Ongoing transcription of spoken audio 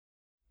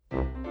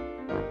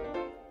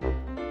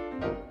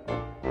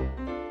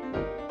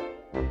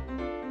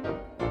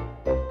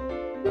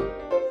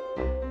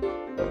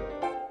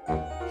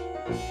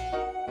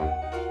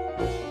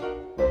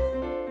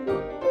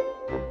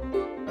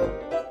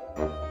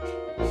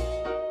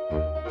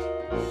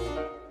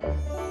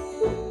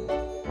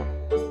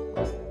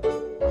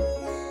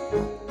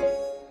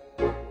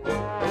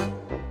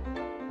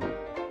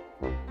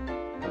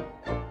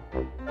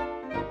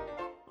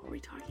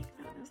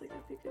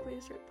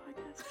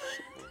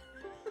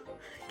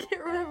I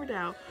can't remember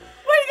now. Way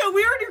to go!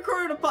 We already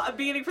recorded a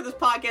beginning for this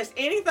podcast.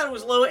 Annie thought it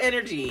was low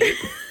energy.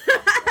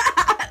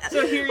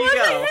 So here you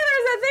go. Hey, there's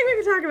that thing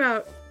we can talk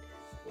about.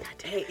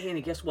 Hey,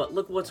 Annie, guess what?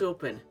 Look what's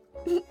open.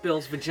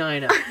 Bill's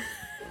vagina.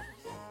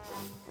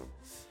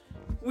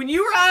 When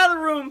you were out of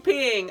the room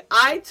peeing,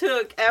 I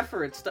took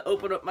efforts to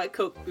open up my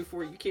Coke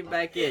before you came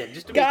back in,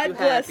 just to make you happy. God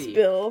bless,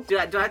 Bill. Do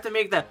I have to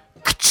make the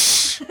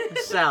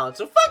sound?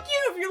 So fuck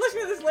you if you're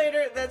listening to this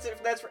later.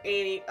 That's for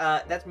Annie.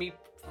 That's me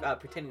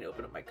pretending to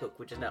open up my Coke,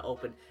 which is now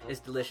open. It's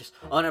delicious.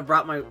 Oh, and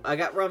I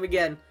got rum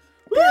again.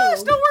 Woo!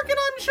 Still working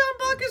on Sean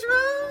Pocus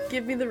rum.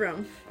 Give me the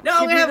rum. No,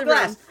 I'm gonna have a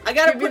glass. I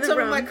gotta put some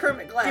in my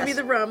Kermit glass. Give me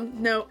the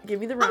rum. No, give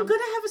me the rum. I'm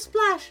gonna have a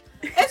splash.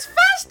 It's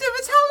festive.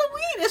 It's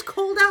Halloween. It's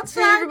cold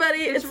outside. Hey everybody,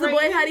 it's the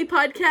Boy Howdy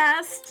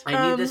podcast.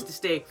 I need this to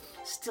stay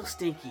still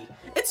stinky.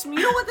 You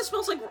know what? This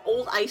smells like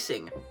old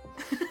icing.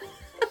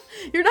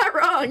 You're not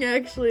wrong,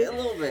 actually. A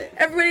little bit.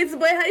 Everybody, it's the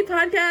Boy Howdy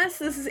podcast.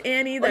 This is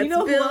Annie. That's you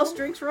know Bill. Who else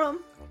drinks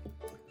rum?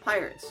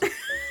 Pirates.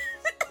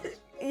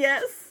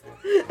 Yes.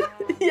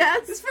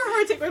 Yes. This is where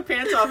I take my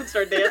pants off and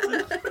start dancing.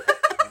 Bill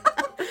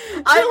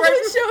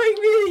was showing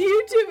me the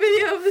YouTube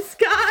video of the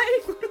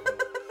sky.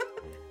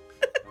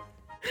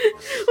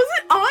 Was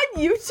it on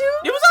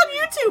YouTube? It was on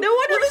YouTube. No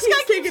wonder this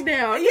guy keeps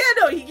down. Yeah,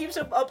 no, he keeps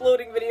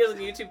uploading videos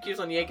and YouTube keeps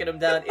on yanking him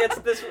down.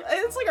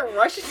 It's like a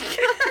Russian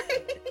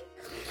guy.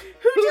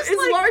 Who is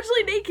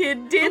largely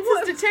naked,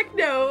 dances to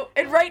techno,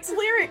 and writes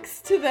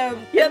lyrics to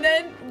them. Yep. And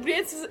then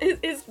dances,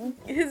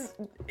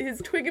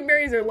 his twig and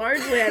berries are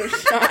largely out of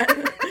shot.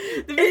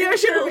 The video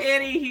showed of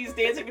Annie, he's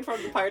dancing in front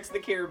of the Pirates of the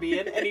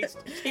Caribbean, and he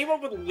came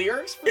up with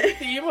lyrics for the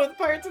theme of the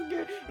Pirates of the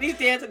Caribbean, and he's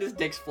dancing, his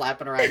dick's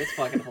flapping around. It's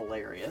fucking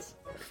hilarious.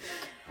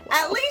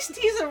 At least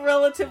he's a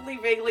relatively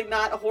vaguely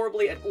not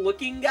horribly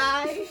looking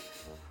guy.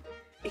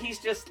 He's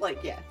just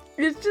like, yeah.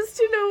 It's just,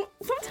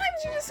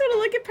 sometimes you just want to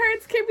look at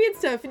Pirates of the Caribbean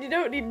stuff and you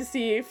don't need to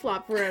see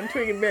flop around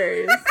twig and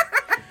berries.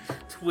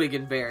 Twig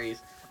and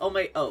berries. You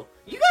got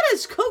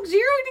a Coke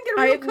Zero? You didn't get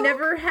a real Coke? I've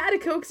never had a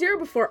Coke Zero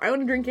before. I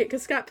want to drink it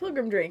because Scott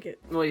Pilgrim drank it.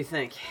 What do you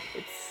think?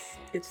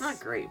 It's not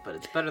great, but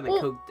it's better than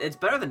Coke. It's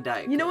better than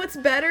Diet Coke. You know what's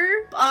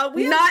better?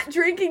 Not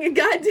drinking a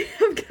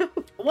goddamn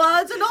Coke.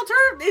 Well, it's an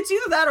alternative. It's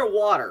either that or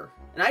water.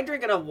 And I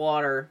drink enough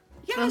water.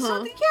 Yeah,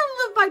 so you can't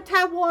live by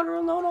tap water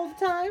alone all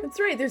the time. That's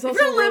right. There's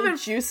also real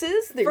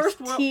juices. There's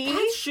tea.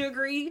 That's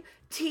sugary.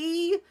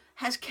 Tea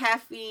has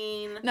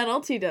caffeine. Not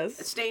all tea does.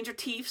 It stains your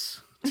teeth.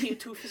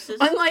 Toofuses.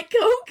 Unlike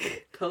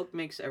Coke. Coke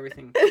makes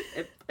everything.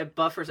 It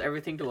buffers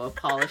everything to a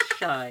polished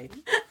shine.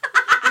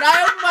 When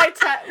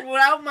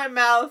I open my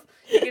mouth,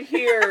 you can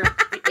hear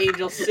the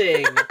angel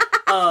sing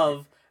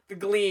of the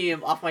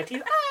gleam off my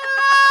teeth.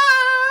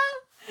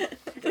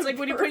 It's like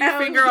when you put your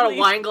finger on a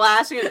wine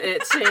glass and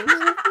it sings.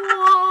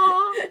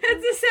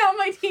 It's the sound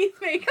my teeth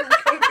make from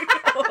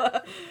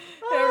Coca-Cola.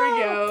 There we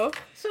go.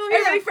 So yeah.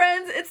 Everybody,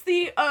 friends, it's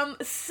the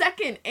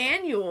second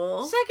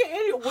annual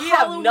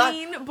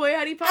Halloween Boy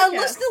Howdy podcast.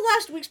 Listen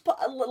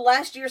to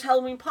last year's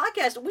Halloween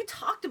podcast. We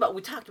talked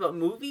about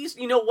movies.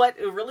 You know what?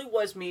 It really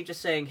was me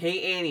just saying,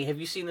 "Hey Annie, have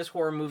you seen this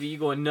horror movie?" You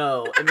going,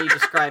 "No," and me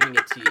describing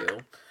it to you.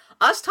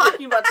 Us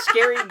talking about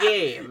scary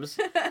games,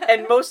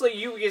 and mostly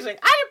you saying,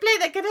 "I didn't play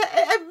that game.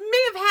 I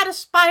may have had a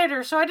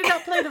spider, so I did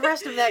not play the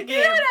rest of that game."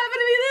 You know what happened to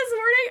me this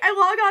morning? I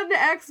log on to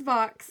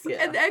Xbox,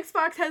 and the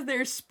Xbox has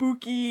their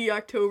spooky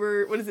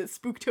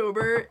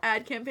Spooktober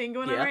ad campaign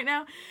going on right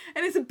now,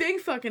 and it's a big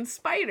fucking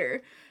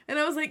spider. And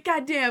I was like,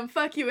 God damn,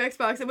 fuck you,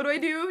 Xbox. And what do I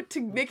do to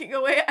make it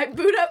go away? I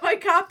boot up my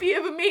copy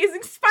of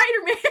Amazing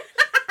Spider-Man.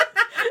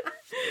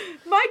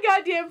 My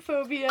goddamn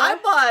phobia. I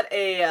bought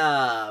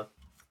a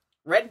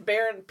Red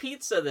Baron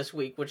pizza this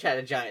week, which had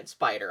a giant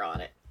spider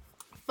on it.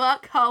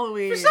 Fuck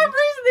Halloween. For some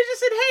reason, they just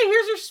said, "Hey,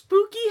 here's your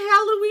spooky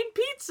Halloween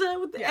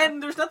pizza,"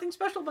 and there's nothing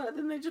special about it.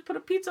 Then they just put a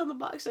pizza on the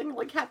box saying,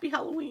 like, "Happy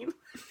Halloween."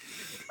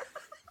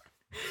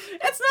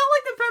 It's not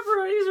like the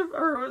pepperonis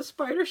are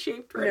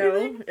spider-shaped or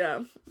anything.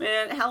 Yeah.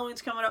 Man,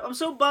 Halloween's coming up. I'm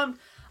so bummed.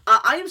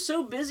 I am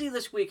so busy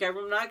this week.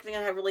 I'm not going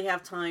to really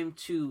have time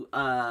to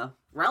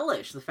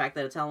relish the fact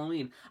that it's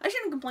Halloween. I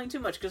shouldn't complain too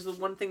much, because the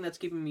one thing that's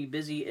keeping me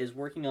busy is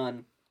working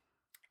on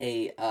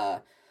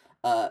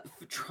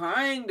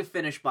trying to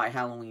finish by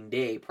Halloween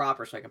Day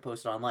proper so I can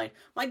post it online.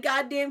 My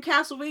goddamn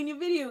Castlevania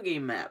video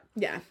game map.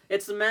 Yeah.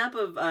 It's the map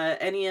of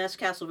NES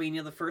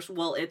Castlevania.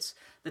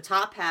 The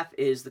top half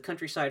is the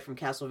countryside from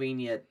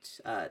Castlevania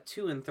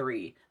 2 and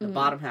 3. The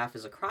bottom half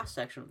is a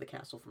cross-section of the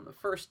castle from the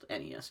first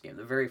NES game,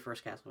 the very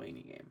first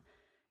Castlevania game.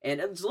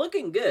 And it's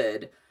looking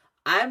good.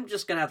 I'm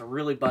just going to have to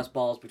really bust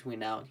balls between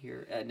now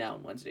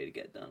and Wednesday to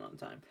get it done on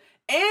time.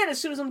 And as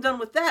soon as I'm done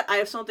with that, I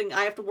have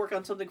to work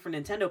on something for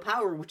Nintendo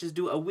Power, which is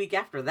due a week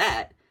after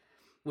that,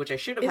 which I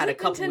should have had a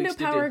couple weeks to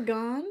do. Is Nintendo Power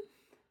gone?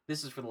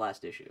 This is for the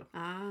last issue.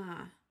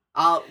 Ah.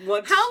 How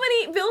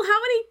many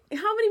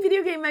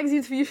video game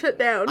magazines have you shut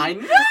down? I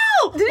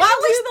know! Did you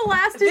do the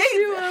last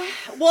issue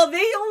of... Well,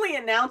 they only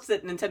announced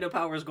that Nintendo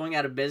Power is going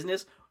out of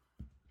business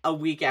a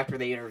week after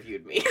they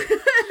interviewed me.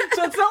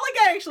 So it's not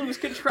like I actually was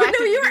contracted. But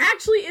no, you were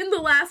actually in the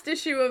last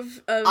issue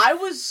of I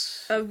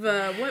was...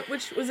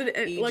 which was it?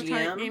 EGM?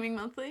 Electronic Gaming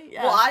Monthly?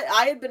 Yeah. Well,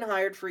 I had been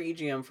hired for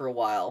EGM for a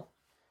while.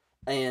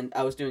 And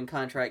I was doing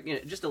contract,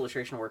 just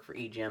illustration work for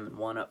EGM and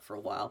 1UP for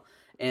a while.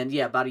 And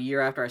yeah, about a year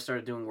after I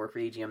started doing work for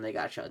EGM, they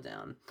got shut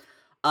down.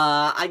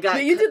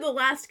 But you did the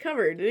last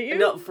cover, didn't you?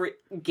 No, for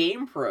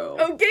Game Pro.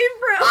 Oh, Game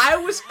Pro! I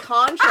was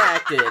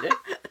contracted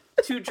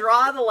to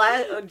draw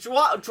the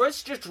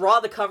just draw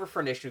the cover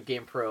for an issue of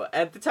Game Pro.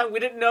 At the time, we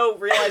didn't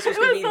realize it was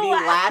going to be the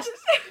last.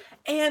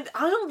 And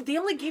they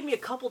only gave me a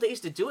couple days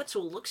to do it, so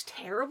it looks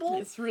terrible.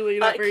 It's really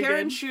not very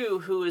Karen good. Chu,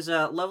 who is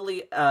a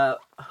lovely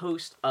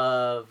host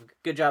of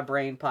Good Job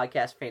Brain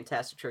podcast,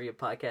 Fantastic Trivia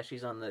podcast.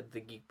 She's on the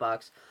Geek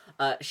Box.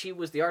 She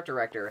was the art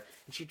director,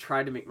 and she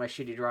tried to make my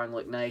shitty drawing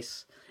look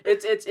nice.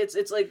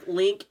 It's like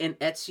Link and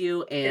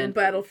Ezio and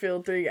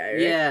Battlefield 3 guy,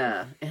 right?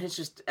 Yeah, and it's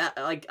just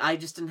I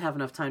just didn't have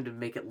enough time to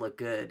make it look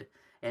good.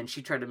 And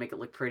she tried to make it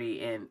look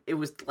pretty, and it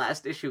was the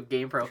last issue of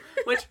Game Pro,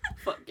 which,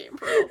 fuck Game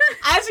Pro.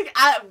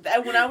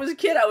 When I was a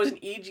kid, I was an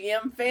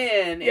EGM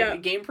fan,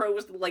 and Game Pro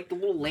was like the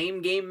little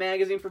lame game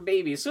magazine for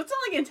babies, so it's not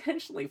like I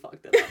intentionally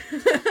fucked it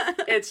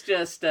up. It's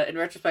just, in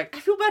retrospect, I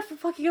feel bad for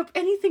fucking up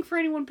anything for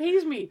anyone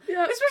pays me.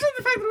 Yeah. Especially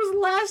the fact that it was the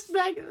last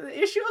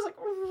issue, I was like,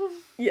 oh.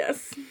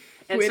 Yes.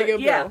 And way to go,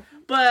 Bill.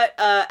 But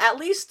at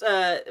least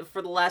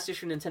for the last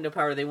issue of Nintendo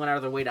Power, they went out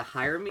of their way to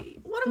hire me.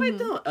 What am I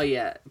doing? Oh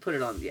yeah, put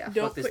it on. Yeah,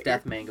 fuck this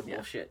death manga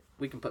bullshit.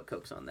 We can put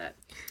Cokes on that.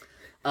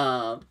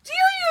 You're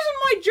using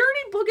my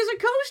Journey book as a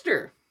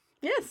coaster.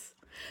 Yes.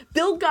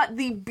 Bill got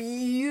the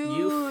beautiful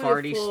You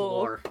farty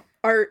slore.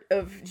 art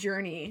of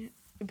Journey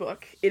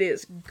book. It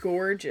is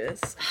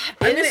gorgeous.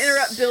 I'm going to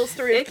interrupt Bill's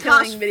story of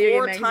killing video game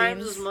magazines. It costs 4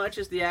 times as much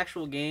as the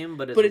actual game,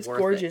 but it's worth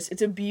gorgeous.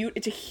 It.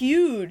 It's a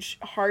huge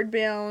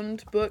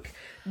hardbound book.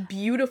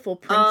 Beautiful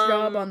print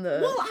job on the.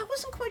 Well, I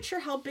wasn't quite sure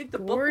how big the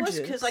book was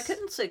because I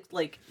couldn't say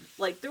like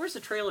there was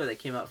a trailer that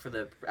came out for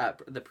the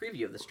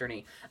preview of this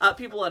Journey.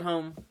 People at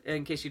home,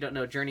 in case you don't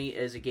know, Journey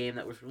is a game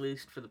that was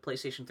released for the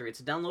PlayStation 3. It's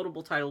a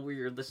downloadable title where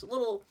you're this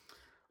little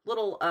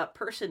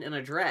person in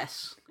a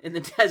dress in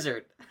the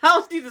desert. How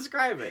else do you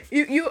describe it?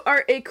 You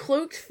are a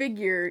cloaked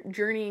figure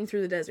journeying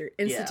through the desert.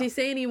 And to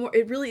say any more,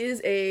 it really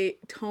is a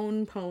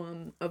tone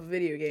poem of a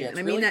video game. And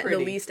I mean that in the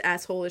least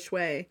asshole-ish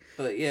way.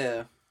 But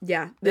yeah.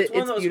 Yeah. It's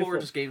one of those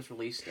gorgeous games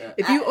released.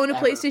 If you own a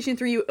PlayStation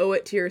 3, you owe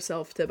it to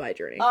yourself to buy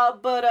Journey.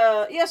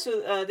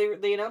 So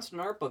they announced an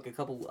art book a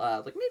couple,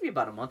 maybe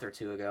about a month or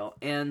two ago.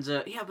 And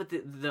but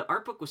the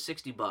art book was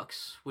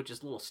 $60, which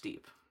is a little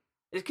steep.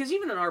 Because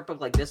even an art book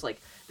like this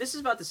is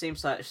about the same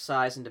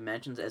size and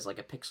dimensions as like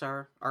a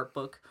Pixar art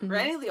book. Mm-hmm. Or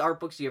any of the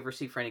art books you ever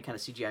see for any kind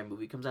of CGI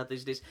movie comes out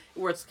these days,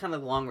 where it's kind of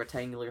the long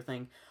rectangular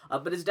thing.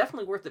 But it's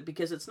definitely worth it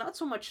because it's not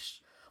so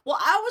much... Well,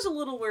 I was a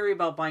little wary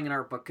about buying an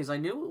art book because I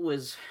knew it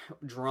was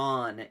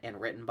drawn and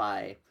written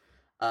by...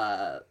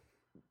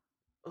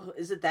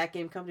 is it That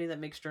Game Company that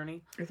makes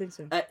Journey? I think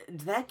so.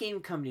 That Game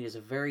Company is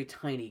a very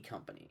tiny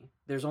company.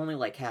 There's only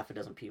like half a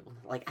dozen people.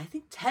 Like, I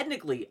think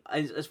technically,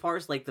 as far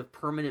as like the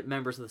permanent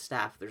members of the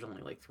staff, there's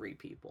only like 3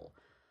 people.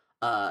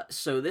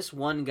 So this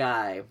one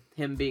guy,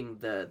 him being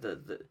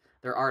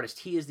their artist,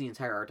 he is the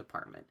entire art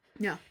department.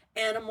 Yeah.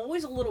 And I'm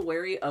always a little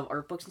wary of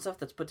art books and stuff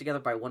that's put together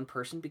by one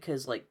person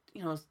because, like,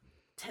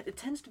 it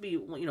tends to be,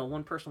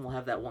 one person will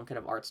have that one kind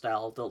of art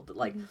style. They'll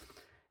like,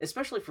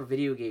 especially for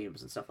video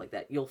games and stuff like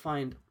that, you'll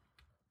find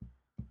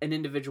an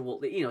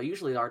individual,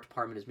 usually the art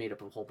department is made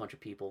up of a whole bunch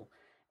of people,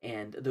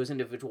 and those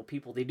individual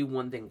people, they do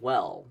one thing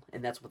well,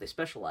 and that's what they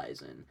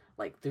specialize in.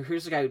 Like,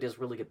 here's a guy who does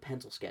really good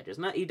pencil sketches.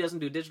 He doesn't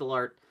do digital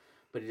art,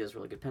 but he does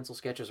really good pencil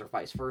sketches, or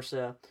vice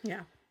versa.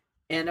 Yeah.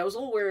 And I was a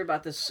little wary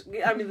about this.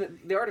 I mean,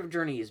 the Art of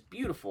Journey is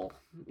beautiful,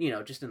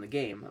 just in the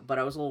game. But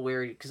I was a little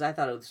wary because I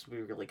thought this would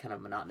be a really kind of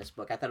monotonous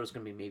book. I thought it was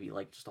going to be maybe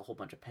like just a whole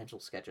bunch of pencil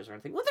sketches or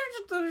anything. Well,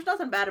 there's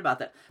nothing bad about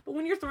that. But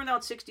when you're throwing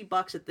out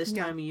 $60 at this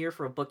time of year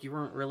for a book you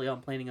weren't really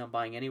planning on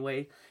buying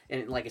anyway,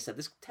 and like I said,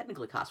 this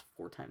technically costs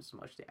 4 times as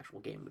much as the actual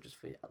game, which is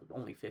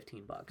only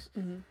 $15.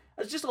 Mm-hmm.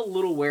 I was just a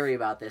little wary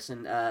about this.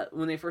 And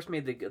when they first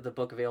made the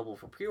book available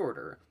for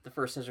pre-order, the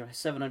first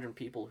 700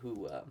 people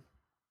who...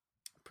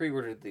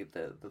 pre-ordered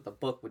the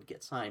book would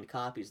get signed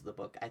copies of the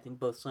book. I think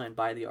both signed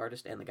by the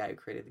artist and the guy who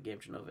created the game,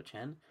 Genova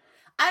Chen.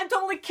 I'm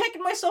totally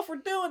kicking myself for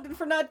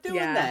not doing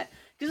that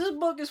because this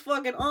book is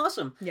fucking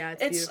awesome. Yeah,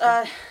 it's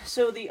beautiful.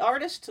 So the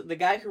artist, the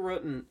guy who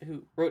wrote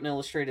and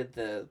illustrated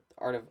the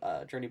Art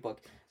of Journey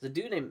book, is a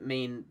dude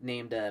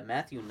named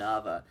Matthew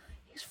Nava.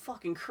 He's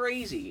fucking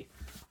crazy.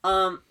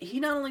 He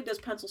not only does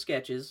pencil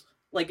sketches.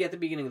 Like, at the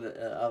beginning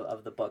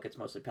of the book, it's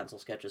mostly pencil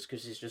sketches,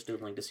 because he's just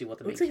doodling to see what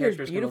the main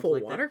character is going to look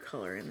like. Beautiful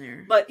watercolor in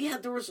there. But, yeah,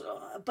 there was...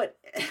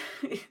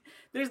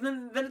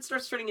 then it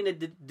starts turning into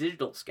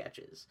digital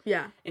sketches.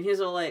 Yeah. And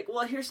he's all like,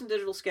 well, here's some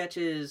digital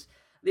sketches.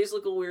 These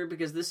look a little weird,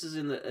 because this is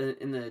in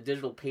the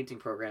digital painting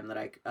program that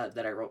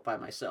I wrote by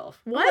myself.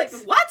 What? I'm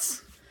like,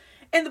 what?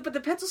 But the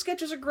pencil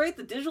sketches are great.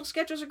 The digital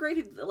sketches are great.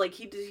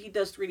 He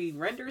does 3D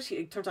renders.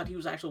 It turns out he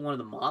was actually one of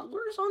the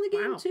modelers on the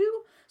game,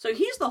 too. So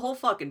he's the whole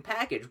fucking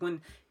package.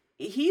 When...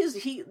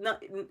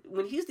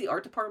 when he's the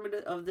art department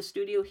of the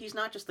studio, he's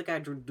not just the guy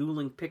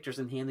doodling pictures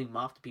and handing them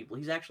off to people.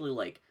 He's actually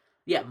like,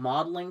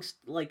 modeling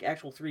like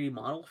actual 3D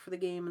models for the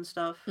game and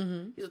stuff.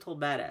 Mm-hmm. He's a total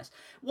badass.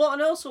 Well,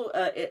 and also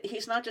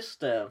he's not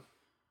just.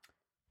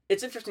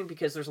 It's interesting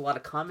because there's a lot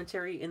of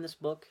commentary in this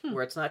book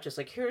where it's not just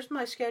like, here's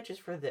my sketches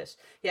for this.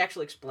 He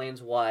actually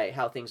explains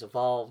how things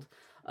evolved.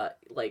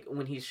 Like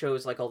when he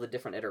shows like all the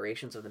different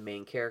iterations of the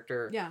main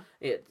character. Yeah.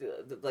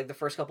 Like the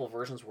first couple of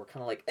versions were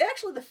kind of like,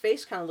 actually the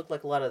face kind of looked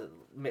like a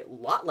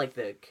lot like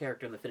the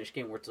character in the finished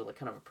game, where it's like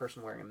kind of a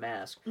person wearing a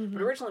mask. Mm-hmm.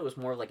 But originally it was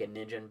more like a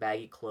ninja in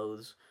baggy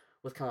clothes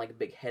with kind of like a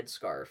big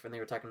headscarf, and they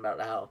were talking about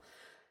how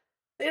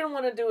they didn't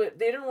want to do it.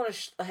 They didn't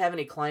want to have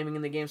any climbing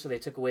in the game, so they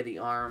took away the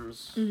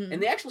arms. Mm-hmm.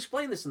 And they actually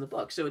explain this in the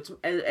book. So it's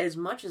as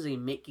much as a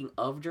making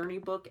of Journey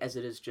book as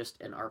it is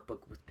just an art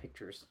book with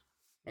pictures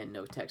and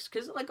no text.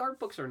 Because like art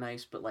books are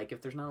nice, but like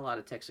if there's not a lot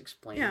of text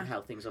explaining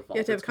how things evolve, you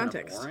have to have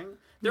context. Kind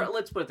of boring.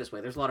 Let's put it this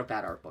way: there's a lot of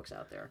bad art books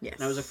out there. Yes.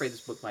 And I was afraid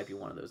this book might be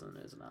one of those, and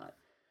it is not.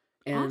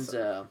 And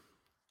awesome.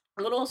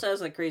 It also has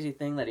that crazy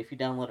thing that if you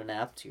download an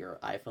app to your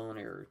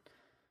iPhone or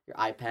your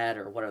iPad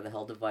or whatever the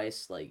hell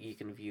device, like you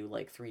can view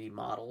like 3D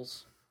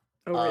models.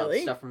 Oh,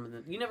 really? Stuff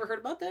from you never heard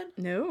about that?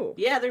 No.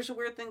 Yeah, there's a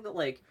weird thing that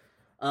like,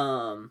 you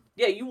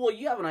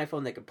have an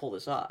iPhone that can pull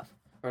this off,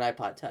 or an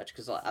iPod Touch,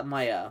 because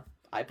my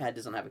iPad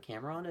doesn't have a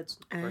camera on it. It's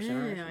first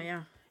generation.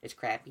 Yeah. It's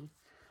crappy,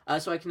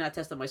 so I cannot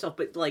test it myself.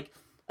 But like,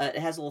 it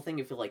has a little thing.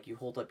 If you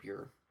hold up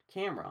your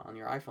camera on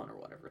your iPhone or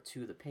whatever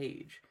to the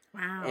page,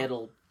 wow,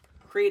 it'll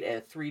create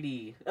a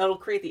 3D. It'll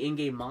create the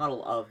in-game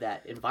model of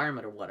that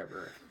environment or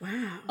whatever.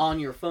 Wow. On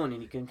your phone,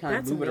 and you can kind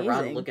of move it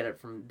around and look at it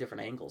from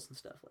different angles and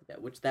stuff like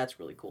that. Which that's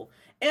really cool.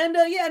 And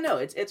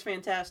it's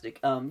fantastic.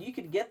 You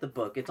could get the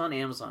book. It's on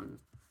Amazon.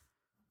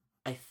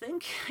 I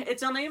think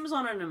it's on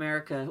Amazon in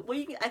America.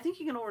 Well, I think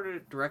you can order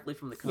it directly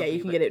from the company. Yeah,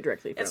 you can get it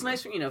directly from It's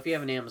nice, if you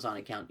have an Amazon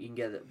account, you can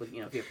get it with, if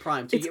you have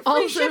Prime, too. It's you get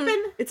free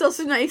shipping. It's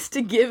also nice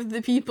to give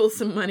the people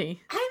some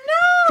money. I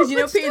know!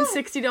 Because, paying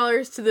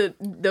 $60 to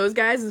those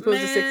guys as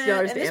opposed to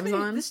 $60 to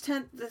Amazon.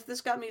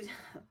 This got me...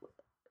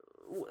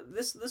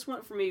 This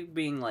went for me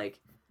being like...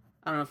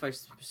 I don't know if I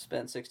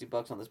spent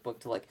 $60 on this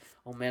book to like,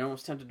 oh man, I'm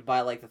almost tempted to buy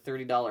like the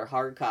 $30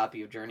 hard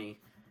copy of Journey.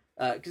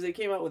 Because they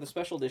came out with a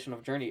special edition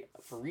of Journey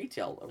for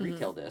retail, a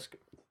retail disc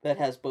that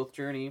has both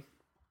Journey,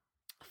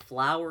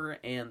 Flower,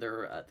 and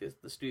their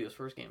the studio's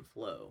first game,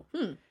 Flow.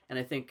 And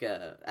I think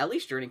at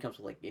least Journey comes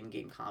with like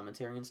in-game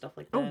commentary and stuff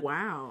like that. Oh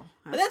wow!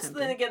 But that's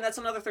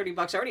another $30.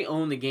 I already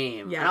own the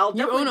game. Yeah,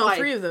 you own all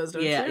three of those,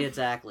 don't you? Yeah,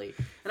 exactly.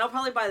 And I'll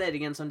probably buy that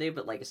again someday.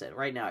 But like I said,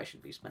 right now I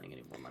shouldn't be spending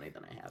any more money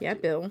than I have. Yeah,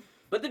 Bill.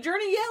 But the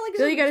Journey, like I said,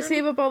 Bill, you got to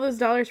save up all those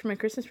dollars for my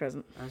Christmas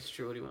present. That's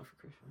true. What do you want for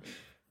Christmas?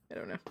 I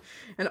don't know.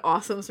 An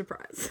awesome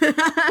surprise.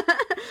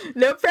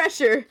 No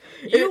pressure.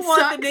 You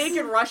want the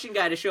naked Russian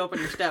guy to show up on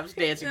your steps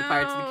dancing to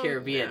Pirates of the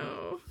Caribbean.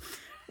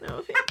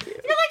 No, thank you.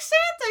 You're like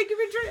Santa. Give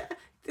me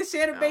the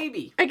Santa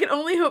baby. I can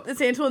only hope that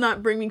Santa will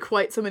not bring me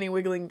quite so many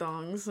wiggling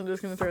thongs. I'm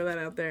just going to throw that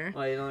out there.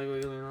 Well, you don't like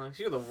wiggling thongs?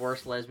 You're the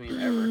worst lesbian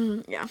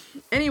ever. Yeah.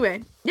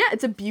 Anyway,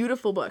 it's a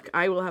beautiful book.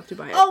 I will have to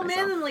buy it myself.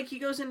 Man, and he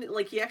goes into,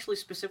 he actually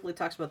specifically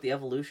talks about the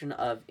evolution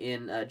of,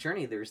 in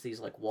Journey, there's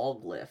these,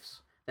 wall glyphs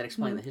that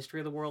explain the history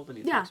of the world, and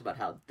he talks about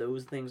how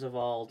those things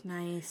evolved.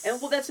 Nice. And,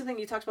 that's the thing,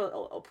 he talks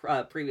about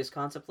a previous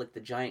concept, like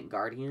the giant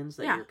guardians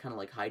that you're kind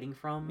of, hiding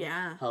from.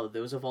 Yeah. How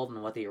those evolved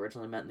and what they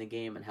originally meant in the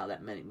game, and how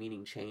that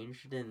meaning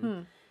changed,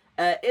 and...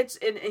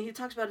 and he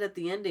talks about it at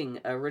the ending.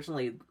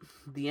 Originally,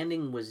 the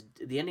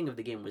ending of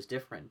the game was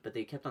different, but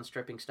they kept on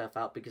stripping stuff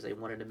out because they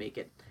wanted to make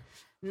it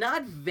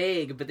not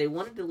vague, but they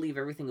wanted to leave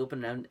everything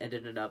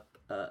open-ended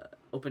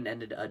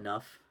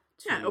enough.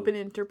 Open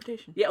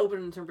interpretation. Yeah,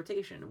 open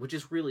interpretation, which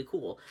is really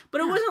cool.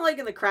 But it wasn't like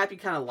in the crappy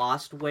kind of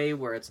Lost way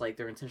where it's like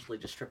they're intentionally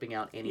just stripping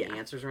out any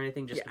answers or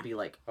anything just to be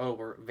like, oh,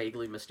 we're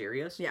vaguely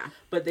mysterious. Yeah.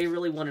 But they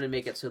really wanted to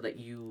make it so that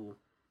you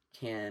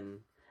can...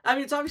 I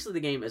mean, it's obviously the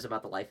game is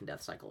about the life and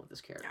death cycle of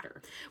this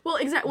character. Yeah. Well,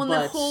 exactly. When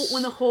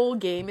the whole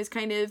game is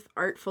kind of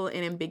artful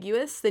and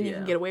ambiguous, then you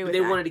can get away with that.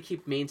 They wanted to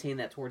maintain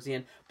that towards the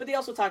end. But they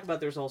also talk about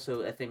there's also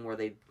a thing where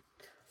they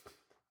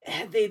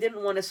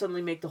didn't want to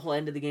suddenly make the whole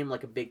end of the game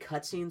like a big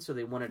cutscene, so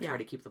they wanted to try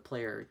to give the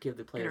player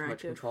as much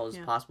control as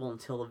possible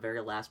until the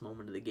very last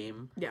moment of the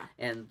game. Yeah.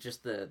 And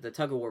just the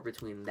tug of war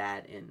between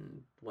that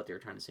and what they were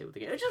trying to say with the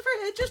game.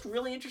 It's just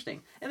really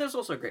interesting. And there's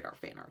also a great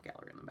fan art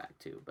gallery in the back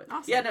too. But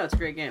awesome. It's a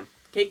great game.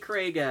 Kate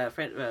Craig,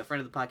 friend of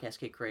the podcast,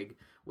 Kate Craig,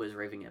 was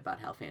raving about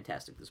how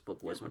fantastic this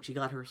book was when she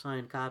got her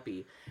signed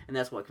copy, and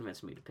that's what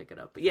convinced me to pick it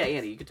up. But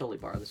Andy, you could totally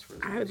borrow this for.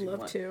 I would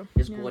love to.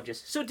 It's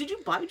gorgeous. So, did you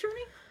buy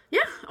Journey? Yeah,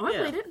 I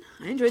played it.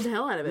 I enjoyed the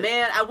hell out of it.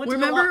 Man,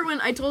 Remember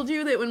when I told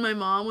you that when my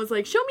mom was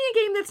like, "Show me a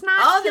game that's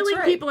not killing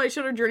people," I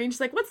showed her Journey, and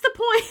she's like, "What's the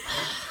point?"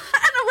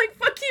 And I'm like,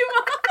 "Fuck you,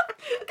 Mom."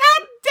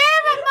 God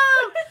damn it,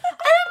 Mom!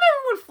 I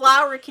remember when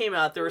Flower came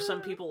out, there were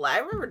some people. I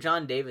remember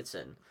John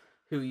Davidson,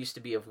 who used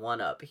to be of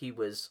 1UP. He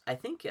was, I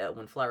think,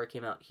 when Flower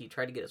came out, he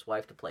tried to get his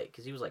wife to play it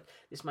because he was like,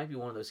 "This might be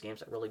one of those games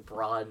that really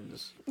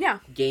broadens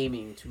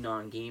gaming to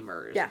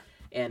non-gamers." Yeah.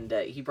 and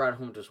he brought it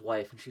home to his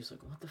wife, and she was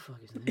like, "What the fuck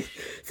is this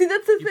shit?" See,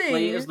 that's the you thing.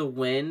 Play as the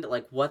wind,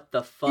 like what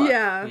the fuck?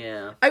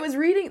 Yeah. I was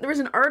reading. There was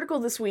an article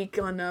this week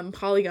on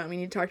Polygon. We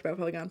need to talk about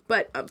Polygon,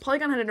 but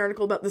Polygon had an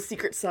article about the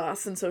secret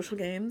sauce in social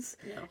games,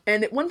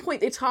 and at one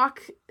point they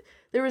talk.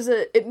 There was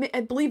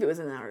I believe it was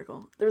in that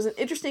article. There was an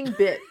interesting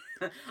bit.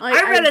 I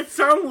read it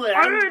somewhere.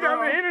 I read it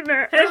on the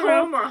internet. Hey,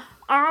 Homer.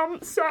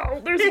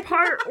 So there's a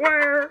part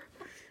where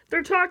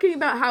they're talking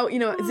about how,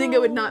 Zynga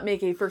would not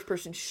make a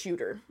first-person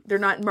shooter. They're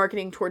not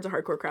marketing towards a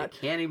hardcore crowd. They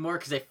can't anymore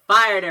because they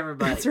fired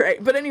everybody. That's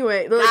right. But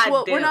anyway, they're like,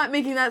 well, we're not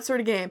making that sort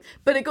of game.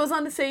 But it goes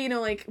on to say,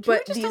 Can we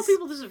just tell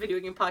people this is a video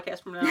game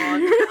podcast from now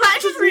on? I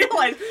just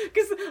realized,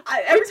 because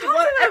every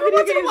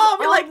once in a while, I'll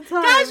be like,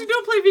 guys who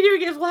don't play video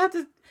games will have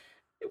to...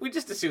 We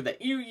just assume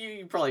that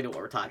you probably know what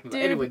we're talking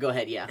about. Anyway, go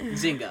ahead,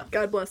 Zynga.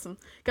 God bless them.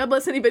 God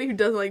bless anybody who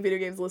doesn't like video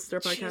games listen to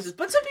our podcast. Jesus,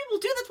 but some people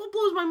do. That's what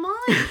blows my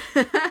mind.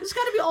 It's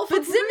got to be all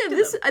fun. But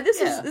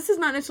Zynga, this is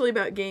not necessarily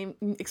about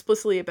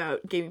explicitly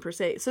about gaming per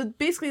se. So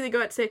basically, they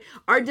go out to say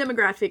our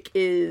demographic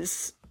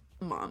is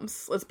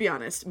moms. Let's be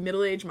honest,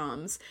 middle-aged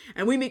moms,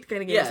 and we make the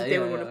kind of games that they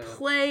would want to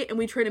play, and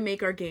we try to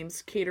make our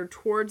games cater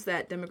towards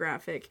that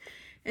demographic.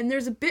 And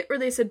there's a bit where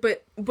they said,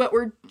 but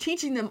we're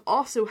teaching them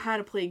also how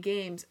to play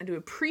games and to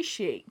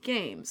appreciate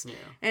games. Yeah.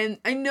 And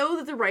I know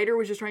that the writer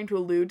was just trying to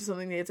allude to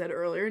something they had said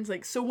earlier. It's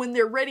like, so when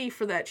they're ready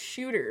for that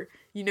shooter,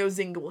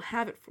 Zynga will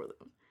have it for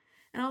them.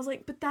 And I was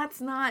like, but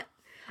that's not...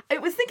 I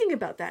was thinking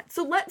about that.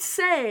 So let's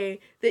say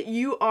that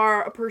you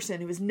are a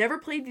person who has never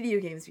played video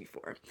games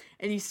before,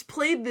 and you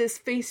played this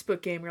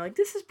Facebook game, you're like,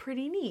 this is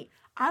pretty neat.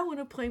 I want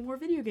to play more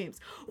video games.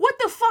 What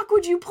the fuck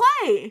would you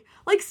play?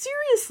 Like,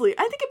 seriously,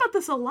 I think about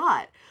this a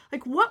lot.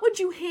 Like, what would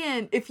you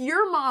hand, if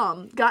your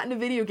mom got into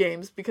video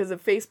games because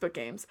of Facebook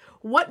games,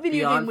 what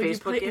video game would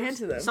you hand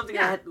to them? Something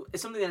that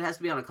has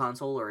to be on a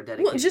console or a dedicated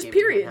game. Well, just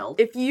period.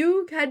 If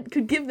you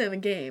could give them a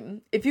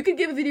game, if you could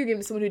give a video game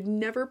to someone who'd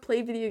never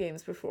played video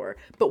games before,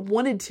 but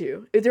wanted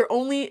to, if their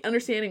only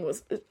understanding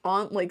was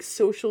on, like,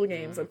 social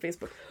games on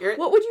Facebook,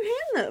 what would you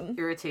hand them?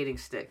 Irritating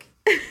Stick.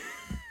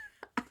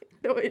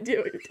 No idea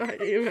what you're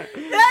talking about.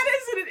 That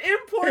is an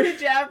imported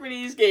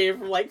Japanese game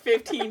from like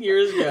 15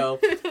 years ago.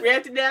 We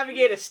have to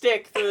navigate a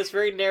stick through this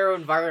very narrow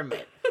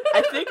environment.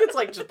 I think it's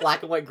like just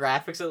black and white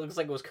graphics. It looks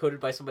like it was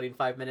coded by somebody in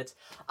 5 minutes.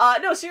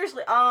 No,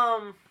 seriously.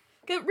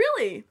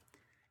 Really?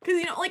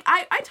 Because,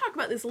 I talk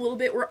about this a little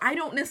bit where I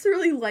don't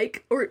necessarily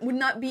like or would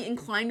not be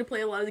inclined to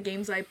play a lot of the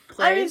games I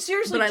play. I mean,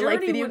 seriously, but I Journey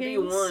like video would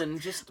games. Be one.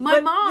 Just my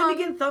mom. Then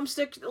again,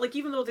 thumbstick. Like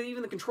even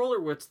the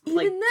controller was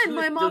like even then,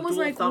 my mom was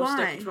like,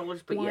 "Why?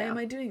 But why am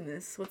I doing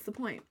this? What's the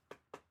point?"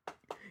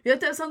 You have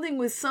to have something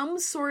with some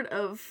sort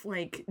of,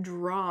 like,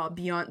 draw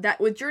beyond that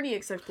with Journey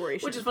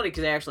exploration. Which is funny,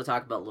 because they actually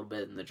talk about a little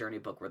bit in the Journey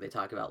book where they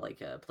talk about,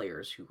 like,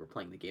 players who were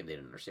playing the game, they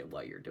didn't understand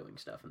why you're doing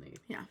stuff, and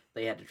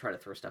they had to try to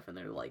throw stuff in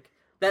there, like...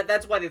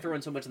 That's why they throw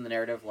in so much in the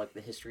narrative, like the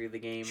history of the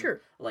game.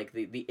 Sure. Like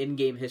the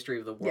in-game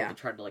history of the world, and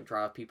try to like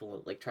draw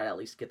people, like try to at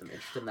least get them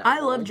interested in that. I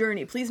love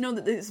Journey. Please know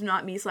that this is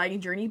not me slagging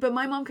Journey, but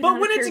my mom could not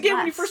have cared less. But when it's a game,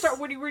 when you first start,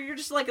 when you're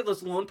just like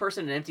this lone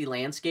person in an empty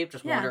landscape,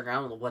 just wandering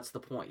around, what's the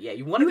point? Yeah,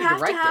 you want to be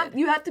directed.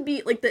 You have to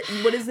be like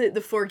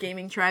the 4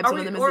 gaming tribes. One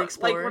of them is the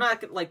Explorer. Like we're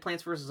not like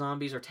Plants vs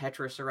Zombies or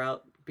Tetris are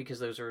out. Because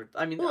those are,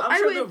 I'm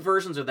sure the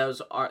versions of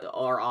those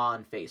are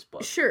on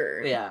Facebook.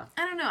 Sure. Yeah.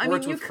 I don't know.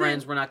 Words with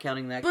friends, we're not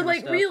counting that kind of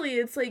stuff. But, like, really,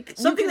 it's like...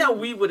 Something that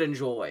we would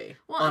enjoy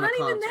on a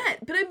console. Not even that,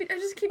 but I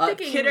just keep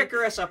thinking... Kid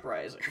Icarus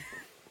Uprising.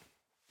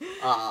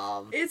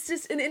 It's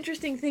just an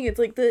interesting thing. It's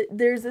like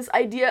there's this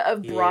idea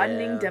of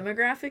broadening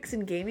demographics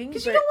in gaming.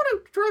 Because you don't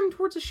want to drive them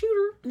towards a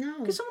shooter. No.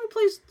 Because someone who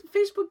plays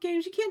Facebook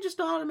games, you can't just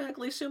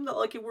automatically assume that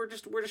like we're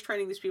just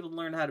training these people to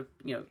learn how to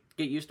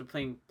get used to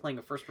playing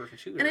a first person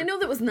shooter. And I know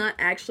that was not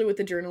actually what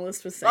the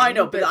journalist was saying. I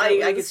know, but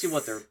I can see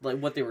what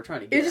they were trying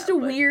to get. It's just a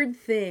weird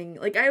thing.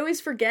 Like I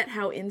always forget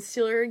how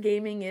insular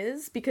gaming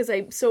is because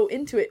I'm so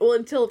into it. Well,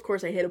 until of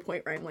course I hit a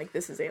point where I'm like,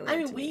 this is alien. I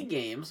mean, Wii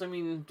games. I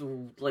mean,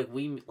 like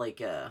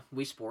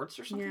Wii Sports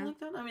or something like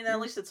that. I mean, at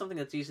least it's something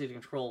that's easy to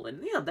control,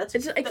 and that's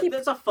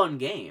a fun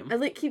game.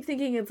 I keep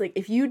thinking it's like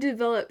if you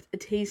developed a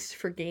taste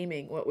for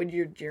gaming, what would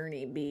your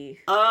journey be?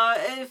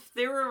 If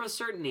they were of a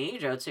certain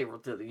age, I would say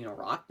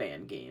Rock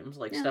Band games,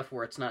 like stuff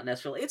where it's not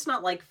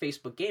like a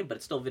Facebook game, but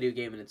it's still a video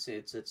game, and it's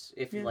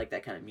if you like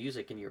that kind of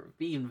music and you're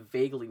being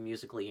vaguely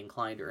musically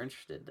inclined or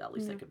interested, at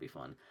least that could be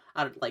fun.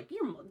 Did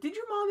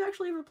your mom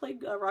actually ever play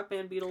Rock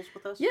Band Beatles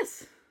with us?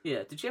 Yes.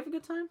 Yeah, did she have a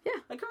good time? Yeah.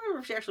 I can't remember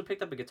if she actually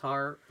picked up a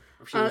guitar or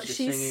if she was just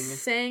singing. She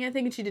sang, I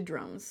think, and she did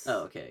drums.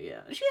 Oh, okay,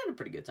 yeah. She had a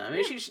pretty good time. I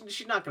mean,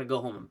 she's not going to go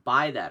home and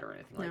buy that or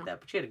anything like that,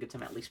 but she had a good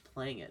time at least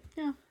playing it.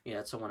 Yeah.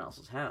 At someone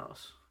else's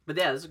house. But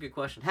yeah, this is a good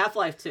question.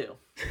 Half-Life 2.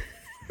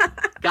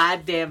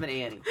 God damn it,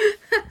 Annie.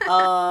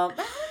 I don't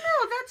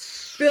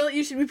know, Bill,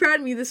 you should be proud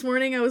of me. This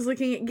morning I was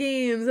looking at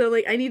games. I was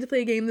like, I need to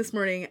play a game this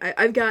morning.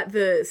 I've got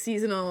the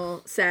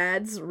seasonal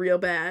SADs real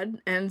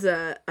bad. And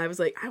I was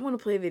like, I want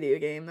to play a video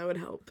game. That would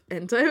help.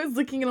 And I was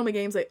looking at all my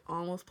games. I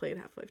almost played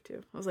Half-Life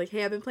 2. I was like,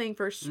 hey, I've been playing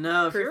first.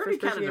 No, if you're already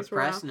kind of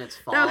depressed and it's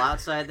fall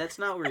outside, that's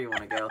not where you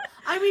want to go.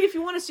 I mean, if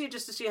you want to see it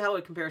just to see how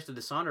it compares to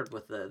Dishonored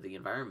with the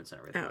environments and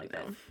everything like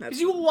that. Because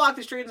you will walk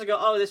the streets and go,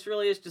 oh, this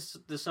really is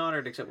just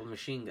Dishonored except with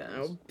machine guns.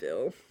 Oh,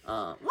 Bill.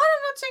 Well, I'm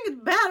not saying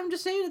it's bad. I'm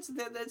just saying it's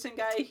that same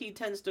guy. He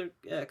tends to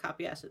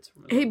copy assets.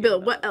 From hey,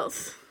 Bill, what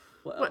else?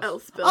 What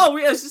else, Bill? Oh,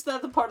 it's just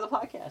not the part of the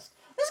podcast.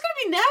 This is gonna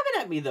be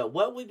nabbing at me though.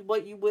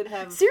 What you would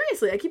have?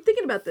 Seriously, I keep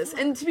thinking about this.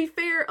 And to be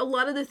fair, a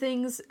lot of the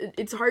things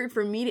it's hard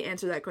for me to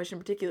answer that question in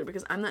particular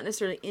because I'm not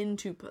necessarily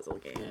into puzzle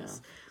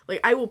games. Yeah.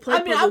 Like I will play.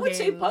 I would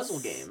say puzzle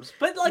games,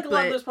 but like a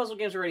lot of those puzzle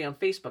games are already on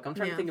Facebook. I'm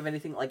trying to think of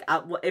anything like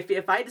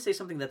if I had to say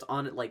something that's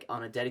on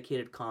a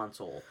dedicated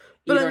console,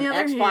 but either on the an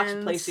other Xbox,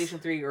 hand,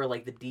 PlayStation 3, or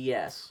like the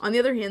DS. On the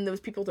other hand,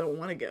 those people don't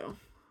want to go.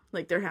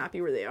 Like they're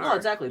happy where they are. Oh,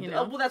 exactly. You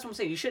know? Well, that's what I'm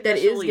saying. You shouldn't that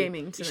necessarily, is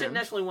gaming. You shouldn't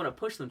necessarily want to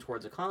push them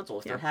towards a console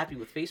if they're happy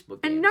with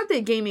Facebook games. And not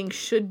that gaming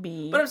should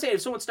be. But I'm saying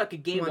if someone stuck a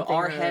game to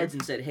our heads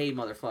and said, "Hey,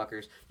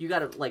 motherfuckers, you got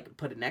to like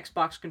put an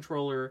Xbox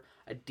controller,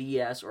 a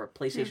DS, or a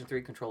PlayStation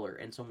 3 controller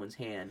in someone's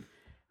hand."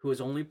 Who has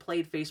only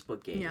played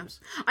Facebook games.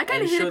 Yeah. I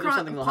kind of hit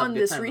upon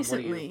this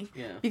recently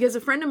because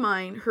a friend of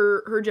mine,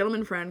 her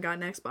gentleman friend got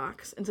an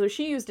Xbox, and so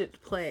she used it to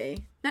play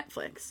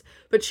Netflix.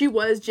 But she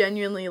was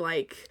genuinely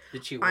like,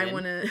 did she win? I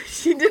want to...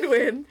 She did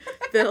win,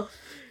 Bill.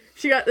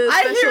 She got the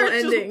special I hear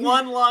it's ending. Just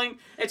one long...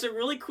 It's a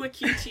really quick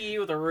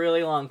QTE with a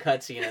really long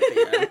cutscene at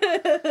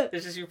the end.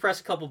 There's just, you press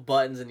a couple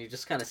buttons and you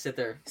just kind of sit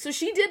there. So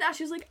she did that.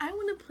 She was like, I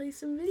want to play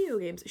some video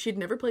games. She'd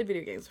never played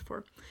video games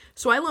before.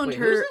 So I loaned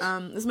her...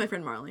 This is my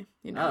friend Marley.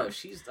 You know her.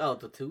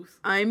 The Tooth?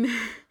 I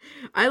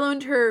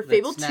loaned her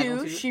Fable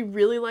 2. She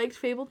really liked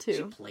Fable 2.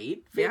 She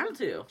played Fable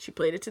 2? She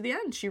played it to the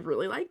end. She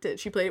really liked it.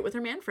 She played it with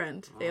her man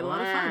friend. They had a lot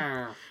of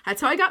fun.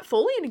 That's how I got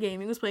fully into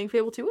gaming, was playing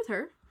Fable 2 with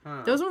her.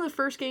 That was one of the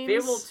first games.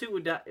 Fable 2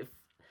 would die...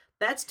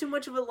 That's too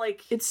much of a,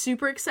 like... It's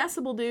super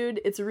accessible, dude.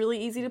 It's really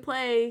easy to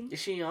play. Is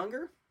she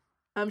younger?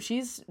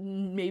 She's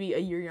maybe a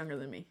year younger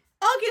than me.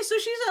 Okay, so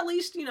she's at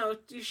least,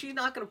 she's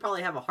not going to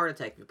probably have a heart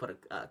attack if you put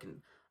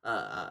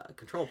a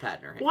control pad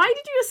in her hand. Why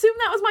did you assume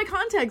that was my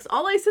context?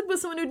 All I said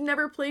was someone who'd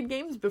never played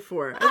games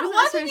before.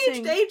 I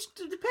think age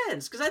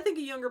depends, because I think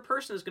a younger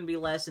person is going to be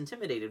less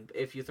intimidated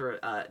if you throw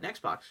an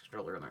Xbox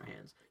controller in their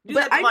hands.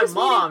 But I'm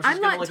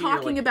not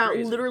talking about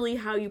literally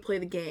how you play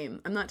the game.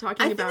 I'm not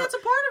talking about... I think that's a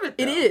part of it,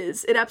 though. It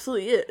is. It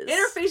absolutely is.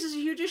 Interface is a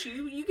huge issue.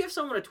 You give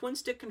someone a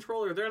twin-stick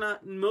controller, they're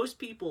not... Most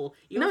people,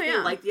 even if they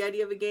like the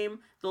idea of a game,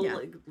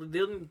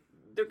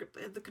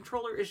 the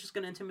controller is just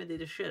going to intimidate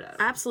the shit out of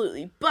them.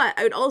 Absolutely. But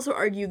I would also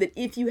argue that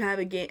if you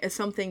have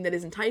something that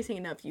is enticing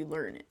enough, you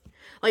learn it.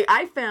 Like,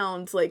 I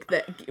found,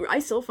 that... I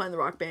still find the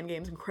Rock Band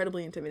games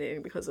incredibly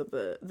intimidating because of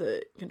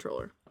the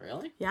controller.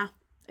 Really? Yeah,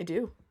 I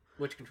do.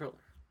 Which controller?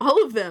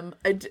 All of them.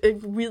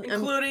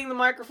 Including the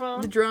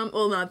microphone? The drum.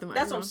 Well, not the microphone.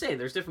 That's what I'm saying.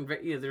 There's different...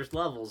 there's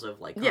levels of,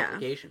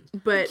 complications.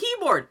 Yeah, but... The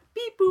keyboard!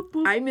 Beep, boop,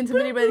 boop. I'm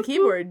intimidated by the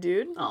keyboard,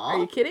 dude. Aww. Are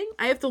you kidding?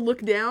 I have to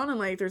look down and,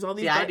 there's all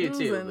these buttons. I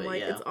do too, and,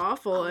 it's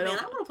awful. Oh, man,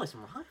 I want to play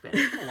some Rock Band.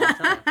 It's been a long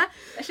time. That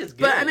shit's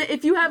good. But, I mean,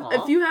 if you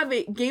have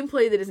a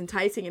gameplay that is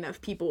enticing enough,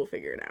 people will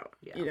figure it out.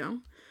 Yeah. You know?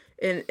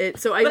 And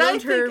so I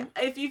learned her...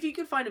 If you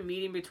could find a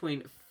medium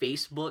between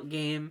Facebook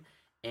game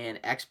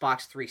and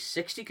Xbox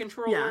 360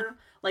 controller...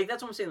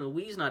 that's what I'm saying. The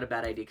Wii's not a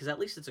bad idea, because at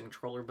least it's a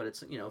controller, but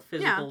it's,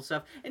 physical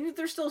stuff. And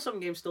there's still some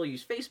games still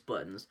use face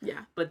buttons.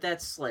 Yeah. But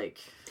that's, And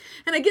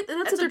I get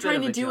that's what they're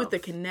trying to do with the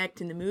Kinect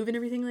and the Move and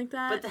everything like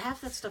that. But half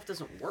that stuff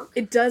doesn't work.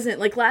 It doesn't.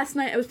 Last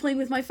night, I was playing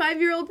with my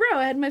 5-year-old bro.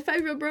 I had my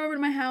 5-year-old bro over to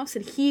my house,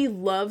 and he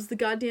loves the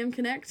goddamn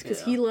Kinect,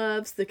 because he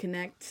loves the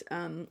Kinect.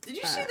 Did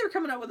you see they're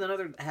coming out with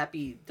another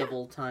happy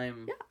double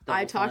time? Yeah.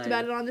 I talked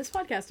about it on this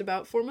podcast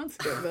about 4 months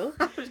ago, Bill.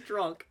 I was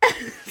drunk.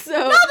 So...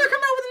 No, they're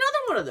coming out with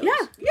another one of those.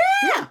 Yeah.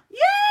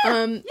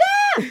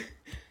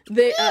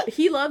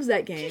 He loves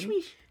that game.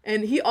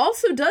 And he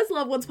also does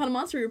love Once Upon a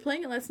Monster. We were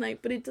playing it last night,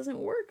 but it doesn't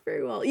work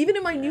very well. Even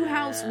in my new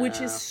house,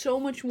 which is so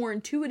much more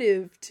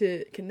intuitive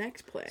to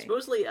Kinect play.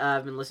 Supposedly,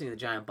 I've been listening to the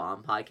Giant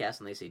Bomb podcast,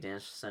 and they say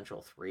Dance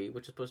Central 3,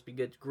 which is supposed to be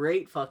good.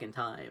 Great fucking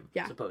time,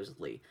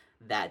 supposedly.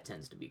 That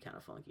tends to be kind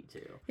of funky,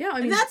 too. Yeah,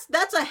 I mean... And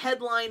that's a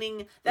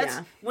headlining...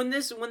 When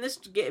this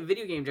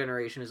video game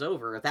generation is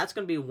over, that's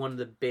going to be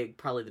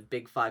probably the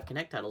big 5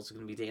 Kinect titles is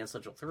going to be Dance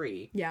Central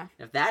 3. Yeah.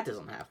 If that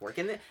doesn't half work.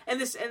 And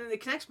the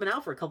Kinect's been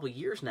out for a couple of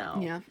years now.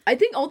 Yeah. I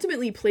think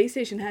ultimately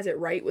PlayStation has it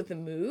right with the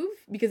Move,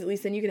 because at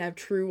least then you can have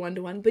true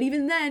one-to-one. But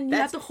even then, you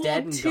have to hold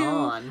dead and two...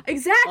 gone.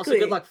 Exactly. Also,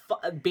 good luck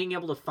being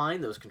able to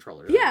find those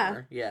controllers.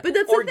 Yeah. But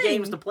that's or the thing.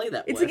 Games to play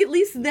that it's with. At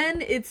least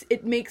then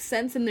it makes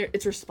sense and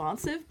it's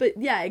responsive. But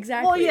yeah, exactly.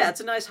 Well, yeah,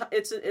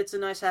 it's a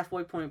nice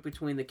halfway point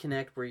between the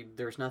Kinect where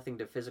there's nothing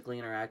to physically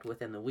interact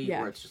with and the Wii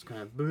where it's just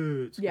kind of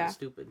kind of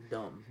stupid and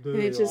dumb. And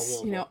it's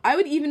just I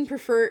would even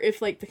prefer if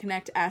the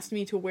Kinect asked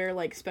me to wear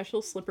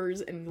special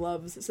slippers and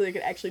gloves so they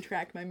could actually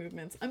track my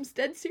movements. I'm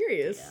dead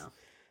serious.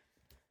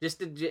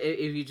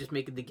 If you just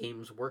make the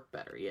games work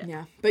better, yeah.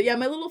 Yeah, but yeah,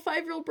 my little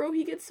 5-year-old bro,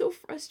 he gets so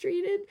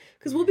frustrated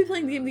because we'll be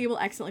playing the game will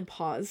accidentally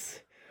pause,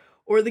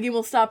 or the game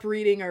will stop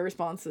reading our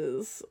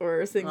responses,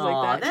 or things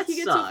like that. He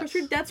gets so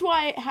frustrated. That's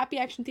why Happy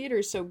Action Theater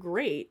is so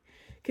great,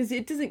 because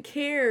it doesn't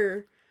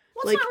care.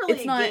 Well,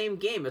 it's not really a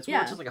game. It's more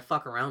just like a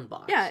fuck around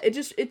box. Yeah, it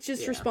just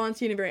responds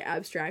to you in a very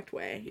abstract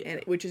way,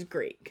 and which is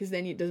great, because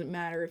then it doesn't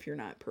matter if you're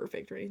not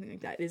perfect or anything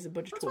like that. It is a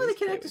bunch of toys.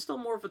 That's why the Kinect is still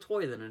more of a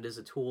toy than it is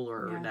a tool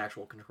or an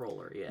actual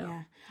controller.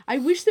 Yeah. I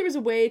wish there was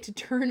a way to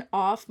turn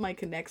off my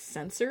Kinect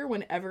sensor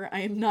whenever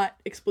I am not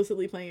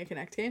explicitly playing a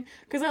Kinect game,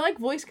 because I like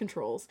voice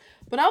controls.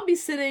 But I'll be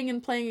sitting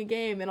and playing a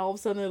game, and all of a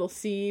sudden it'll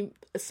see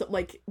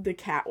like the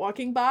cat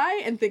walking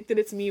by and think that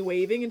it's me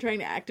waving and trying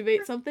to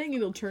activate something, and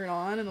it'll turn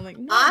on, and I'm like,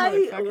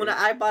 no, when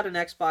I bought an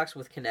Xbox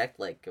with Kinect,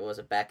 like, was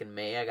it back in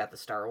May? I got the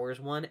Star Wars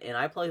one, and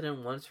I played it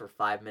once for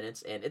 5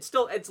 minutes, and it's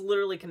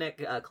literally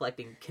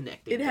collecting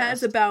connecting. It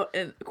has about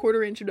a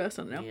quarter-inch of dust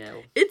on it now. Yeah.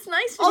 It's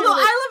nice. To Although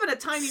I live in a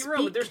tiny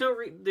room,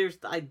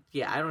 but I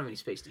don't have any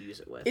space to use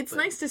it with. It's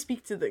nice to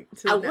speak to the.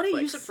 I want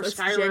to use it for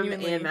Skyrim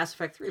and Mass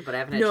Effect 3, but I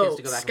haven't had a chance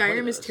to go back. Skyrim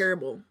and play is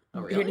terrible.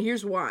 Oh, really?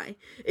 Here's why.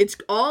 It's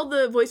all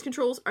the voice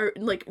controls are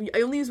like,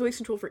 I only use voice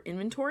control for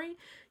inventory.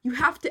 You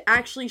have to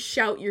actually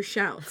shout your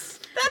shouts.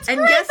 That's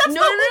great. That's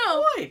no.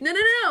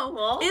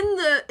 Well,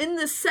 in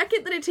the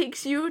second that it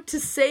takes you to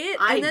say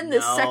it, and then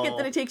the second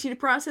that it takes you to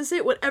process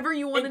it, whatever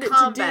you wanted it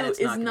to do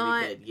is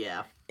not.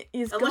 Yeah.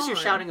 Is unless gone. You're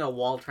shouting at a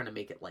wall trying to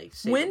make it like.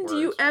 Say when do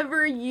you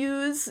ever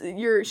use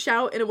your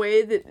shout in a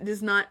way that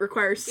does not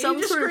require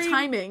some sort of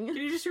timing? Can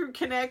you just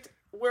connect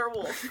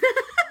werewolf?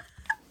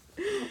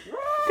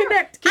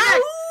 Connect.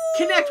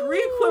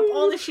 Re-equip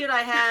all the shit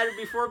I had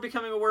before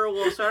becoming a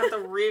werewolf, so I don't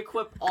have to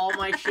re-equip all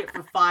my shit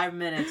for 5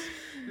 minutes.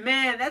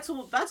 Man, that's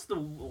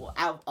the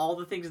out of all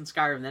the things in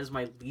Skyrim, that is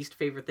my least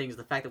favorite thing, is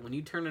the fact that if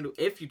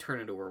you turn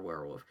into a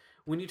werewolf,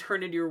 when you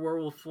turn into your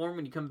werewolf form,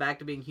 when you come back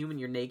to being human,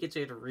 you're naked, so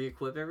you have to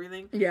re-equip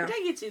everything. Yeah. Which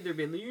I get to there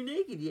being like, you're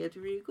naked, you have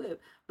to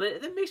re-equip.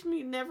 But that makes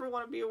me never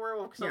want to be a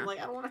werewolf, because I'm like,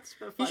 I don't want to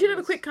spend 5 minutes. You should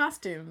have a quick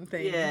costume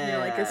thing. Yeah.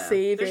 Like a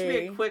save there should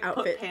be a quick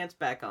outfit. Put pants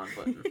back on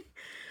button.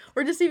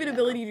 Or just even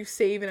ability to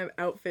save an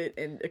outfit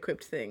and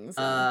equipped things.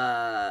 So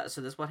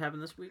that's what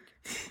happened this week?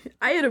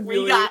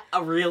 We got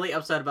really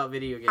upset about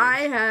video games.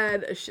 I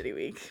had a shitty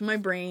week. My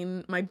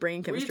brain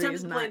chemistry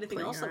is not play anything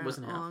else that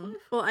wasn't Half-Life?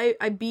 Well,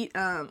 I beat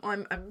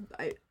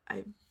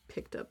I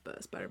picked up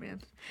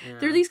Spider-Man. Yeah.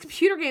 There are these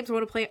computer games I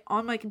want to play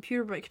on my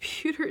computer, but my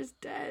computer is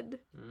dead.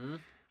 Mm-hmm.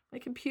 My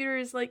computer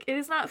is it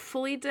is not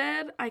fully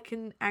dead. I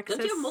can access.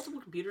 Don't you have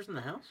multiple computers in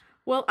the house?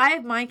 Well, I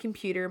have my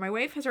computer. My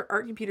wife has her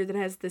art computer that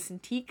has the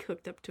Cintiq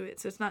hooked up to it,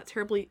 so it's not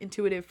terribly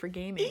intuitive for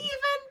gaming. Even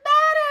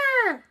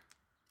better!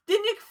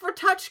 Didn't you for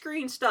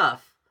touchscreen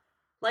stuff?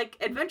 Like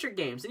adventure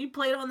games. Then you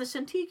play it on the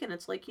Cintiq, and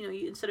it's like,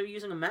 instead of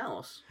using a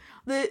mouse.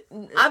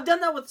 I've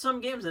done that with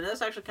some games, and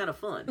that's actually kind of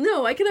fun.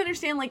 No, I can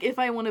understand, like, if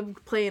I want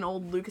to play an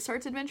old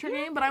LucasArts adventure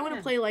game, but I want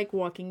to play, like,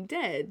 Walking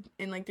Dead.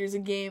 And, like, there's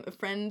a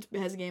friend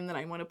has a game that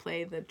I want to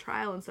play, the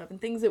trial and stuff,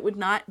 and things that would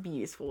not be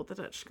useful with the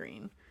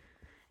touchscreen.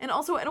 And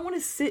also, I don't want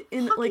to sit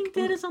in, Walking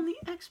Dead is on the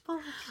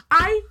Xbox.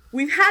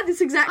 We've had this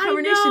exact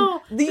conversation.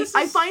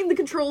 I find the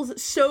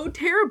controls so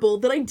terrible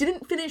that I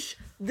didn't finish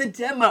the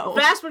demo.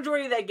 Vast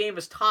majority of that game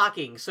is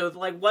talking, so,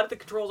 like, what the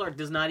controls are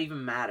does not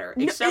even matter.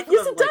 Yes, it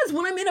does.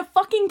 When I'm in a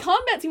fucking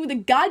combat scene with a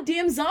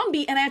goddamn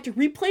zombie and I have to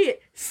replay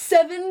it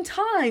 7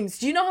 times.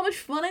 Do you know how much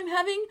fun I'm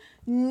having?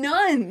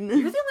 None.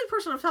 You're the only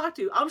person I've talked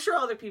to. I'm sure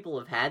other people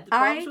have had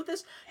problems with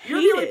this.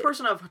 You're the only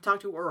person I've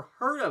talked to or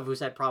heard of who's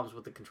had problems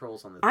with the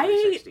controls on the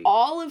 360. I hate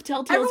all of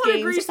Telltale's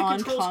games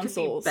on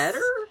consoles. Could be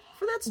better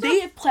for that stuff. They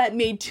have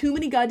made too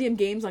many goddamn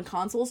games on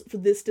consoles for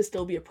this to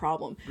still be a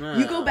problem.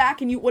 You go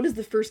back and what is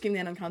the first game they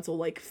had on console?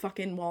 Like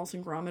fucking Wallace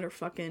and Gromit or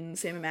fucking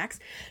Sam and Max?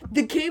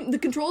 The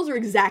controls are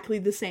exactly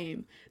the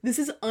same. This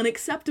is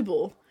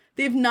unacceptable.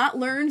 They've not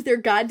learned their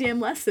goddamn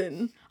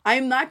lesson. I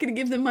am not going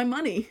to give them my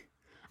money.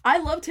 I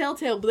love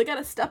Telltale, but they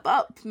gotta step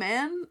up,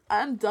 man.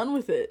 I'm done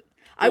with it.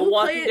 Will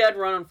Walking Dead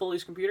run on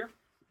Foley's computer?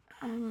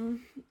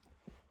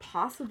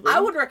 Possibly. I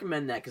would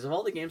recommend that, because of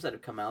all the games that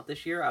have come out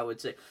this year, I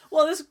would say...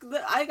 Well,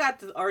 I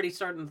got already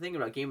starting to think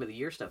about Game of the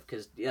Year stuff,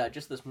 because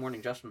just this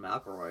morning, Justin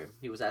McElroy,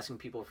 he was asking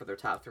people for their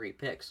top 3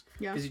 picks.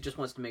 Yeah. Because he just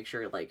wants to make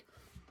sure, like...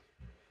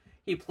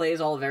 He plays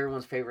all of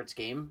everyone's favorites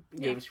games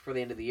before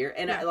the end of the year.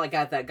 And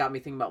that got me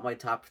thinking about my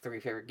top 3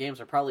 favorite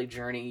games are probably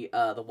Journey,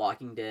 The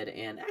Walking Dead,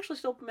 and actually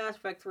still Mass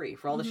Effect 3.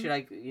 For all the shit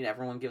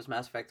everyone gives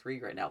Mass Effect 3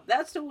 right now.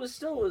 That still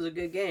was a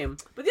good game.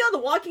 But The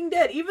Walking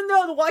Dead, even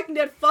though The Walking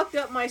Dead fucked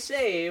up my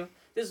save,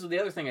 this is the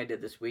other thing I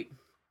did this week.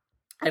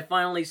 I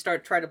finally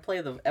tried to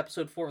play the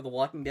episode 4 of The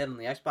Walking Dead on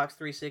the Xbox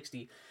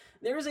 360.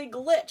 There is a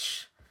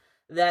glitch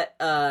that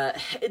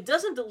it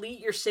doesn't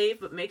delete your save,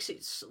 but makes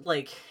it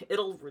like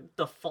it'll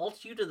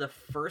default you to the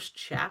first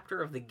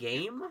chapter of the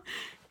game.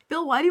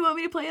 Bill, why do you want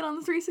me to play it on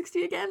the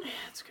 360 again? Yeah,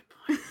 that's a good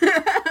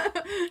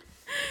point.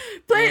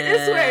 Play it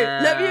this way.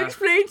 Let me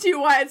explain to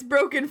you why it's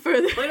broken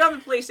further. Play it on the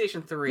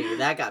PlayStation 3.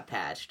 That got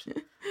patched.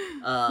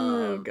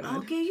 Oh, God.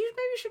 Okay, maybe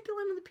you should play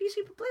it on the PC,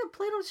 but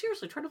play it on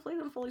seriously. Try to play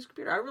it on Foley's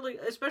computer. I really,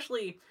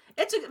 especially,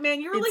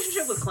 your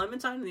relationship with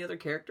Clementine and the other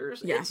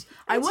characters. Yeah,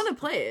 I want to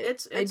play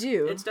it. I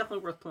do. It's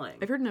definitely worth playing.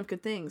 I've heard enough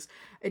good things.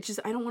 It's just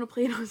I don't want to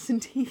play it on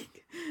Cintiq.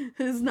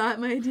 It's not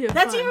my idea.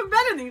 That's even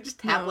better than you just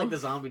tap like the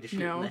zombie to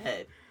shoot in the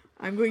head.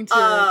 I'm going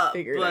to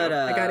figure it out.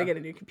 I gotta get a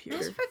new computer.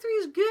 Mass Effect 3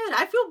 is good.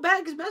 I feel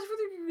bad because Mass Effect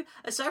 3,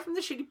 aside from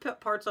the shitty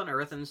parts on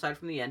Earth and aside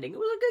from the ending, it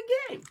was a good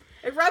game.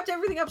 It wrapped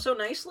everything up so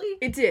nicely.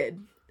 It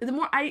did. The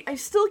more I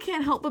still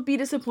can't help but be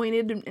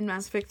disappointed in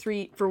Mass Effect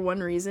 3 for one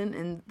reason,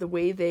 and the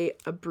way they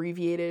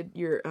abbreviated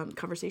your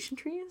conversation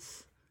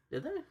trees.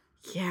 Did they?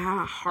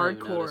 Yeah,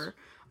 hardcore.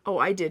 Oh,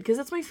 I did, because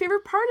that's my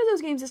favorite part of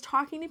those games is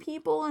talking to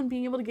people and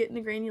being able to get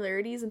into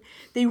granularities, and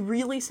they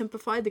really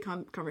simplified the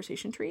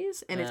conversation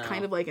trees, and it's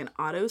kind of like an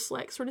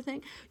auto-select sort of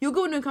thing. You'll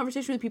go into a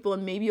conversation with people,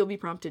 and maybe you'll be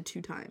prompted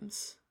 2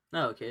 times.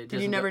 Oh, okay.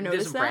 Did you never notice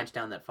that? It doesn't branch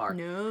down that far.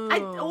 No.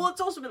 Well, it's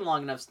also been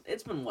long enough.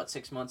 It's been,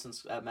 6 months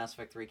since Mass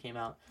Effect 3 came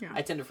out? Yeah.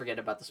 I tend to forget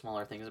about the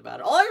smaller things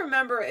about it. All I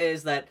remember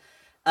is that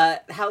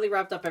how they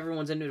wrapped up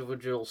everyone's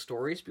individual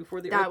stories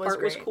before the Earth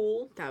part was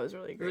cool. That was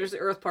really great. There's the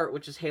Earth part,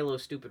 which is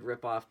Halo's stupid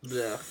ripoff.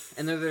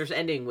 And then there's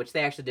ending, which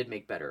they actually did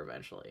make better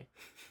eventually.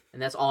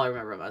 And that's all I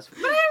remember about it.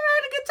 But I had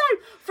a good time.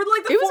 For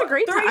it was a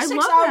great time. 36 I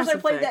love hours Mass I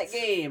played Effect. that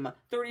game,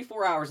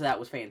 34 hours of that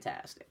was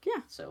fantastic.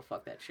 Yeah. So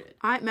fuck that shit.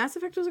 Mass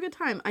Effect was a good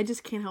time. I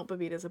just can't help but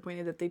be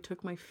disappointed that they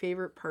took my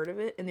favorite part of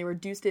it and they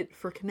reduced it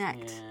for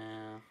Connect.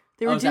 Yeah.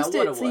 They reduced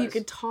it so you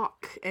could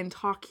talk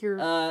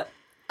your...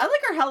 I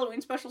like our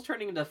Halloween specials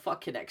turning into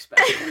Fuck Connect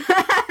special.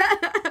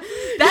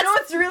 That's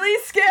what's really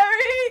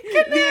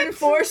scary. The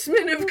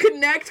enforcement of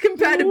Connect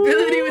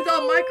compatibility with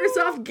all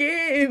Microsoft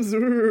games.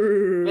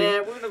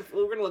 Man,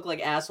 we're gonna look like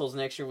assholes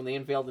next year when they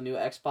unveil the new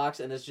Xbox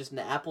and it's just an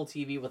Apple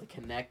TV with a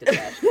Connect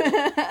attached to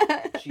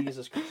it.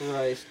 Jesus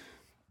Christ.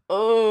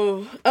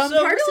 Oh.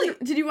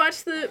 Did you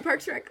watch the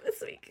Parks and Rec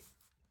this week?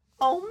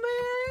 Oh man.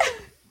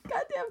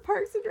 Goddamn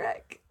Parks and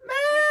Rec. Man,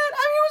 it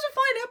was a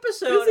fine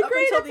episode. It was a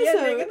great up until episode. The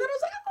ending, and then I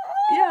was like,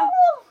 yeah.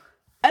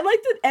 I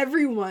like that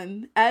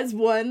everyone, as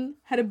one,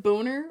 had a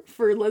boner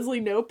for Leslie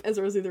Knope as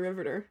Rosie the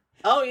Riveter.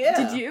 Oh, yeah.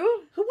 Did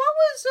you? What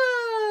was,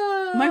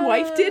 My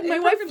wife did. My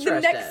wife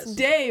the next as?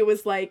 day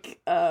was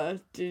like,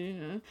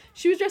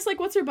 she was dressed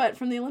like what's-her-butt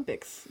from the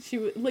Olympics. She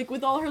was, like,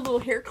 with all her little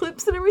hair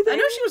clips and everything. I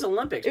know she was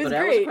Olympics, but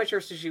I wasn't quite sure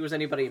if she was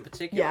anybody in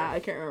particular. Yeah, I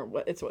can't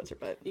remember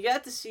what's-her-butt. You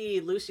got to see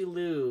Lucy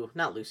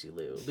Lawless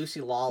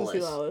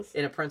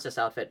in a princess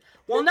outfit,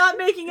 while not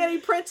making any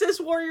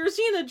Princess Warrior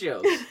Xena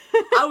jokes.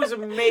 I was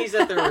amazed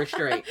that they were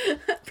straight.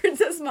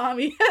 Princess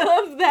Mommy. I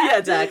love that. Yeah,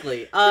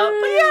 exactly. But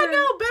yeah,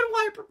 no, Ben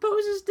White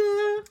proposes to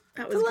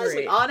Leslie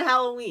great. on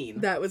Halloween.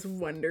 That was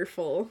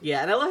wonderful.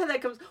 Yeah, and I love how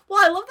that comes... Well,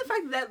 I love the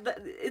fact that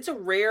it's a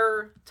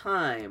rare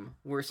time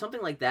where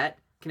something like that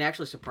can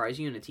actually surprise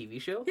you in a TV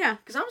show. Yeah.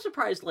 Because I'm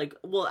surprised, I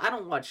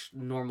don't watch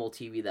normal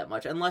TV that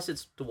much, unless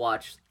it's to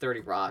watch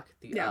 30 Rock,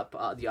 The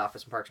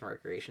Office, and Parks and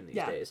Recreation these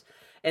days.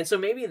 And so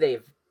maybe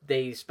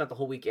they spent the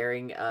whole week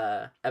airing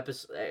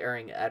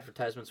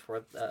advertisements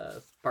for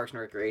Parks and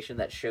Recreation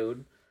that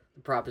showed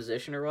the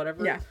proposition or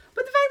whatever. Yeah.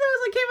 But the fact that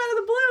it came out of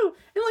the blue,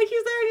 and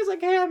he's there, and he's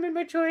like, hey, I made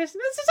my choice,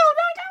 and this is so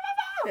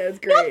nice. It was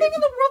great. Nothing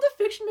in the world of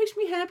fiction makes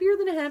me happier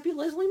than a happy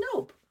Leslie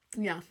Knope.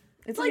 Yeah.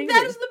 It's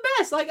that is the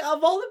best.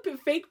 Of all the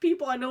fake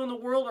people I know in the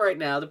world right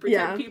now, the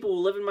pretend people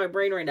who live in my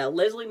brain right now,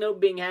 Leslie Knope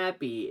being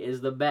happy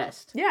is the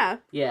best. Yeah.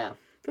 Yeah.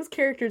 Those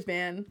characters,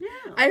 man.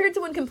 Yeah. I heard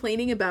someone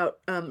complaining about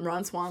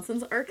Ron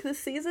Swanson's arc this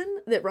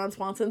season, that Ron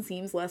Swanson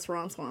seems less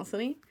Ron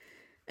Swanson-y.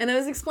 And I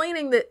was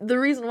explaining that the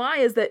reason why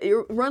is that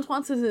Ron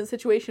Swanson is in a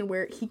situation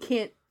where he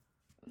can't,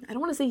 I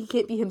don't want to say he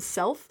can't be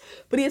himself,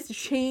 but he has to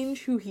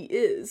change who he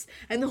is.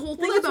 And the whole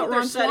thing about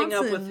Ron Swanson... setting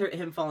up with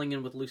him falling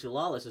in with Lucy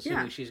Lawless,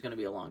 assuming she's going to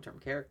be a long-term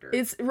character.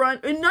 It's Ron...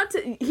 And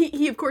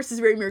he of course, is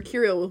very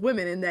mercurial with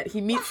women in that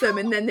he meets them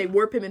and then they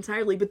warp him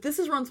entirely. But this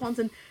is Ron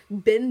Swanson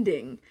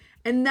bending.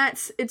 And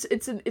that's...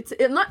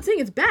 I'm not saying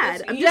it's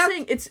bad. I'm just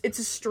saying it's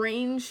a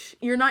strange...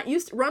 You're not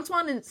used to... Ron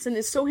Swanson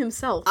is so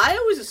himself. I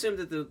always assumed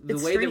that the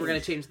way they were going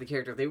to change the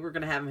character, they were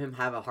going to have him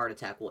have a heart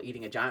attack while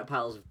eating a giant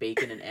piles of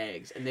bacon and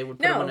eggs, and they would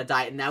put him on a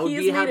diet, and that would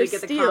be how they get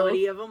the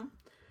comedy of him.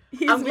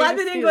 I'm glad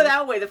they didn't go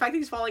that way. The fact that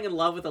he's falling in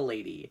love with a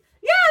lady.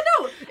 Yeah,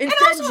 no.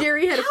 Instead, also,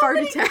 Jerry had a fart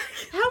attack.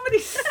 How many...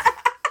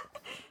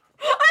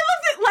 I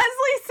love that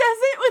Leslie says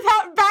it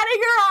without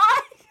batting her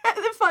eye at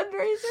the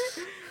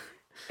fundraiser.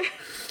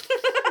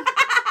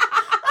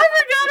 I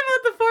forgot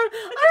about the fart.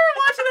 I remember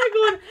watching that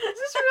going, is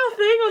this a real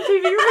thing on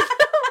TV right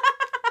now?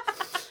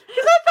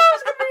 Because I thought it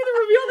was going to be the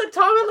reveal that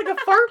Tom had a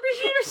fart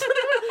machine or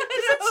something.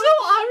 Because it's so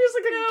obvious,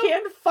 a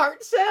canned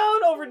fart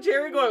sound over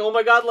Jerry going, oh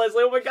my god,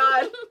 Leslie, oh my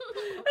god. And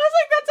I was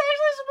like, that's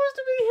actually supposed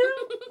to be him.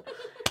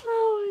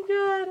 Oh my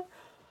god.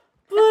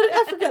 But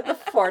I forgot the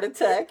fart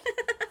attack.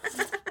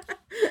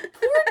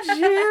 Poor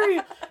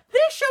Jerry.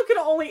 This show could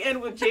only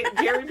end with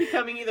Jerry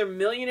becoming either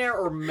millionaire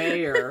or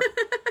mayor.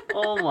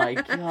 Oh my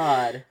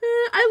god.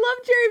 I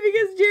love Jerry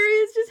because Jerry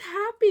is just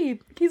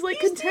happy. He's like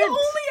content. He's the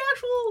only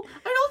actual.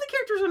 I know the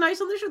characters are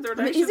nice on this show. They're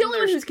nice. He's the only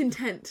one who's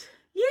content.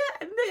 Yeah,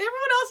 and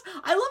everyone else.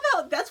 I love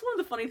how that's one of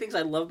the funny things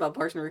I love about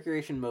Parks and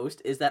Recreation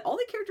most is that all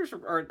the characters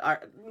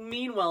are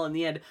mean well in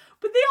the end,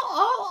 but they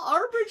all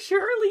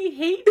arbitrarily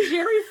hate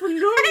Jerry for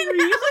no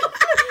reason.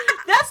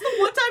 That's the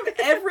one time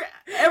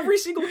every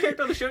single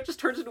character on the show just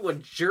turns into a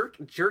jerk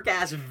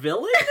ass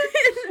villain.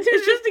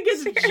 It's just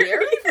against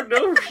Jerry for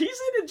no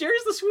reason, and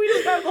Jerry's the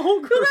sweetest guy of the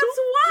whole group. Well, that's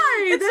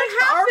why it's that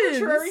such happens.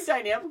 An arbitrary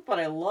dynamic, but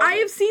I love it. I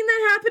have seen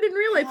that happen in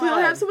real life. We'll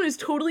have someone who's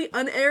totally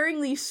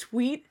unerringly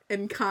sweet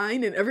and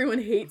kind, and everyone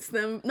hates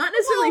them. Not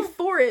necessarily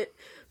for it,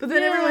 but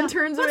then everyone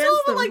turns against them.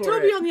 It's a little like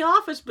Toby on The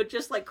Office, but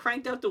just like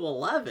cranked up to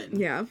 11.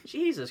 Yeah.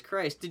 Jesus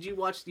Christ! You didn't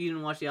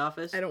watch The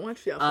Office? I don't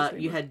watch The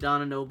Office. You had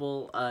Donna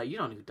Noble. You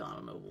don't know who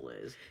Donna Noble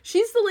is.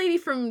 She's the lady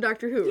from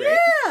Doctor Who, right?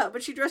 Yeah,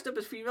 but she dressed up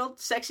as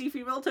sexy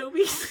female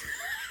Toby.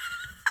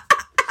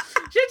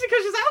 Just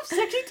because she's out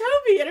sexy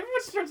Toby, and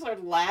everyone starts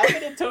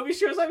laughing, and Toby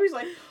shows up. He's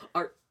like,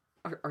 "Are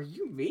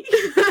you me?"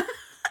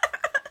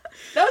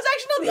 That was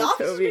actually The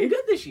Office has been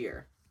good this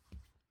year.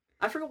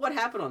 I forget what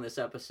happened on this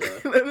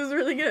episode. It was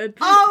really good.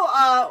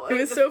 It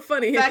was so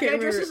funny. That guy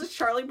dresses as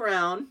Charlie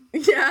Brown.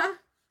 Yeah.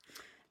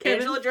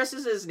 Angela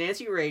dresses as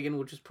Nancy Reagan,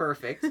 which was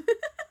perfect.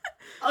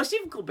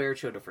 Stephen Colbert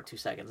showed up for 2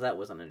 seconds. That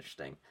wasn't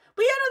interesting.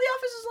 But yeah, no, The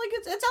Office is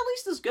it's at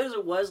least as good as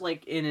it was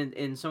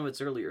in some of its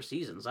earlier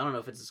seasons. I don't know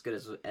if it's as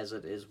good as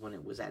it is when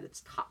it was at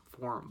its top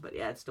form, but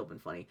yeah, it's still been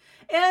funny.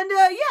 And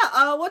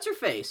what's her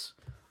face?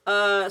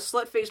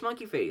 Slut face,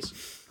 monkey face.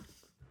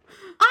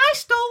 I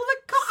stole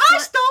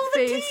the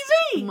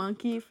TV.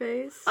 Monkey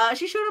face.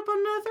 She showed up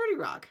on 30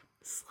 Rock.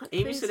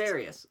 Amy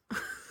Sedaris.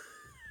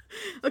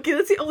 Okay,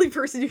 that's the only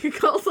person you could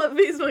call slut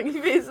face, monkey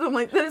face. I'm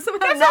like, that is somehow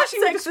that's not how she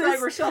would sexist. describe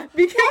herself.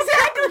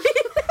 Exactly.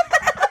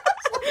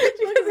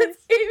 Because it's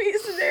Amy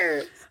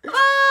Sedaris.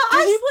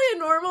 Did she play a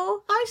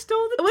normal? I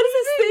stole the TV. What is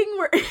this thing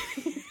where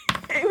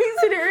Amy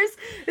Sedaris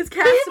is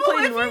cast to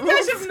play normal? If you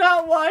guys have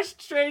not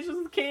watched Strangers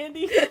with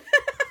Candy...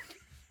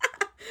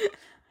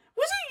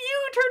 Was it you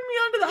who turned me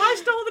on to the I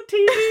Stole the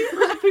TV?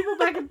 Was it people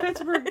back in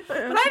Pittsburgh? But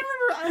I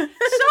remember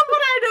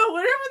someone I know,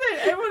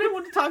 whenever everyone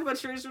wanted to talk about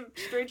Strangers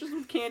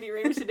with Candy or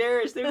Amy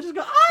Sedaris, they would just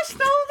go, I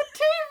stole the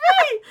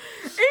TV!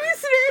 Amy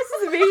Sedaris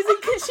is amazing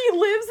because she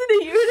lives in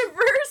a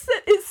universe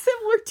that is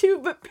similar to,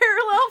 but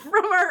parallel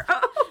from our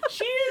own.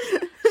 She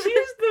is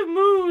the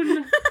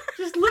moon,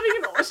 just living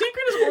in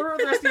synchronous orbit with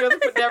the rest of the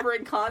earth, but never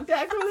in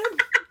contact with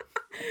it.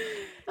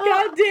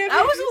 God damn it.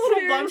 I was a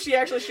little bummed she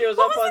actually shows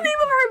up on... What was the name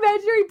of her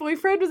imaginary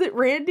boyfriend? Was it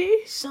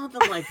Randy?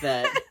 Something like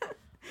that.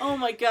 Oh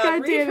my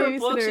god, read her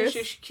books and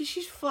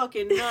she's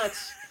fucking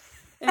nuts.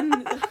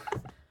 And...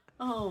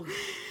 Oh. Amy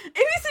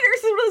Sedaris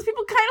is one of those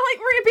people kind of like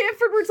Maria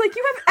Bamford where it's like,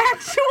 you have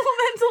actual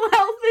mental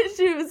health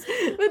issues,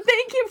 but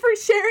thank you for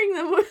sharing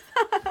them with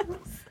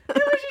us.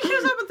 She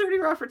shows up in 30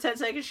 Rock for 10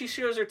 seconds. She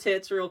shows her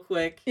tits real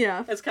quick.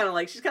 Yeah. It's kind of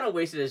like, she's kind of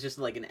wasted as just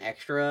like an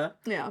extra.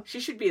 Yeah. She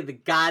should be the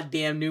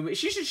goddamn new...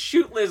 She should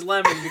shoot Liz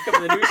Lemon and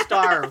become the new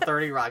star of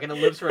 30 Rock, and it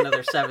lives for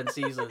another 7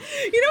 seasons.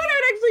 You know what I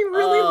would actually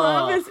really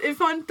love is if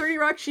on 30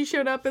 Rock she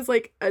showed up as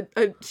like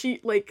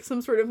she like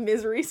some sort of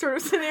misery sort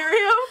of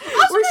scenario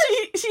where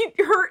she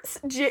hurts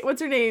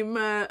what's her name?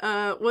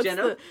 What's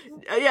Jenna?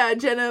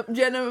 Jenna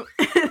Maroney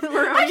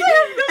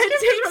and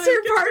takes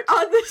her part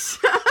on the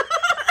show.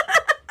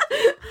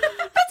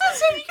 That's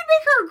insane. You can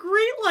make her a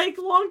great,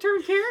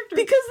 long-term character.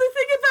 Because the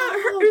thing about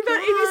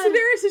Amy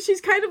Sedaris is she's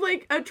kind of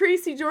like a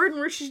Tracy Jordan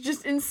where she's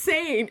just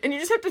insane, and you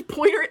just have to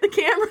point her at the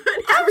camera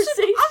and have her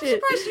say I'm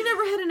shit. surprised you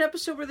never had an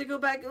episode where they go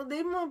back.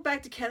 They went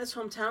back to Kenneth's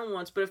hometown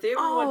once, but if they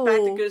ever went back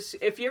to go,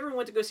 if you ever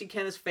went to go see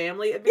Kenneth's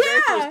family, it'd be great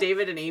if it was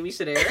David and Amy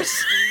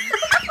Sedaris.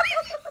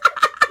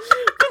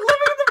 But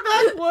living in the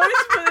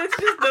backwoods, but it's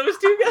just those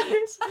two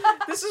guys.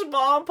 This is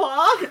Mom and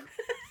Pa.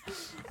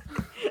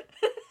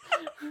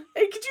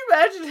 Hey, could you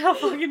imagine how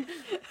fucking...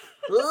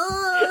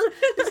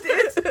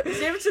 it's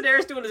David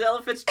Sedaris doing his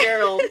Ella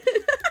Fitzgerald.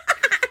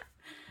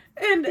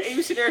 And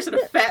Amy Sedaris in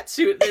a fat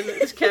suit in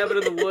this cabin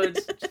in the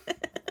woods.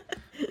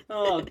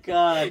 Oh,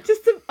 God.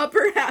 Just the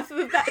upper half of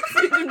the fat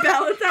suit and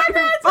balance out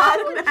her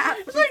bottom half.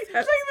 It's like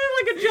there's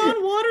like a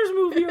John Waters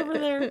movie over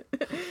there.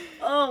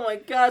 Oh, my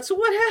God. So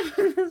what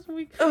happened this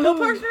week? Oh,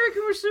 Parks and Rec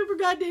were super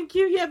goddamn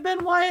cute. Yeah,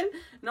 Ben Wyatt.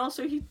 And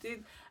also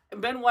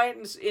Ben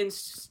Wyatt in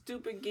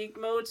stupid geek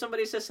mode,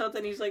 somebody says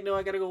something, he's like, no,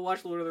 I gotta go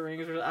watch Lord of the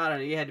Rings, or I don't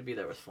know, you had to be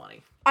there, it was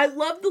funny. I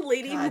love the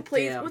lady who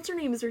plays, what's her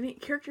name? Is her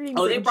character name?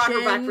 Oh, they brought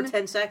her back for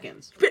 10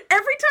 seconds. But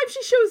every time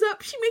she shows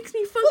up, she makes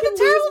me fucking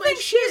lose my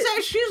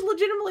shit. She's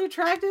legitimately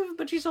attractive,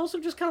 but she's also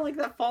just kind of like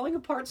that falling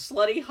apart,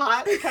 slutty,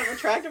 hot, and kind of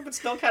attractive, but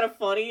still kind of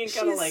funny, and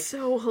kind of like... She's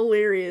so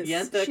hilarious.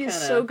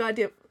 She's so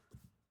goddamn...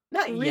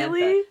 Not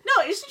really? Yenta.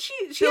 No, isn't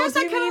she? She has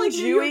that kind of like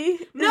Jewy.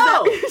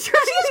 No, she's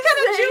kind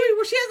of Jewy.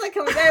 Well, she has that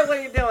kind of like, hey, what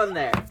are you doing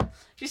there?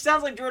 She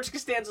sounds like George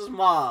Costanza's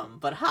mom,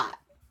 but hot.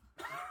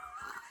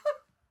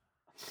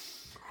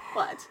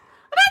 What?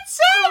 I'm not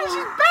saying she's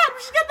bad, but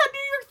she's got that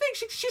New York thing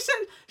thing. She said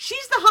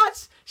she's the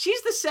hot,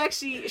 she's the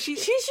sexy.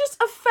 She's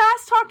just a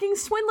fast talking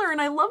swindler,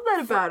 and I love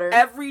that about her.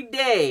 Every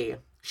day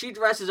she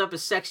dresses up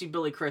as sexy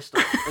Billy Crystal.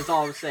 That's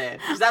all I'm saying.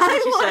 'Cause that's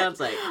what she sounds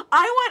like.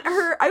 I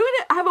want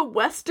to have a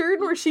Western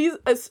where she's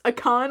a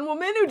con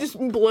woman who just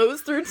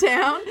blows through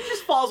town. She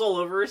just falls all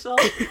over herself.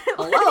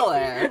 Hello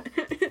there.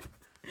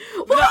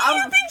 Well, no,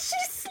 you think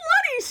she's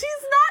slutty?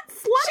 She's not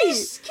slutty.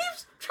 She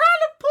keeps trying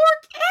to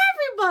pork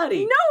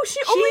everybody. No, she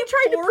only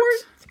tried to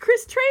pork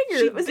Chris Traeger.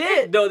 She that was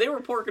did. it. No, they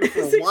were porking for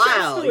a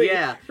while.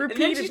 Yeah.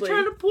 Repeatedly. And then she's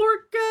trying to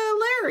pork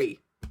Larry.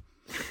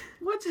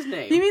 What's his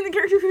name? You mean the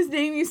character whose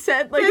name you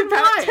said like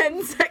about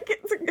 10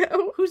 seconds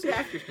ago? Who's the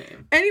actor's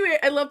name? Anyway,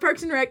 I love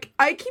Parks and Rec.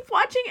 I keep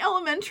watching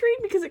Elementary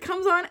because it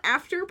comes on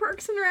after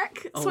Parks and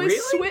Rec. Oh, so really? I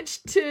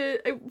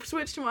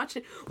switched to watch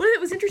it. What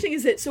was interesting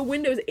is that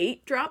Windows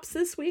 8 drops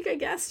this week, I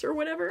guess, or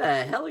whatever.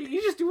 The hell? You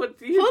just do what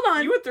you Hold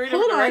on. You went 3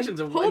 different directions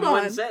in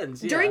one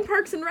sentence. Yeah. During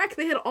Parks and Rec,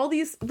 they had all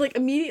these, like,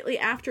 immediately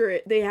after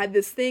it, they had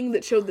this thing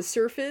that showed the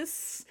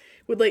Surface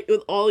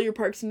with all your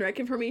Parks and Rec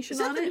information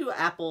on it. Is that the new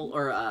Apple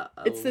or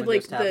it's the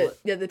Windows tablet?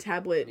 the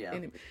tablet. Yeah.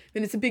 And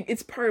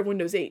it's part of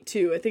Windows 8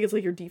 too. I think it's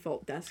like your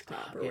default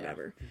desktop or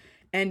whatever.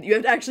 And you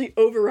have to actually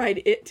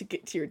override it to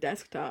get to your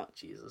desktop.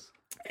 Jesus.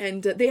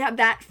 And they have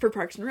that for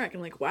Parks and Rec.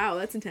 I'm like, wow,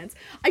 that's intense.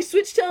 I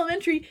switched to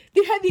Elementary.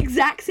 They had the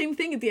exact same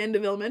thing at the end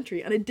of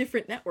Elementary on a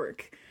different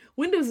network.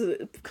 Windows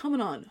is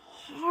coming on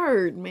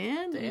hard,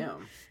 man.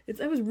 Damn.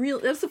 That was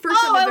the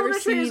first time I've ever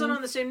seen. Elementary isn't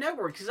on the same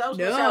network because I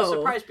was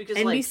surprised because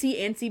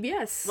NBC and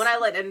CBS. When I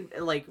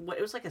it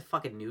was like a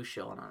fucking news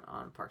show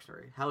on Parks and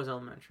Rec. How was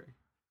Elementary?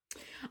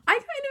 I kind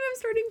of am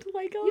starting to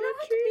like Elementary. You don't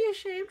have to be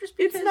ashamed just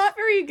because it's not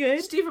very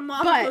good. Stephen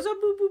Moffat goes up,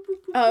 boop, boop,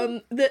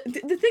 boop,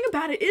 boop. The thing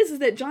about it is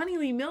that Johnny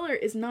Lee Miller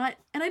is not,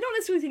 and I don't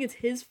necessarily think it's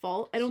his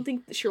fault. I don't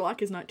think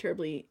Sherlock is not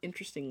terribly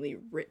interestingly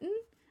written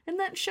in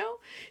that show.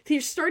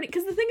 He's starting,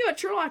 because the thing about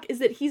Sherlock is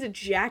that he's a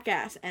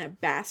jackass and a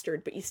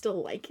bastard, but you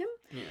still like him.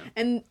 Yeah.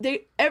 And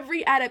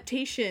every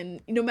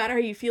adaptation, no matter how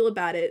you feel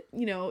about it,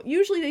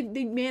 usually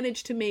they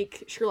manage to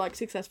make Sherlock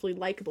successfully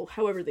likable,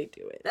 however they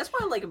do it. That's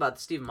what I like about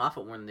the Stephen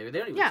Moffat one. They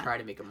don't even try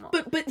to make him up.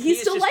 But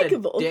he's still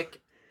likable.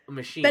 Dick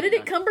machine.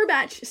 Benedict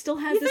Cumberbatch still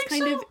has this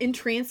kind so? of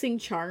entrancing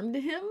charm to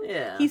him.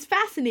 Yeah. He's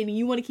fascinating.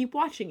 You want to keep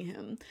watching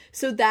him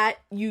so that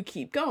you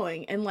keep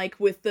going. And like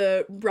with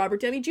the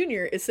Robert Downey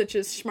Jr. is such a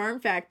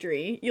schmarm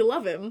factory. You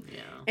love him.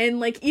 Yeah.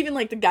 And like even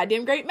like the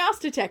goddamn great mouse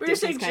detective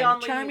is kind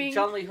of charming.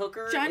 John Lee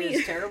Hooker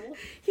is terrible?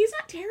 He's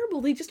not terrible.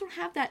 They just don't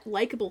have that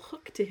likable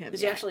hook to him.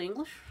 Is he actually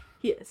English?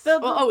 Yes.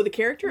 The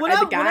character?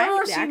 The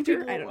guy? The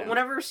actor? I don't know.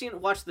 Whenever I've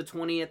watched the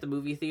 20 at the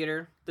movie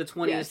theater, the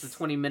 20 is the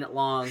 20-minute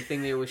long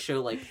thing they always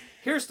show, like,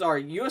 here's our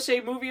USA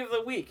Movie of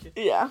the Week.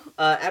 Yeah.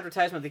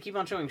 Advertisement. They keep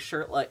on showing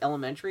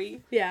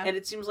Elementary. Yeah. And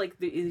it seems like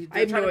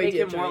they're trying to make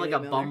him more like a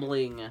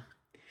bumbling...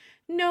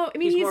 No, I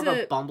mean, he's more of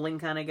a bumbling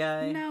kind of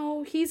guy.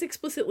 No, he's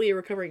explicitly a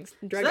recovering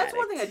drug addict. That's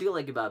one thing I do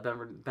like about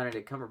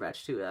Benedict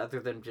Cumberbatch, too, other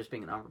than just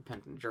being an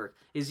unrepentant jerk,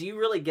 is you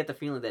really get the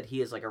feeling that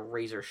he is like a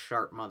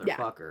razor-sharp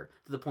motherfucker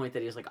to the point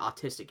that he's like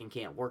autistic and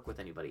can't work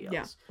with anybody else.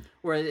 Yeah.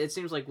 Whereas it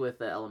seems like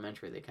with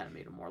Elementary, they kind of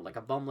made him more like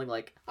a bumbling,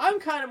 like, I'm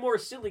kind of more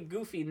silly,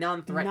 goofy,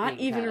 non-threatening. Not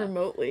even kinda.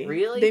 Remotely.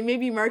 Really? They may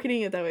be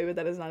marketing it that way, but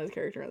that is not his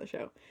character on the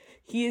show.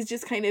 He is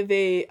just kind of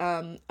he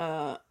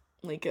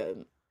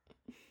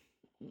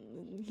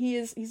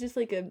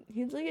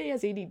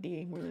has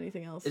ADD more than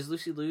anything else. Is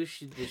Lucy Liu, did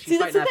she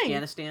fight in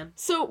Afghanistan?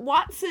 So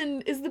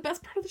Watson is the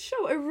best part of the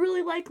show. I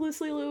really like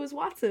Lucy Liu as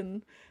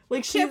Watson.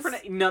 Like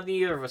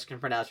neither of us can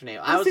pronounce her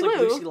name. I was like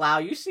Lucy Liu.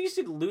 You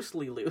said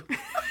Loosely Liu.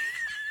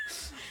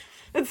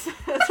 That's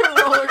her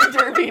roller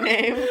derby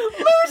name.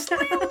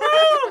 Loosely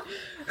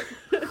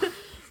Liu!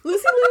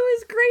 Lucy Liu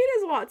is great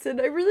as Watson.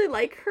 I really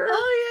like her.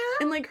 Oh,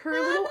 yeah? And, like, her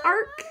little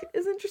arc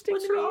is interesting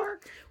What's to me. her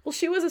arc? Well,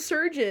 she was a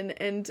surgeon,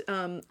 and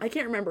I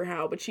can't remember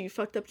how, but she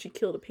fucked up. She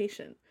killed a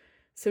patient.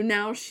 So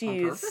now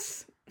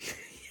she's...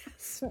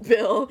 Yes,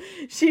 Bill.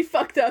 She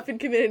fucked up and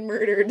committed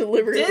murder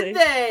deliberately. Did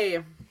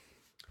they?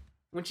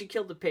 When she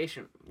killed the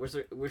patient, were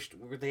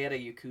they at a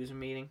Yakuza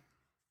meeting?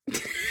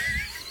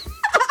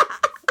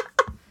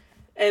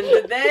 And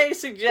did they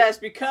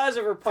suggest, because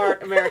of her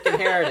part American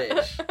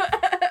heritage...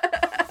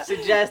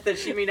 suggest that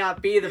she may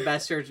not be the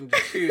best surgeon to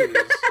choose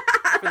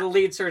for the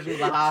lead surgeon of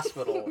the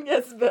hospital.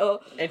 Yes,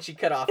 Bill. And she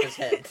cut off his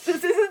head.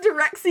 This is a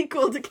direct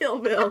sequel to Kill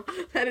Bill.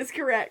 That is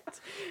correct.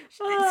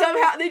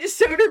 Somehow they just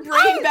sewed her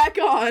brain back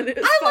on. It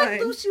was fine. Like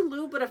Lucy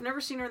Liu, but I've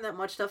never seen her in that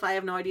much stuff. I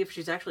have no idea if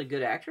she's actually a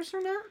good actress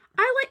or not.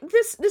 I like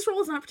this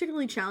role is not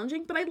particularly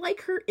challenging, but I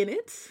like her in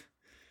it.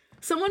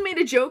 Someone made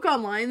a joke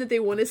online that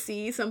they want to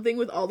see something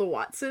with all the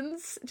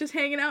Watsons just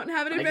hanging out and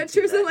having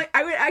adventures. And like,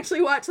 I would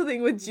actually watch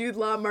something with Jude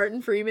Law,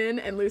 Martin Freeman,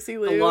 and Lucy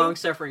Liu. The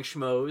long-suffering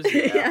schmoes.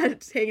 Yeah, yeah,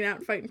 just hanging out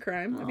and fighting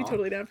crime. I'd be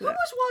totally down for that. Who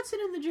was Watson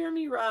in the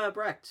Jeremy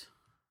Brecht?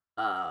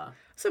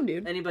 Some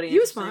dude. Anybody? He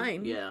was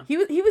fine. Yeah. He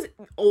was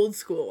old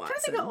school Watson.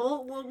 I'm trying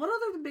to think of what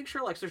other big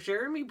Sherlocks? There's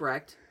Jeremy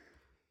Brecht.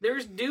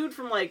 There's dude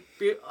from I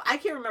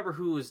can't remember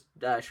who was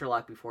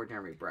Sherlock before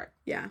Jeremy Brecht.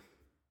 Yeah.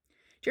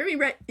 Jeremy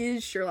Brett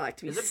is Sherlock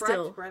to be is it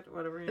still. Brett,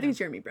 whatever. I think it's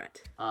Jeremy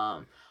Brett.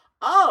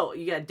 Oh,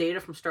 you got Data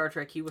from Star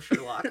Trek. He was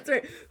Sherlock. That's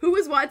right. Who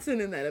was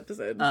Watson in that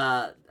episode?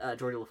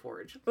 Geordie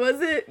LaForge.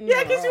 Was it?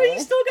 Yeah, because he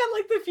still got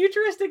like the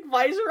futuristic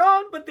visor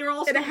on, but they're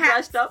all still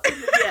dressed up.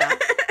 Yeah.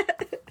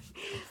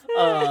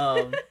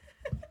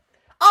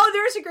 Oh,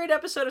 there's a great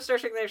episode of Star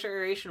Trek: The Next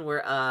Generation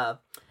where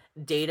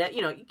Data,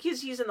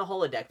 because he's in the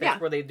holodeck. That's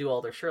where they do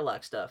all their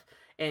Sherlock stuff,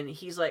 and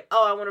he's like,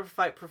 "Oh, I want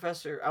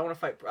to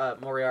fight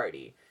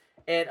Moriarty."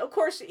 And of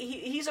course,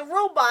 he's a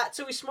robot,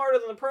 so he's smarter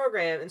than the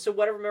program. And so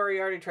whatever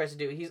Moriarty tries to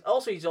do, he's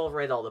all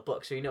read all the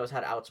books, so he knows how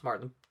to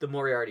outsmart the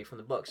Moriarty from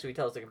the book. So he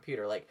tells the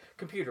computer, like,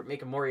 "Computer,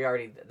 make a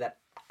Moriarty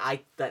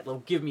that will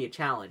give me a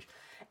challenge."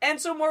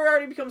 And so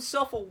Moriarty becomes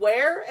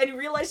self-aware, and he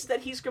realizes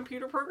that he's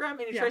computer programmed,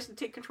 and he tries to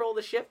take control of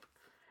the ship.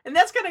 And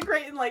that's kind of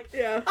great, and like,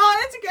 that's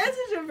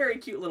a very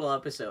cute little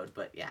episode.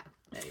 But yeah,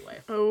 anyway.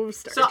 Oh,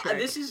 Star Trek.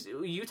 This is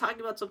you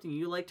talking about something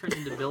you like turns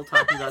into Bill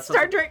talking about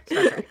Star Trek.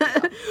 Yeah.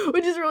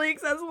 Which is really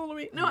accessible to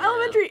me. No,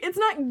 Elementary. It's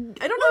not. I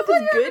don't know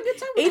if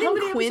it's good.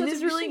 Aidan Quinn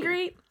is really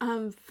great.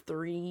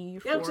 3,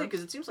 4. Yeah, I'm saying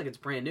because it seems like it's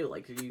brand new.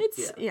 Like it's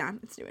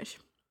newish.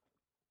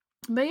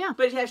 But yeah.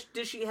 But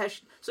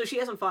she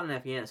hasn't fought in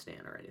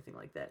Afghanistan or anything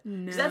like that.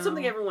 No. Is that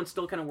something everyone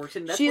still kind of works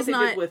in? That's what they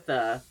did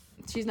with.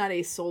 She's not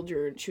a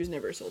soldier. She was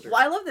never a soldier.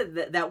 Well, I love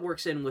that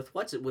works in with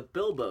with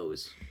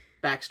Bilbo's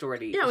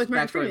backstory. Yeah, with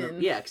Martin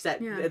Freeman. Yeah, because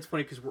it's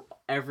funny because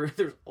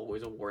there's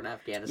always a war in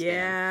Afghanistan.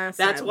 Yeah,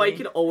 that's why you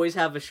can always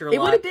have a Sherlock. It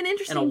would have been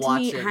interesting to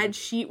me had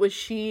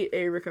she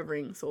a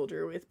recovering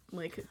soldier with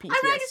like PTSD.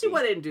 I mean, I can see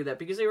why they didn't do that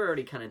because they were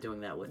already kind of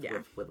doing that with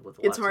Watson.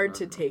 It's hard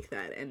to take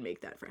that and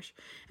make that fresh.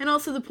 And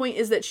also the point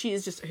is that she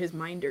is just his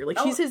minder. Like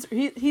she's his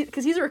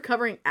because he's a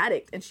recovering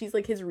addict and she's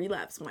like his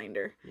relapse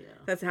minder. Yeah,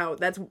 that's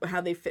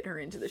how they fit her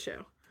into the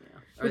show.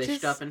 Are they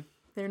stuffing?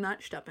 They're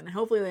not stuffing.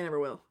 Hopefully they never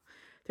will.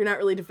 They're not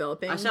really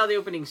developing. I saw the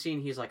opening scene.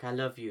 He's like, "I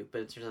love you,"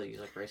 but it's really he's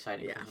like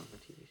reciting from the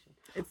TV scene.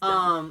 It's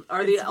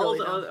are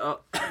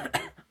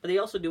they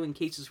also doing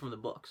cases from the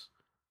books?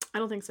 I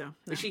don't think so.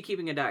 No. Is she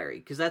keeping a diary?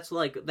 Because that's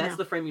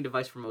the framing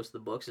device for most of the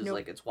books. Is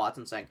like it's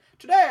Watson saying,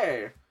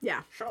 "Today,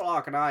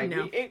 Sherlock and I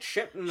we ate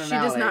shit in the alley." She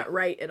does not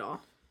write at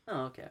all.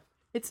 Oh, okay.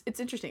 It's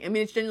interesting. I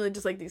mean, it's genuinely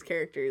just like these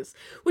characters.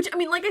 Which, I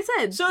mean, like I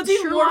said... So it's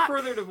even more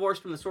further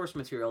divorced from the source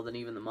material than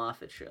even the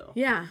Moffat show.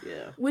 Yeah.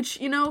 Which,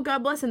 God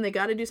bless them. They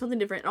got to do something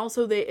different.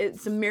 Also,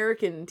 it's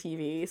American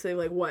TV. So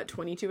they have,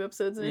 22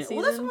 episodes in a season?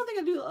 Well, that's the one thing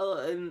I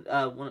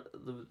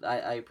do.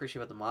 I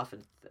appreciate about the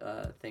Moffat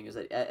thing is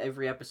that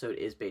every episode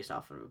is based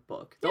off of a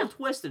book. They'll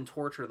twist and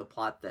torture the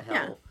plot to hell.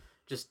 Yeah.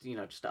 Just to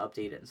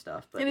update it and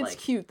stuff. But, and it's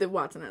cute that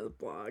Watson has a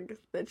blog.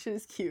 That shit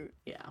is cute.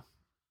 Yeah.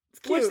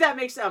 Which that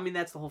makes,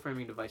 that's the whole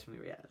framing device from the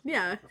reality.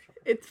 Yeah.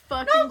 It's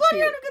fucking cute. No,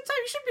 you're having a good time.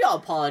 You should be all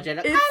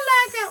apologetic.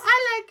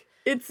 I like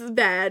It's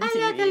bad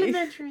TV. I like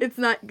Elementary. It's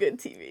not good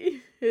TV.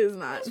 It is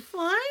not. It's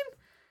fine.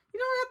 You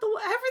don't have to,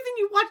 everything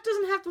you watch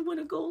doesn't have to win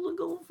a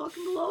Golden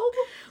fucking Globe.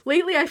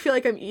 Lately, I feel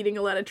like I'm eating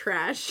a lot of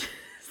trash.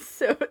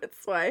 So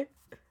that's why.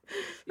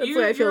 That's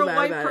why I feel bad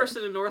about it. You're a white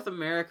person in North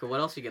America. What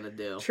else are you going to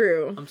do?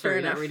 True. I'm sorry,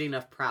 you're not reading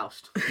enough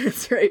Proust.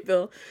 That's right,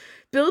 Bill.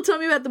 Bill, tell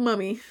me about The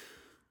Mummy.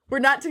 We're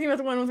not talking about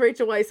the one with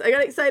Rachel Weisz. I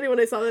got excited when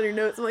I saw that in your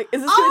notes. I'm like,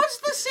 is this it's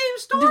the same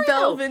story,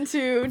 develop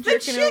into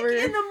jerking over? The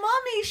chick in The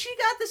Mummy, she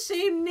got the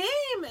same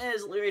name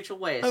as Rachel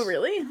Weisz. Oh,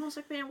 really? And I was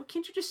like, man, well,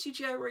 can't you just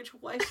CGI Rachel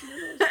Weisz in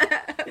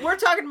this? We're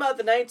talking about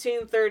the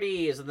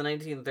 1930s, the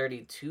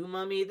 1932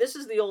 Mummy. This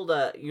is the old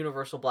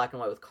Universal black and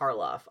white with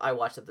Karloff. I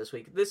watched it this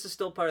week. This is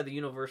still part of the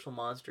Universal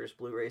Monsters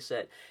Blu-ray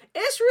set.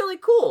 It's really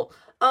cool.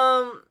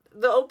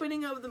 The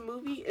opening of the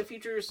movie, it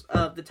features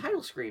the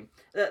title screen.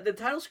 The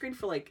title screen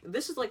for,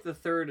 this is, the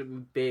third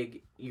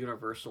big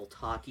Universal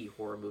talkie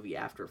horror movie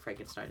after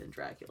Frankenstein and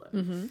Dracula.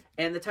 Mm-hmm.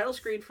 And the title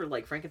screen for,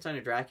 Frankenstein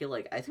and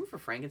Dracula, I think for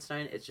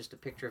Frankenstein, it's just a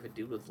picture of a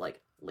dude with,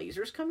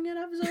 lasers coming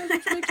out of his eyes,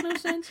 which makes no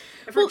sense.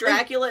 And for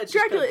Dracula, it's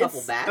just a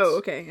couple bats. Oh,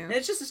 okay, yeah. And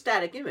it's just a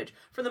static image.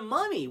 For the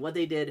Mummy, what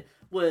they did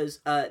was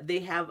they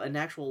have an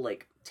actual,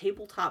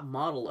 tabletop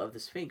model of the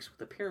Sphinx with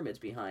the pyramids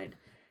behind.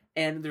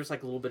 And there's a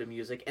little bit of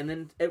music, and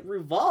then it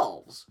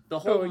revolves. The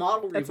whole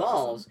model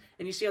revolves, awesome.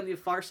 And you see on the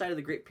far side of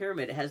the Great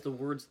Pyramid, it has the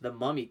words "The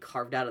Mummy"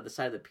 carved out of the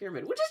side of the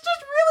pyramid, which is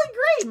just really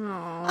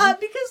great.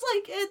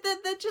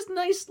 Because that's just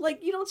nice.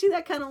 You don't see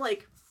that kind of I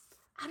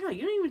don't know.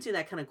 You don't even see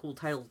that kind of cool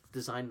title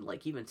design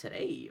even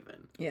today,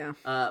 even. Yeah.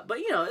 But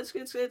it's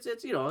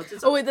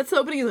oh wait, that's the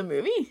opening of the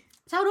movie.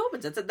 That's how it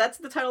opens. That's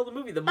the title of the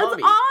movie, The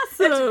Mummy. That's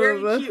awesome. That's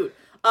very cute.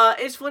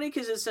 It's funny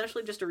because it's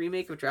essentially just a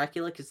remake of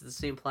Dracula because it's the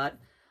same plot.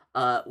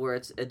 Where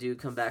it's a dude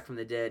come back from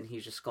the dead and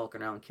he's just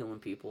skulking around killing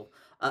people.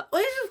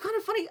 It's kind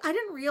of funny. I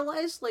didn't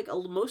realize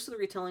most of the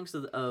retellings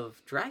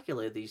of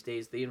Dracula these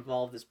days they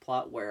involve this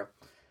plot where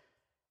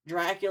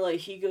Dracula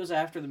he goes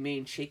after the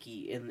main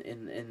chickie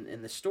in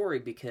the story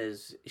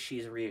because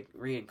she's a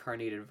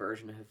reincarnated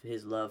version of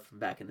his love from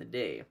back in the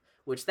day.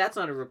 which that's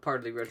not a part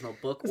of the original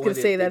book. I was going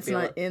to say that's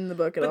not in the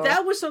book at all. But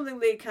that was something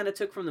they kind of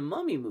took from the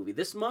Mummy movie.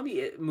 This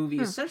Mummy movie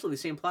is essentially the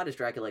same plot as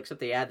Dracula, except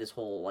they add this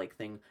whole like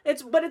thing.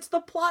 But it's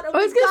the plot of. I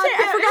was going to say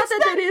I forgot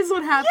that is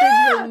what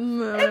happened.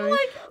 Yeah! And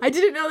like I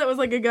didn't know that was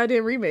like a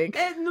goddamn remake.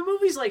 And the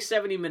movie's like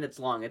 70 minutes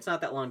long. It's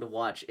not that long to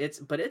watch.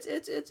 It's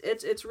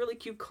really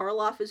cute.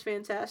 Karloff is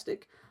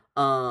fantastic.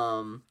 You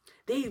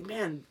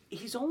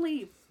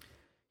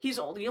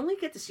only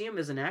get to see him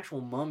as an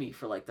actual mummy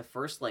for like the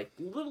first like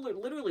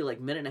literally like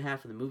minute and a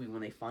half of the movie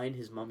when they find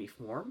his mummy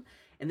form,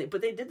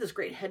 but they did this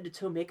great head to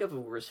toe makeup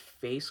where his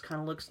face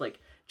kind of looks like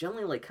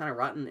generally like kind of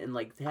rotten, and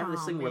like they have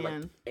this thing where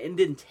like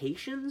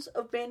indentations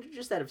of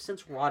bandages that have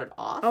since rotted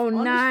off. Oh,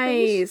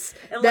 nice!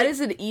 And, that is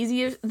an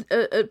easier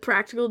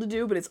practical to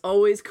do, but it's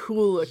always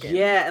cool looking.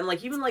 Yeah, and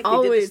like even like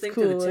they did this thing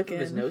to the tip of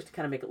his nose to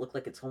kind of make it look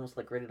like it's almost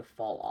like ready to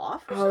fall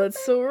off. Oh,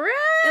 that's so rad!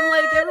 And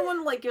like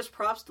everyone like gives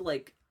props to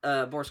like.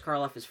 Boris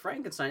Karloff is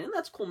Frankenstein, and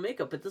that's cool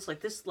makeup. But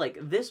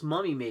this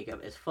mummy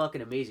makeup is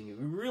fucking amazing. You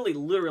really,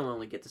 literally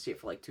only get to see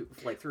it for like 3 or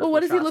 4 shots. Well, what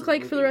does he look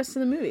like for the rest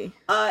of the movie?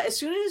 As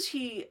soon as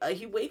he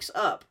wakes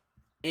up,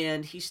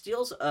 and he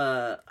steals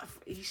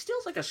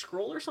like a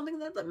scroll or something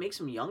that makes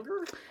him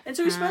younger, and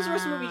so he spends the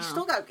rest of the movie.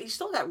 He's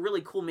still got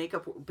really cool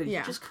makeup, but he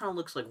just kind of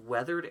looks like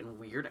weathered and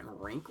weird and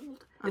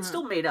wrinkled. It's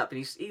still made up,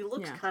 and he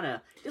looks kind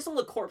of he doesn't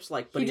look corpse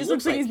like, but he just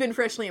looks like he's been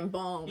freshly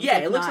embalmed. Yeah,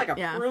 it looks like a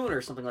prune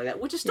or something like that,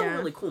 which is still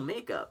really cool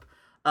makeup.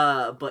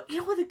 But you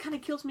know what kind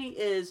of kills me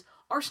is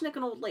arsenic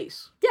and old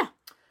lace. Yeah.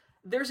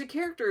 There's a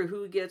character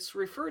who gets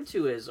referred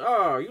to as,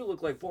 "Oh, you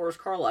look like Boris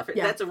Karloff."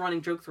 Yeah. That's a running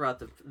joke throughout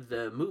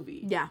the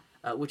movie. Yeah.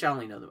 Which I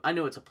only know. I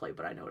know it's a play,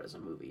 but I know it as a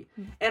movie.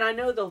 And I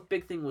know the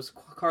big thing was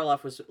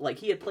Karloff was, like,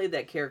 he had played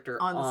that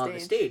character on the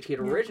stage. He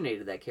had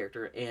originated that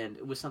character, and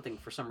it was something,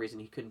 for some reason,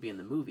 he couldn't be in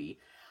the movie.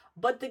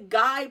 But the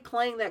guy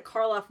playing that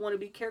Karloff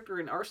wannabe character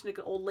in Arsenic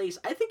and Old Lace,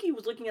 I think he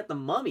was looking at the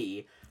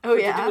Mummy to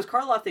do his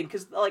Karloff thing.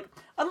 Because, like,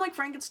 unlike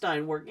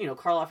Frankenstein, where, you know,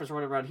 Karloff is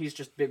running around, he's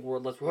just big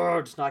wordless,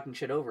 just knocking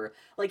shit over.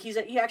 Like,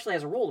 he actually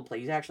has a role to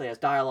play. He actually has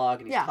dialogue,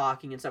 and he's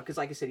talking and stuff. Because,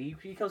 like I said,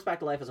 he comes back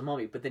to life as a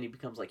mummy, but then he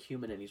becomes, like,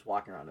 human, and he's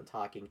walking around and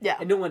talking. Yeah.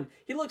 And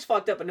he looks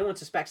fucked up, and no one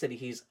suspects that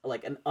he's,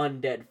 like, an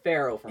undead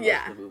pharaoh from the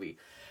movie.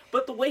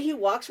 But the way he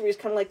walks, where he's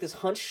kind of like this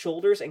hunched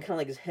shoulders and kind of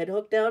like his head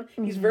hooked down,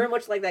 he's very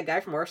much like that guy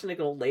from Arsenic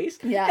and Old Lace.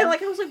 Yeah. And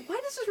like I was like, why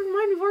does this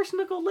remind me of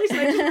Arsenic and Old Lace? And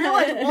I just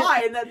realized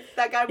why. And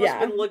that guy must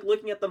have been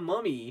looking at the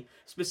Mummy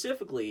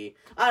specifically.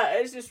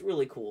 It's just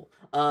really cool.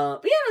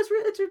 But yeah,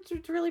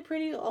 it's really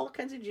pretty. All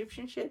kinds of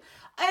Egyptian shit.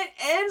 It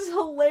ends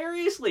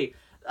hilariously.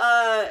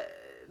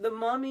 The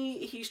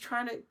Mummy, he's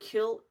trying to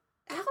kill.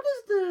 How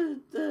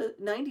does the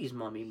 90s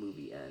Mummy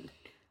movie end?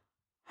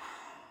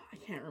 I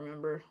can't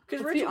remember.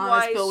 Because Rachel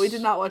Weisz, Bill, we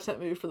did not watch that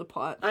movie for the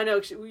plot. I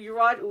know. We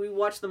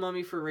watched The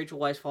Mummy for Rachel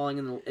Weisz falling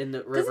in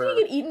the river. Doesn't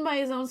he get eaten by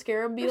his own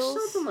scarab beetles? Or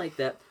something like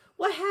that.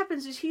 What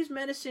happens is he's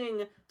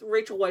menacing the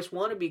Rachel Weisz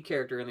wannabe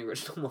character in the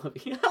original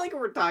Mummy. I like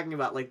we're talking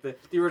about like the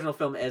original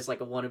film as like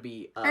a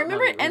wannabe. I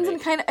remember it ends in I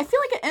feel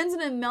like it ends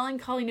in a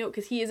melancholy note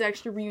because he is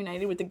actually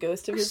reunited with the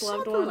ghost of his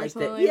loved one or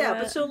something like that. Yeah,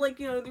 but so like,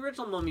 you know, the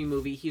original Mummy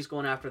movie, he's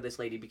going after this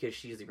lady because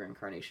she's the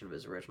reincarnation of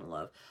his original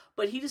love.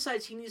 But he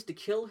decides he needs to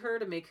kill her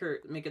to make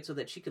it so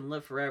that she can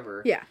live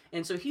forever. Yeah.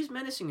 And so he's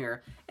menacing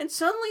her, and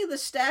suddenly the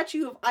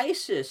statue of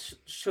Isis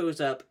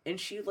shows up, and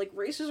she like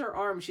raises her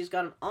arm. She's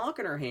got an ankh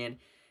in her hand.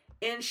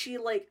 And she,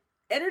 like,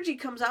 energy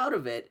comes out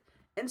of it,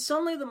 and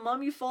suddenly the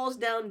mummy falls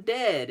down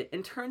dead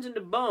and turns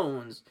into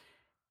bones,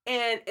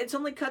 and it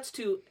suddenly cuts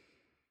to,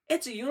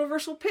 it's a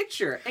universal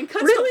picture, and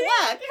cuts to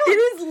black. It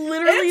is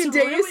literally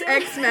Deus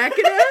Ex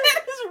Machina.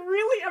 It is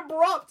really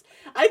abrupt.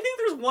 I think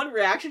there's one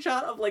reaction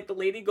shot of, like, the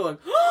lady going,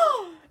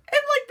 oh!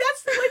 And, like,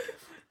 that's, like...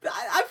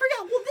 I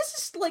forgot. Well, this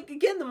is, like,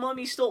 again, the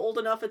Mummy's still old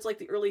enough. It's, like,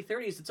 the early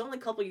 30s. It's only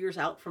a couple years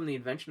out from the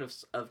invention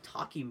of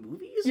talkie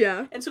movies.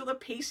 Yeah. And so the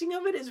pacing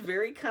of it is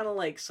very kind of,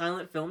 like,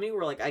 silent filmy,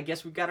 where, like, I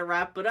guess we've got to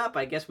wrap it up.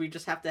 I guess we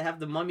just have to have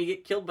the mummy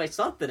get killed by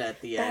something at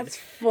the end. That's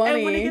funny.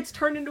 And when it gets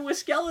turned into a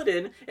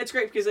skeleton, it's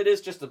great because it is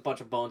just a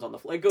bunch of bones on the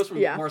floor. It goes from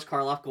Boris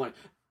Karloff going,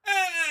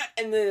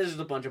 and then there's just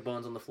a bunch of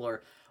bones on the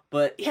floor.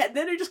 But, yeah,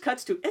 then it just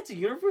cuts to, it's a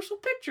Universal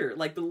picture.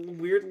 Like, the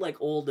weird,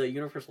 like, old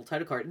Universal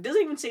title card. It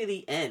doesn't even say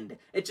the end.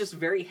 It's just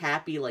very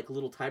happy, like,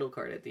 little title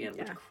card at the end,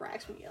 which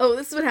cracks me up. Oh,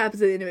 this is what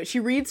happens at the end of it. She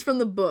reads from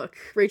the book.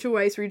 Rachel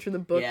Weisz reads from the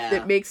book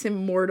that makes him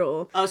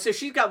mortal. Oh, so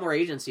she's got more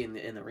agency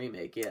in the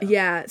remake, yeah.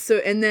 Yeah, so,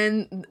 and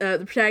then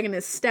the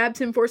protagonist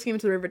stabs him, forcing him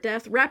to the river of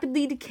death.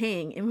 Rapidly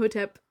decaying,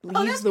 Imhotep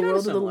leaves the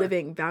world of the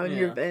living, vowing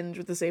revenge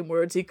with the same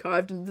words he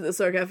carved into the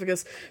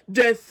sarcophagus.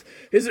 Death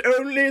is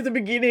only the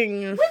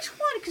beginning. Which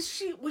one?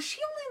 Because was she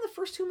only in the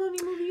first two Mummy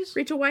movies?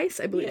 Rachel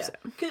Weisz, I believe so.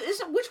 Which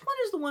one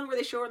is the one where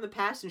they show her in the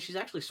past and she's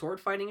actually sword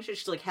fighting and shit?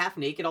 She's like half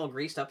naked, all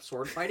greased up,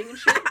 sword fighting and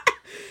shit.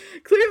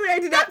 Clearly, I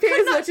did not pay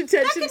as much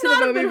attention to the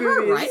Mummy movies.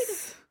 Her, right?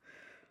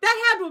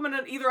 That had to have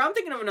been either I'm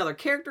thinking of another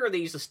character or they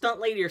used a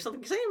stunt lady or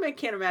something. Because I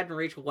can't imagine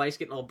Rachel Weisz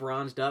getting all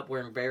bronzed up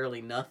wearing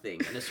barely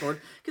nothing and a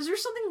sword. Because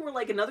there's something where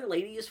like another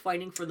lady is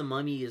fighting for the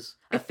mummy's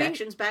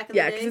affections back in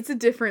the day. Yeah, because it's a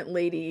different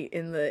lady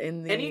in the.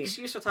 Any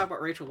excuse to talk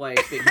about Rachel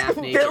Weisz being half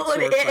naked. Bill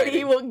and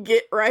Eddie will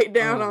get right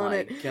down on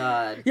it. Oh my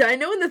god. Yeah, I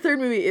know in the third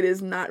movie it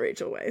is not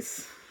Rachel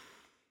Weisz.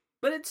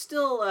 But it's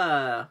still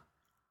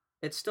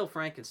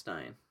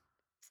Frankenstein.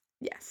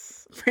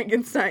 Yes.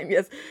 Frankenstein,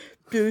 yes.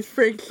 Billy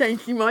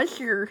Frankenstein's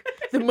monster.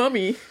 The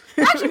mummy.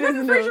 Actually,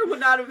 Brendan Fraser would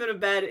not have been a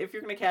bad if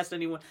you're going to cast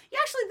anyone. Yeah,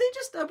 actually, they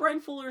just Brian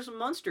Fuller's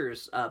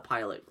Monsters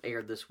pilot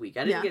aired this week.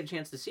 I didn't get a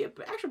chance to see it,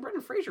 but actually,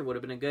 Brendan Fraser would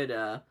have been a good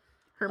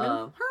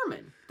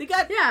Herman. They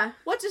got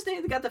what's his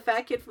name? They got the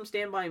fat kid from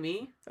Stand By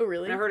Me. Oh,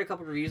 really? And I heard a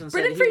couple reviews and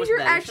Brendan said Fraser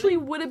actually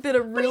would have been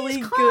a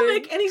really good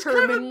comic, and he's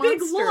Herman kind of a big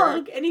monster.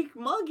 lug, and he's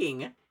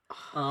mugging.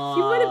 He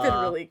would have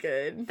been really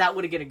good. That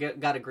would have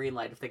got a green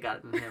light if they got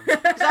it in him.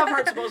 Because I've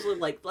heard supposedly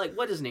like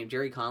what is his name,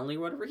 Jerry Connolly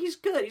or whatever. He's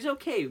good, he's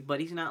okay, but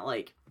he's not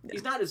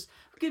as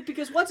good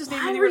because what's his name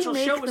in the original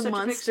show was such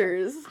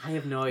Monsters? A big... I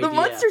have no idea. The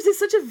Monsters is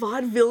such a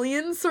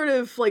vaudevillian sort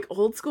of like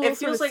old school. It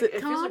feels like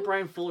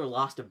Brian Fuller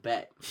lost a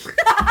bet. Because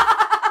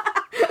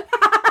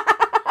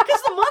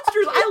the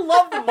Monsters, I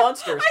love the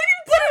Monsters. I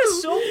do too.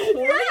 It's so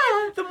corny.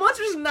 Yeah. The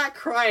Monsters is not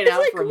crying out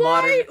like, for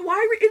modern.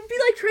 Why? It'd be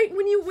like trying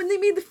when they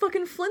made the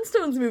fucking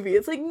Flintstones movie.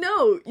 It's like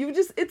no,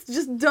 it's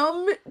just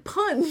dumb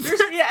puns. There's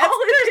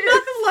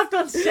nothing left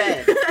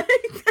unsaid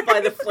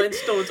by the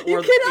Flintstones.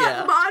 You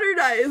cannot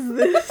modernize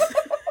this.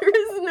 There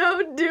is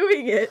no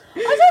doing it.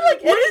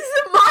 What is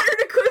the modern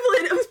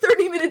equivalent of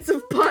 30 minutes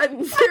of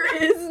puns?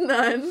 There is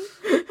none.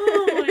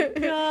 Oh my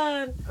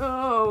god.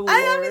 Oh, Lord.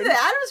 I mean, the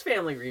Addams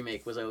Family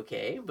remake was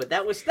okay, but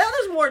that was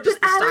more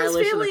just the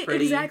stylish and the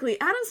pretty. Exactly.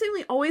 Addams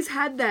Family always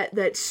had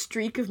that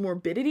streak of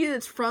morbidity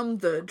that's from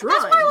the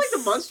drawings. That's why I like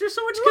the Monsters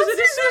so much because it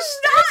is so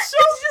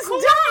just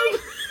dumb.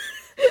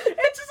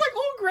 It's just like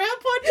old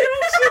grandpa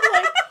jokes and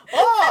like,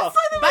 that's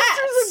why the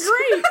Monsters are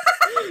great.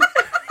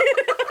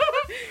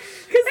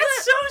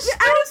 It's so stupid. The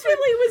Addams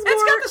Family was more...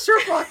 It's got the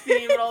surf rock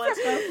theme and all that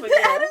stuff. But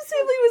the Addams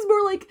Family was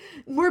more like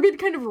morbid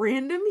kind of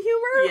random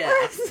humor. Yeah.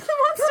 Whereas the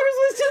Monsters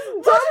was just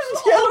dumb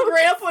jokes. Old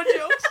grandpa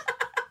jokes.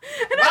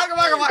 That's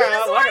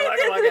why at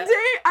the end of the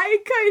day, I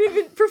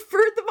kind of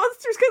preferred the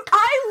Monsters because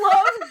I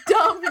love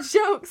dumb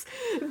jokes.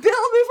 Bill,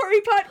 before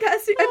we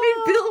podcasted, I made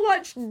Bill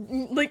watch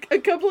like a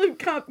couple of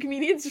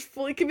comedians just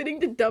fully committing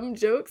to dumb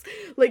jokes,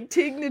 like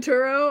Tig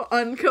Notaro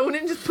on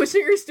Conan just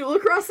pushing her stool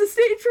across the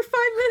stage for 5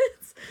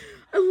 minutes.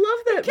 I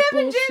love that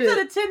Kevin bullshit. James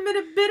had a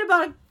 10-minute bit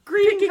about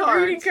greeting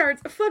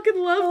cards. I fucking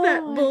love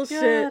that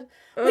bullshit.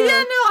 But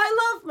yeah, no,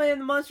 I love, man,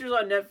 the Monsters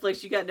on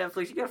Netflix. You got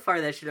Netflix, you gotta fire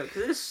that shit up,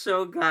 because it is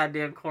so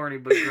goddamn corny,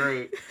 but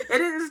great.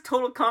 It is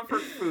total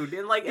comfort food,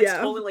 and, like, it's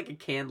totally, like, a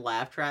canned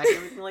laugh track and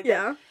everything like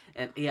that.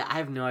 And, yeah, I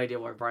have no idea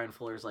why Brian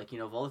Fuller's like,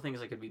 of all the things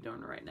I could be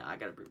doing right now, I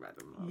gotta bring back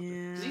the Monsters.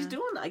 Yeah. Because he's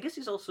doing, I guess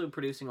he's also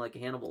producing, like, a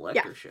Hannibal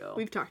Lecter show.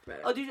 We've talked about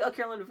it. Oh, dude,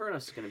 Carolina Vernos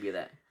is gonna be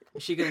that.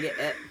 Is she gonna get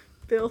it?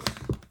 Bill.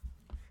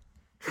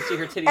 You see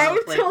her titties I on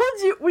the plate. told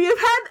you, we have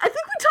had, I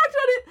think we talked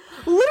about it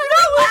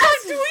literally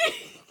last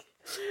week.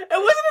 It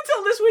wasn't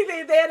until this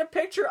week they had a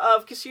picture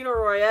of Casino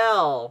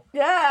Royale.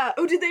 Yeah.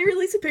 Oh, did they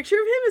release a picture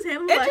of him as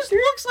Hannibal Lecter? It just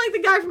looks like the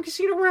guy from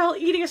Casino Royale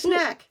eating a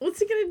snack. What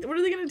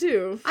are they gonna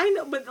do? I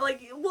know, but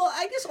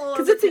I guess all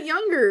because it's a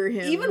younger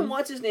him. Even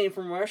what's his name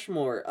from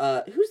Rushmore?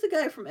 Who's the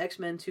guy from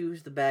X-Men 2?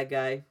 Who's the bad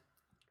guy?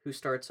 Who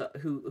starts?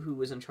 Who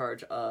was in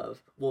charge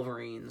of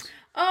Wolverines?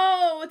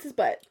 Oh, what's his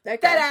butt?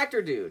 That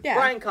actor dude,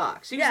 Brian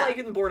Cox. He was like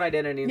in Bourne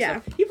Identity and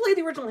stuff. He played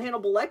the original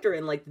Hannibal Lecter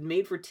in like the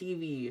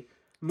made-for-TV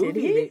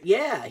movie. Did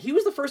he? He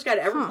was the first guy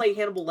to ever play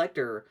Hannibal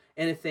Lecter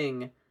in a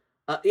thing.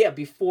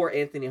 Before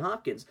Anthony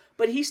Hopkins.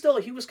 But he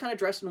was kind of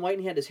dressed in white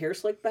and he had his hair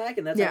slicked back,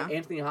 and that's how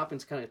Anthony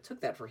Hopkins kind of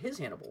took that for his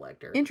Hannibal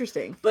Lecter.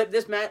 Interesting. But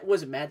this Mads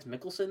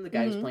Mikkelsen, the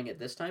guy who's playing it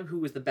this time, who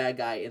was the bad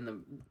guy in the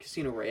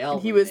Casino Royale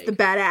He was the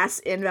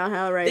badass in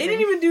Valhalla Rising. They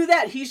didn't even do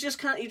that. He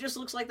just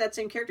looks like that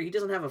same character. He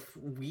doesn't have a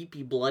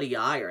weepy, bloody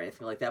eye or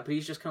anything like that, but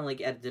he's just kind of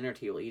like at a dinner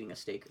table eating a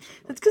steak or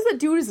something. That's because that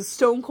dude is a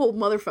stone cold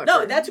motherfucker.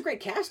 No, that's a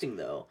great casting,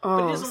 though.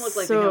 But it doesn't look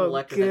like the Hannibal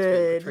Lecter that's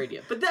been portrayed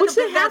yet. But which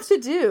they have to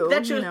do.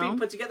 That show's being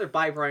put together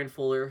by Brian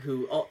Fuller,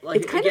 who...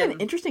 it's kind of an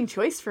interesting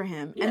choice for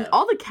him. Yeah. And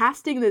all the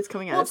casting that's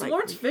coming out is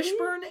Lawrence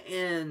Fishburne,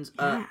 and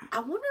I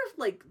wonder if,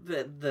 like,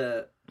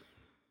 the...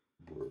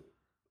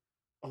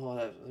 Oh,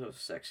 that was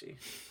sexy.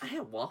 I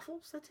had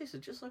waffles? That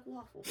tasted just like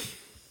waffles.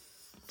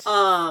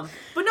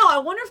 But no, I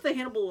wonder if the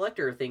Hannibal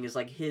Lecter thing is,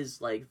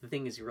 like, the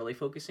thing is he really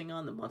focusing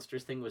on? The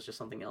Monsters thing was just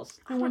something else?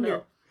 I wonder.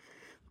 Know.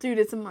 Dude,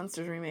 it's a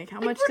Monsters remake. How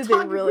much did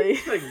they really...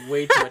 We're like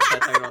way too much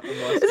talking about the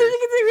Monsters.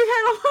 We've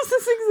had almost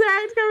this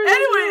exact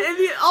conversation. Anyway, and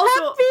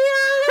also... Happy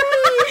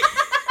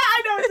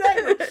I know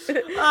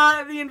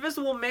exactly. The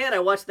Invisible Man, I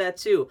watched that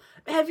too.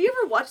 Have you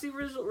ever watched the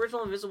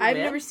original Invisible Man? I've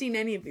never seen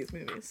any of these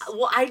movies.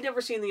 Well, I've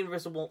never seen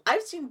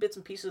I've seen bits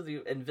and pieces of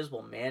the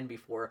Invisible Man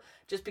before,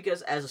 just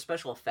because as a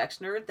special effects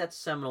nerd, that's a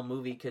seminal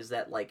movie, because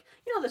that, like,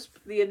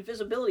 the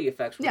invisibility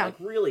effects were like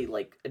really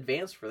like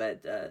advanced for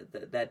that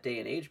that day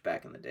and age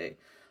back in the day.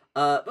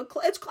 But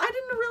I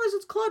didn't realize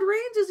it's Claude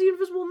Rains as the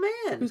Invisible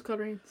Man. Who's Claude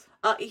Rains?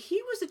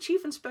 He was the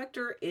chief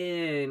inspector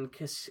in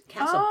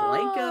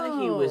Casablanca.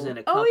 He was in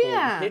a couple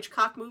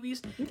Hitchcock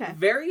movies. Okay.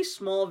 Very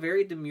small,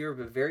 very demure,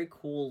 but very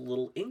cool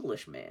little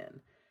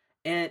Englishman.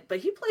 But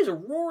he plays a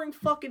roaring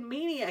fucking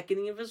maniac in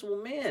The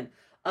Invisible Man.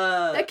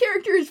 That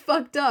character is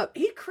fucked up.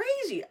 He's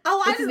crazy. Oh,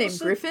 What's his name?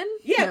 Griffin?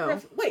 Yeah, no.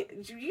 Griffin.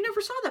 Wait, you never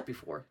saw that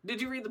before?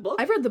 Did you read the book?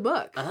 I've read the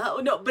book.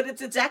 No, but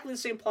it's exactly the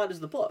same plot as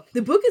the book.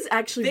 The book is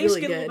actually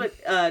really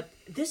good.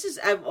 This is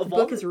the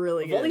book is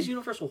really good. Of all these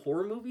Universal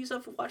horror movies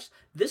I've watched,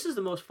 this is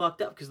the most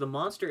fucked up because the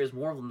monster is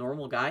more of a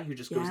normal guy who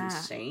just goes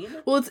insane.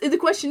 Well, the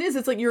question is,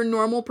 it's like you're a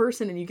normal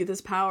person and you get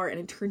this power and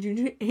it turns you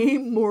into a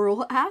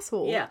moral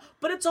asshole. Yeah,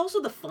 but it's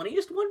also the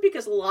funniest one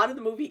because a lot of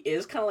the movie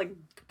is kind of like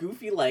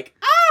goofy, like,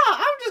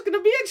 I'm just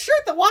gonna be in a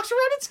shirt that walks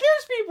around and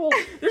scares people.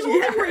 There's a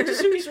one where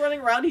he's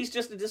running around, he's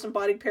just a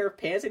disembodied pair of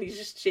pants and he's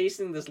just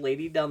chasing this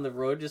lady down the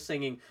road just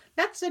singing,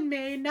 nuts in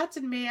May,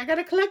 I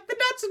gotta collect the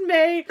nuts in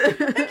May. And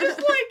just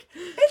like,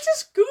 it's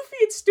just goofy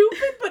and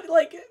stupid, but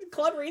like,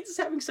 Claude Rains is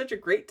having such a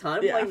great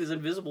time playing this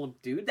invisible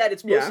dude that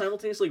it's both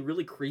simultaneously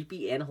really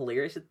creepy and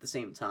hilarious at the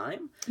same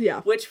time.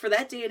 Yeah. Which, for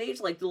that day and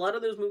age, like, a lot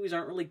of those movies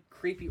aren't really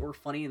creepy or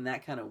funny in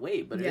that kind of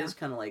way, but it is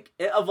kind of like,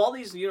 of all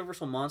these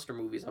Universal monster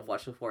movies I've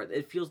watched before,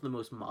 it feels the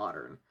most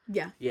modern.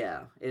 Yeah.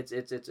 Yeah,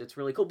 it's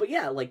really cool. But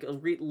yeah, like,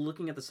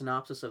 looking at the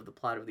synopsis of the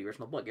plot of the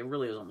original book, it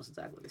really is almost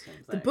exactly the same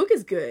thing. The book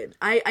is good.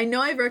 I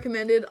know I've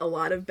recommended a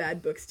lot of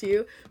bad books to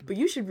you, but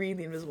you should read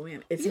The Invisible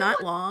Man. It's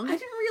not long. I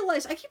didn't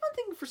realize, I keep on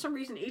thinking for some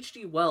reason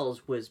H.G.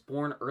 Wells was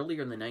born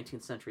earlier in the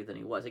 19th century than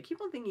he was. I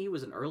keep on thinking he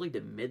was an early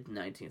to mid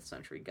 19th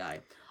century guy.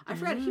 I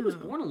forgot he was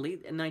born in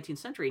late 19th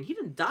century and he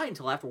didn't die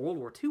until after World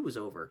War II was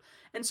over.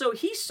 And so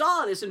he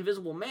saw this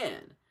Invisible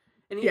Man.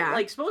 And he,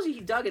 like, supposedly he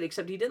dug it,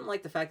 except he didn't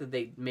like the fact that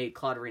they made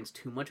Claude Rains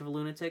too much of a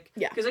lunatic.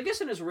 Yeah. Because I guess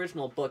in his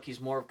original book,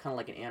 he's more of kind of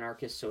like an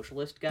anarchist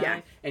socialist guy.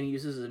 Yeah. And he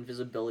uses his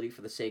invisibility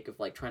for the sake of,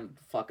 like, trying to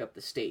fuck up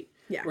the state.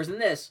 Yeah. Whereas in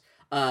this,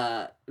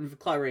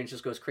 Claude Rains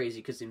just goes crazy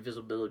because the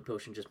invisibility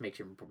potion just makes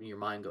your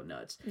mind go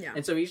nuts. Yeah.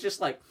 And so he's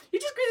just like, he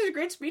just creates these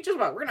great speeches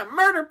about, we're gonna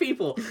murder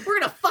people, we're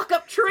gonna fuck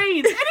up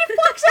trains, and he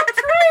fucks up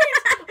trains!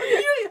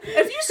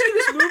 If you see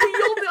this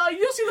movie,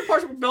 you'll see the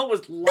parts where Bill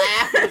was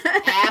laughing his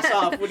ass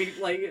off when he,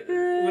 like,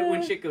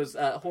 when shit goes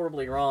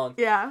horribly wrong.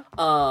 Yeah.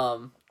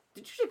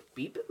 Did you just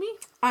beep at me?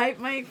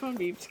 My phone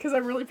beeped because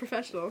I'm really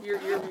professional. Your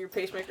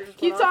pacemaker just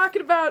Keep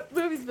talking about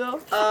movies, Bill.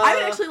 I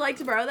would actually like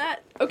to borrow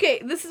that.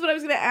 Okay, this is what I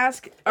was going to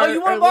ask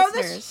you want to borrow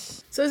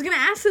this? So I was going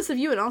to ask this of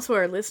you and also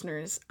our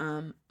listeners.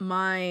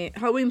 My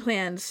Halloween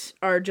plans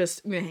are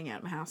just, I'm going to hang out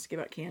at my house, give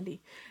out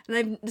candy. And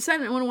I've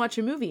decided I want to watch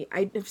a movie.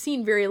 I've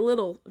seen very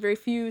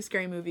few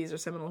scary movies or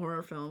seminal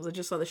horror films. I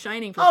just saw The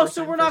Shining for the first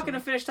time. So we're not going to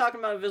finish talking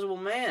about Invisible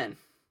Man.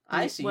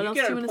 I see. What you else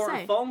get do you an want to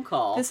important say? phone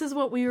call. This is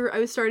what I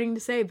was starting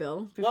to say,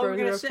 Bill, before we were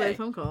going to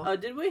phone call.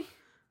 Did we?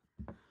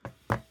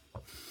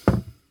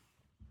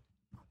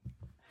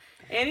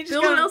 Annie just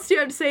Bill, what else do you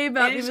have to say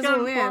about The Invisible Man?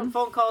 Annie just got a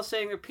phone call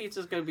saying her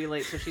pizza's going to be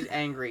late, so she's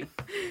angry.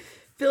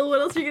 Bill,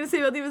 what else are you going to say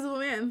about The Invisible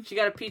Man? She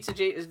got a pizza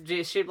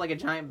shaped like a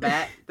giant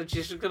bat that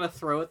she's just going to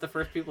throw at the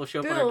first people who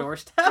show up on her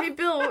doorstep. Hey,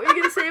 Bill, what are you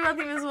going to say about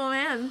The Invisible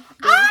Man?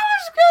 I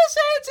was going to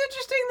say it's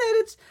interesting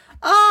that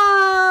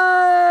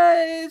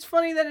it's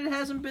funny that it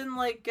hasn't been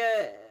like,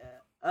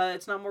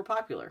 it's not more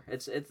popular.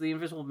 It's The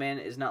Invisible Man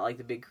is not like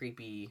the big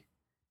creepy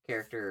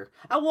character.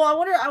 I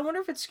wonder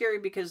if it's scary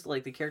because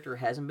like the character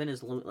hasn't been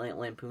as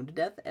lampooned to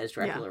death as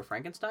Dracula or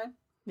Frankenstein.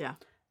 Yeah.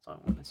 That's all I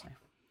wanted to say.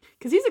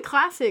 Because he's a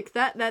classic.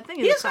 That thing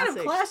is a classic. Kind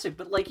of classic,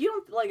 but like you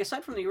don't like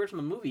aside from the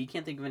original movie, you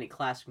can't think of any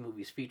classic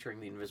movies featuring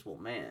the Invisible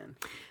Man.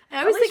 I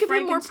always think of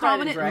him more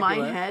prominent in my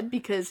head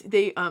because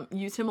they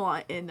use him a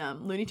lot in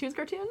Looney Tunes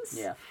cartoons.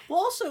 Yeah. Well,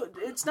 also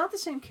it's not the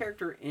same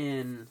character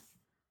in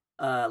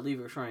League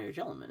of Extraordinary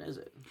Gentlemen, is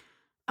it?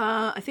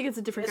 I think it's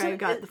a different guy who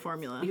got the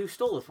formula. Who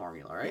stole the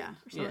formula, right? Yeah,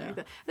 or something like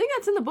that. I think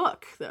that's in the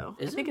book, though.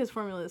 I think his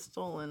formula is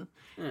stolen,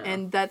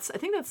 and I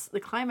think that's the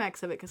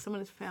climax of it because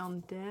someone is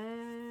found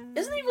dead.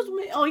 Isn't he?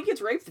 Oh, he gets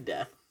raped to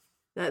death.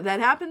 That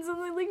happens in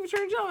the League of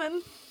Extraordinary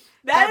Gentlemen.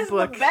 That is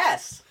book. The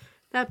best.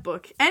 That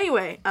book.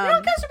 Anyway, I'm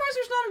kind of surprised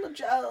there's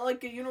not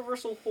like a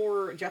Universal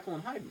horror Jekyll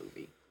and Hyde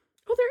movie.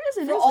 Oh,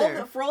 there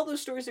isn't, for all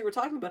those stories they were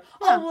talking about.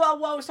 Yeah. Oh,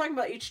 well, I was talking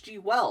about H.G.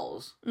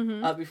 Wells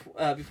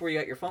before you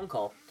got your phone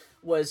call.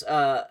 Was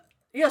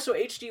so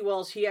H.G.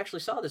 Wells, he actually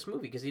saw this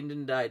movie because he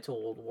didn't die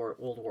until World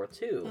War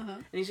II,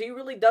 and he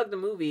really dug the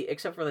movie,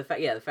 except for the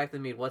fact that they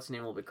made what's her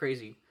name a little bit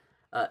crazy.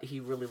 He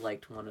really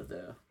liked one of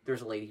the.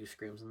 There's a lady who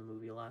screams in the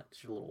movie a lot.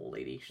 She's a little old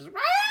lady. She's like,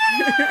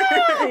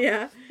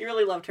 yeah. He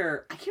really loved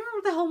her. I can't remember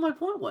what the hell my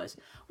point was.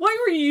 What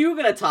were you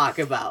gonna talk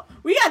about?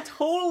 We got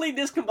totally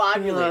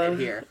discombobulated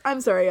here. I'm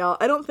sorry, y'all.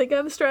 I don't think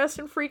I'm stressed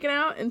and freaking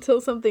out until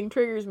something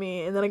triggers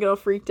me, and then I get all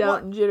freaked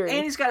out and jittery.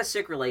 Annie's got a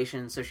sick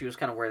relation, so she was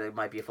kind of worried there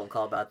might be a phone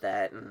call about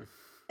that. And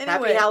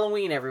anyway. Happy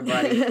Halloween,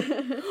 everybody.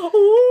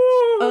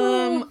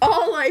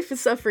 All life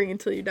is suffering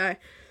until you die.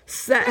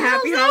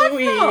 Happy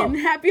Halloween.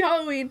 Happy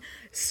Halloween.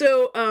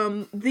 So,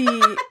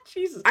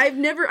 Jesus. I've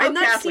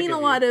not seen a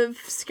lot of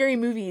scary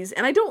movies,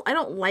 and I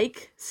don't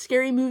like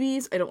scary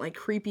movies. I don't like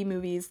creepy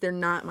movies. They're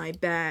not my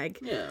bag.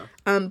 Yeah.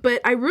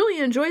 But I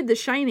really enjoyed The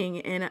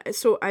Shining, and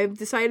so I've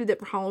decided that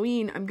for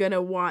Halloween, I'm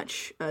gonna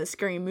watch a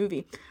scary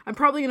movie. I'm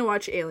probably gonna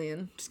watch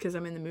Alien, just because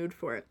I'm in the mood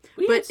for it.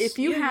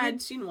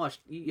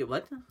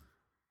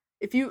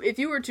 If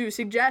you were to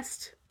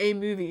suggest a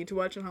movie to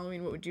watch on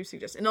Halloween, what would you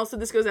suggest? And also,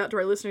 this goes out to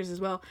our listeners as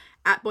well,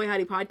 at Boy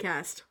Howdy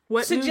Podcast.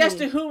 What suggest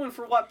movie, to whom and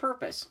for what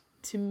purpose?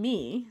 To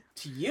me.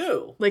 To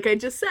you. Like I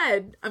just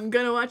said, I'm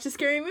gonna watch a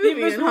scary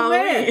movie on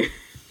Halloween.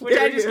 Which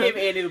I just gave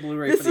Andy the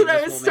Blu-ray This for is what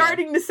I was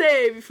starting to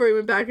say before we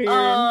went back on your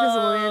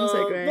Invisible Man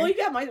segue. Well, you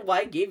got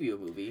I gave you a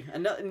movie.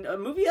 A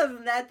movie other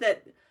than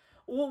that...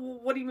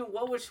 What do you mean?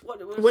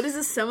 What is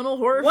a seminal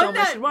horror film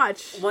I should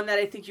watch? One that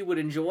I think you would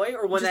enjoy,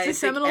 or one just that I a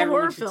seminal think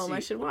horror should film see? I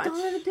should watch? Dawn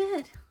of the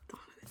Dead.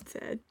 Dawn of the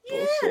Dead.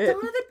 Yeah, Bullshit. Dawn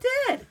of the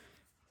Dead.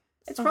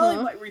 It's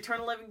probably like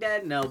Return of the Living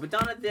Dead. No, but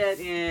Dawn of the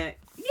Dead.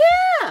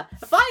 Yeah.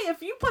 If I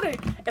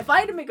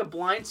had to make a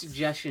blind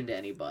suggestion to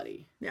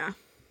anybody. Yeah.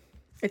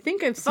 I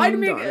think I've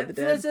seen Dawn of the Dead.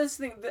 That's this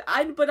thing.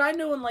 But I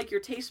know and like your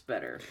taste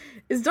better.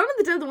 Is Dawn of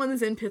the Dead the one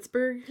that's in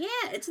Pittsburgh? Yeah,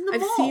 it's in the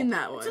mall. I've seen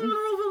that one. It's in the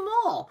middle of a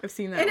mall. I've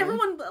seen that and one.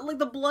 And everyone, like,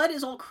 the blood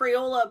is all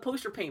Crayola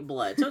poster paint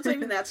blood, so it's not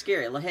even that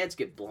scary. The heads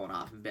get blown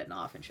off and bitten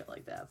off and shit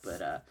like that.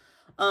 But,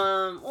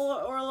 or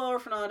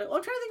Orphanado. Well,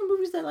 I'm trying to think of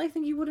movies that I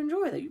think you would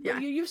enjoy. That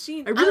you've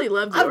seen. I really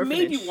love The Orphanage.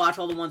 I've made you watch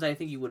all the ones I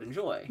think you would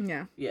enjoy.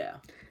 Yeah. Yeah.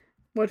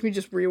 Watch me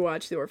just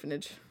rewatch The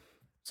Orphanage.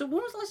 So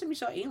when was the last time you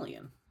saw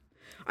Alien?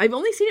 I've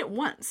only seen it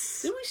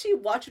once. Didn't we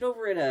watch it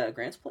over at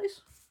Grant's place?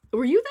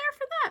 Were you there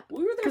for that?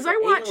 We were there because for I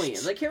watched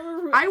Aliens. I can't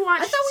remember. I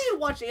thought we had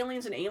watched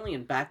Aliens and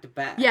Alien back to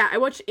back. Yeah, I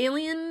watched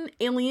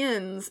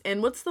Aliens,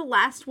 and what's the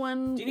last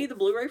one? Do you need the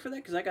Blu-ray for that?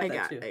 Because I got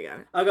that too. I got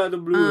it. I got the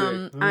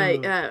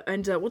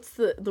Blu-ray. What's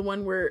the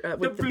one where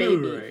with the Blu-ray.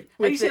 baby?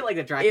 How do you say it like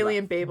the Dracula?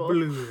 Alien Babel.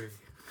 Blu-ray.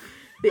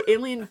 The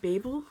Alien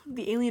Babel?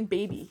 The Alien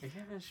Baby. Are you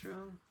having a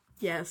stroke?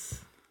 Yes.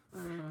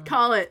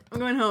 Call it. I'm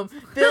going home.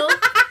 Bill,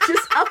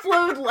 just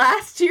upload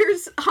last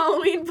year's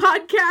Halloween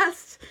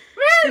podcast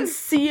and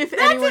see if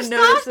anyone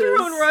notices.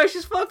 Testosterone rush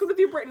is fucking with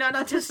your brain. No,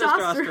 not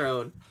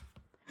testosterone.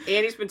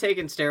 Annie's been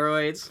taking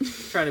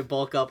steroids, trying to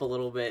bulk up a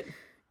little bit.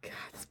 God,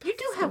 you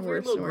do have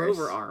weird little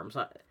Grover arms.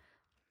 I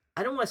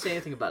don't want to say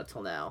anything about it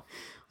till now.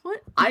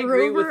 What? I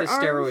agree with the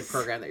steroid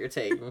program that you're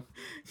taking. Grover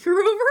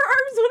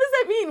arms? What does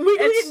that mean?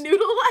 Wiggly and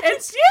noodle-like?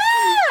 It's,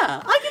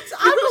 yeah!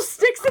 Little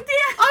sticks at the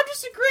end? I'm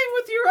just agreeing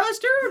with your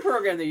steroid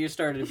program that you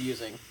started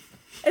abusing.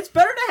 It's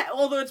better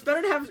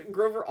to have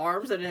Grover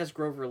arms than it has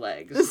Grover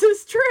legs. This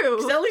is true.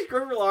 Because at least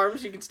Grover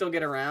arms, you can still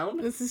get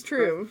around. This is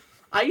true.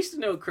 I used to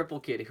know a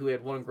cripple kid who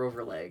had one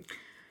Grover leg.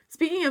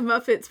 Speaking of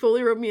Muffets,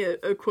 Foley wrote me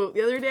a quote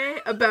the other day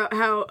about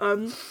how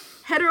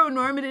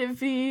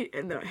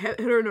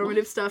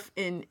heteronormative stuff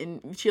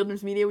in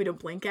children's media we don't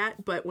blink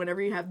at, but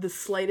whenever you have the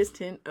slightest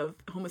hint of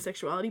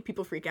homosexuality,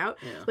 people freak out.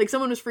 Yeah. Like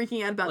someone was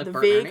freaking out about like the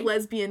vague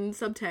lesbian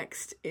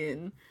subtext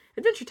in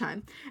Adventure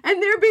Time,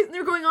 and they're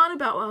going on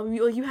about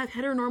you have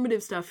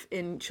heteronormative stuff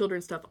in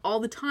children's stuff all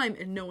the time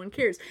and no one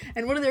cares.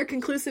 And one of their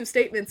conclusive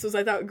statements was,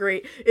 I thought,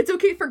 great. It's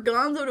okay for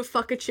Gonzo to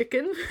fuck a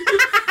chicken,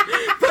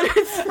 but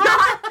it's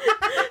not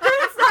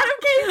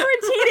okay for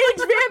a teenage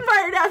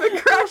vampire to have a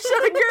crush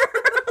on a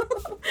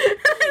girl.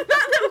 I thought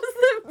that was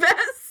the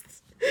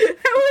best.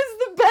 That was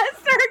the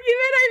best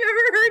argument I've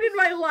ever heard in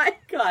my life.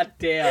 God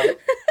damn.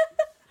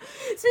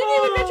 Speaking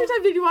of Adventure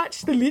Time, did you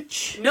watch The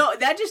Lich? No,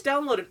 that just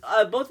downloaded.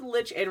 Both The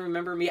Lich and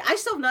Remember Me. I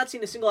still have not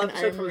seen a single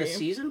episode from the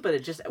season, but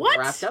it just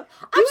wrapped up.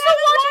 I'm still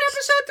watching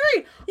episode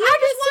 3. I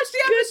just watched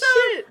the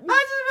episode.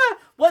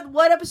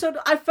 What episode?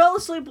 I fell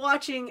asleep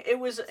watching. It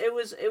was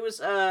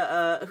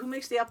who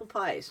makes the apple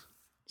pies?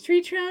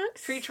 Tree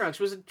Trunks? Tree Trunks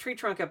was a Tree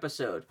Trunk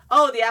episode.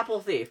 Oh, the apple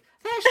thief.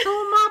 They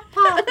stole my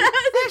pop.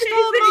 They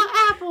stole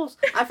my apples.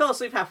 I fell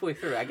asleep halfway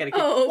through. I gotta keep.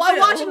 I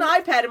watch an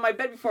iPad in my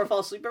bed before I fall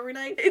asleep every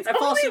night. I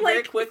fall asleep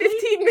very quickly.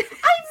 15 minutes.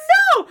 I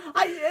know.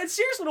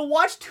 Seriously, to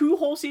watch 2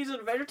 whole seasons of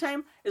Adventure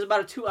Time is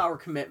about a 2-hour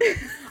commitment.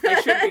 I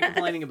shouldn't be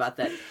complaining about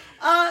that.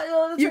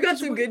 You got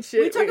some good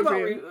shit.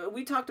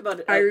 We talked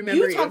about. I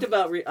remember you. Talked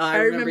about. I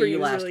remember you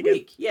last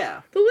week.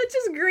 Yeah. The Lich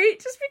is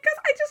great, just because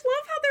I just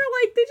love how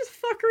they just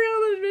fuck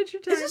around on Adventure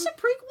Time. Is this a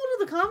prequel to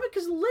the comic?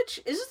 Because the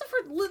Lich is this the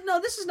first? No,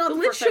 this is not the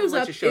Lich first time the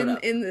Lich showed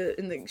up in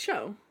the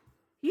show.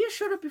 He has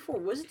showed up before,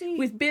 wasn't he?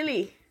 With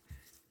Billy.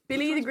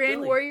 Billy the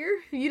Grand Warrior?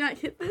 Have you not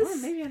hit this? Oh,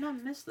 maybe I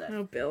not missed that.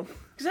 Oh, Bill.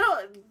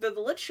 Because the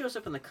Lich shows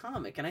up in the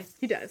comic, and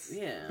he does.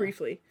 Yeah,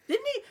 briefly.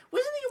 Didn't he?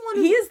 Wasn't he one?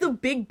 He is the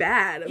big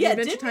bad of the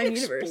Adventure Time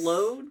universe. Didn't he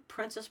explode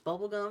Princess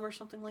Bubblegum or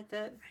something like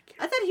that?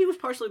 I thought he was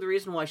partially the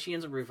reason why she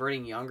ends up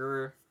reverting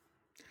younger,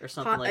 or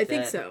something like that. I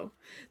think so.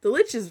 The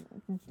Lich is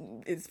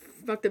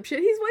fucked up shit.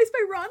 He's voiced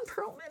by Ron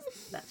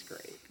Perlman. That's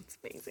great. It's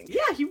amazing.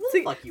 Yeah, he will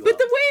fuck you but up. But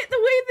the way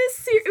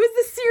this it was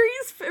the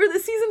series or the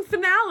season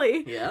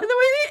finale. Yeah. And the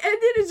way they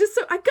ended is just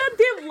so I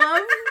goddamn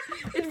love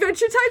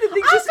Adventure Time that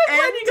they just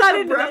end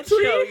abruptly. That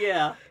show,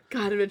 yeah.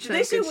 God, Did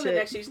they say when the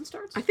next season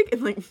starts? I think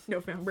in like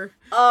November.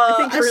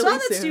 I saw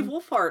that soon. Steve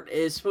Wolfhard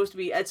is supposed to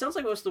be. It sounds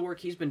like most of the work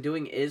he's been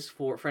doing is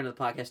for friend of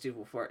the podcast, Steve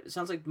Wolfhard. It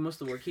sounds like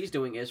most of the work he's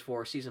doing is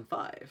for season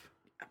 5.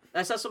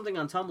 I saw something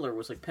on Tumblr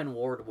was like Penn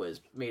Ward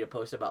made a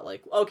post about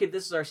like, okay,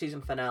 this is our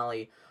season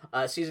finale.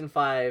 Season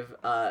 5,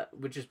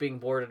 which is being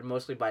boarded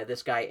mostly by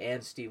this guy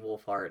and Steve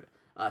Wolfhard,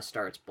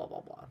 starts blah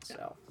blah blah.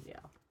 So yeah,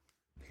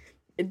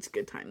 it's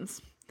good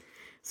times.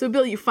 So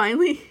Bill, you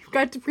finally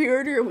got to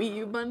pre-order a Wii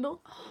U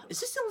bundle. Is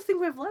this the only thing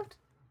we have left?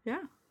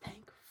 Yeah.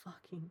 Thank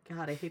fucking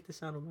God! I hate the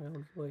sound of my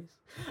own voice.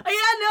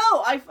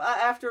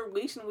 After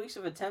weeks and weeks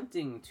of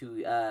attempting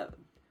to.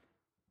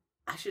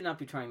 I should not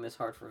be trying this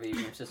hard for a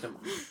video game system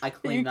I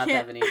claim not to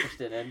have any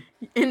interest in.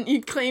 And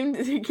you claimed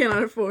you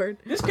cannot afford.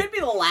 This could be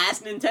the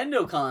last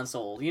Nintendo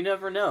console. You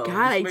never know. God,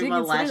 I did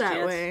consider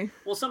that way.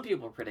 Well, some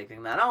people are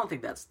predicting that. I don't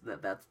think that's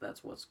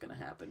what's going to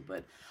happen,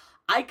 but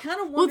I kind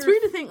of wonder. Well, it's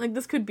weird to think like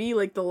this could be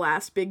like the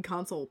last big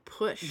console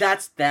push.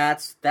 That's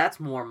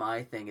more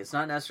my thing. It's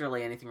not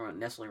necessarily anything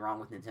necessarily wrong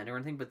with Nintendo or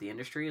anything, but the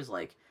industry is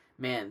like,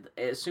 man,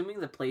 assuming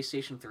the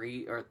PlayStation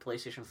 3 or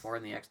PlayStation 4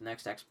 and the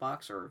next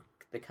Xbox are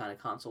the kind of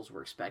consoles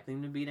we're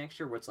expecting to be next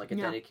year, where it's like a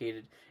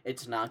dedicated,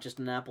 it's not just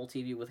an Apple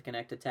TV with a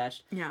Kinect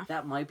attached. Yeah.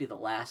 That might be the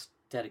last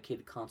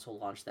dedicated console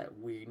launch that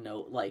we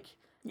know. Like,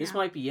 this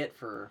might be it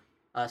for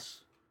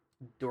us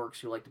dorks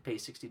who like to pay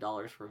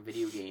 $60 for a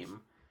video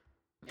game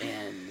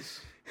and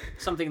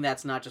something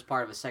that's not just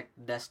part of a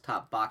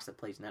desktop box that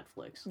plays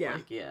Netflix. Yeah.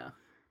 Like, yeah.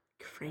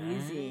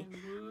 Crazy.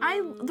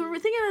 The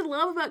thing I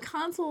love about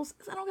consoles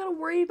is I don't gotta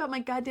worry about my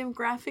goddamn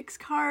graphics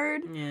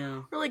card.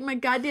 Yeah. Or like my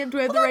goddamn do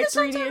I have the right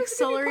 3D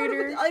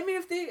accelerator. I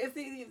mean,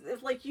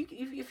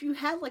 if you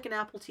had like an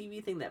Apple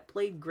TV thing that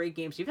played great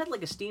games, you've had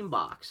like a Steam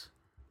box.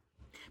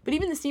 But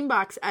even the Steam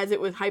box, as it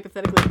was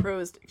hypothetically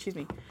proposed,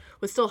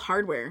 was still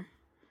hardware.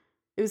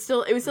 It was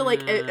still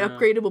like an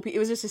upgradable. It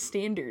was just a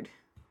standard.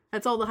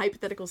 That's all the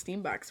hypothetical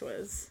Steam box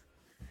was.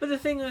 But the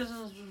thing is.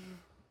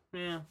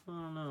 Yeah, I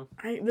don't know.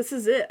 This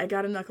is it. I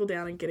gotta knuckle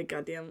down and get a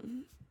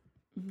goddamn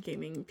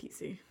gaming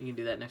PC. You can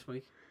do that next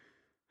week.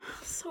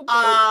 So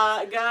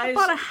guys, I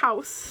bought a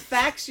house.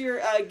 Fax your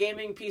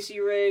gaming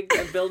PC rig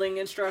building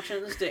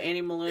instructions to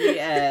Annie Maloney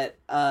at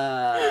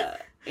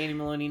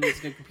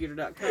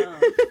AnnieMaloneyNeedsAGoodComputer.com.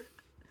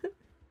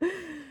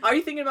 Are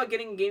you thinking about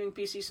getting a gaming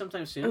PC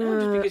sometime soon?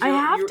 Just because I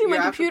have to. My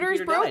computer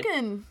is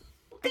broken.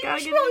 I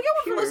gotta get one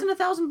for less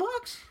than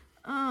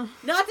 $1,000.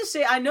 Not to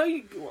say I know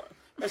you.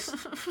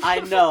 I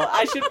know.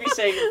 I shouldn't be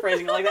saying it,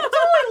 phrasing it like that. It's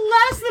only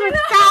less than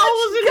 $1,000.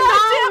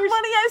 Goddamn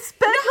money I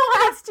spent the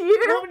last year.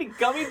 You know how many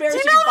gummy bears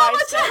you can buy? Do you know how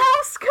much a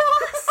house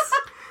costs?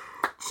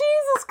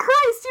 Jesus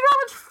Christ! Do you know how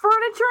much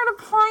furniture and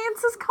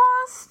appliances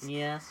cost?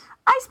 Yes.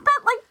 I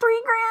spent like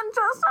 $3,000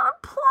 just on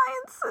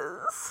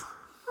appliances.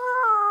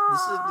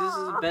 This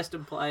is the best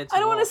appliance. I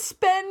don't want to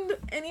spend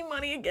any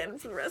money again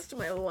for the rest of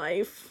my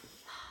life.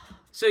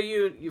 So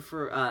you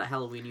for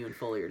Halloween, you and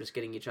Foley are just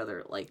getting each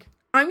other like.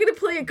 I'm gonna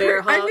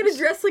I'm gonna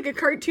dress like a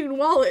cartoon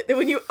wallet. That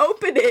when you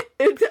open it,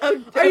 it's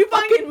Are you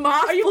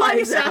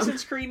buying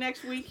Assassin's Creed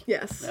next week?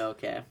 Yes.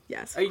 Okay.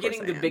 Yes. Are you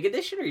getting the big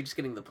edition, or are you just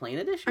getting the plain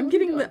edition?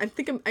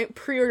 I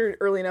pre-ordered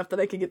early enough that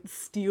I could get the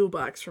steel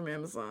box from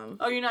Amazon.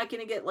 Oh, you're not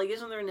gonna get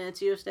isn't there an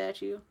Ezio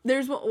statue?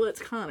 There's one. Well,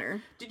 it's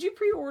Connor. Did you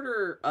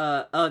pre-order?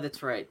 Oh,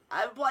 that's right.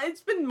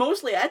 It's been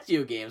mostly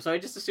Ezio games, so I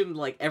just assumed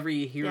like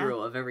every hero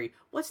of every.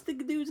 What's the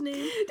dude's name?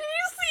 Did you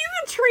see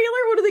the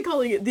trailer? What are they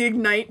calling it? The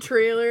Ignite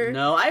trailer?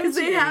 No, I haven't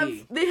seen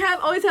any. They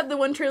always have the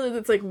one trailer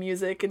that's like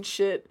music and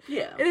shit.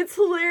 Yeah. And it's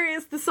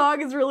hilarious. The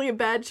song is really a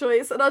bad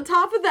choice. And on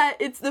top of that,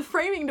 it's the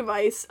framing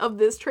device of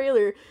this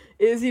trailer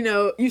is,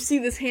 you see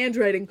this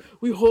handwriting,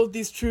 we hold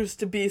these truths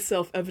to be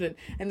self-evident.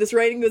 And this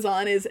writing goes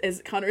on as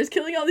Connor is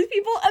killing all these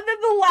people. And then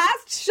the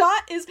last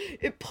shot is,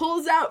 it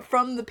pulls out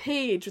from the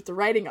page with the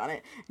writing on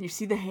it. And you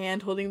see the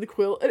hand holding the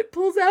quill, and it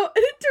pulls out,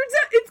 and it turns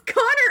out it's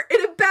Connor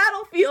in a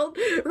battlefield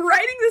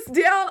writing this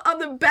down on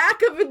the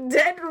back of a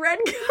dead red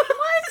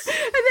ghost.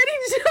 And then he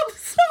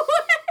jumps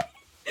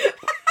away.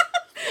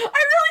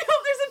 I really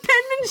hope there's a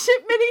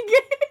penmanship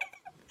minigame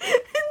in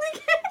the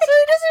game. So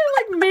he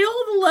doesn't mail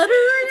the letter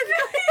or anything?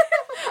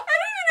 I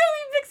don't even know if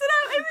he picks it up.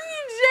 I think he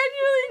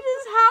genuinely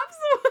just hops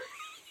away.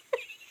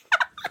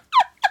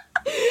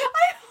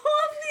 I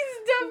love these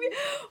dummies.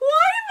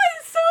 Why am I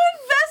so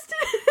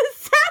invested in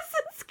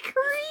Assassin's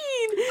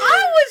Creed?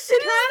 I was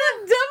kind of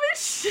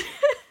dumbest shit.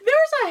 There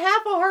was a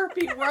half a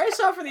heartbeat where I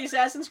saw for the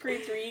Assassin's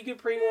Creed 3 you could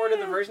pre-order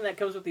the version that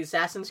comes with the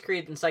Assassin's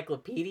Creed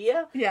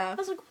Encyclopedia. Yeah. I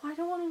was like, why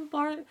don't I want to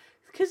borrow it?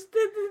 Because the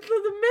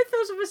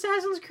mythos of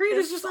Assassin's Creed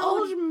is just all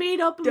just made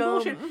up and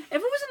bullshit. If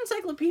it was an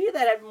encyclopedia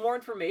that had more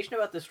information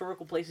about the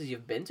historical places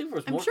you've been to,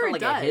 was more kind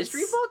of like a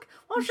history book,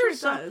 well, I'm sure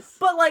it does.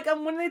 But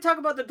when they talk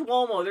about the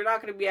Duomo, they're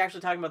not going to be actually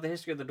talking about the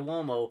history of the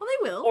Duomo. Well,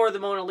 they will. Or the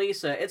Mona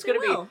Lisa. It's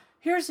going to be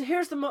here's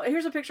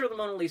a picture of the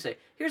Mona Lisa.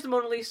 Here's the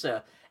Mona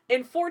Lisa.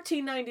 In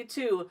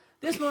 1492,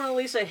 this Mona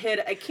Lisa hid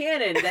a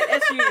cannon that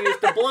Ezio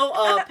used to blow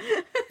up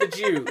the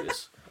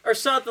Jews. Or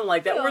something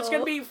like that, where it's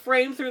going to be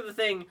framed through the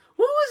thing.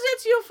 Who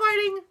was Ezio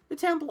fighting? The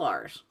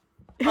Templars.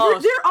 Oh,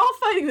 they're all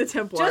fighting the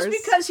Templars.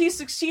 Just because he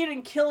succeeded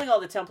in killing all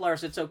the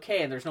Templars, it's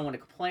okay, and there's no one to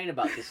complain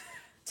about this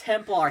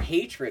Templar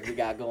hatred we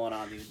got going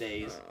on these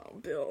days. Oh,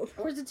 Bill.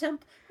 Where's the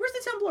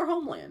Templar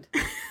homeland?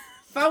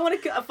 If I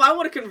want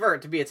to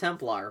convert to be a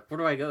Templar, where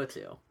do I go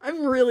to?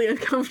 I'm really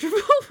uncomfortable.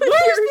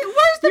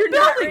 Where's the you're building?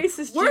 Not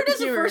racist. Where does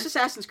the first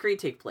Assassin's Creed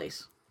take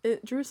place?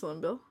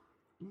 Jerusalem, Bill.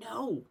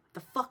 No, the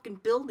fucking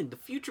building, the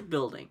future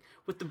building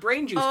with the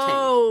brain juice tank.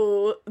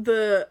 Oh,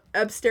 the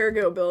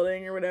Abstergo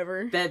building or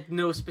whatever. That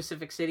no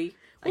specific city.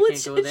 Well, I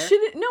can't go there.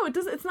 No, it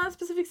doesn't. It's not a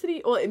specific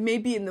city. Well, it may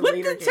be in the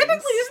later games.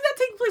 Technically, isn't that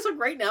taking place like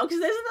right now? Because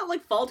isn't that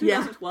like fall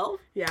 2012?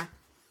 Yeah.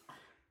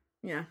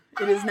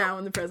 It is now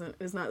in the present.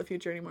 It is not the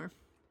future anymore.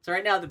 So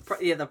right now, the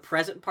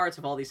present parts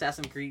of all the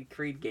Assassin's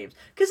Creed games,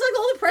 because like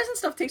all the present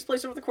stuff takes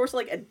place over the course of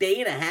like a day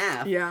and a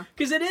half. Yeah.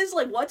 Because it is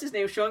like what's his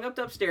name showing up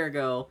to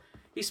Abstergo.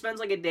 He spends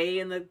like a day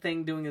in the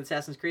thing doing the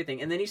Assassin's Creed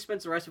thing, and then he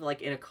spends the rest of it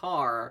like in a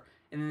car,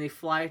 and then they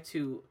fly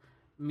to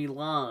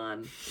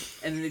Milan,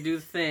 and then they do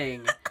the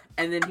thing,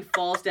 and then he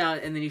falls down,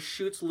 and then he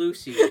shoots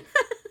Lucy.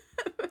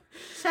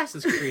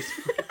 Assassin's Creed.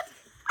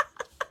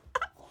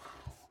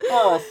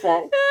 Oh,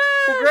 fuck.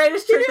 The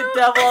greatest trick the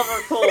devil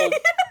ever pulled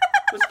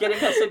was getting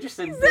us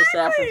interested in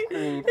Assassin's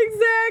Creed.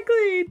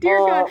 Exactly. Dear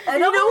God. And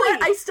you know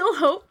what? I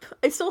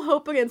still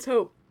hope against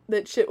hope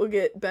that shit will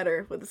get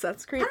better with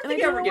Assassin's Creed. I don't think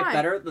it ever get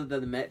better than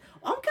the Met.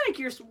 I'm kind of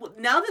curious,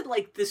 now that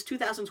like this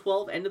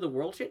 2012 end of the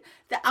world shit,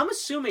 that I'm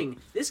assuming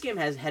this game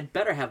had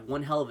better have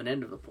one hell of an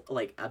end of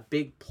like a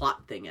big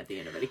plot thing at the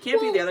end of it. It can't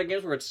be the other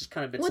games where it's just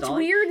kind of been what's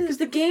stalling. weird is because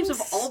the games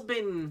have all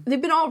been...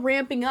 They've been all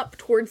ramping up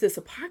towards this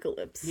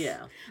apocalypse.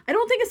 Yeah. I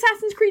don't think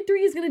Assassin's Creed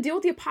 3 is going to deal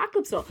with the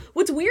apocalypse at all.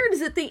 What's weird is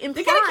that they implied...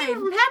 They gotta keep it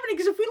from happening,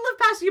 because if we live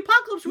past the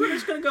apocalypse, we're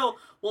just gonna go,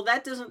 well,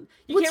 that doesn't...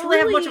 You can't really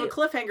have much of a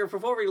cliffhanger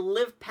before we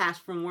live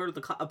past from where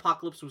the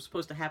apocalypse was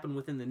supposed to happen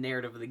within the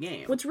narrative of the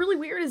game. What's really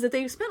weird is that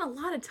they've spent a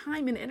lot of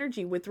time and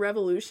energy with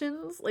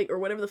Revolutions, like, or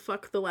whatever the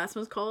fuck the last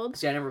one's called.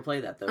 See, I never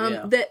played that, though,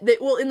 yeah.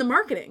 Well, in the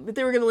marketing, that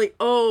they were gonna like,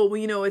 oh, well,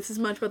 you know, it's as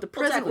much about the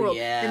present world,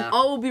 and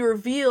all will be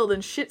revealed,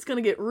 and shit's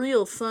gonna get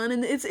real, son,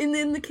 and it's in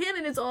the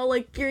canon, it's all,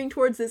 like, gearing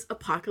towards this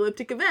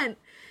apocalyptic event,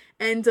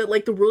 and,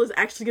 like, the world is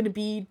actually gonna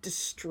be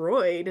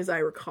destroyed, as I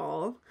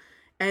recall.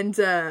 And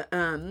so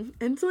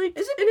like...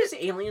 Is it because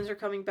aliens are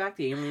coming back?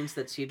 The aliens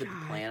that seeded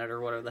the planet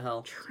or whatever the hell?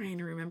 I'm trying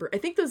to remember. I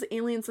think those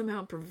aliens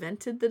somehow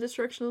prevented the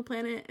destruction of the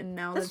planet, and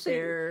now that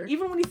they're...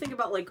 Even when you think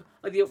about,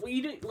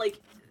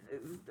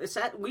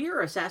 we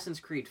are Assassin's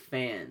Creed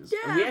fans.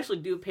 Yeah. And we actually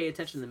do pay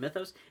attention to the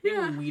mythos.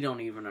 Even we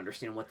don't even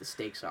understand what the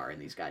stakes are in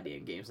these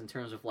goddamn games in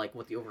terms of, like,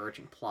 what the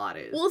overarching plot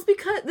is. Well, it's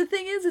because... The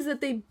thing is that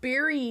they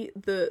bury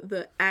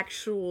the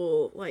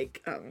actual,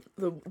 like,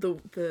 the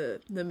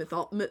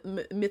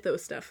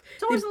mythos stuff.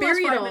 It's always they the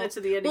bury last 5 it all. minutes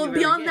of the ending Well, of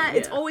beyond every that,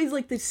 game, it's always,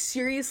 like, the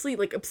seriously,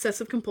 like,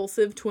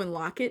 obsessive-compulsive to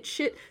unlock it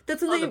shit.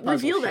 That's when they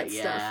reveal that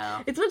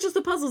stuff. It's not just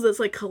the puzzles, it's,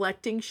 like,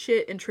 collecting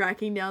shit and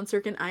tracking down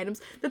certain items.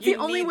 That's the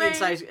only way...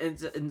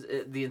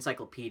 the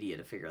encyclopedia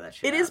to figure that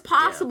shit out. It is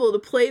possible to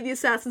play the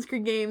Assassin's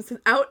Creed games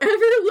without ever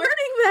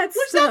learning that stuff.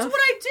 Which that's what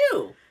I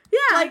do.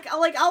 Yeah.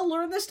 Like I'll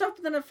learn this stuff,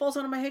 but then it falls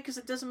out of my head because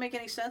it doesn't make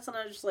any sense, and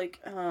I'm just like,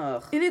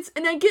 ugh.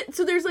 And I get,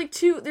 so there's like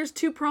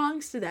two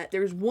prongs to that.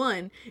 There's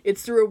one,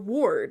 it's the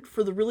reward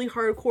for the really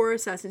hardcore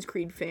Assassin's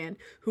Creed fan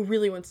who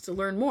really wants to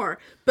learn more.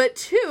 But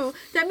two,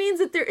 that means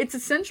that it's a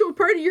central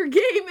part of your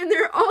game, and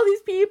there are all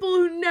these people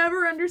who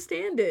never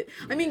understand it.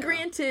 I mean,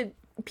 granted,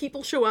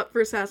 people show up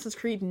for Assassin's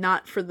Creed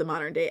not for the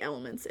modern day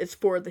elements. It's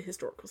for the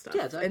historical stuff.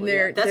 Yeah, exactly.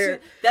 And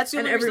that's the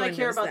only reason I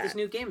care about that. this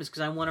new game is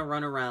because I want to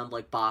run around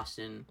like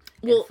Boston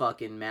and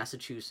fucking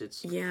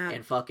Massachusetts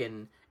and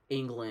fucking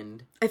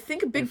England. I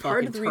think a big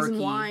part of the reason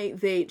why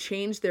they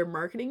changed their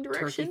marketing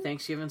direction. Turkey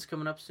Thanksgiving's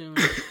coming up soon.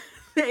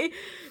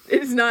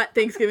 It's not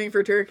Thanksgiving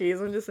for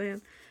turkeys. I'm just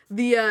saying.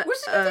 Where's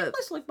it take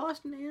place? Like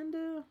Boston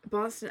and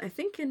Boston, I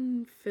think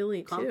in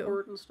Philly Concord too.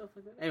 Concord and stuff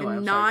like that. Anyway,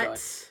 I'm sorry,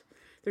 sorry.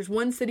 There's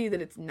one city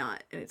that it's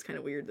not, and it's kind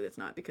of weird that it's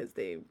not because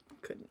they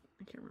couldn't.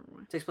 I can't remember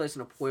why. It takes place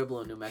in a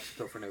pueblo, New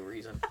Mexico, for no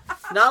reason.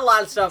 Not a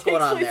lot of stuff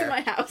going on there. In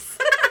my house.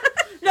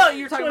 No,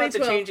 you were talking about the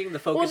changing the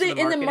focus. Well,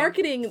 in the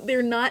marketing,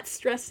 they're not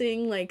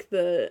stressing like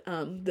the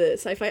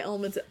sci-fi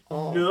elements at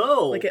all.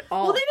 No, like at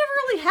all. Well, they never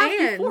really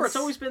have before. It's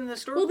always been the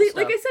historical stuff.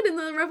 Like I said, in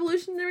the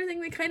Revolution and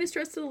everything, they kind of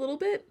stressed it a little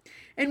bit.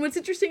 And what's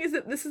interesting is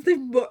that this is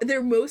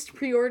their most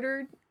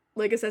pre-ordered,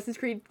 like, Assassin's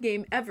Creed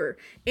game ever.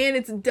 And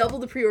it's double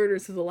the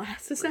pre-orders of the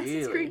last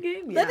Assassin's Creed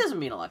game. Yeah. That doesn't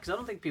mean a lot, because I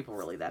don't think people were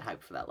really that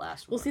hyped for that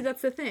last one. Well, see,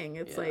 that's the thing.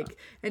 It's like,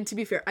 and to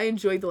be fair, I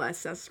enjoyed the last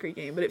Assassin's Creed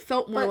game, but it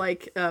felt more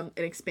like an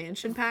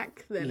expansion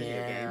pack than a new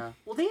game.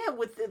 Well, they have,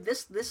 with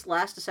this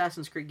last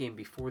Assassin's Creed game,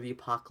 before the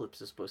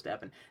apocalypse is supposed to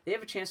happen, they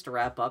have a chance to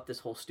wrap up this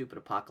whole stupid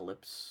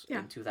apocalypse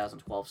in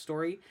 2012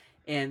 story.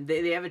 And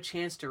they have a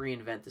chance to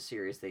reinvent the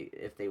series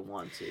if they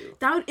want to.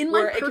 That would, in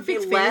my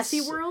perfect fantasy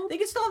world, they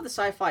can still have the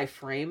sci-fi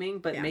framing,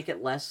 but make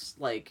it less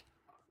like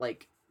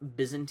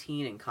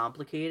Byzantine and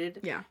complicated.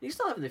 Yeah. You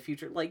still have in the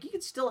future, like, you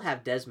could still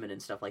have Desmond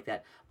and stuff like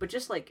that, but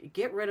just, like,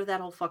 get rid of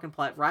that whole fucking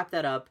plot, wrap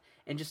that up,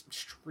 and just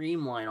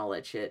streamline all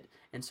that shit.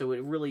 And so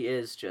it really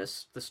is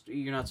just,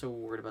 you're not so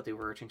worried about the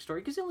overarching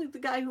story, because the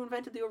guy who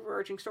invented the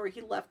overarching story,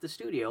 he left the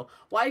studio.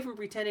 Why even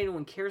pretend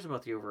anyone cares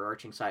about the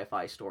overarching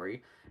sci-fi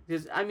story?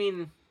 Because, I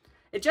mean,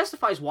 it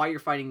justifies why you're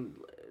fighting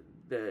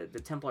the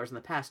Templars in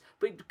the past,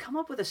 but come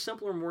up with a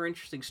simpler, more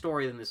interesting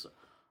story than this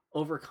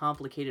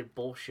overcomplicated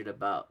bullshit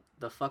about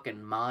the fucking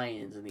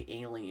Mayans and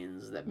the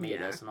aliens that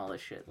made us and all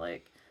this shit.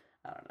 Like,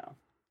 I don't know.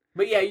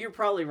 But yeah, you're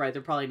probably right.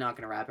 They're probably not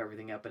going to wrap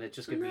everything up, and it's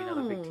just going to be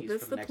another big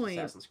tease for the next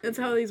Assassin's Creed. That's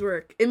how these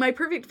work. In my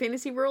perfect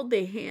fantasy world,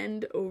 they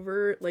hand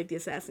over, like, the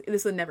Assassin...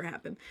 This would never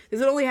happen. This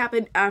would only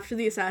happen after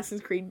the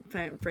Assassin's Creed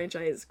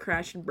franchise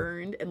crashed and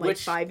burned, and, like,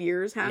 5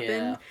 years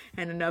happened,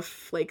 and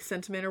enough, like,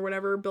 sentiment or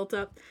whatever built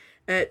up.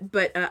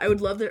 But I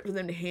would love for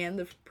them to hand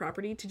the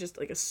property to just,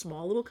 like, a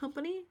small little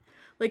company.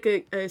 Like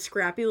a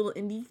scrappy little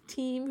indie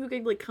team who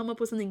could, like, come up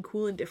with something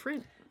cool and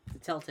different.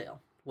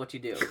 Telltale. What you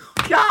do.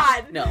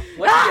 God! No.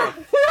 What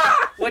you do.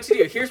 What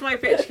you do. Here's my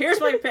pitch. Here's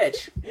my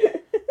pitch.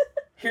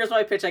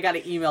 I got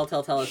to email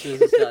Telltale as soon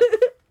as it's done.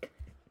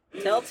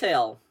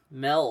 Telltale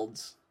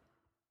melds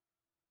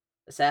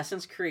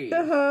Assassin's Creed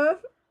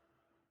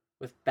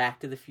with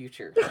Back to the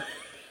Future.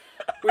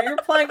 Where you're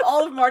playing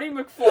all of Marty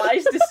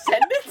McFly's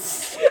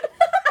descendants.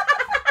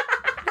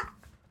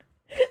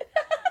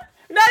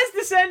 Not his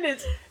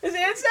descendants, his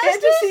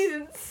ancestors.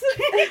 Antecedents.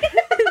 And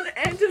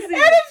it's just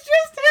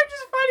him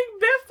just fighting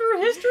Biff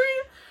through history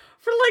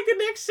for like the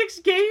next 6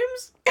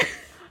 games.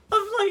 Of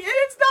like, and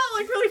it's not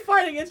like really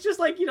fighting. It's just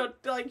like, you know,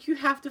 like you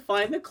have to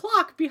find the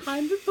clock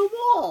behind the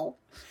wall,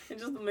 and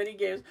just the mini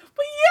games.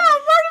 But yeah,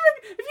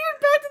 if you had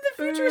Back to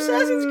the Future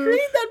Assassin's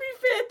Creed, that'd be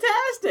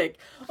fantastic.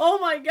 Oh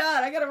my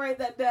god, I gotta write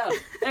that down.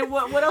 And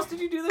what else did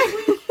you do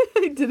this week?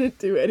 I didn't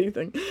do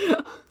anything.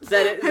 Is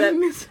that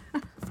it?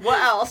 What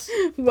else?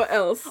 What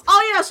else?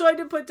 Oh yeah, so I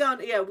did put down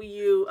Wii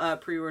U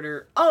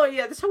pre-order. Oh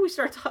yeah, that's how we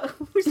start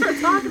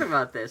talking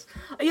about this.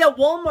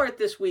 Walmart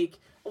this week.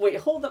 Wait,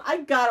 hold on. I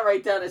gotta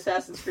write down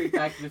Assassin's Creed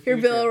Back to the Future.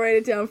 Here, Bill, I'll write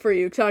it down for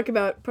you. Talk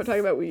about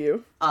Wii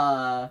U.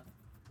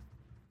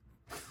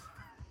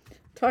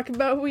 Talk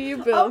about Wii U,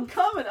 Bill. I'm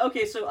coming.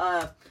 Okay, so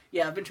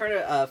I've been trying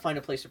to find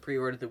a place to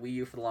pre-order the Wii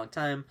U for a long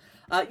time.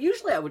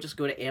 Usually I would just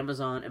go to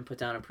Amazon and put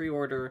down a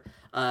pre-order.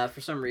 For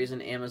some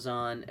reason,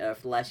 Amazon,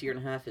 for the last year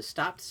and a half, has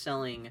stopped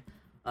selling,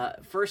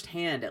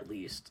 first-hand at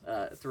least,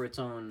 through its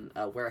own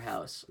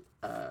warehouse,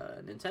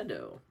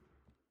 Nintendo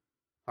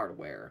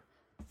hardware.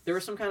 There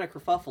was some kind of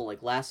kerfuffle,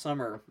 like last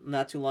summer,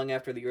 not too long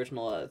after the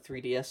original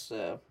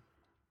 3DS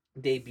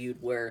debuted,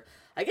 where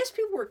I guess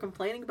people were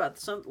complaining about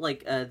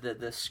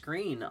the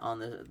screen on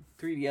the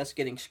 3DS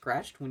getting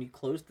scratched when you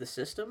closed the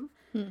system.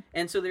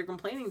 And so they're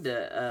complaining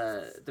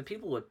to the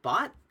people who had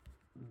bought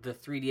the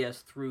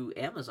 3DS through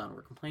Amazon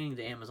were complaining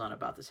to Amazon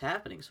about this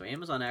happening. So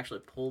Amazon actually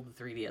pulled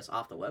the 3DS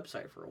off the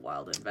website for a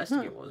while to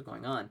investigate what was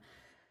going on.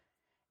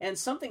 And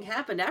something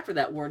happened after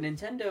that where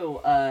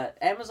Nintendo,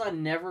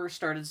 Amazon never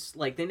started,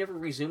 like, they never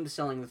resumed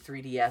selling the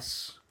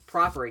 3DS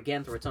proper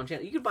again through its own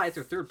channel. You could buy it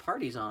through third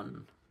parties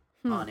on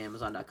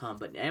Amazon.com,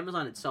 but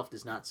Amazon itself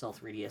does not sell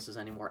 3DSs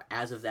anymore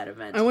as of that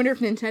event. I wonder if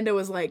Nintendo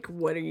was like,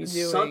 what are you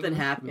doing? Something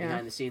happened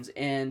behind the scenes,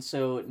 and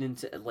so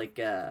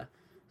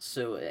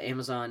so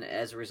Amazon,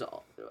 as a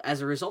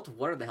result of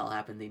what the hell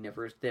happened,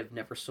 they've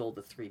never sold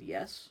the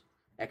 3DS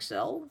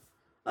XL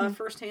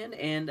firsthand,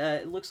 and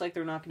it looks like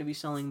they're not going to be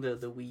selling the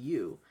Wii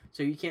U.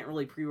 So you can't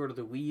really pre-order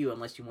the Wii U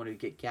unless you want to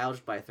get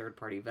gouged by a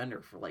third-party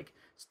vendor for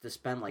to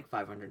spend like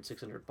 $500,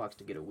 $600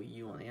 to get a Wii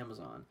U on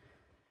Amazon.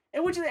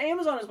 And which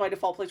Amazon is my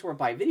default place where I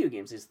buy video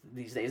games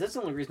these days. That's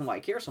the only reason why I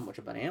care so much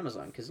about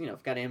Amazon, because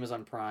I've got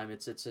Amazon Prime.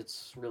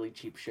 It's really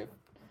cheap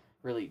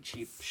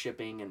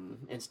shipping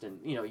and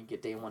instant. You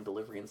get day one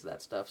delivery and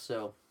that stuff.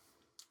 So,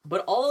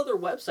 but all other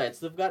websites,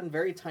 they've gotten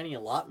very tiny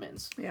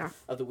allotments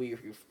of the Wii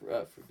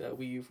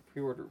U for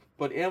pre-order.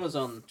 But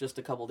Amazon just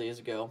a couple days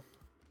ago,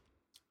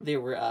 they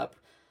were up.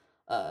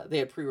 They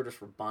had pre-orders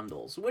for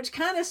bundles, which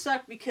kind of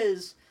sucked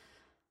because.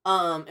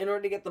 In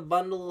order to get the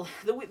bundle,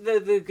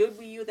 the good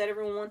Wii U that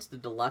everyone wants, the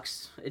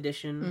deluxe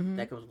edition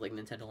that comes with like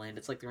Nintendo Land,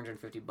 it's like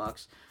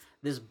 $350.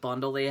 This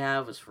bundle they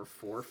have is for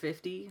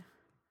 $450.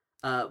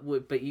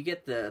 But you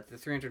get the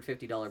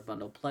 $350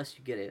 bundle plus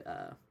you get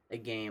a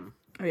game.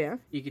 Oh yeah.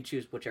 You can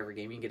choose whichever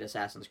game. You can get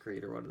Assassin's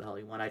Creed or whatever the hell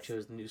you want. I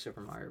chose the new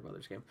Super Mario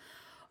Brothers game.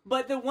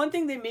 But the one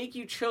thing they make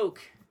you choke,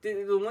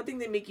 the one thing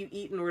they make you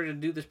eat in order to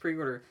do this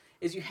pre-order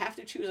is you have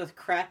to choose a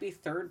crappy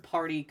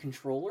third-party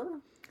controller.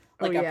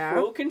 Like a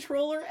Pro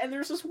controller, and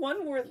there's this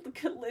one where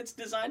it's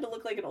designed to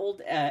look like an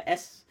old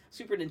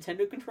Super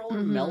Nintendo controller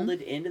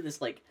melded into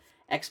this like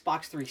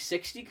Xbox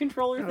 360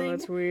 controller thing. Oh,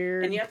 that's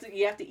weird. And you have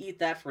to eat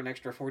that for an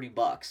extra $40.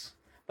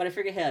 But I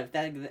figure, hey,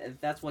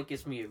 if that's what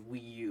gives me a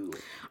Wii U.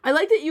 I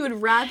like that you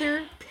would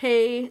rather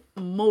pay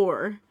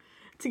more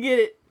to get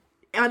it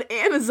on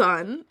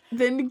Amazon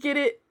than to get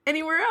it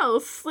anywhere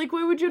else. Like,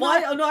 why would you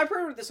not? No, I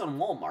pre-ordered this on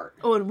Walmart.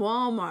 Oh, on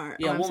Walmart.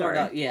 Yeah,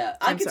 Walmart. Yeah,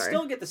 I could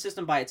still get the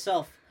system by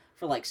itself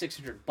for like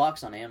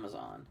 $600 on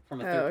Amazon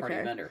from a third-party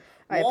vendor.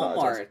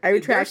 Walmart, I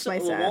retract my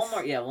sass.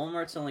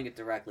 Walmart's selling it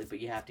directly, but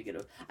you have to get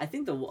a. I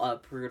think the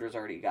pre-orders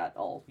already got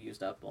all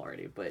used up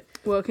already, but.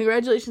 Well,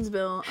 congratulations,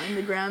 Bill, on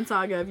the grand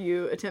saga of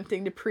you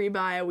attempting to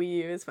pre-buy a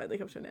Wii U has finally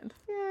come to an end.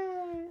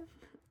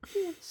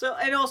 So,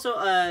 and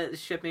also,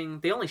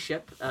 shipping, they only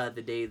ship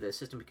the day the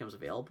system becomes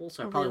available,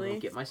 so I probably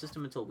won't get my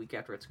system until a week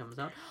after it comes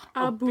out.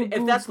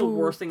 If that's the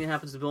worst thing that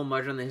happens to Bill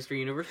Mudger in the history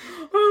universe,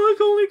 I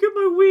only get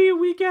my Wii a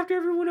week after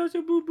everyone else,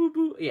 boo, boo,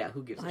 boo. Yeah,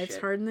 who gives a shit? Life's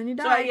hard and then you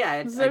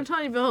die. So, I'm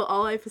telling you, Bill,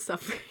 all life is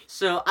suffering.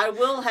 So, I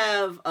will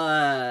have,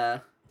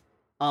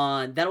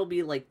 that'll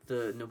be like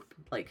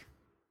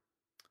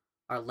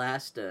our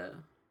last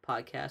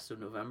podcast of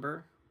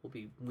November will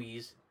be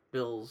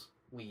Bill's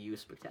Wii U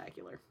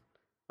Spectacular.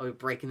 I'll be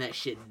breaking that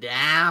shit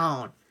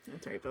down.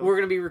 That's right, Bill. We're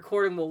going to be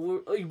recording,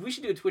 we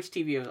should do a Twitch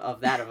TV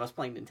of that, of us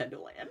playing Nintendo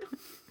Land.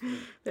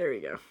 There we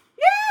go.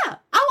 Yeah!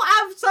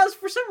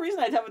 For some reason,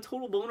 I'd have a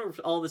total boner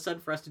all of a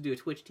sudden for us to do a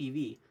Twitch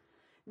TV.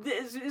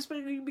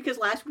 Especially because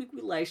last week we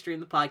live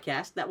streamed the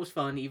podcast. That was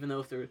fun, even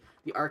though the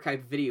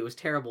archived video was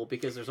terrible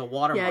because there's a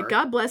watermark. Yeah,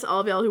 God bless all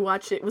of y'all who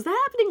watched it. Was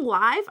that happening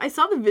live? I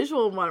saw the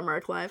visual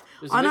watermark live.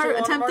 On our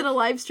attempt at a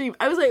live stream.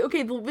 I was like,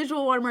 okay, the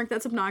visual watermark,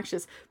 that's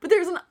obnoxious. But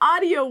there's an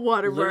audio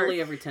watermark.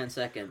 Literally every 10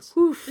 seconds.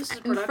 Oof. This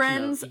is and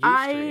friends,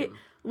 I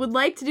would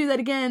like to do that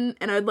again,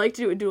 and I'd like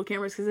to do it with dual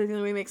cameras because I think the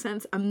only way it makes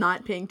sense. I'm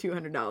not paying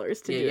 $200 to do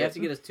it. Yeah, you have to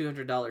get a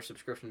 $200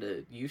 subscription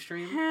to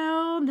Ustream.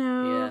 Hell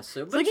no. Yeah,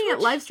 so looking at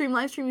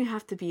livestream, you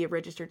have to be a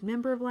registered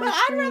member of livestream. But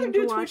I'd rather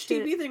do a Twitch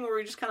TV thing where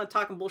we're just kind of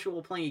talking bullshit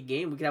while playing a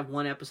game. We could have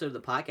one episode of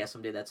the podcast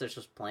someday that's us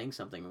just playing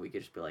something, and we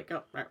could just be like,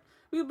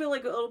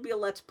 it'll be a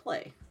let's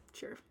play.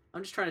 Sure.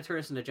 I'm just trying to turn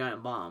this into a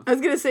giant bomb. I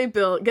was gonna say,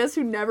 Bill, guess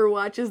who never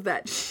watches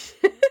that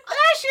shit?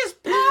 That's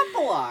just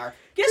popular.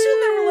 Guess who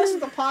never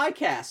listens to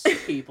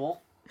podcasts,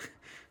 people?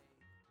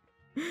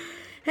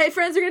 Hey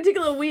friends, we're gonna take a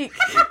little week.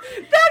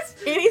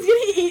 Annie's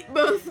gonna eat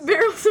both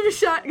barrels of a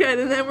shotgun,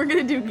 and then we're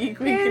gonna do Geek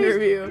Week in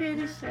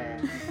review.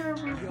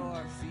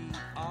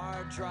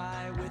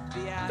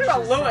 They're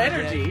all low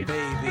energy.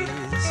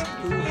 Babies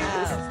who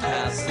have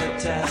passed the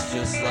test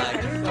just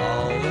like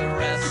all the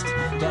rest,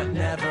 but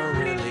never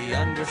really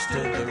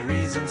understood the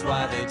reasons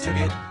why they took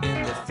it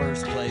in the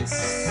first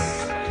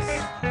place.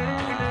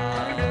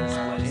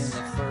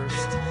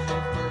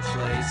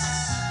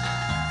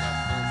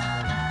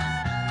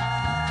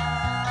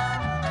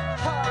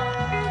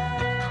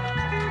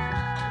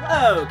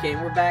 Okay,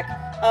 we're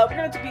back. We're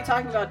going to be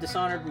talking about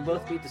Dishonored. We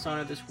both beat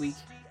Dishonored this week.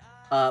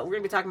 We're going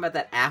to be talking about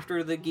that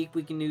after the Geek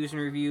Week in News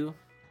and Review.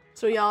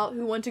 So y'all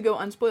who want to go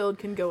unspoiled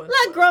can go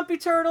unspoiled. Like Grumpy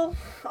Turtle,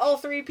 all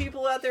three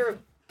people out there have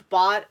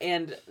bought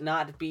and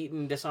not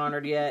beaten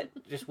Dishonored yet.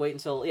 Just wait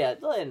until, the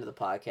end of the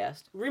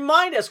podcast.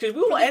 Remind us, because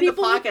we will end the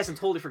podcast and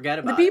totally forget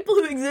about it. The people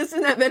who exist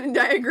in that Venn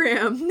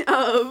diagram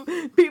of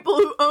people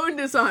who own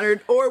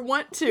Dishonored or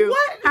want to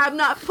have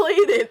not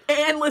played it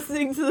and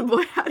listening to the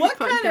Boy Howdy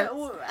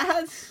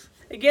podcast.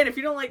 Again, if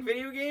you don't like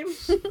video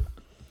games, this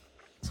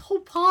whole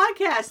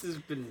podcast has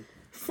been...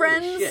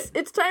 Friends,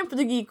 it's time for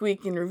the Geek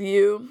Week in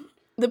Review.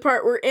 The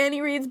part where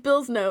Annie reads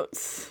Bill's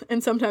notes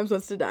and sometimes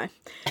wants to die.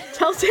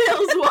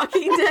 Telltale's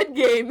Walking Dead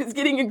game is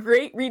getting a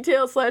great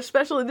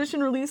retail/special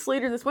edition release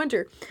later this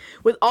winter,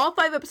 with all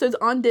 5 episodes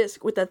on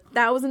disc with a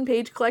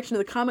 1,000-page collection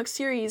of the comic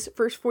series'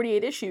 first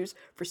 48 issues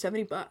for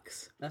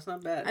 $70. That's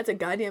not bad. That's a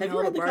goddamn hell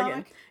of a bargain.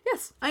 Comic?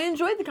 Yes, I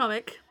enjoyed the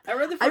comic. I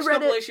read the first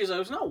couple issues. I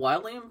was not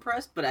wildly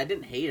impressed, but I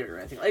didn't hate it or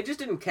anything. It just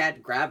didn't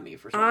grab me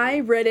for some reason. I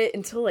read it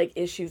until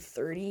issue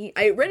 30.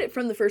 I read it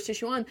from the first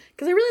issue on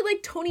because I really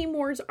liked Tony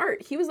Moore's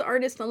art. He was the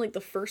artist on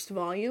the first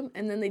volume,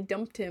 and then they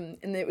dumped him,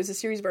 and it was a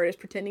series of artists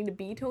pretending to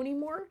be Tony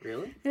Moore.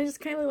 Really? And it just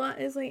kind of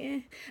is like, eh.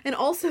 And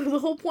also, the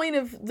whole point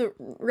of the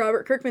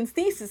Robert Kirkman's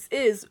thesis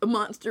is a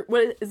monster.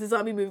 What is a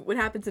zombie movie? What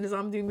happens in a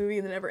zombie movie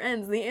that never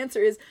ends? And the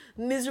answer is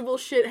miserable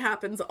shit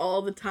happens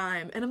all the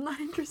time, and I'm not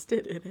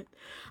interested in it.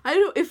 I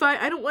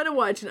don't want to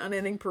watch an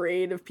unending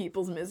parade of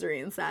people's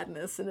misery and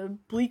sadness in a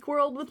bleak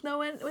world with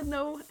no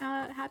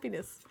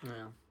happiness.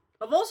 Yeah.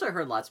 I've also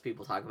heard lots of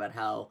people talk about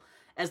how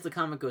as the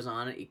comic goes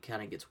on, it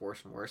kind of gets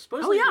worse and worse.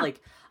 Supposedly,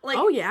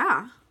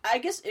 I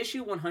guess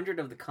issue 100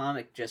 of the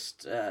comic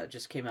just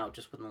came out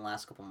just within the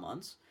last couple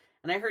months.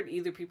 And I heard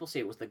either people say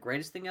it was the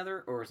greatest thing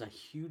ever, or it was a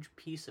huge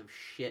piece of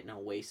shit and a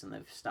waste, and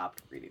they've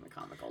stopped reading the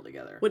comic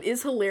altogether. What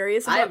is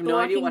hilarious about I have no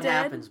idea what Dead,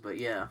 happens, but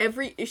yeah.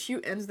 Every issue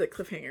ends with a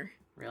cliffhanger.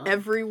 Really?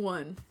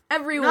 Everyone.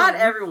 Not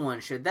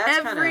everyone should.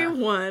 That's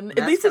everyone.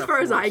 At least as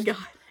far as I got.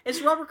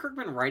 Is Robert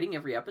Kirkman writing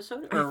every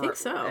episode? Or I think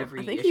so. I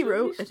think he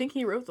wrote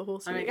the whole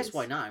series. I mean, I guess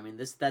why not? I mean,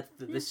 this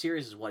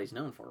series is what he's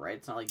known for, right?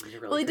 It's not like he's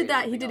really. Well, he did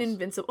that. He did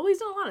Invincible. Oh, he's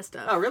done a lot of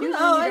stuff. Oh, really?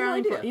 I had no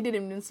idea. He did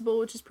Invincible,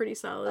 which is pretty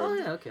solid. Oh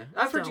yeah, okay.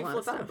 I've heard you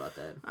flip out about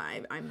that.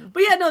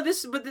 But yeah, no.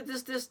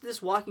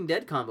 This Walking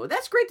Dead combo.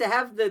 That's great to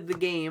have the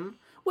game.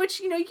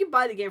 Which, you can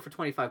buy the game for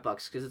 $25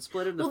 because it's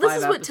split into 5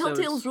 episodes. Well, this is what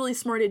Telltale's really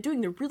smart at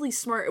doing. They're really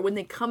smart when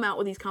they come out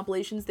with these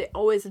compilations. They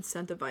always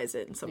incentivize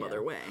it in some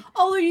other way.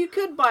 Although you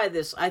could buy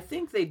this. I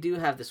think they do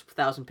have this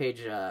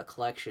 1,000-page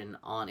collection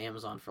on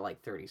Amazon for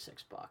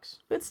 $36.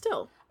 But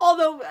still.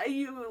 Although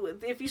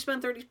if you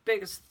spend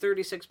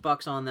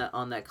 $36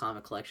 on that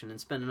comic collection and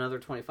spend another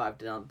 $25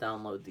 to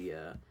download the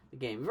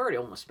game, you've already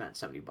almost spent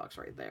 $70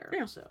 right there.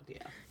 Yeah. So yeah,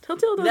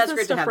 Telltale does that's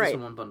great to stuff have right. this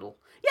in one bundle.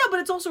 Yeah, but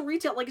it's also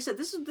retail. Like I said,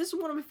 this is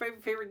one of my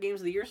favorite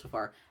games of the year so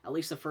far. At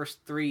least the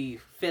first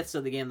 3/5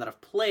 of the game that I've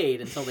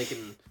played until they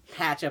can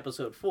patch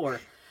episode 4.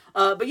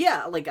 But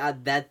yeah, like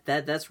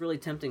that's really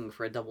tempting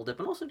for a double dip,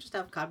 and also just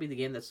have a copy of the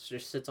game that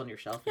just sits on your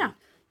shelf. Yeah,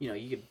 and,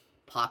 you could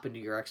pop into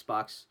your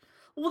Xbox.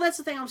 Well, that's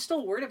the thing I'm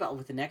still worried about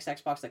with the next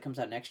Xbox that comes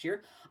out next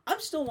year. I'm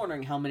still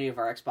wondering how many of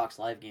our Xbox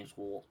Live games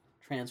will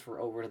transfer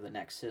over to the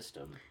next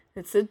system.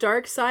 It's the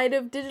dark side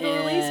of digital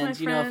release, my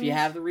friend. If you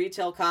have the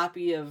retail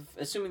copy of,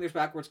 assuming there's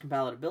backwards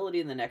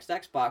compatibility in the next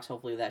Xbox,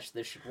 hopefully this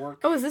should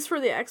work. Oh, is this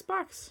for the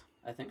Xbox?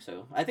 I think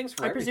so. I think it's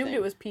for everything. I presumed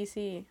it was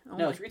PC.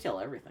 No, it's retail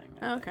everything.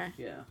 Oh, okay.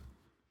 Yeah.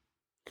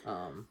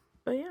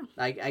 But yeah.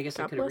 I guess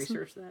I could have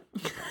researched that.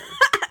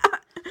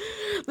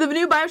 The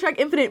new BioShock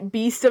Infinite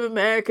Beast of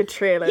America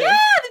trailer. Yeah,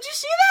 did you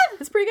see that?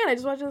 It's pretty good. I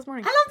just watched it this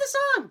morning. I love the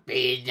song.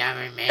 Beast of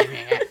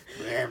America.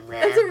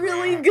 That's a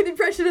really good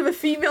impression of a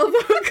female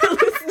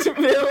vocalist,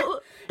 Bill.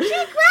 She's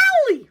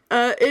growly.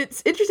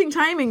 It's interesting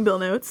timing, Bill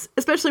notes,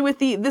 especially with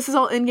the "this is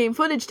all in-game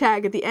footage"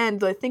 tag at the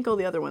end. I think all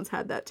the other ones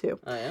had that too.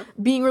 Oh yeah.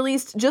 Being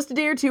released just a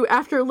day or two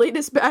after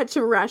latest batch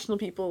of Irrational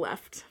people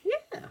left. Yeah.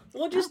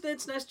 Well,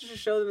 it's nice to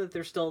just show them that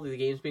there's still the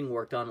game's being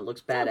worked on. It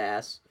looks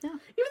badass. Yeah. Even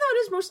though it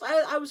is mostly,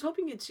 I was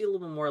hoping you'd see a little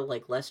bit more,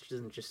 like, less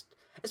than just,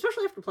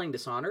 especially after playing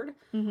Dishonored.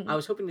 Mm-hmm. I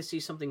was hoping to see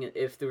something,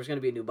 if there was going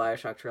to be a new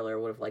BioShock trailer, I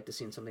would have liked to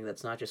see something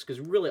that's not just,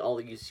 because really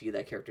all you see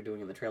that character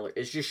doing in the trailer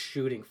is just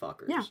shooting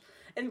fuckers. Yeah.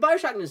 And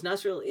BioShock is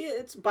necessarily,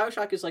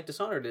 BioShock is like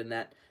Dishonored in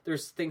that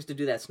there's things to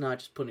do that's not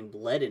just putting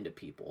blood into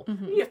people.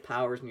 Mm-hmm. You have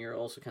powers and you're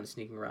also kind of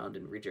sneaking around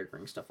and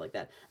rejiggering stuff like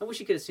that. I wish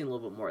you could have seen a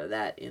little bit more of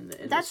that in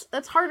that's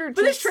harder to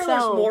But this trailer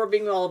is sell. more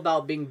being all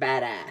about being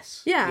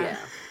badass. Yeah.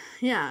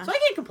 So I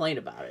can't complain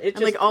about it. It's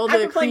just, like all the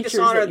after playing creatures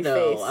Dishonored, that you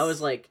though, face. I was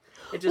like,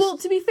 Well,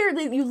 to be fair,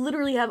 you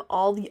literally have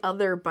all the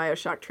other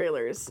BioShock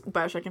trailers,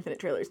 BioShock Infinite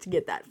trailers, to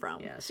get that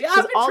from. Yeah, see,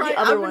 I've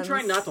been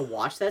trying not to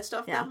watch that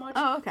stuff that much.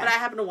 Oh, okay. But I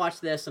happened to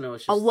watch this, and it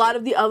was just... A lot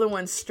of the other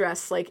ones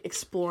stress, like,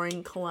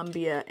 exploring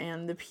Columbia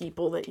and the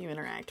people that you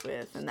interact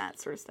with and that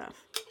sort of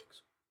stuff.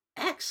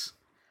 X?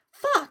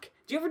 Fuck!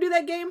 Do you ever do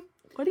that game?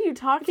 What are you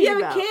talking about?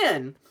 Yeah, I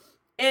can.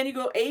 And you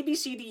go A, B,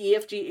 C, D, E,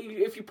 F, G.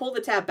 If you pull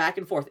the tab back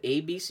and forth, A,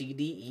 B, C,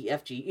 D, E,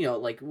 F, G,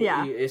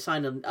 you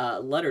assign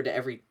a letter to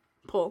every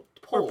pull.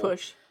 Or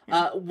push.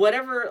 Yeah.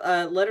 Whatever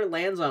letter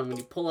lands on when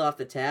you pull it off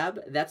the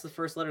tab, that's the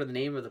first letter of the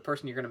name of the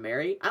person you're going to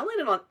marry. I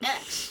landed on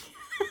X.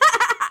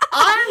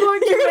 I'm going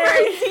to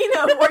marry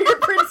Tina or your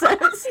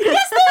princess.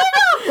 Yes, there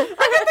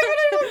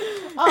you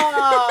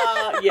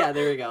go. Yeah,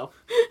 there we go.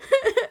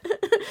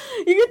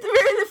 You get to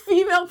marry the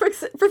female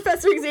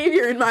Professor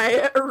Xavier in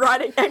my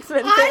erotic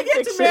X-Men fanfiction. I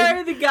get to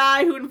marry the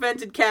guy who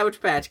invented Cabbage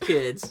Patch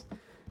Kids.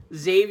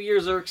 Xavier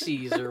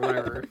Xerxes or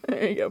whatever.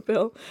 There you go,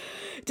 Bill.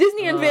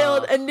 Disney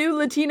unveiled a new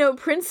Latino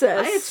princess.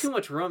 I had too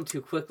much rum too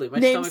quickly. My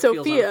named stomach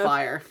Sophia. feels on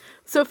fire.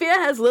 Sophia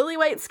has lily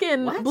white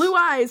skin, blue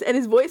eyes, and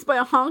is voiced by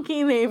a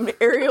honky named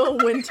Ariel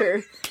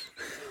Winter.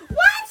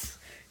 What?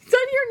 It's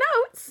on your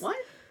notes. What?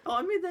 Oh,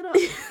 I made that up.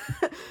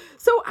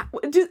 So,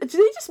 do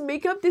they just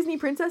make up Disney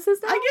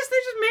princesses now? I guess they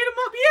just made them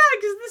up. Yeah,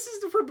 because this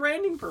is for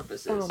branding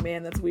purposes. Oh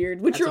man, that's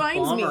weird. Which that's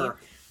reminds me,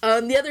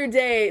 the other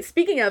day,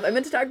 speaking of, I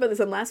meant to talk about this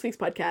on last week's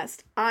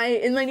podcast.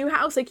 In my new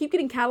house, I keep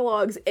getting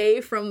catalogs,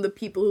 A, from the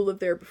people who lived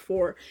there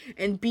before,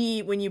 and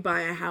B, when you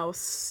buy a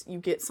house, you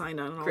get signed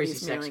on all Crazy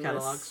these sex mailing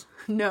catalogs. lists.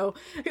 No.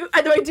 Though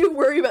I do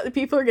worry about the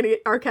people who are going to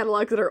get our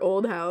catalogs at our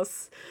old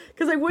house.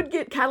 Because I would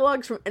get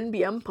catalogs from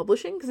NBM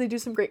Publishing, because they do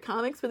some great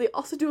comics, but they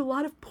also do a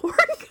lot of porn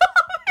comics.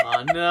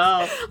 Oh, no. I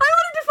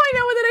wanted to find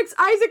out when the next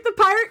Isaac the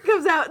Pirate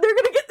comes out. They're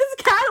going to get this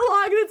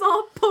catalog, and it's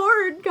all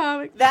porn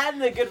comics. That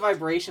and the Good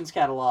Vibrations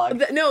catalog.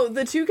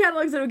 The two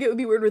catalogs that I would get would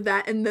be weird with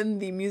that, and then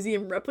the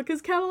Museum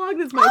Replicas catalog.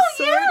 That's my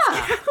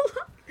catalog.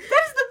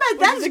 That is the best.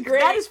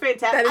 That is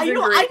fantastic. That is a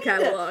great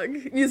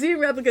catalog. Museum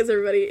Replicas,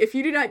 everybody. If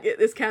you do not get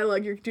this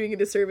catalog, you're doing a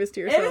disservice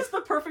to yourself. It is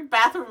the perfect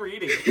bathroom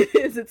reading. It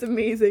is. It's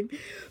amazing.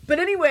 But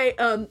anyway,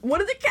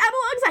 one of the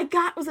catalogs I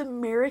got was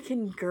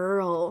American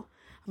Girl.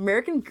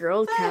 American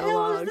Girl catalog. What the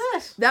hell was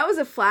this? That was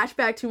a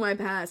flashback to my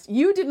past.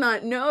 You did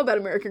not know about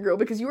American Girl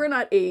because you were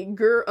not a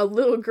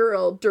little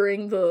girl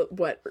during the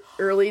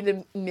early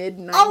to mid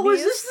 90s. Oh,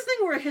 was this the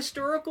thing where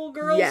historical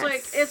girls? Yes.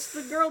 Like it's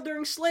the girl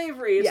during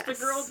slavery. It's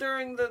the girl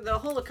during the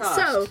Holocaust.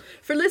 So,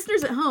 for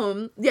listeners at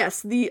home,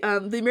 yes, the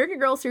American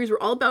Girl series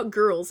were all about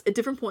girls at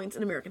different points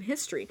in American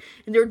history,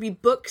 and there would be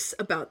books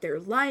about their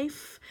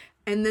life.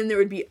 And then there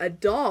would be a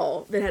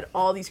doll that had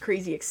all these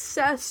crazy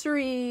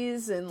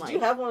accessories and like... Do you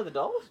have one of the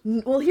dolls?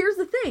 Well, here's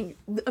the thing.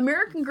 The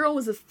American Girl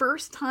was the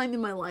first time in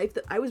my life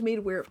that I was made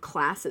aware of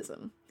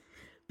classism.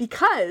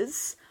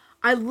 Because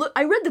I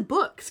read the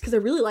books because I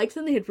really liked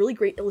them. They had really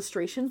great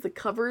illustrations. The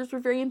covers were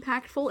very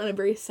impactful, and I'm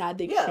very sad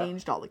they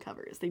changed all the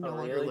covers. They no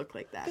longer look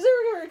like that. Because they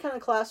were very kind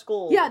of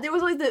classical. Yeah, there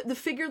was like the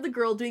figure of the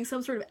girl doing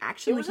some sort of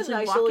action. It was a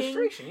nice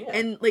illustration, yeah.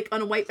 And like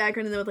on a white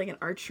background, and then with like an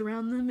arch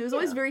around them. It was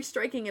always very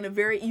striking and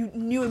you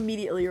knew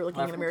immediately you were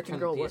looking at an American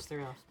Girl.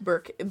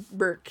 Burke,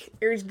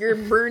 there's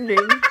good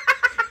burning.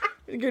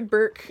 Good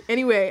Burke.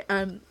 Anyway,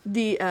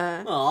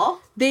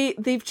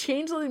 they've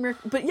changed all the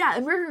American, but yeah,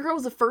 American Girl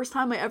was the first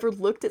time I ever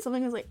looked at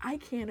something. I was like, I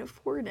can't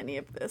afford any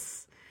of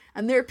this.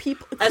 And there are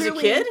people clearly, as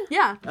a kid.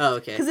 Yeah. Oh,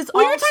 okay. Because it's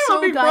all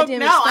so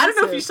goddamn expensive. I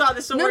don't know if you saw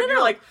this somewhere. No.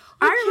 You're like,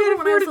 I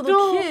remember when I was a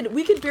little kid,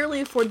 we could barely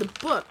afford the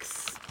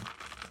books.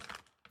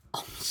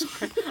 Oh,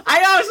 sorry.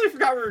 I honestly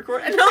forgot we were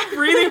recording. And I'm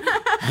breathing.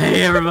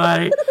 Hey,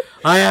 everybody.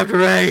 I have to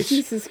rate.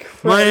 Jesus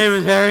Christ. My name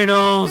is Harry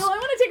Knowles. No, I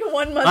want to take a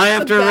 1 month I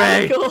have to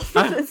rate.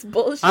 For this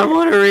bullshit. I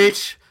want to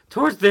reach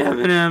towards the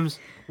M&Ms.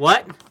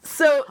 What?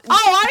 So.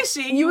 Oh, I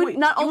see. You would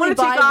not only want to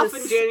buy take off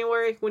this... in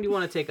January? When do you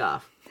want to take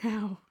off?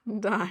 Now.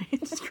 Die.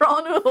 Just crawl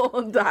into a hole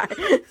and die.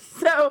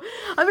 So,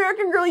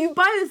 American Girl, you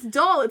buy this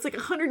doll, it's like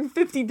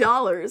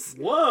 $150.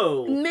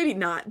 Whoa. Maybe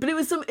not, but it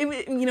was at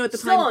the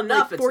still time,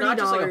 enough. like $40, it's not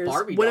just like a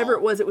Barbie whatever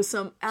doll. it was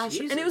some and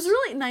it was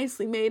really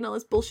nicely made and all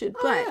this bullshit,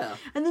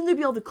 and then there'd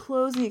be all the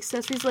clothes and the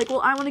accessories, like,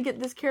 well, I want to get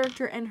this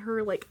character and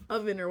her, like,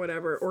 oven or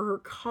whatever, or her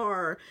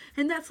car,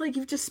 and that's like,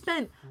 you've just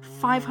spent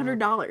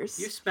 $500.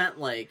 You spent,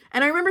 like,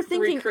 and I remember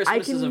thinking, I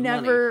can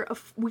never,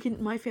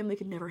 my family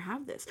could never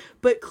have this,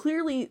 but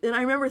clearly, and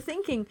I remember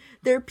thinking,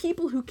 there are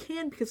people who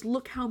can, because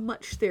look how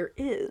much there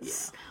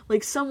is.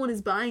 Like, someone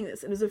is buying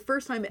this, and it was the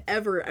first time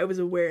ever I was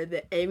aware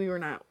that A, we were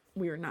not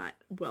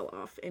well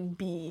off, and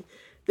B,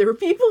 there were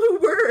people who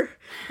were,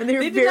 and they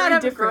were very different. They did not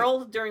have a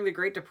girl during the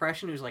Great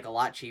Depression who's like a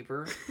lot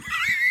cheaper.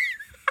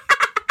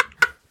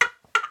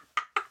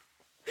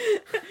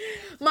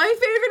 My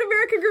favorite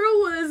American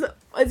Girl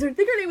I think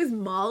her name was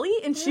Molly,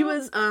 and she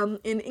was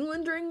in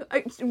England during.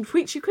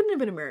 Wait, she couldn't have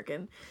been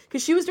American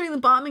because she was during the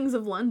bombings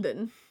of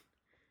London.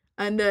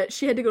 And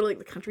she had to go to like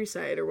the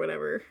countryside or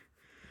whatever.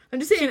 I'm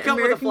just saying,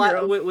 American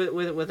Girl with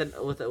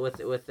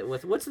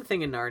what's the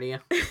thing in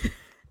Narnia?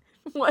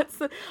 What's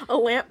a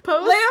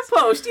lamppost?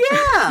 Lamppost,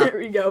 yeah. There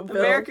we go, Bill.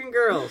 American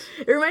Girls.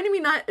 It reminded me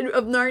not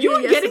of Narnia. You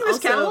were getting this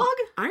catalog?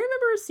 I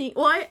remember seeing.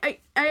 Well, I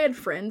had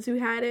friends who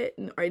had it,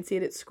 and I'd see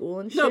it at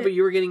school and shit. No, but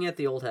you were getting it at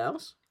the old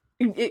house.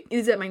 It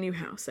is at my new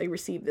house. I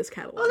received this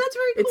catalog. Oh, that's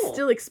very cool. It's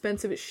still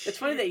expensive as shit. It's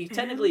funny that you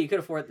could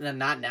afford it.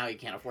 Not now you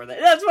can't afford that.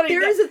 That's funny.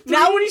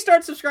 Now when you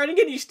start subscribing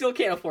again, you still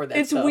can't afford that.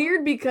 It's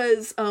weird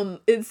because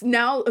it's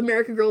now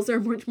American Girls are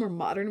much more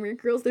modern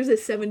American Girls. There's a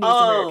 70s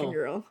American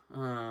Girl.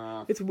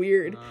 It's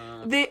weird.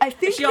 I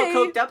think is she all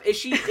coked up? Is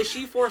she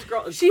Forrest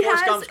Gump's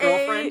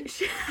girlfriend?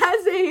 She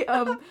has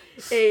a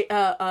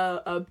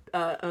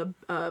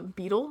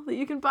Beetle that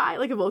you can buy,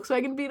 like a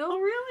Volkswagen Beetle. Oh,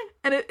 really?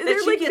 And it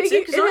has like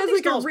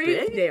a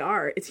radio. They are.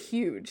 It's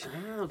huge.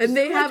 Oh, and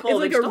they have it's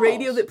like a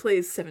radio that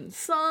plays 7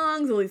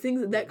 songs. All these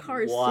things. That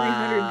car is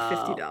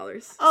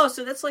 $350. Oh,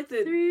 so that's like the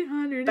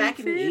 $350 back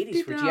in the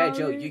 80s for G.I.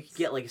 Joe. You could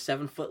get like a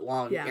 7-foot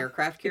long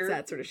aircraft carrier. It's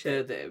that sort of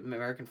shit. The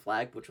American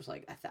flag, which was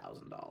like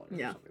 $1,000 or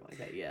something like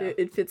that. Yeah,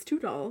 it fits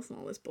 $2 and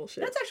all this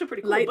bullshit. That's actually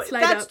pretty cool. But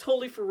that's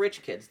totally for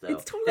rich kids, though.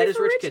 It's totally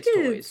for rich kids'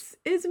 toys.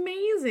 It's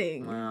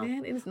amazing,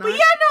 man. It is not. But yeah,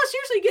 no,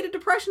 seriously, you get a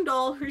depression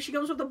doll. Here she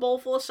comes with a bowl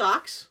full of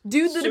socks.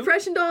 Dude, the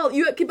depression doll,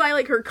 you could buy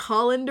like her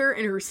colander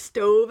and her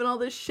stove and all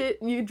this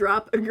shit, and you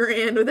drop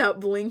 $1,000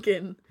 without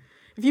blinking.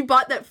 If you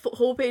bought that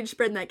whole page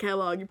spread in that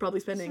catalog, you're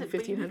probably spending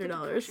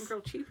 $1,500. Girl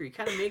cheaper. You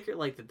kind of make her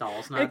like the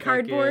doll's not a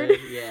cardboard. That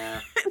good.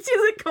 Yeah.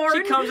 She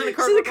comes in a cardboard.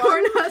 She's a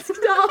corn husk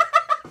doll.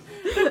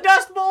 The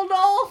Dust Bowl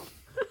doll.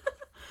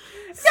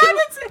 So, yeah,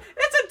 that's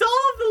a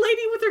doll of the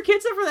lady with her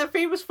kids for that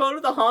famous photo,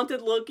 the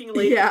haunted-looking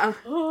lady. Yeah.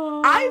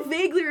 I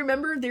vaguely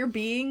remember there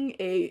being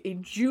a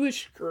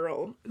Jewish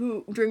girl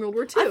who, during World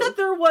War II. I thought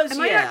there was, Am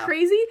I not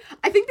crazy?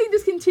 I think they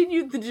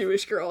discontinued the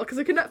Jewish girl, because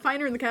I could not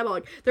find her in the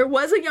catalog. There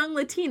was a young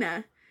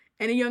Latina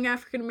and a young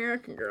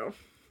African-American girl,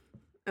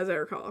 as I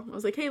recall. I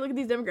was like, hey, look at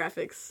these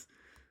demographics.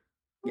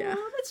 Yeah.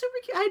 Oh, that's super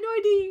cute. I had no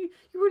idea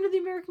you were into the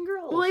American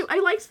Girls. Well, I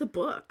liked the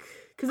book.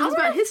 Because it was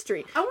about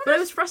history. But I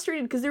was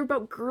frustrated because they were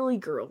about girly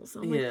girls.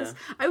 I'm like,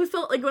 I always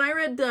felt like when I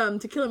read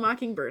To Kill a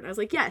Mockingbird, I was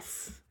like,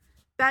 yes,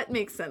 that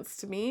makes sense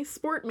to me.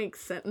 Sport makes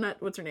sense.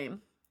 What's her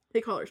name?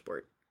 They call her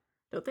Sport.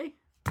 Don't they?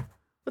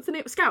 What's the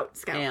name? Scout.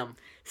 Ham.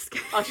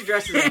 Oh, she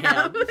dresses as a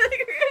ham. Oh,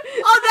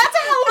 that's a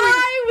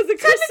Halloween.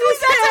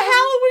 That's a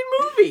Halloween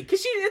movie.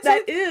 Because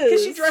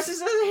she dresses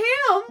as a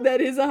ham.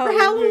 That is a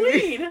Halloween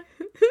movie.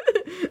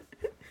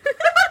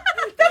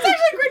 That's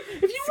actually great.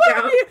 If you want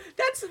to be,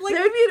 that's like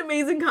that would be an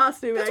amazing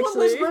costume. That's actually,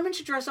 what Liz Lemon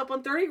should dress up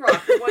on 30 Rock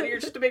for 1 year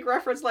just to make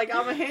reference. Like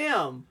I'm a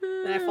ham,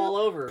 and I fall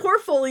over. Poor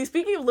Foley.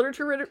 Speaking of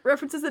literature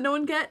references that no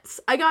one gets,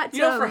 I got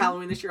for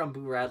Halloween this year I'm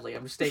Boo Radley.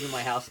 I'm just staying in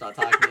my house, not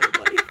talking to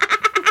anybody.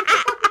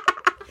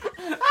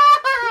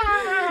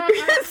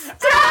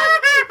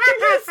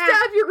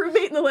 Stab your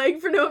roommate in the leg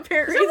for no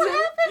apparent reason.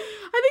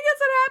 I think that's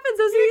what happens?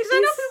 Does he? Because I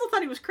know people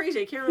thought he was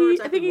crazy. I can't remember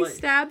exactly I think he what.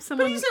 stabbed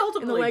someone he's in the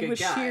ultimately a leg good with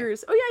guy.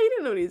 shears. Oh yeah, he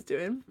didn't know what he was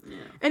doing. Yeah.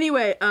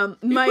 Anyway,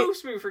 He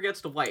poops me and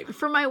forgets to wipe.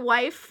 for my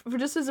wife,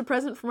 just as a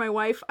present for my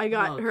wife, I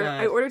got her.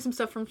 God. I ordered some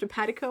stuff from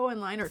Topatico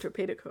online, or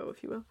Topatico,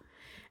 if you will,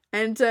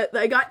 and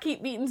I got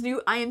Kate Beaton's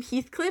new "I Am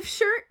Heathcliff"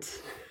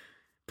 shirt.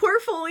 Poor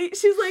Foley,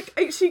 she's like,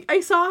 I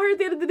saw her at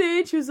the end of the day,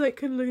 and she was like,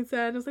 couldn't look at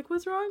that, and I was like,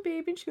 what's wrong,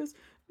 baby? And she goes,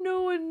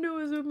 no one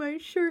knows what my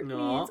shirt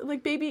means. I'm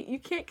like, baby, you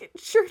can't get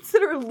shirts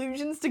that are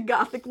allusions to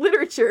Gothic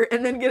literature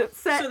and then get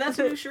upset. So that's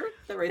a new shirt?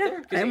 That right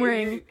there? I'm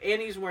wearing...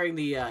 Annie's wearing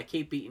the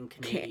Kate Beaton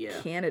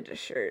Canada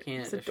shirt.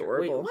 It's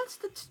adorable. Shirt. Wait, what's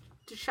the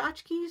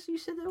tchotchkes you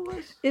said that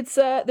was? It's,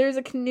 there's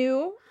a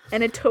canoe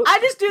and a tote.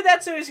 I just do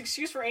that so it's an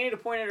excuse for Annie to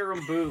point at her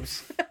own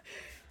boobs.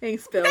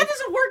 Thanks, Bill. That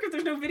doesn't work if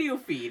there's no video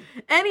feed.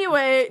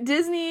 Anyway,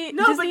 Disney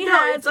has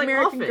like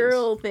American muffins.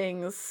 Girl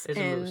things,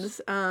 and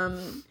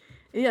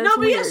yeah, no,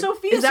 but weird. yeah,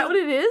 Sophia. Is that what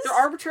it is? They're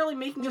arbitrarily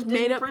making just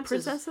made Disney up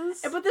princesses.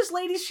 But this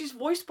lady, she's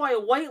voiced by a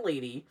white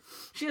lady.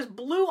 She has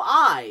blue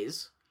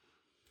eyes.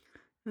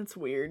 That's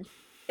weird.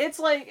 It's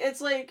like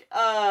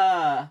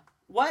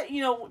what,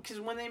 you know? Because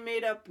when they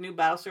made up New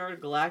Battlestar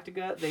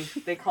Galactica,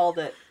 they called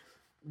it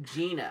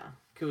Gina.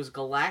 It was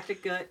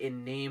Galactica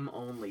in name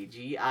only,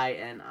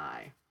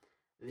 Gini.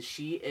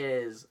 She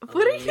is.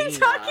 What are you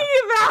talking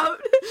about?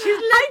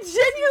 I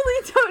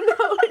genuinely don't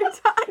know what you're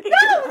talking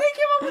about. No, they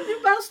came up with New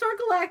Battlestar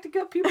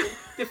Galactica. People,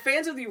 the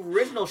fans of the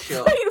original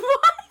show, Wait,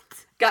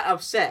 what? got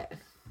upset.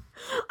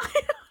 I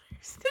don't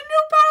understand. The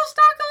New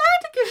Battlestar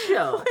Galactica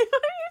show. Wait,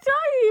 what are you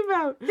talking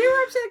about? They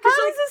were upset How because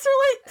does this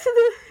relate to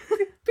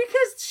the?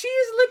 because she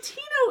is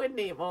Latino in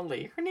name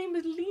only. Her name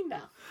is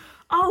Lena.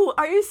 Oh,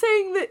 are you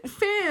saying that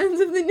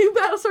fans of the new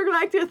Battlestar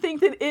Galactica think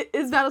that it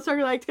is Battlestar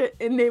Galactica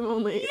in name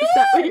only? Yeah, is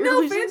that what you're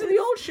no, fans of the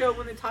old show,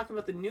 when they talk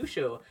about the new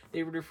show,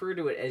 they would refer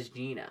to it as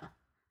Gina.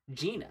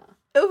 Gina.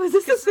 Oh, is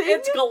this a thing?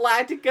 It's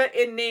Galactica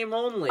in name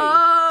only.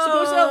 Oh.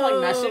 Supposed to have like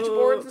message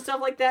boards and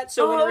stuff like that.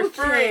 So when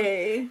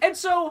referring, and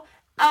so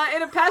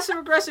in a passive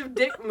aggressive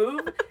dick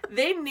move,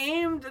 they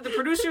named the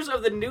producers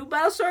of the new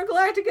Battlestar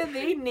Galactica.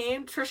 They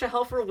named Trisha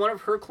Helfer, one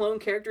of her clone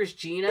characters,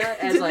 Gina,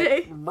 as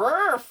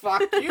brr,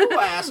 fuck you,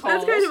 assholes.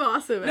 That's kind of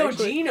awesome. No,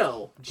 actually.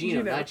 Gino,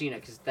 not Gina,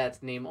 because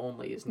that's name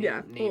only. Is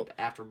named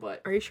after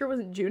what? Are you sure it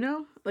wasn't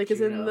Juno? Like,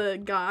 Juno. As in the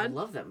god? I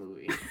love that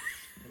movie.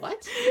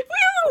 What? We have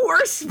the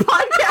worst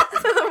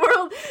podcast in the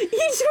world.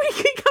 Each week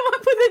we come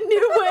up with a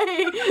new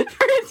way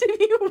for it to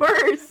be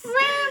worse.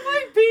 Man,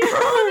 my people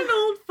in an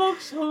old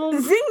folks' home.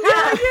 Zynga!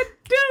 How you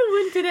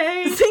doing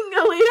today?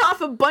 Zynga laid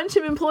off a bunch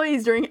of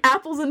employees during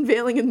Apple's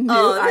unveiling of the new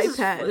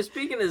iPad.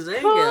 Speaking of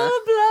Zynga,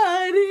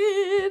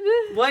 cold-blooded.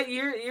 What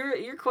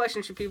your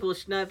question should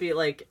not be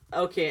like,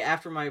 okay,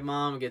 after my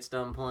mom gets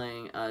done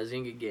playing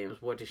Zynga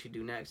games, what does she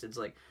do next? It's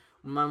like,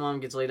 when my mom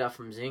gets laid off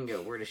from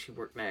Zynga, where does she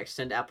work next?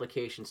 Send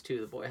applications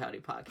to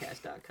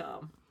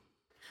theboyhowdypodcast.com.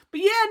 But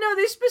yeah, no,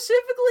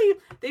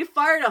 they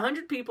fired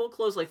 100 people,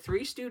 closed like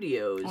 3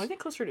 studios. Oh, I think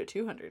closer to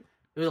 200.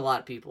 It was a lot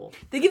of people.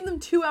 They give them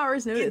 2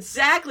 hours notice.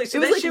 Exactly. So it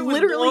was that like shit was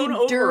literally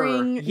blown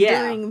during over.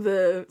 Yeah. during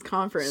the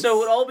conference. So it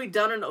would all be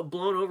done and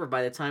blown over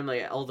by the time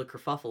like all the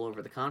kerfuffle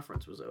over the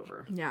conference was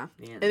over. Yeah.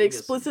 Man, and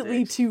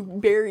explicitly to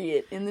bury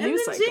it in the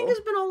news cycle. And then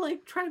Zynga's been all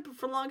like trying to,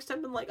 for the longest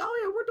time, been like,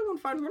 oh yeah, we're doing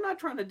fine. We're not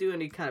trying to do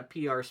any kind of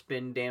PR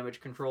spin, damage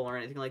control, or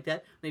anything like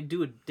that. They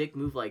do a dick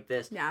move like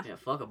this. Yeah. Yeah,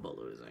 fuck a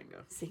boatload of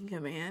Zynga. Zynga,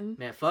 man.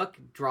 Man, fuck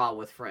Draw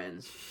with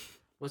Friends.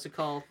 What's it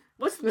called?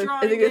 What's the drawing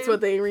I think game? that's what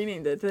they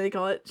renamed it. Did they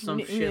call it some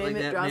shit like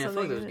that? Man,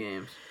 fuck those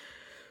games.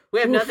 We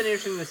have nothing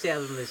interesting to say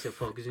other than they said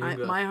focus.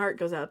 My heart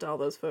goes out to all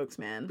those folks,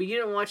 man. But you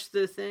didn't watch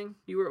the thing?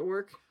 You were at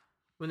work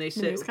when they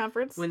said news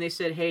conference? When they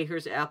said, "Hey,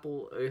 here's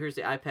Apple, here's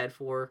the iPad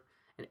 4,"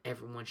 and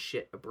everyone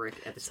shit a brick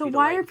at the speed of light. So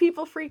why are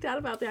people freaked out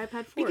about the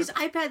iPad 4? Because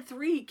iPad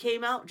 3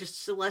 came out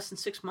just less than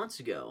 6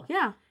 months ago.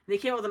 Yeah. They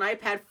came out with an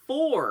iPad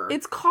 4.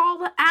 It's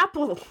called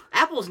Apple.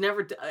 Apple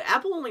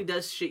only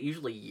does shit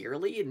usually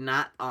yearly and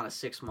not on a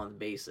 6-month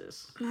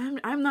basis.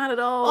 I'm not at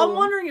all. I'm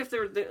wondering if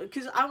they're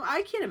because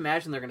I can't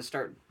imagine they're going to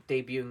start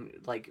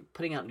debuting, like,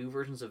 putting out new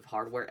versions of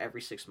hardware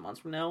every 6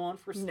 months from now on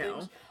for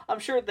things. I'm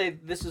sure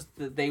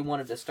they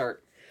wanted to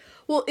start.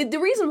 Well, the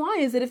reason why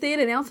is that if they had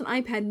announced an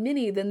iPad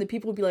mini, then the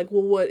people would be like,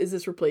 well, what, is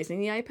this replacing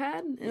the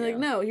iPad? And like,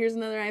 no, here's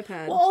another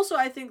iPad. Well, also,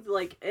 I think,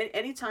 like,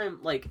 anytime,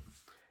 like,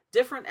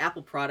 different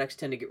Apple products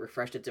tend to get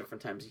refreshed at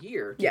different times of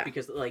year. Just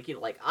because, like, you know,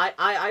 like,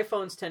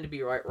 iPhones tend to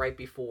be right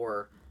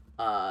before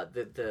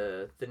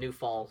the new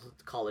fall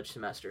college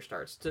semester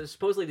starts. So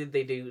supposedly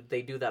they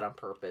do that on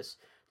purpose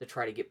to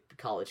try to get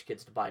college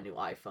kids to buy a new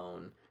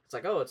iPhone. It's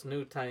like, oh, it's a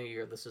new time of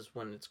year. This is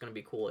when it's going to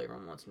be cool.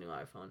 Everyone wants a new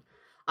iPhone.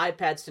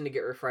 iPads tend to get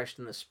refreshed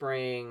in the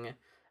spring,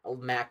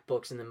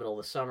 MacBooks in the middle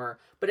of the summer.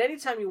 But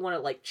anytime you want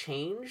to, like,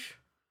 change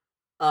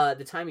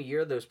the time of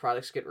year those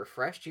products get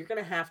refreshed, you're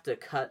going to have to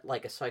cut,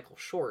 like, a cycle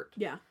short.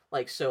 Yeah.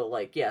 Like, so,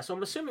 like, yeah. So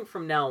I'm assuming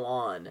from now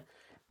on,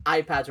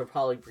 iPads will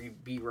probably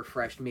be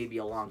refreshed maybe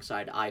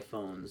alongside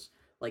iPhones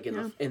like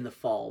in the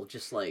fall,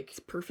 just like it's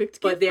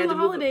perfect but gift for the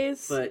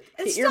holidays. But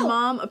get your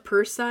mom a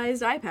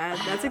purse-sized iPad.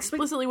 That's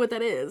explicitly what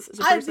that is.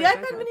 The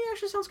iPad Mini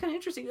actually sounds kind of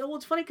interesting. Well,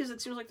 it's funny because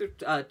it seems like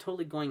they're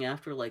totally going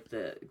after like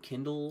the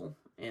Kindle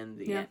and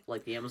the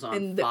like the Amazon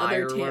and the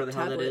Fire other or whatever the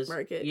hell that is.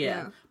 Market.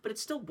 Yeah, but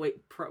it's still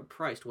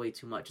priced way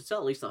too much. It's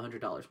at least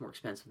 $100 more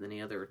expensive than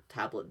any other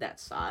tablet that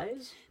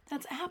size.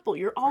 That's Apple.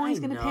 You're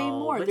always going to pay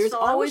more. There's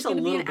always going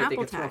to be an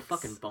Apple tax. Throw a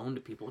fucking bone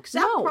to people because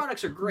Apple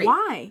products are great.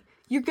 Why?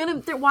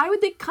 Why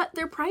would they cut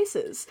their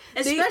prices?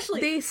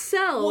 Especially they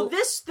sell. Well,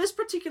 this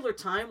particular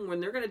time when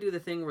they're going to do the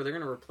thing where they're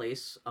going to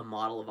replace a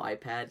model of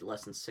iPad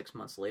less than 6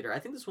 months later. I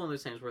think this is one of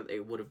those times where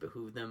it would have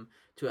behooved them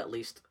to at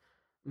least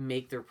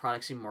make their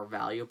product seem more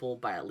valuable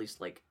by at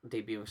least like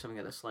debuting something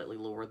at a slightly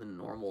lower than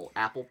normal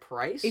Apple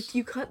price. If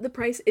you cut the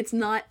price, it is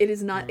not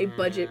a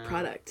budget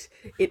product.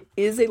 It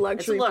is a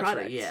luxury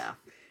product. Yeah.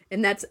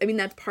 And that's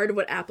part of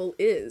what Apple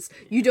is.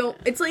 You don't,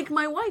 it's like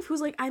my wife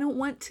who's like, I don't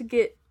want to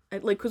get,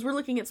 like, because we're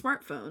looking at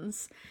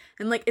smartphones,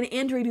 and like an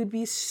Android would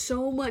be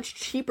so much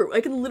cheaper. I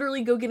can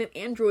literally go get an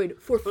Android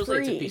for free. Like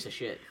it's a piece of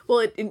shit.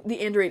 Well, the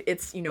Android,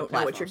 it's you know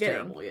what you're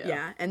getting. Terrible,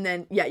 yeah. And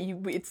then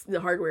it's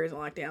the hardware is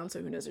locked down,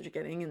 so who knows what you're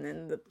getting, and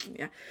then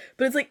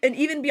but it's like, and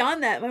even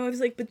beyond that, my wife's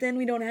like, but then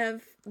we don't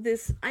have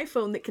this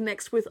iPhone that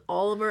connects with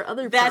all of our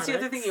other. That's products. the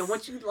other thing. Yeah,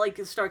 once you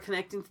like start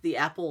connecting to the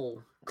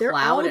Apple. They're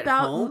Cloud all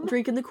about home?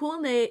 drinking the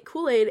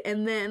Kool-Aid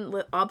and then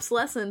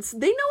obsolescence.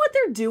 They know what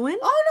they're doing.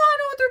 Oh no, I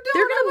know what they're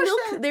doing. They're gonna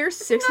milk their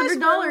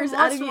 $600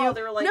 out of you.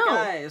 They were like, no,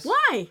 guys.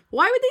 why?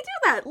 Why would they do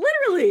that?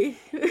 Literally,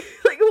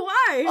 like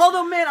why?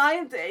 Although,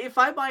 man, if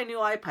I buy a new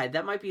iPad,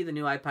 that might be the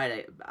new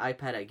iPad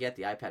I get,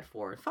 the iPad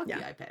 4. Fuck the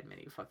iPad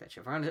Mini. Fuck that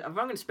shit. If I'm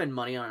gonna spend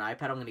money on an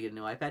iPad, I'm gonna get a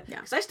new iPad.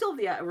 Because I still have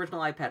the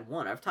original iPad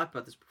 1. I've talked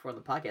about this before on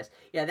the podcast.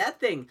 Yeah, that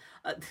thing.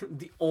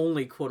 The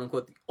only quote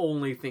unquote the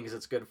only things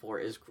it's good for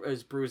is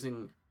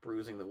bruising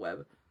the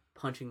web,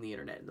 punching the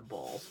internet in the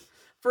balls.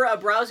 For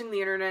browsing the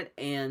internet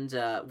and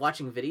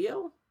watching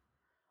video,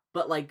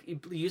 but like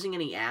using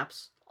any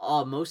apps,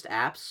 most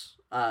apps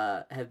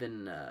have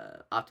been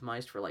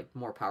optimized for like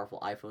more powerful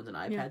iPhones and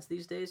iPads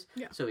these days.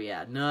 Yeah. So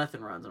yeah,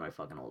 nothing runs on my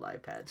fucking old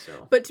iPad.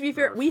 So, but to be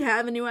fair, we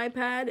have a new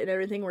iPad and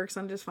everything works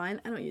on just fine.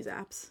 I don't use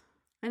apps.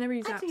 I never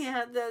use apps.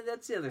 Yeah,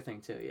 that's the other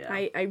thing too. Yeah.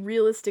 I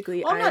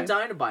realistically, I'm not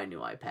dying to buy a new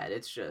iPad.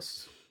 It's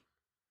just.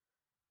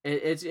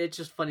 It's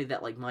just funny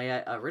that like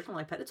my original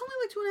iPad, it's only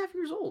like 2.5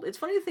 years old. It's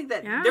funny to think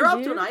that they're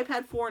up to an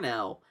iPad 4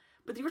 now,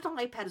 but the original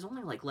iPad is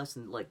only like less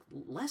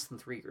than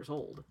 3 years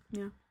old.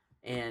 Yeah.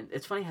 And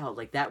it's funny how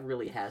like that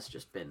really has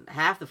just been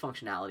half the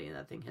functionality in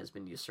that thing has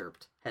been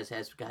usurped, has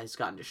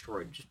gotten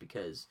destroyed just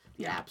because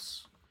the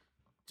apps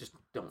just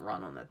don't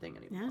run on that thing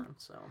anymore. Yeah.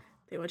 So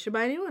they want you to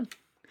buy a new one.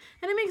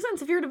 And it makes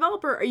sense. If you're a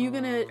developer, are you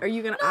gonna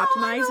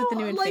optimize with the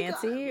new and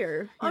fancy,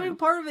 or? I mean,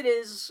 part of it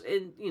is,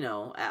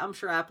 I'm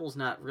sure Apple's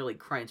not really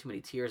crying too many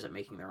tears at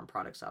making their own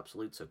products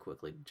obsolete so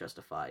quickly to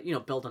justify,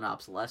 built-in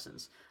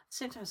obsolescence. At the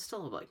same time, it's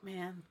still like,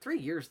 man, 3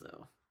 years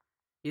though.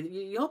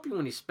 You hope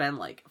when you spend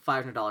like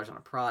 $500 on a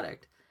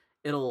product,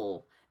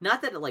 it'll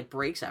not that it like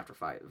breaks after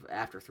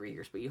 3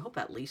 years, but you hope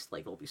at least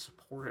like it'll be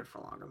supported for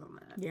longer than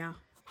that. Yeah.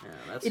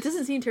 Yeah, it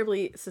doesn't seem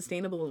terribly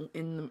sustainable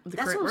in the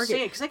current market.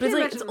 Saying, but it's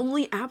like it's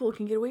only Apple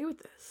can get away with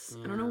this.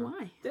 Yeah. I don't know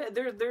why.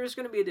 There's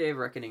going to be a day of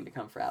reckoning to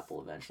come for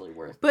Apple eventually,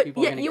 where but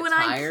people are going to get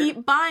tired. I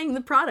keep buying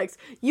the products.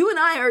 You and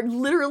I are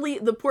literally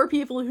the poor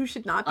people who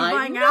should not be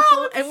buying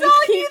Apple, and we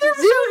keep doing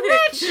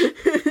it.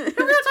 We're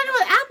talking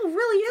about Apple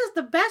really is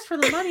the best for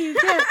the money you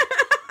get.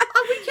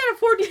 We can't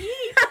afford to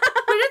eat,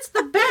 but it's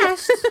the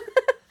best.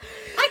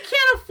 I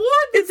can't afford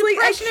the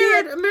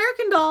depression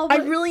American Doll.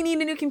 But I really need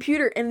a new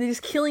computer, and it is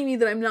killing me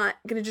that I'm not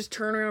going to just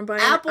turn around and buy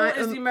Apple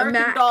is the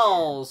American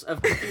Dolls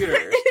of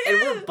computers, and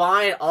we're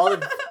buying all the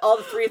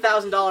 $3,000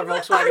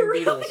 Volkswagen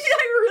Beetles.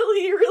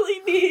 I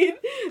really need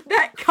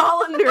that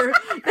colander,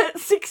 that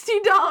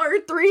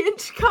 $60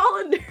 3-inch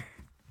colander.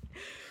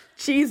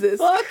 Jesus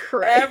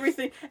Christ.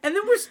 Everything. And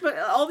then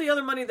we're all the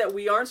other money that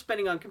we aren't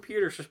spending on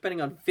computers, we're spending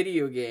on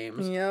video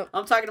games. Yep.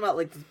 I'm talking about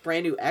like the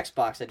brand new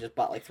Xbox I just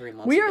bought like 3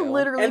 months ago. We are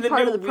literally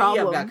part of the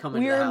problem.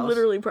 We are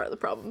literally part of the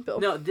problem, Bill.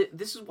 No,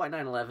 this is why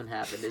 9/11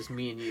 happened, is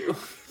me and you.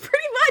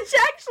 Pretty much,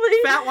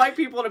 actually. Fat white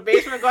people in a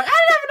basement going, I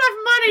don't have enough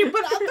money,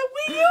 but the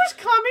Wii U's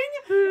coming,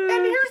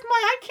 and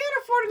I can't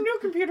afford a new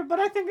computer, but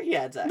I think that,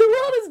 yeah, exactly. The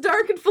world is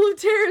dark and full of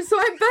terror, so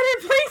I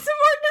better play some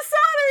more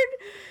Dishonored.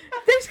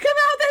 There's come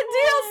out that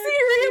DLC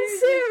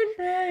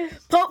real soon.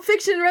 Pulp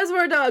Fiction and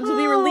Reservoir Dogs will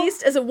be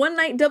released as a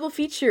one-night double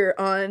feature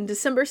on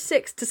December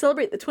 6th to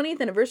celebrate the 20th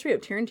anniversary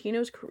of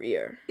Tarantino's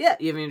career. Yeah,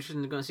 you have any interest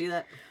in going to see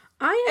that?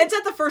 It's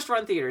at the first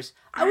run theaters.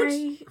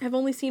 I have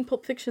only seen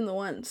Pulp Fiction the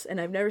once, and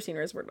I've never seen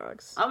Reservoir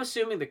Dogs. I'm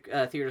assuming the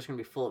theater's going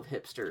to be full of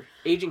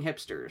aging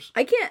hipsters.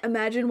 I can't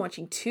imagine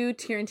watching 2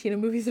 Tarantino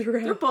movies in a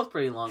row. They're both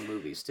pretty long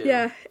movies, too.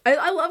 Yeah,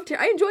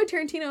 I enjoy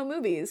Tarantino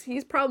movies.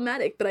 He's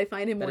problematic, but I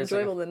find him more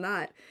enjoyable than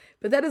not.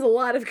 But that is a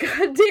lot of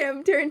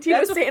goddamn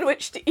Tarantino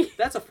sandwich to eat.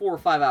 That's a 4 or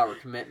 5 hour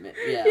commitment.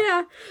 Yeah.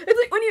 Yeah.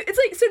 It's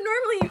like so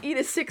normally you eat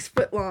a 6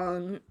 foot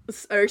long,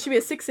 or it should be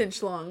a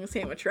 6-inch long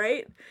sandwich,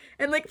 right?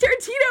 And like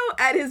Tarantino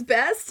at his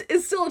best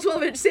is still a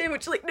 12-inch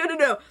sandwich. Like,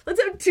 no.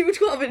 Let's have 2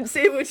 12-inch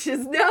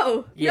sandwiches.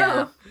 No. Yeah.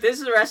 No.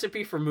 This is a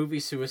recipe for movie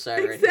suicide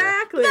right here.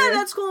 Exactly. Yeah,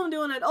 that's cool. I'm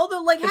doing it.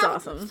 Although, like, It's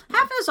half awesome.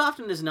 as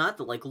often as not,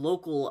 the like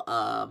local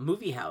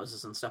movie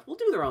houses and stuff will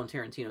do their own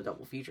Tarantino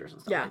double features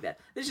and stuff like that.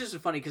 This is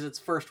just funny because it's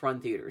first run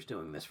theaters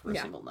doing this for a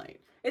single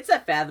night. It's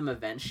that Fathom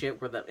event shit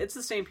where it's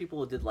the same people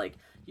who did like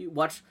you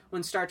watch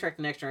when Star Trek: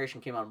 The Next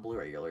Generation came out on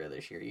Blu-ray earlier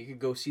this year. You could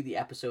go see the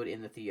episode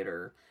in the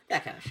theater,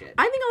 that kind of shit.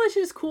 I think all that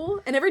shit is cool,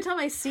 and every time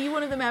I see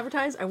one of them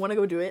advertised, I want to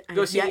go do it.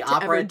 Go see the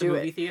opera at the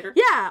movie theater.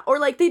 Yeah, or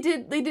like they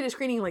did a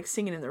screening like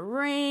Singing in the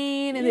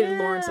Rain, and they did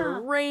Lawrence of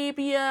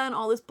Arabia, and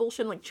all this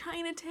bullshit like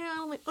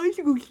Chinatown. I'm like, I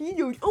should go see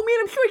those. Oh man,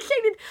 I'm so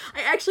excited!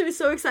 I actually was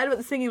so excited about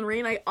the Singing in the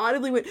Rain, I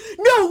audibly went,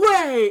 "No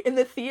way!" in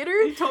the theater,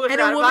 totally and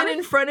a woman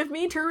in front of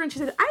me turned around and she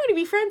said, "I want to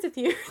be friends with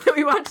you." Then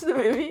we watched the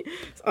movie.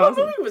 What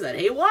movie was that?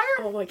 Haywire?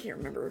 Oh, I can't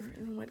remember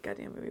what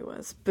goddamn movie it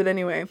was. But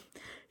anyway,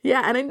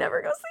 yeah, and I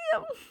never go see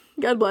him.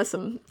 God bless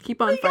him.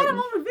 Keep on fighting. You got him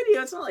on the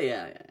video. It's not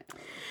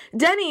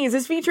Denny's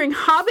is featuring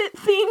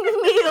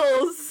Hobbit-themed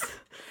meals.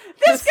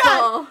 This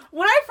guy,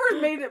 when I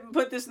first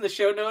put this in the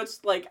show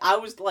notes, like, I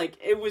was like,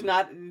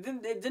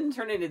 it didn't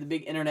turn into the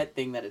big internet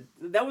thing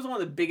that was one of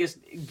the biggest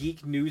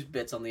geek news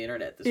bits on the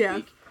internet this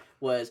week.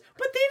 But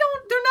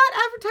they're not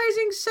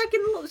advertising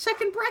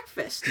second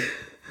breakfast.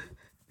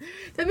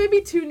 That may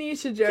be too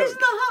niche a joke.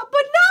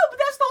 But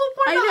that's the whole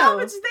point of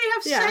the Hobbits.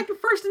 They have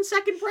first and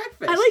second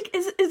breakfast. I like,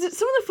 is it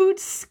some of the food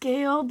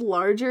scaled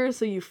larger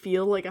so you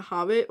feel like a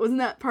hobbit? Wasn't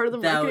that part of the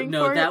marketing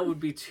for it? That would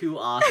be too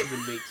awesome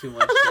and make too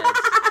much sense.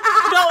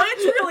 No,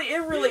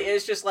 it really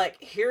is just like,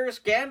 here's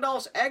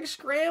Gandalf's egg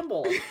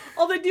scramble.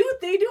 Oh, they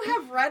do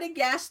have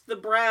Radagast the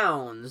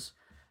Browns.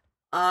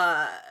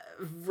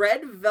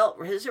 Red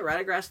velvet. Is it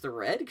Radagast the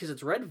Red? Because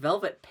it's red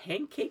velvet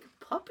pancake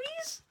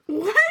puppies.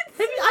 What? I've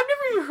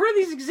never even heard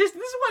these exist.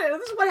 This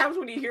is what happens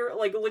when you hear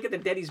look at the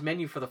Denny's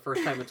menu for the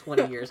first time in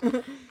 20 years.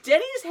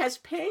 Denny's has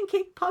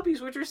pancake puppies,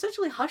 which are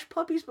essentially hush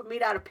puppies but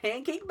made out of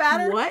pancake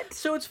batter. What?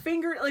 So it's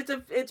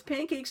it's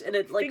pancakes and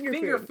it's like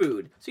finger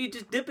food. So you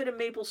just dip it in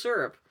maple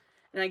syrup,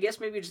 and I guess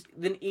maybe just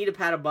then eat a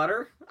pat of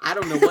butter. I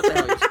don't know what the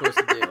hell you're supposed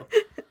to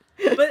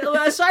do.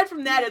 But aside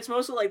from that, it's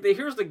mostly like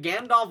here's the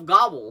Gandalf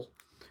gobble.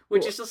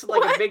 Which is just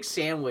like a big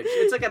sandwich.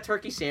 It's like a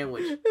turkey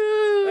sandwich.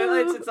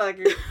 It's like,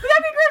 would that be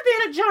great if they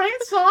had a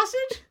giant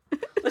sausage?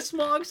 A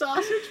smog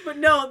sausage? But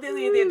no,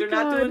 they're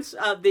not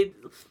doing...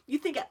 you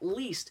think at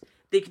least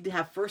they could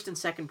have first and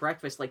second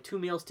breakfast, like 2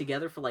 meals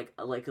together for like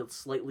a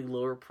slightly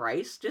lower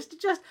price. There's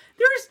more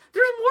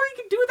you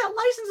can do with that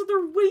license and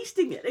they're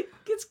wasting it.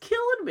 It's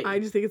killing me. I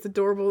just think it's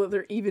adorable that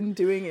they're even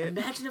doing it.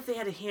 Imagine if they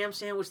had a ham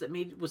sandwich that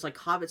was like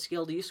Hobbit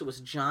scale to you, so it was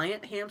a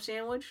giant ham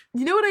sandwich.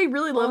 You know what I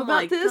really love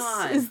about this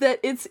is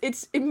that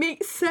it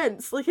makes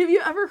sense. Like, have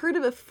you ever heard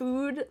of a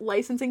food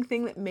licensing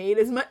thing that made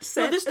as much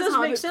sense? No, this does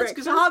make sense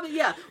because Hobbit,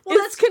 Well,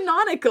 it's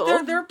canonical.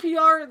 Their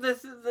PR,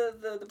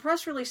 the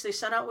press release they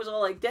sent out was all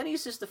like,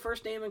 Denny's is the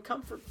first name and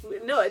comfort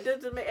food. No, it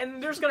doesn't.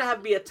 And there's gonna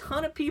be a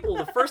ton of people.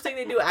 The first thing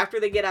they do after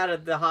they get out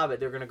of the Hobbit,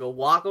 they're gonna go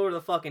walk over to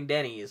the fucking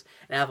Denny's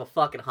and have a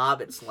fucking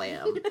Hobbit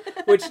slam.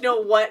 Which, you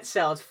know what,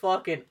 sounds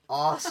fucking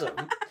awesome.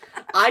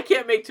 I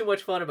can't make too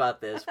much fun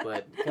about this,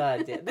 but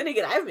god damn. Then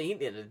again, I haven't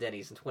eaten at a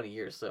Denny's in 20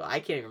 years, so I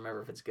can't even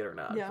remember if it's good or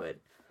not. Yeah. But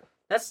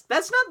that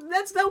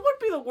would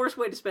be the worst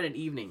way to spend an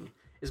evening,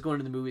 is going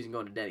to the movies and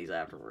going to Denny's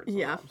afterwards.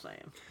 Yeah, all I'm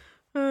saying.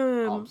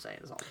 All I'm saying.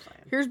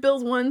 Here's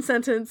Bill's one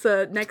sentence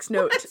next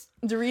note.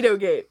 Dorito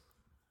Gate.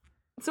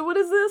 So what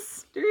is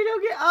this?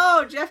 Dorito Gate?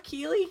 Oh, Jeff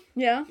Keighley?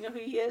 Yeah. You know who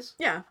he is?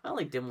 Yeah. I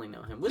only dimly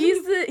know him.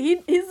 He's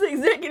the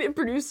executive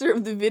producer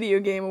of the Video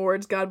Game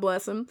Awards, God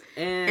bless him.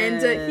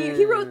 And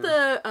he wrote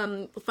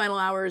the final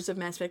hours of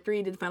Mass Effect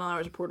 3, did the final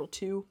hours of Portal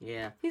 2.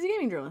 Yeah. He's a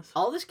gaming journalist.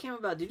 All this came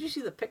about, did you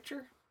see the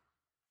picture?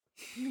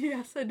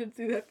 Yes, I did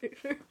see that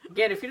picture.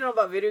 Again, if you don't know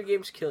about video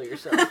games, kill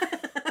yourself.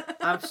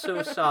 I'm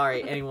so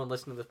sorry, anyone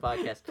listening to this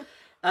podcast.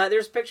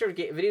 There's a picture of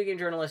video game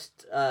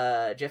journalist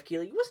Jeff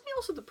Keighley. Wasn't he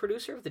also the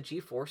producer of the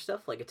G4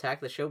 stuff, like Attack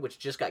the Show, which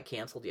just got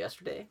canceled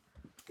yesterday?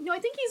 No, I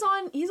think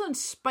he's on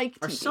Spike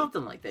TV. Or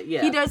something like that,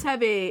 yeah. He does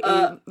have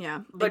a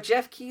yeah. But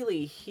Jeff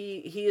Keighley, he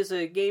is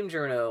a game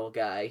journo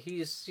guy.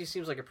 He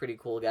seems like a pretty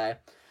cool guy.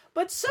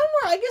 But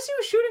somewhere, I guess he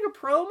was shooting a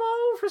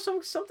promo for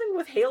something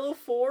with Halo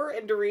 4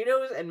 and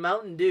Doritos and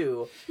Mountain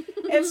Dew.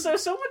 And so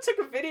someone took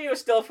a video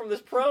still from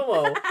this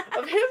promo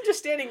of him just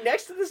standing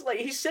next to this, like,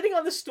 he's sitting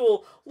on the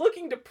stool,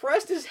 looking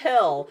depressed as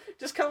hell,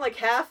 just kind of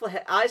like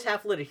eyes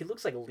half lit. He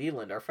looks like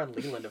Leland, our friend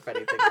Leland, if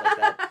anything like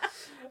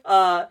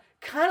that.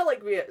 Kind of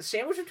like a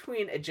sandwich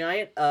between a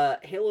giant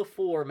Halo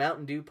 4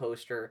 Mountain Dew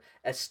poster,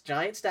 a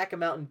giant stack of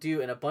Mountain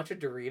Dew, and a bunch of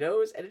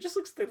Doritos, and it just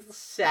looks like the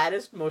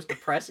saddest, most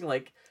depressing,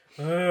 like,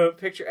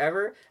 picture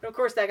ever. And of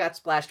course that got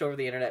splashed over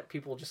the internet,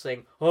 people just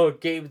saying, oh,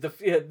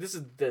 this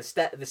is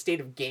the state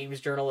of games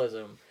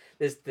journalism.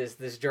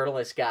 This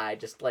journalist guy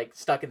just like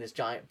stuck in this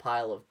giant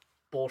pile of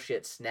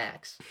bullshit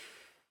snacks.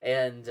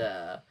 And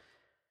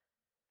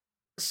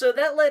so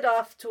that led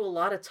off to a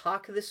lot of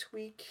talk this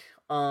week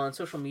on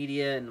social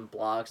media and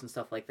blogs and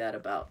stuff like that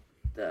about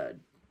the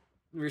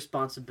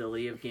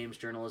responsibility of games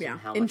journalism. Yeah,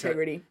 how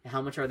integrity.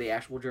 How much are they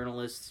actual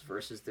journalists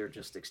versus they're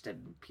just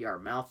extended PR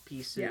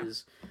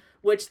mouthpieces. Yeah.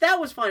 Which, that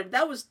was fine.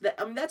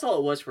 That's all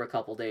it was for a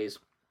couple days.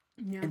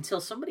 Yeah.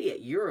 Until somebody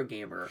at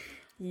Eurogamer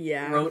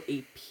wrote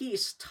a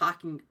piece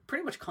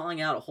pretty much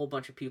calling out a whole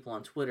bunch of people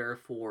on Twitter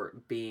for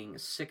being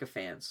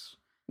sycophants.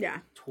 Yeah.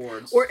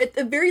 Towards... Or at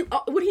the very...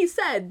 what he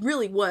said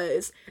really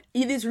was,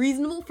 it is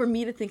reasonable for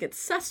me to think it's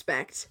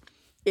suspect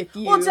if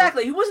you... Well,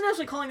 exactly. He wasn't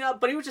actually calling out,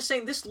 but he was just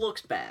saying, this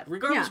looks bad.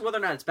 Regardless of whether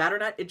or not it's bad or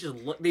not, it just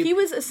looks... He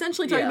was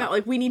essentially talking about,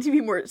 like, we need to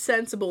be more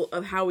sensible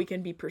of how we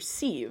can be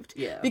perceived.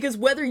 Yeah. Because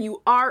whether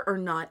you are or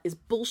not is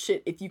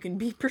bullshit if you can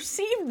be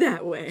perceived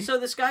that way. So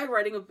this guy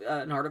writing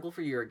an article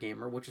for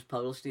Eurogamer, which was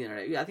published on the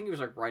internet, I think he was,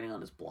 like, writing on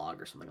his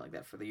blog or something like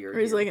that for the Eurogamer. Or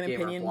he's like an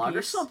opinion blog piece.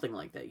 Or something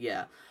like that,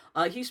 yeah.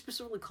 He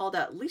specifically called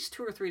out at least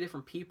 2 or 3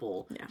 different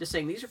people, just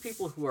saying these are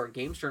people who are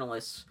games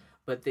journalists,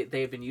 but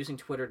they've been using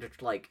Twitter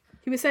to, like...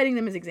 He was citing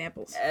them as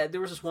examples.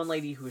 There was this one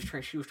lady who was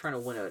trying to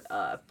win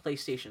a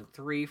PlayStation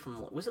 3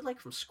 from, was it like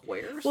from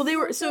Square? Well, they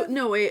were, so,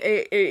 no,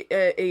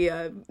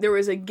 there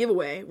was a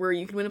giveaway where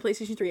you could win a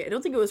PlayStation 3. I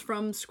don't think it was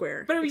from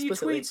Square. But you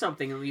tweet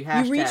something and you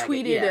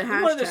retweeted a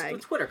hashtag. One of the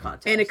Twitter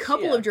contests. And a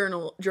couple of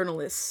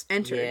journalists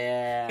entered.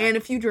 Yeah. And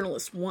a few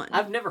journalists won.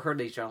 I've never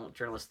heard of these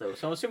journalists, though,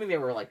 so I'm assuming they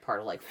were, like, part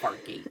of, like,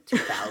 Fartgate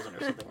 2000 or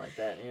something like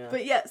that, yeah.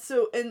 But, yeah,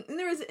 so, and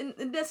there is,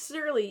 and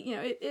necessarily, you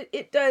know,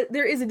 it does,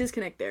 there is a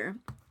disconnect there.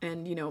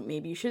 And, you know,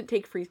 maybe you shouldn't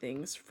take free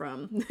things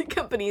from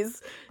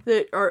companies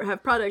that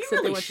have products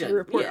that they want you to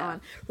report on,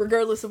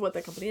 regardless of what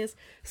that company is.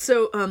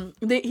 So,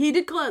 he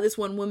did call out this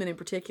one woman in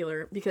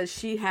particular because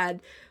she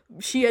had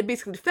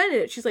basically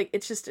defended it. She's like,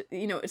 it's just,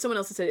 you know, someone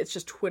else had said it's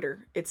just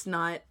Twitter. This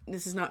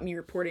is not me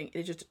reporting.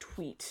 It's just a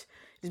tweet.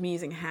 It's me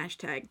using a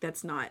hashtag.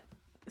 That's not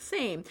the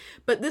same.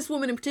 But this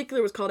woman in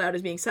particular was called out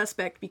as being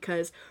suspect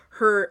because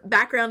her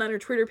background on her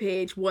Twitter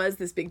page was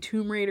this big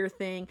Tomb Raider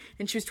thing,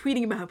 and she was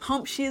tweeting about how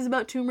pumped she is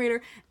about Tomb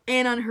Raider,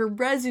 and on her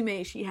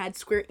resume she had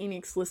Square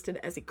Enix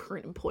listed as a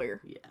current employer.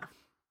 Yeah.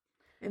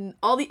 And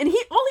all he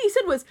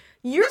said was,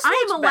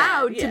 I am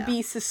allowed to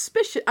be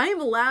suspicious. I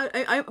am allowed,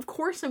 of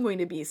course I'm going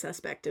to be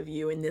suspect of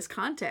you in this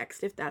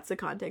context, if that's the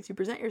context you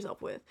present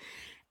yourself with.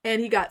 And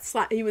he got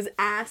he was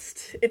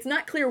asked, it's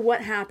not clear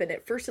what happened.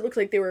 At first it looks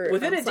like they were...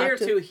 Within a day or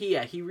two,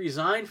 he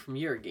resigned from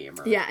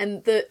Eurogamer. Yeah,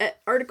 and the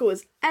article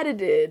was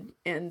edited,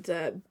 and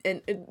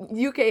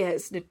UK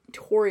has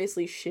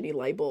notoriously shitty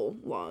libel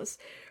laws,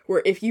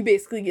 where if you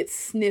basically get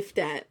sniffed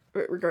at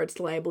in regards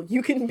to libel,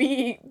 you can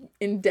be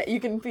in debt.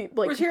 You can be,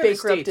 like, here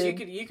bankrupted. In the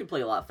States, you can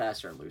play a lot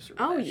faster and looser.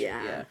 Oh,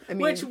 yeah. I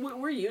mean, which,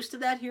 we're used to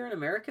that here in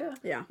America.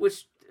 Yeah.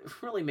 Which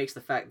really makes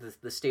the fact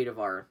that the state of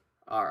our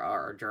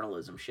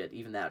journalism shit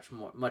even that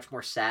much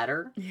more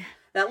sadder. Yeah.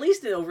 At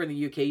least over in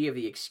the UK, you have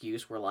the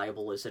excuse where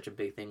libel is such a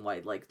big thing.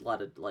 Why, like, a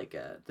lot of, like,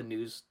 the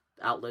news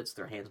outlets,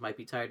 their hands might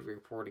be tied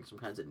reporting some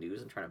kinds of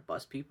news and trying to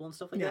bust people and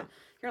stuff like that.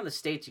 Here in the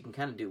States, you can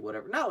kind of do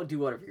whatever. Not do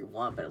whatever you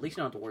want, but at least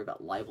you don't have to worry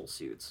about libel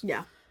suits.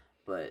 Yeah.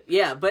 But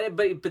yeah, but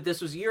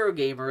this was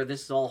Eurogamer.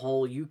 This is all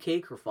whole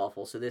UK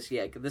kerfuffle. So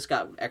this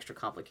got extra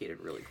complicated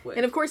really quick.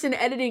 And of course, in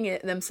editing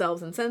it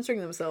themselves and censoring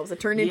themselves, it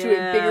turned into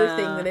a bigger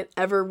thing than it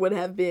ever would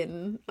have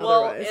been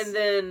otherwise.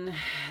 Well, and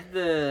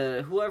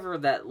then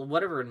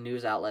whatever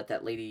news outlet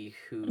that lady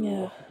who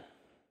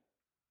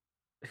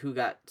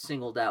got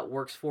singled out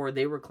works for,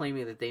 they were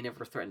claiming that they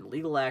never threatened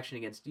legal action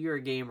against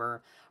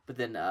Eurogamer. But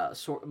then a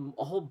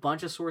whole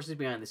bunch of sources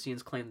behind the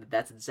scenes claim that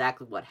that's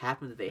exactly what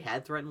happened. That they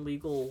had threatened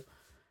legal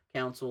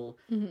counsel.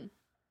 Mm-hmm.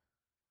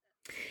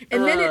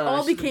 And then it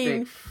all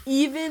became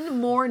even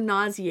more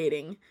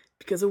nauseating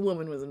because a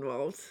woman was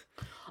involved.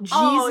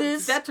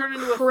 Jesus that turned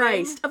into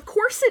Christ. A thing? Of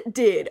course it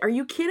did. Are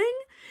you kidding?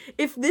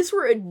 If this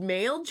were a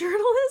male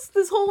journalist,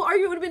 this whole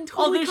argument would have been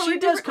totally colored differently. She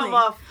does come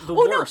off the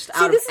worst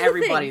out of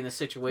everybody in the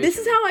situation. This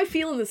is how I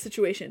feel in this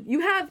situation.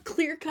 You have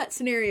clear-cut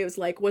scenarios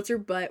like What's Her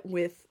Butt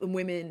with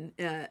women,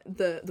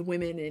 the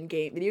women in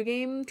video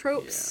game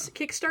tropes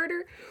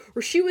Kickstarter,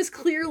 where she was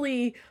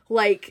clearly,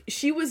 like,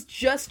 she was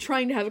just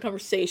trying to have a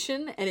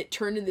conversation, and it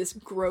turned into this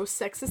gross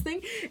sexist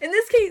thing. In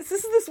this case,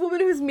 this is this woman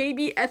who's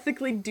maybe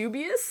ethically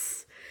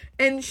dubious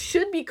and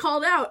should be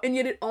called out, and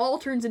yet it all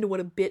turns into what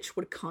a bitch,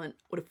 what a cunt,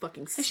 what a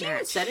fucking snatch. Has she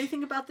even said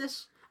anything about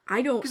this?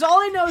 I don't... Because all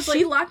I know is,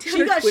 she locked down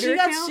her Twitter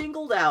account. She got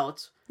singled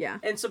out, yeah,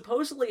 and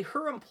supposedly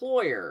her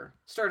employer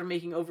started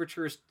making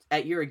overtures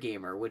at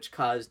Eurogamer, which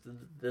caused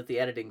the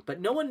editing,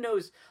 but no one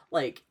knows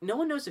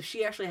if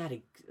she actually had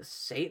a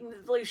say,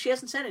 like, she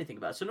hasn't said anything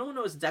about it, so no one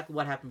knows exactly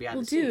what happened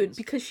behind the scenes. Well, dude,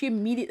 because she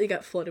immediately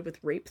got flooded with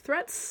rape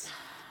threats.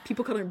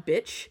 People call her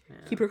bitch.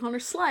 Yeah. People call her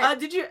slut.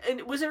 Did you?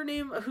 And was her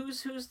name?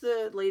 Who's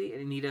the lady?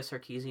 Anita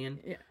Sarkeesian.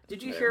 Yeah.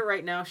 Did you hear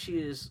right now? She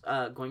is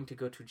going to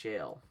go to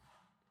jail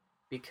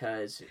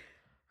because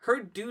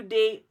her due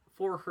date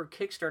for her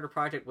Kickstarter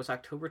project was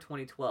October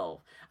 2012.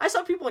 I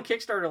saw people on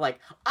Kickstarter like,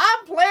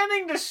 I'm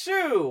planning to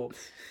sue,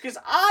 because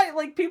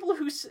people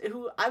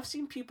who I've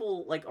seen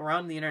people like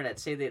around the internet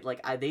say that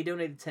like they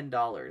donated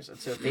 $10, and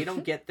so if they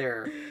don't get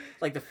their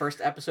like the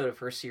first episode of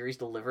her series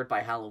delivered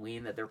by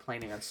Halloween, that they're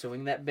planning on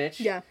suing that bitch.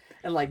 Yeah.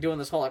 And like doing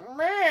this whole like,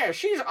 man,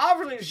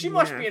 she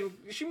must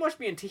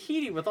be in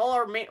Tahiti with all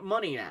our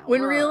money now.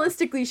 When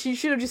realistically, she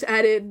should have just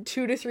added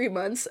 2 to 3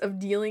 months of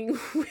dealing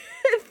with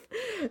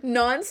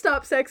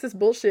non-stop sexist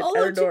bullshit at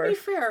her door. To be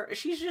fair,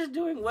 she's just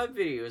doing web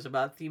videos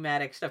about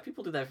thematic stuff.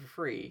 People do that for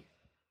free.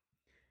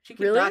 She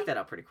can knock that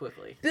out pretty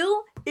quickly.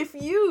 Bill, I'm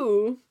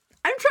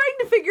trying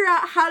to figure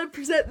out how to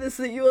present this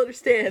so that you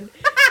understand.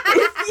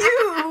 If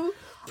you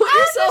put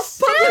yourself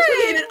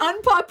publicly in an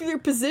unpopular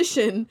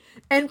position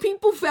and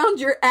people found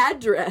your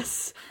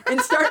address and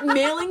start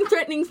mailing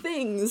threatening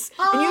things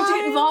and you have to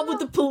get involved with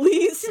the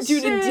police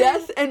due to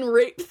death and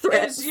rape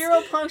threats. There's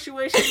 0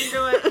 punctuation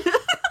into it.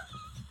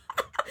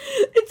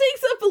 It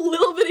takes up a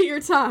little bit of your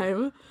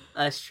time.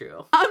 That's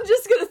true. I'm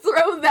just going to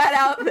throw that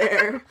out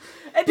there.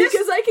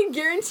 Because I can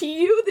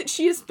guarantee you that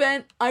she has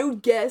spent, I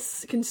would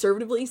guess,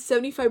 conservatively,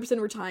 75% of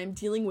her time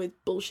dealing with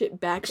bullshit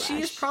backlash.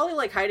 She is probably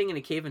like hiding in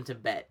a cave in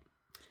Tibet.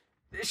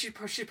 She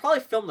probably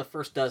filmed the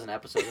first dozen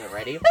episodes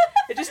already.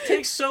 It just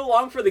takes so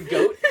long for the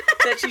goat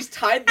that she's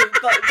tied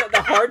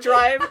the hard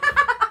drive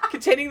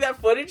containing that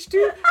footage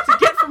to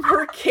get from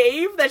her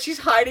cave that she's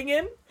hiding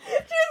in.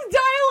 Just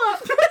dial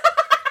up.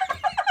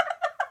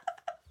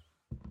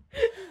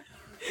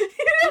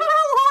 You know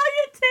how long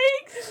it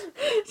takes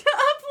to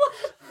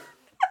upload?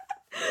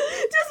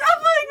 Just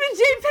uploading the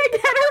JPEG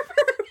header for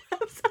her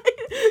website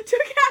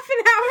took half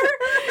an hour,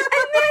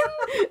 and then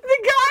the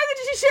guy that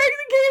she's sharing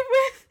the cave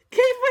with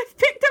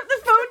picked up the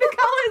phone to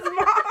call his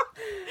mom.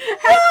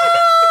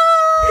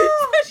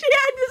 So she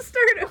had to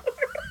start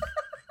over.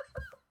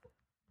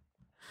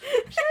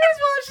 She's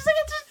like,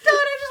 it's just done.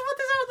 I just want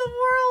this out of the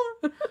world.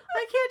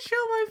 I can't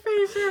show my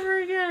face ever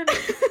again.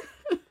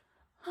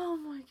 Oh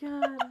my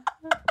god.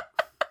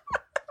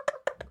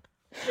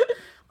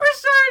 We're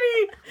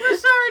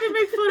sorry to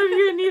make fun of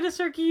you, Anita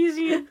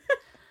Sarkeesian.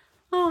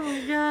 Oh my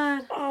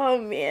god. Oh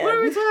man. What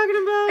are we talking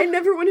about? I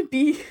never want to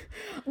be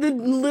the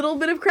little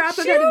bit of crap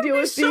I've had to deal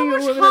with being a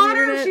woman on the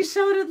internet. She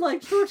sounded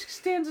like George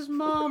Costanza's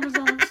mom, is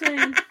all I'm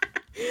saying.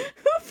 Who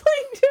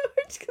played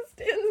George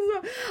Costanza's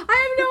mom? I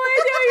have no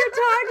idea what you're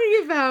talking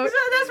about.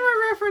 That's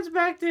my reference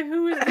back to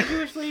who is the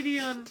Jewish lady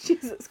on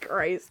Jesus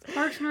Christ.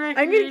 Parks and Recreation.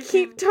 I'm gonna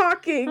keep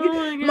talking. Oh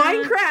my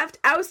god. Minecraft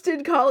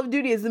ousted Call of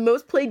Duty as the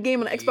most played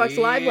game on Xbox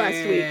Live last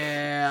week.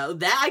 Yeah,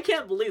 I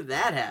can't believe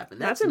that happened.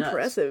 That's nuts.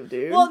 Impressive,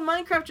 dude. Well,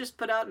 Minecraft just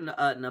put out an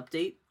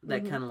update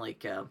that kind of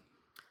like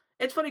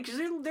it's funny because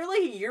they're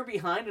like a year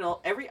behind, and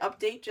every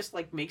update just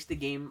like makes the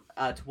game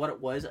to what it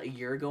was a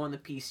year ago on the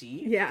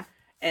PC. Yeah.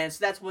 And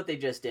so that's what they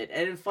just did.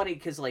 And it's funny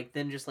because like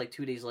then just like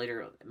 2 days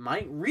later,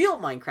 real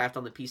Minecraft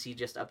on the PC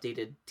just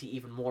updated to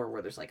even more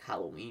where there's like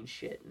Halloween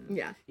shit. And,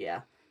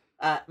 yeah.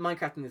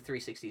 Minecraft in the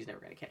 360 is never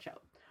going to catch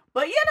up.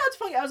 But yeah, no, it's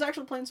funny. I was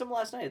actually playing some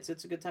last night.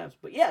 It's a good time.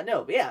 But yeah,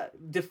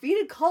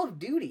 defeated Call of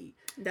Duty.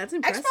 That's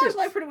impressive. Xbox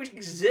Live pretty much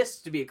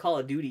exists to be a Call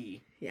of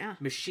Duty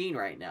machine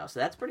right now. So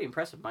that's pretty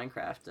impressive.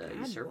 Minecraft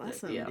God bless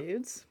them,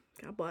 dudes.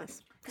 God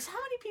bless. Because how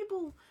many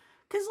people...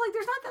 Because like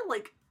there's not that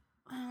like...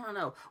 I don't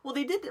know. Well,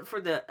 they did for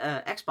the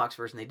Xbox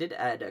version. They did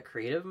add a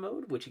creative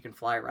mode, which you can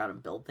fly around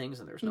and build things,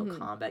 and there's no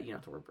combat. You don't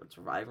have to worry about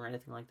surviving or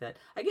anything like that.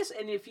 I guess,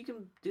 and if you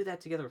can do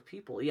that together with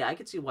people, I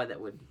could see why that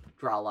would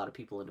draw a lot of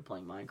people into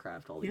playing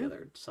Minecraft all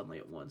together suddenly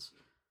at once.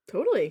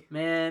 Totally.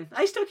 Man,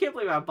 I still can't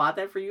believe I bought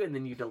that for you, and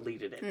then you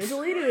deleted it. I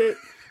deleted it.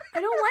 I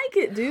don't like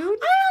it, dude. I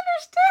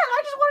understand.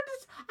 I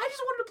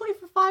just wanted to play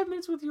for 5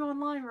 minutes with you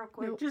online real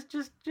quick. Nope.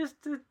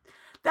 Just to.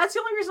 That's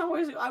the only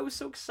reason I was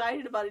so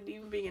excited about it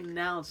even being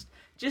announced.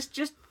 Just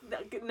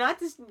not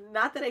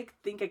that I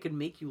think I could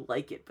make you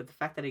like it, but the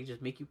fact that I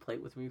just make you play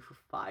it with me for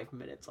 5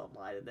 minutes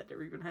online and that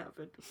never even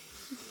happened.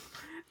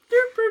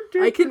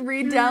 I can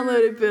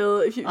re-download it, Bill.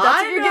 That's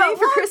what you're getting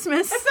for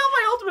Christmas. That's not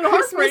my ultimate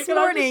heartbreak. Christmas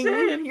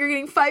morning, you're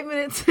getting 5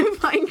 minutes of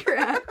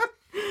Minecraft.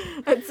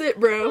 That's it,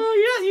 bro.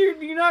 Oh yeah,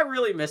 you're not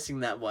really missing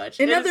that much.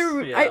 I think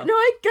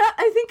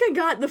I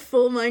got the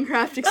full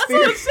Minecraft experience. That's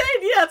what I'm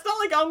saying. Yeah, it's not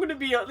like I'm gonna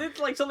be. It's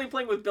like suddenly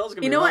playing with Bill's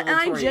gonna be. You know what? And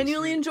I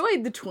genuinely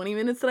enjoyed the 20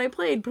 minutes that I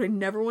played, but I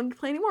never wanted to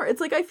play anymore.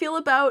 It's like I feel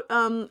about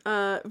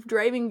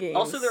driving games.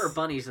 Also, there are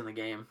bunnies in the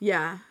game.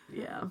 Yeah.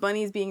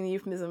 Bunnies being the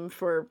euphemism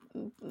for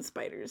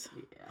spiders.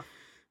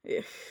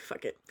 Yeah.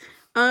 Fuck it.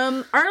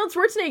 Arnold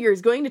Schwarzenegger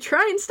is going to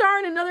try and star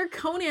in another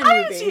Conan movie.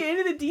 I didn't see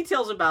any of the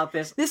details about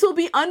this. This will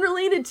be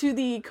unrelated to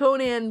the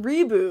Conan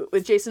reboot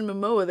with Jason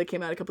Momoa that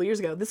came out a couple years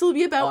ago. This will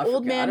be about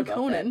old man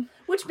Conan.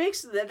 Which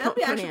makes that'd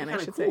be actually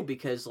kind of cool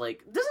because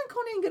like doesn't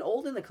Conan get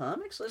old in the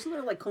comics? Isn't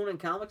there like Conan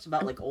comics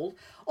about like old?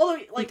 Although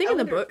like I think in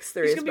the books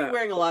there is. He's gonna be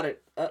wearing a lot of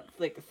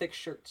like thick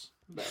shirts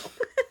though.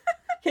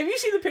 Have you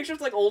seen the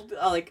pictures like old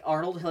like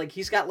Arnold? Like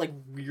he's got like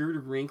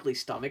weird wrinkly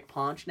stomach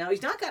paunch now.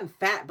 He's not gotten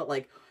fat, but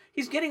like.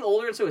 he's getting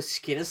older, and so his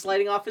skin is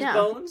sliding off his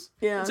bones.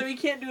 Yeah. And so he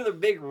can't do the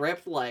big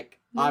rip like,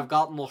 I've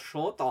got my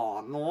shirt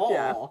on.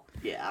 Oh.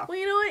 Yeah. Well,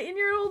 you know what? In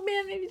your old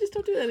man, maybe just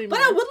don't do that anymore.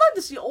 But I would love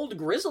to see old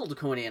grizzled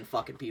Conan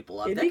fucking people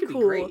up. That could be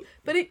great.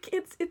 But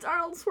it's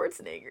Arnold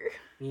Schwarzenegger.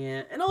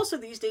 Yeah, and also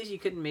these days you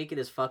couldn't make it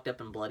as fucked up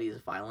and bloody as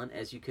violent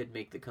as you could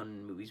make the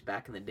Conan movies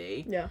back in the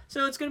day. Yeah.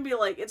 So it's gonna be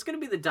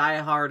the Die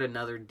Hard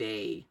Another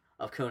Day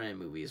of Conan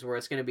movies, where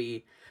it's gonna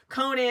be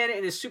Conan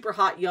and his super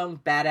hot young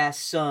badass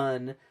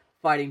son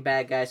fighting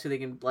bad guys, so they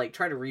can like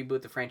try to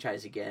reboot the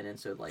franchise again, and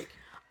so like.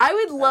 I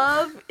would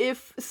love what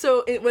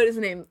is his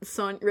name?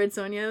 Red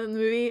Sonja in the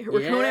movie?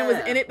 Where Conan was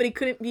in it, but he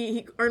couldn't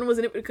be... Arnold was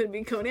in it, but he couldn't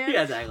be Conan.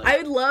 Yeah, exactly. I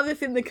would love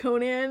if in the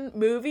Conan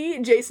movie,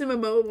 Jason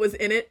Momoa was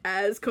in it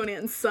as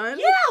Conan's son.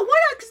 Yeah, why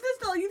not? Because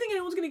you think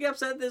anyone's going to get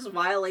upset this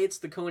violates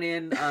the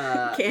Conan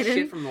canon?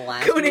 Shit from the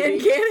last movie? Conan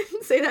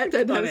canon? Say that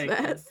 10 times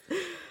fast.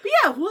 But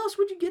yeah, who else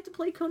would you get to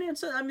play Conan's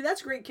son? I mean,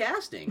 that's great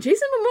casting.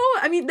 Jason Momoa,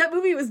 I mean, that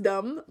movie was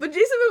dumb, but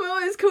Jason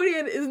Momoa as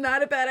Conan is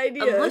not a bad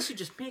idea. Unless you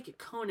just make it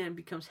Conan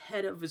becomes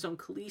head of his own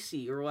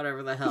Khaleesi or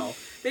whatever the hell.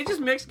 They just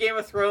mix Game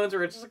of Thrones,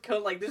 or it's just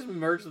like this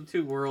merge the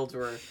two worlds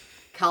where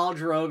Khal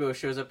Drogo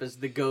shows up as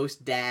the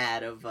ghost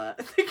dad of Conan.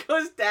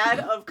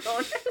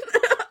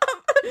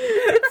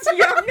 It's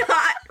young,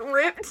 hot,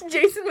 ripped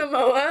Jason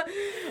Momoa,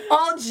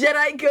 all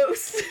Jedi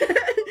ghost.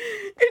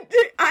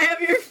 I am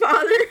your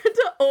father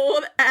to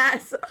old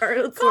ass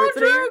Arnold Schwarzenegger.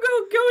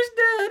 Drogo, ghost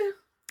dad.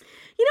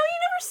 You know, you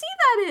never see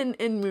that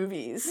in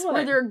movies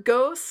where there are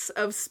ghosts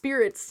of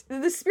spirits.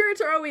 The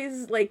spirits are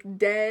always like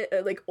dead,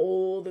 like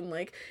old, and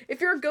like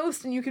if you're a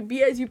ghost and you could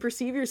be as you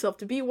perceive yourself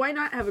to be, why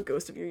not have a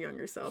ghost of your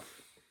younger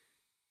self?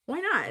 Why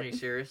not? Are you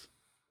serious?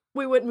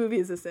 Wait, what movie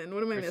is this in?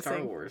 What am I missing?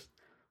 Star Wars.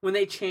 When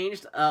they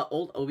changed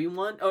old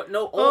Obi-Wan, old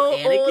Anakin.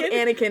 Old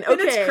Anakin.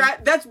 Okay,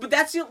 that's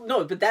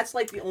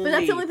like the only. But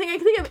that's the only thing I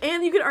can think of,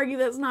 and you could argue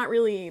that's not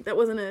really. That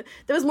was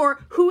more.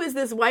 Who is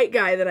this white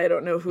guy that I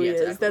don't know who he is?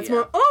 Exactly, that's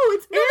more. Oh,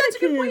 it's Anakin. That's a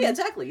good point. Yeah,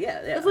 exactly.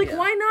 Yeah. It's like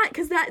why not?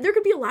 Because there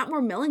could be a lot more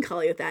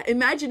melancholy with that.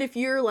 Imagine if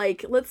you're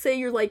like, let's say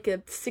you're like a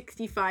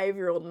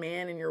 65-year-old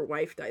man and your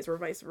wife dies, or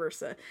vice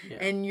versa,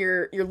 and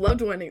your loved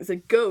one is a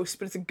ghost,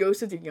 but it's a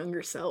ghost of your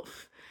younger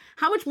self.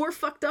 How much more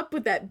fucked up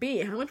would that be?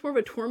 How much more of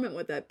a torment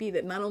would that be?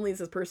 That not only is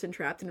this person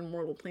trapped in a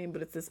mortal plane,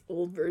 but it's this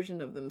old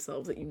version of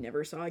themselves that you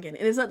never saw again.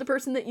 And it's not the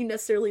person that you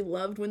necessarily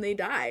loved when they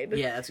died.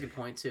 Yeah, that's a good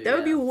point, too. That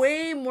would be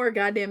way more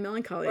goddamn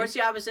melancholy. Or it's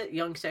the opposite.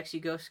 Young, sexy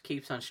ghost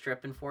keeps on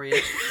stripping for you.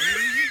 Is it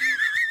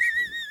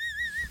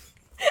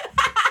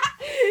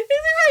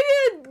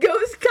like a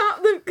ghost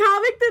the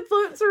comic that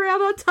floats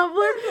around on Tumblr?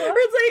 Where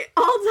it's like,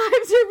 all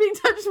times are being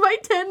touched by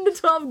 10 to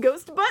 12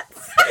 ghost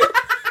butts?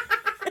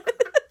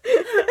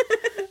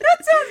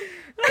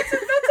 That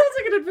sounds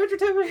like an Adventure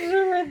Time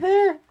episode right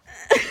there.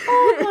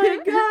 Oh my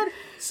god.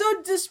 So,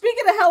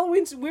 speaking of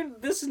Halloween,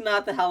 this is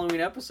not the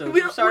Halloween episode.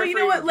 You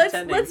know what?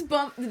 Let's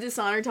bump the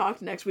Dishonored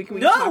talk next week.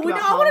 And I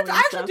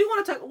actually do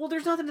want to talk. Well,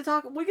 there's nothing to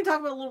talk. We can talk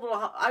about a little bit.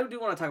 I do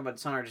want to talk about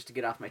Dishonored just to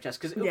get off my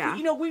chest because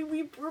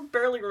we're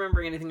barely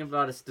remembering anything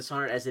about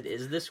Dishonored as it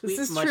is this week.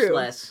 This is much true.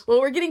 less. Well,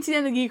 we're getting to the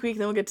end of Geek Week,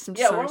 then we'll get to some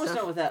Dishonored we're almost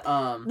done with that.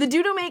 The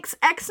dude who makes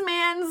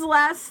X-Man's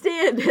Last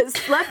Stand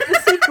has left the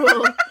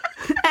sequel.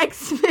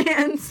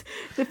 X-Man's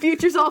The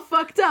Future's All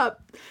Fucked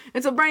Up.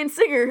 And so Bryan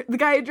Singer, the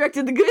guy who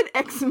directed the good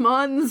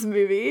X-Mons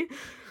movie,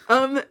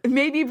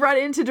 may be brought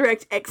in to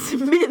direct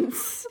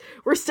X-Mints.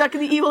 We're stuck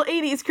in the evil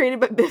 80s created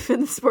by Biff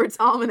and the Sports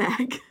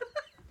Almanac.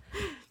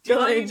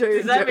 Does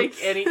that make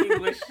any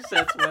English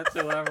sense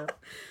whatsoever?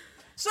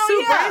 So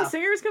Bryan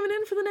Singer's coming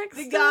in for the next...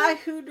 The guy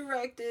who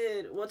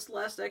directed... What's the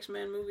last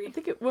X-Men movie? I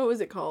think what was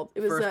it called?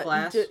 It was First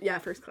Class?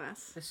 First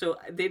Class. So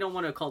they don't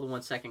want to call the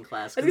one Second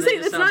Class. I was going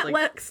to say, it's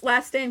not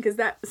Last Stand, because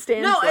that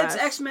stands No, it's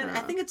X-Men. I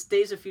think it's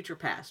Days of Future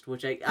Past,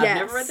 which I've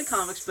never read the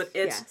comics, but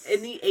it's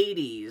in the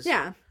 80s.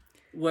 Yeah.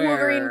 Where...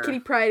 Wolverine, Kitty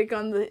Pryde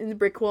in the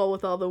brick wall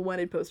with all the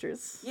wanted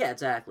posters. Yeah,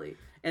 exactly.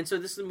 And so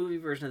this is the movie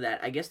version of that.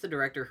 I guess the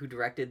director who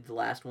directed the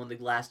last one, the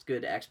last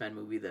good X-Men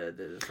movie,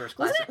 the First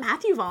Class. Wasn't it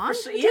Matthew Vaughn?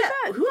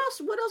 Who else?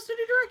 What else did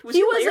he direct? Was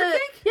he Layer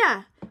Cake?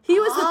 Yeah. He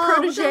was the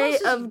protege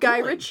of Guy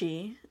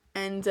Ritchie.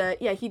 And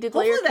he did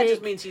Layer Cake. Hopefully that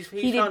just means he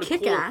found a cool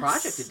Kick-Ass.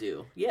 project to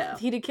do. Yeah.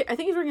 He did. I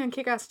think he's working on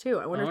Kick-Ass too.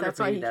 I wonder if that's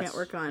why he can't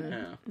work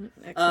on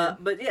X-Men.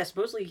 But yeah,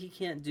 supposedly he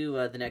can't do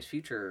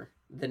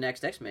the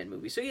next X-Men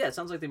movie. So yeah, it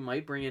sounds like they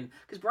might bring in...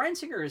 Because Bryan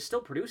Singer is still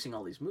producing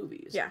all these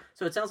movies. Yeah.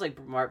 So it sounds like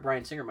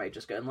Bryan Singer might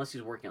just go... Unless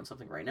he's working on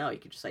something right now, he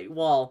could just say,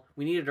 well,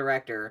 we need a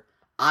director.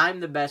 I'm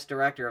the best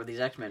director of these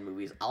X-Men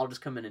movies. I'll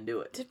just come in and do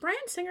it. Did Bryan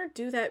Singer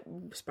do that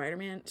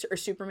Spider-Man or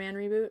Superman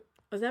reboot?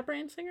 Was that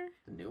Bryan Singer?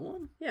 The new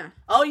one? Yeah.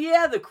 Oh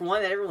yeah, the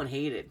one that everyone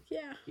hated.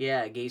 Yeah.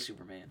 Yeah, gay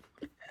Superman.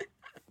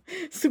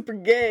 Super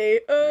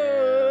gay.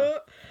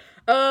 That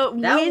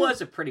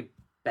was a pretty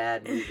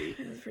bad movie.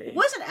 It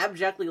wasn't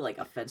abjectly like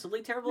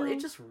offensively terrible. It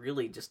just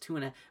really just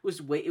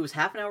it was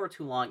half an hour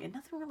too long and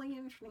nothing really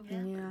interesting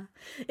happened.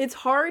 Yeah, it's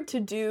hard to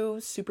do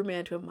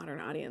Superman to a modern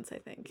audience. I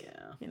think.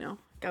 Yeah, you know,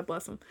 God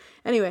bless him.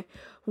 Anyway,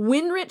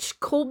 Winrich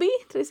Colby,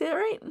 did I say that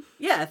right?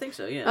 Yeah, I think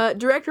so. Yeah,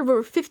 director of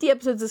over 50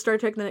 episodes of Star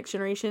Trek: The Next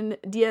Generation,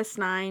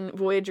 DS9,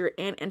 Voyager,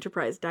 and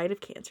Enterprise, died of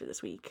cancer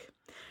this week.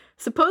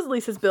 Supposedly,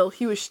 says Bill,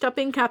 he was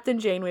stupping Captain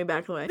Janeway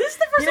back in the way. This is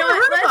the first time I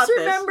heard about this.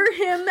 Let's remember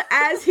him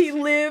as he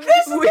lived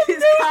with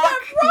his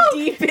cock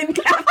deep in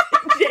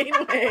Captain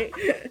Janeway.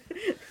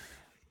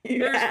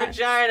 There's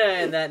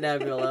vagina in that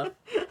nebula.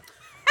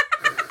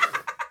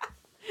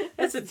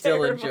 That's a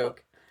Dylan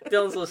joke.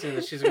 Dylan's listening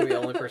to this. She's going to be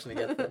the only person to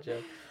get that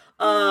joke.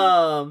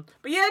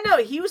 But yeah, no,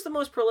 he was the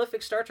most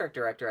prolific Star Trek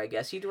director, I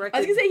guess. He directed... I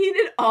was going to say, he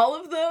did all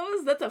of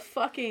those? That's a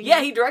fucking...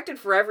 Yeah, he directed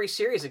for every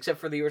series except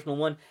for the original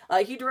one.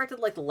 He directed,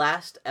 like, the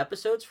last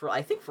episodes for,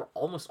 I think, for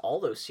almost all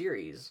those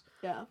series.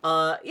 Yeah.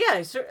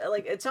 Yeah,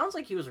 like, it sounds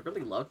like he was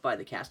really loved by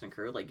the cast and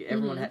crew. Like,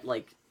 everyone had,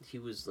 like, he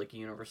was, like, a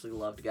universally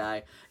loved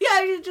guy.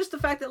 Yeah, just the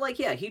fact that, like,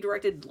 yeah, he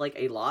directed, like,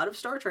 a lot of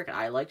Star Trek.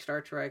 I like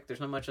Star Trek. There's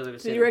not much other to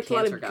say. Did he direct a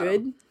lot of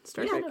good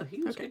Star Trek? Yeah, no,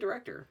 he was a good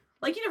director.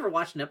 Like, you never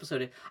watched an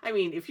episode I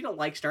mean, if you don't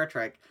like Star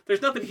Trek,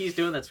 there's nothing he's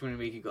doing that's going to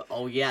make you go,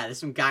 oh yeah, there's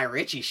some Guy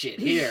Ritchie shit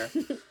here.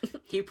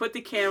 He put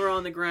the camera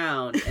on the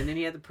ground, and then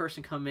he had the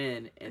person come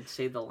in and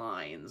say the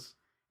lines.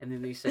 And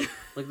then he said,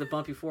 look at the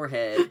bumpy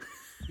forehead,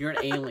 you're an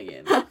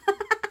alien.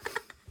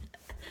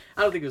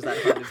 I don't think it was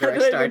that hard to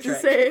direct Star Trek.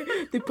 Just say,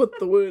 they put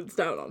the words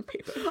down on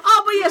paper.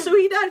 Oh, but yeah, so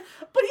he died.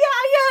 But yeah,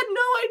 I had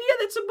no idea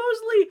that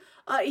supposedly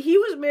he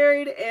was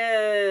married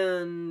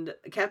and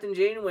Captain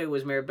Janeway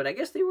was married, but I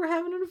guess they were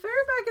having an affair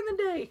back in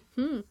the day.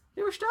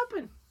 They were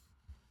stopping.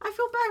 I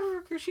feel bad for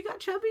her because she got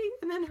chubby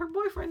and then her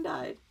boyfriend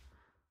died.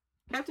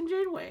 Captain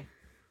Janeway.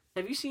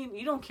 Have you seen...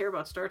 You don't care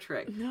about Star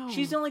Trek. No.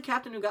 She's the only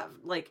captain who got,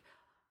 like...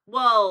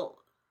 Well,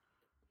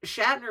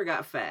 Shatner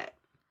got fat,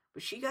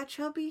 but she got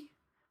chubby.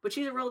 But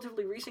she's a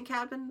relatively recent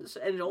captain,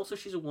 and also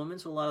she's a woman,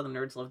 so a lot of the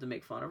nerds love to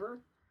make fun of her.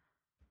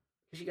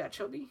 She got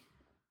chubby.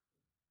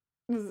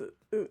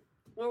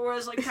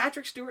 Whereas, like,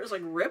 Patrick Stewart is,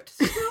 like, ripped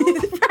still.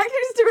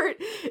 Patrick Stewart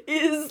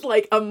is,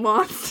 like, a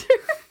monster.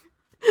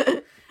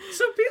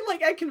 So,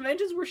 like, at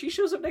conventions where she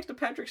shows up next to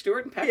Patrick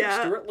Stewart, and Patrick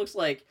Stewart looks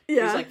like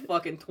he's, like,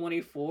 fucking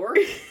 24.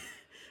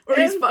 Or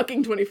he's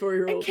fucking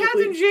 24-year-old. And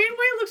Captain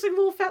Janeway looks like a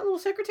little fat little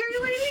secretary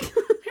lady.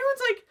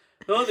 Everyone's like,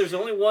 oh, there's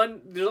only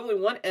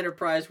one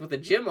Enterprise with a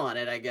gym on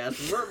it, I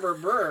guess. Brr, brr,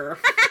 brr.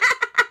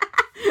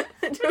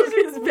 That joke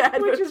is bad,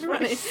 but it's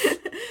funny.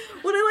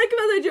 What I like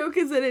about that joke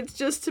is that it's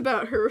just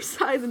about her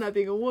size and not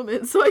being a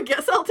woman, so I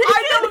guess I'll take it.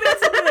 I know,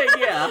 that's the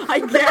thing, yeah. I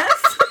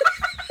guess.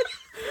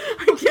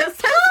 I guess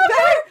that's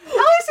better. At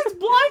least it's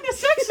blind to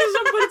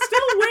sexism, but it's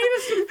still way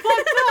too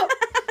fucked up.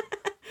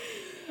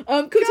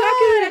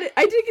 Kotaku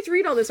I didn't get to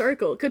read all this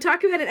article.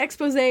 Kotaku had an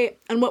expose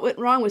on what went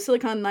wrong with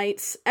Silicon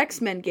Knights'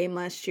 X-Men game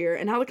last year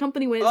and how the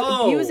company was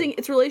abusing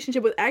its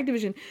relationship with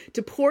Activision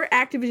to pour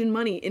Activision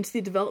money into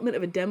the development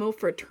of a demo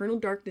for Eternal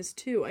Darkness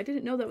 2. I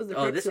didn't know that was the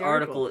crux this of the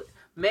article.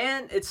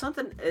 Man, it's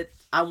something...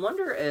 I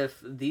wonder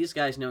if these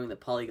guys, knowing that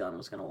Polygon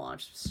was going to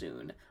launch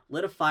soon,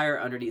 lit a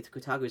fire underneath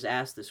Kotaku's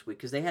ass this week,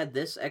 because they had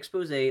this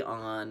expose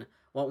on...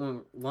 What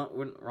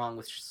went wrong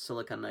with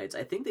Silicon Knights?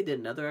 I think they did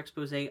another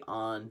expose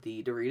on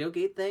the Dorito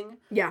Gate thing.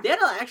 Yeah. They had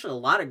actually a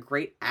lot of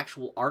great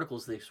actual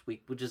articles this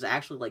week, which is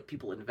actually like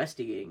people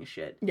investigating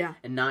shit. Yeah.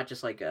 And not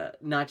just like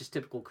not just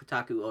typical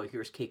Kotaku, oh,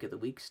 here's Cake of the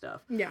Week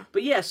stuff. Yeah.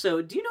 But yeah, so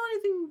do you know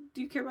anything?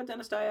 Do you care about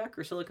Dennis Dyack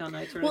or Silicon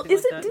Knights or anything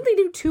like that? Didn't they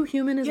do Too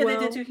Human as well? Yeah,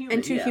 they did Too Human.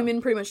 And Too Human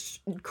pretty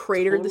much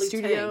cratered totally the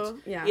studio.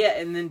 Tanked. Yeah. Yeah,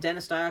 and then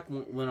Dennis Dyack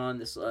went on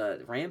this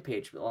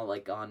rampage,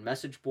 like on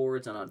message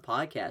boards and on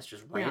podcasts,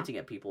 just ranting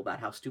at people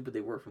about how stupid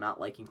they were for not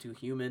liking Too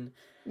Human.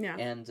 Yeah.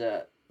 And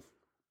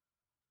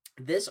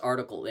this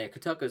article,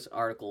 Kotaku's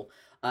article,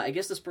 I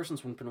guess this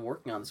person's been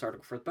working on this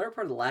article for the better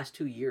part of the last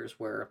 2 years,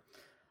 where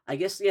I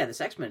guess,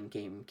 this X-Men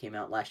game came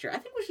out last year. I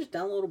think it was just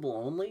downloadable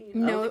only.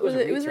 No, it was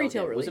a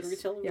retail release. Was it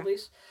a retail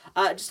release?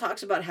 It just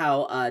talks about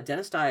how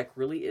Dennis Dyack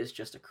really is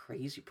just a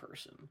crazy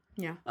person.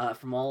 Yeah.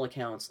 From all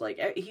accounts, like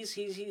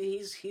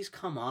he's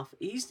come off.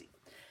 He's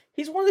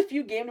one of the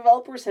few game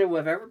developers who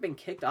have ever been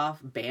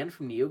banned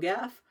from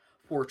NeoGAF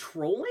for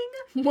trolling.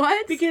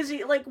 What? Because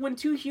when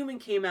Too Human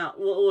came out,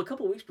 well, a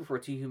couple weeks before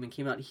Too Human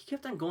came out, he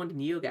kept on going to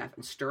NeoGAF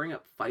and stirring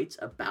up fights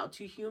about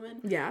Too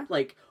Human. Yeah.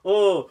 Like,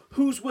 oh,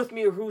 who's with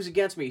me or who's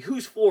against me?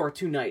 Who's for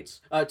Too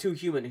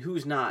Human?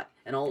 Who's not?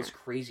 And all this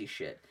crazy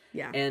shit.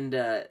 Yeah.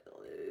 And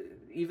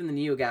even the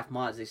NeoGAF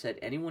mods, they said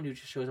anyone who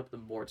just shows up on the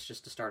boards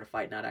just to start a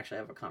fight, not actually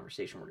have a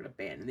conversation, we're gonna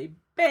ban. And they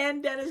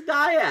banned Dennis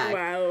Dyack.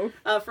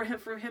 Wow. For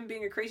him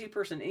being a crazy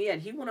person. And yeah,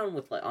 he went on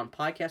on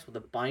podcasts with a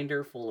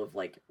binder full of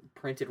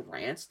printed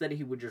rants that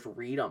he would just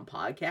read on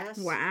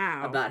podcasts.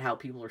 Wow. About how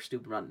people are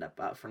stupid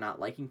for not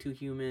liking Too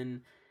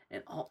Human,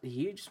 and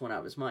he just went out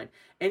of his mind.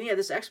 And yeah,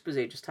 this expose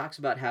just talks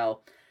about how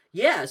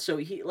so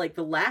he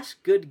the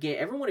last good game.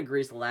 Everyone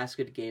agrees the last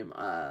good game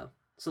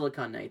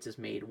Silicon Knights has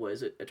made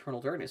was Eternal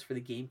Darkness for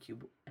the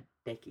GameCube a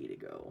decade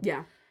ago.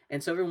 Yeah.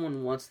 And so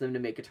everyone wants them to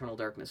make Eternal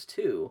Darkness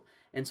 2.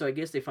 And so I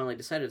guess they finally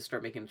decided to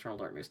start making Eternal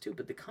Darkness 2,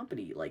 but the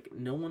company, like,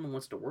 no one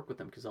wants to work with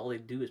them because all they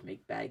do is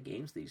make bad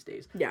games these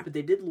days. Yeah. But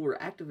they did lure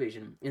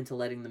Activision into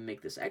letting them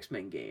make this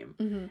X-Men game.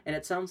 And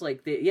it sounds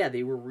like,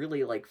 they were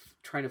really, like,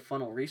 trying to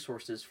funnel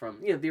resources from,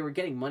 they were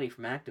getting money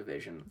from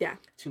Activision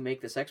to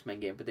make this X-Men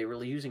game, but they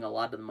were using a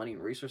lot of the money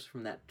and resources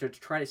from that to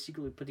try to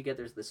secretly put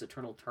together this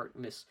Eternal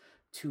Darkness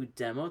 2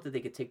 demo that they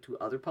could take to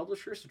other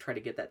publishers to try to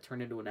get that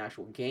turned into an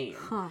actual game.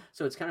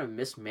 So it's kind of a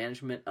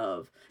mismanagement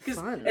of...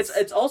 Because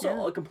it's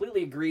also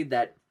completely agreed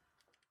that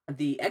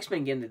the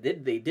X-Men game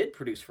that they did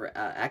produce for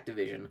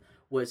Activision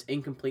was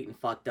incomplete and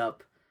fucked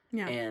up.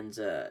 Yeah. And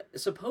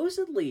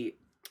supposedly,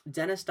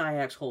 Dennis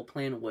Dyack's whole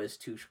plan was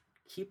to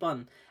keep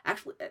on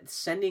actually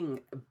sending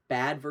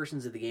bad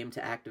versions of the game to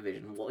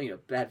Activision. Well,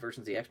 bad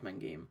versions of the X-Men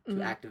game to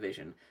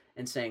Activision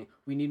and saying,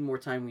 we need more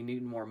time, we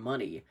need more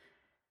money,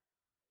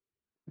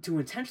 to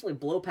intentionally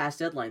blow past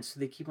deadlines so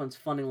they keep on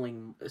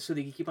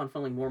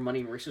funneling more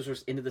money and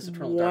resources into this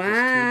Eternal Darkness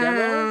 2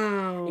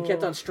 demo. And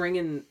kept on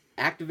stringing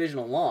Activision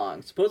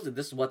along. Supposedly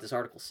this is what this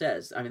article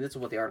says. I mean, this is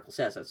what the article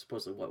says. That's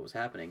supposedly what was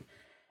happening.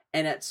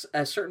 And at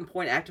a certain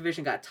point,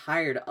 Activision got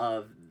tired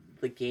of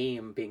the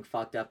game being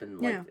fucked up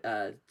and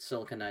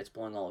Silicon Knights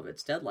blowing all of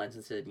its deadlines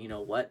and said, you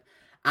know what?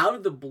 Out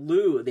of the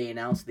blue, they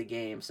announced the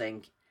game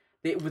saying...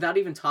 without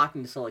even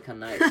talking to Silicon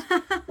Knights,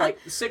 like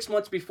 6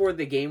 months before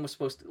the game was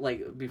supposed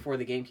to, before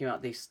the game came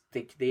out, they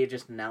had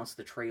just announced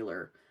the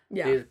trailer.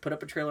 Yeah. They put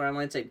up a trailer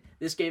online saying,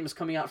 this game is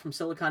coming out from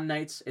Silicon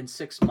Knights in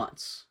 6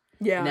 months.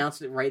 Yeah.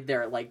 Announced it right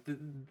there. Like,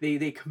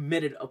 they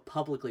committed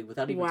publicly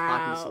without even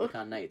talking to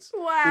Silicon Knights.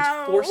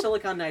 Wow. Which forced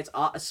Silicon Knights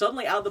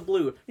suddenly out of the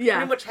blue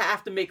pretty much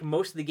have to make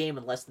most of the game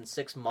in less than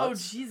 6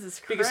 months. Oh, Jesus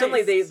Christ. Because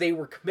suddenly they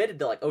were committed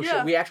to, like, oh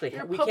shit, we actually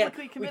we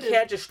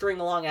can't just string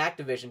along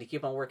Activision to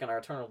keep on working on our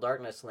Eternal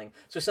Darkness thing.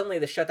 So suddenly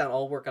they shut down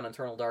all work on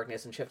Eternal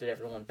Darkness and shifted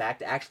everyone back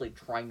to actually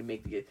trying to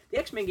make the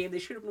X-Men game they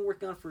should have been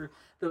working on for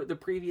the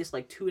previous,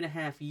 like,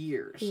 2.5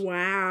 years.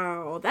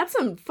 Wow. That's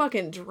some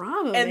fucking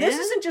drama, and this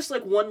isn't just,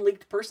 like, one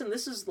leaked person.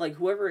 This is, like,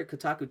 whoever at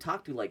Kotaku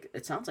talked to, like,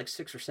 it sounds like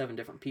 6 or 7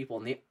 different people,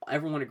 and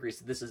everyone agrees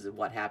that this is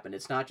what happened.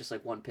 It's not just,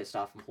 like, one pissed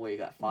off employee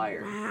got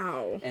fired.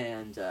 Wow.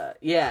 And,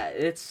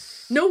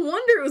 it's... No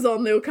wonder it was all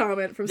no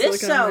comment from Silicon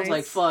Knights. This sounds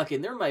like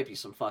fucking... There might be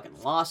some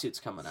fucking lawsuits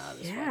coming out of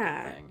this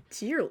fucking thing.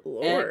 Dear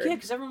Lord. And,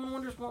 because everyone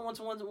wonders,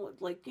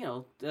 like,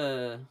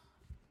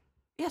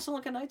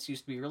 Silicon Knights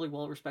used to be a really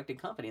well-respected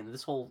company, and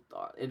this whole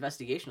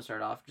investigation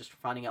started off just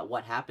finding out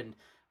what happened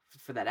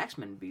for that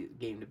X-Men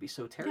game to be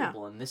so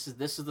terrible, and this is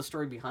the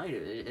story behind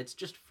it. It's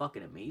just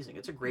fucking amazing.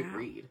 It's a great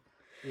read.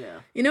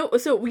 Yeah.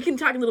 So we can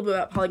talk a little bit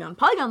about Polygon.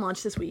 Polygon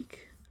launched this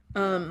week.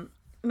 And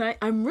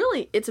I'm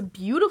really... It's a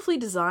beautifully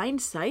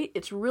designed site.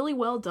 It's really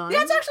well done.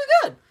 Yeah, it's actually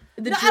good.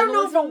 I don't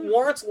know if it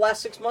warrants the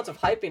last 6 months of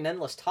hyping and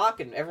endless talk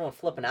and everyone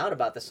flipping out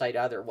about the site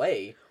either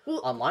way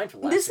online for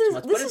the last 6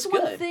 months, but it's good.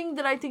 This is one thing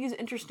that I think is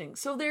interesting.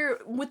 So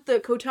with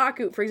the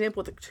Kotaku, for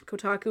example, with the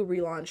Kotaku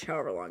relaunch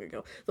however long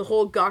ago, the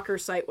whole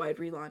Gawker site-wide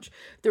relaunch,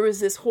 there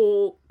was this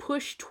whole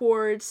push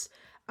towards...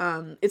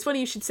 it's funny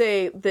you should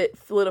say that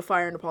lit a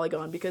fire into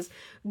Polygon because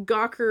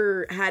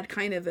Gawker had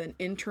kind of an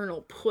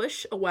internal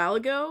push a while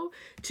ago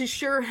to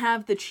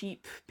have the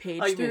cheap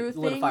page through things.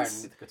 Lit a fire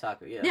into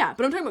Kotaku, yeah. Yeah,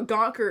 but I'm talking about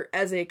Gawker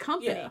as a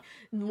company. Yeah.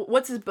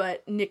 What's his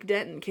butt? Nick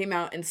Denton came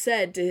out and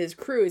said to his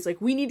crew, he's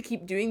like, we need to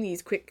keep doing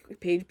these quick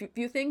page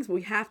view things.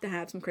 We have to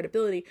have some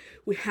credibility.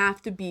 We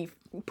have to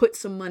put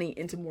some money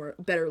into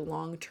better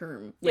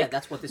long-term,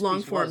 that's what this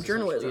long-form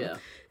journalism. Yeah.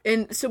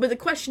 And so, but the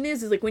question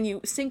is like when you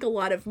sink a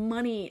lot of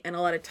money and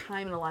a lot of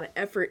time and a lot of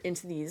effort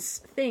into these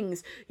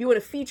things, you want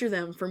to feature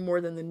them for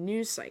more than the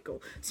news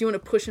cycle. So you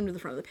want to push them to the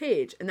front of the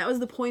page. And that was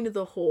the point of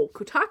the whole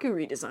Kotaku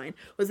redesign,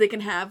 was they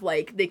can have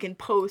they can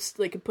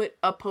put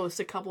a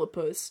couple of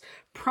posts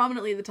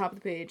prominently at the top of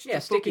the page. Yeah,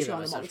 focus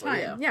on them all the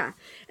time. Yeah.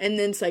 And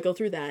then cycle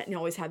through that and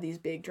always have these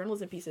big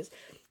journalism pieces.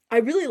 I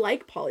really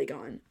like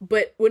Polygon,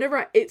 but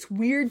it's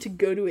weird to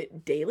go to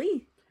it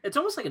daily. It's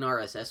almost like an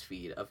RSS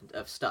feed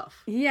of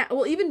stuff. Yeah,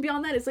 well, even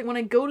beyond that, it's like when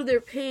I go to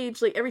their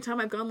page, like every time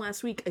I've gone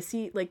last week, I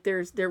see like they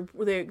had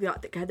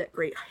that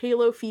great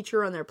Halo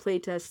feature on their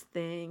playtest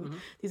thing,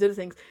 these other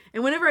things.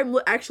 And whenever I'm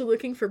actually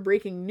looking for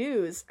breaking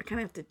news, I kind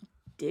of have to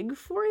dig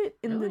for it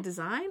in the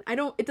design.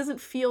 It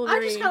doesn't feel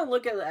very... I just kind of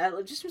look at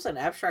it just as an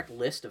abstract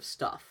list of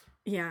stuff.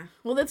 Yeah,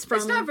 well, that's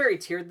It's not very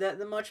tiered that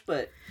much,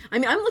 but... I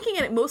mean, I'm looking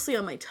at it mostly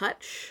on my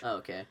touch. Oh,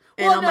 okay.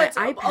 And on my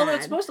iPad. Although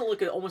it's supposed to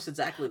look almost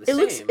exactly the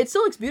same. It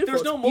still looks beautiful.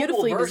 There's no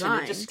mobile version,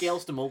 designed, it just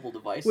scales to mobile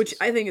devices. Which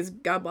I think is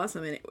God bless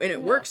them, and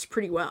it works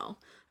pretty well.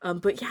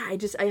 But yeah,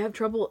 I have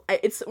trouble.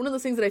 It's one of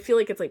those things that I feel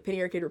like it's like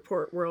Penny Arcade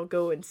Report, where I'll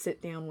go and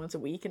sit down once a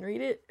week and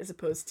read it, as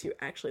opposed to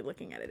actually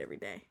looking at it every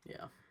day.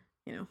 Yeah.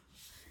 You know?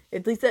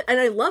 At least and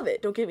I love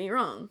it, don't get me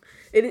wrong.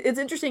 It's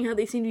interesting how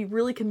they seem to be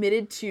really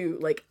committed to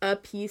like a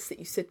piece that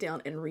you sit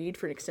down and read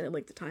for an extended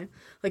length of time.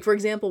 Like, for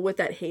example, with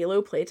that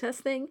Halo playtest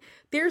thing,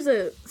 there's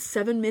a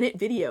 7-minute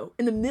video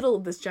in the middle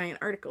of this giant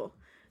article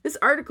This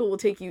article will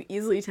take you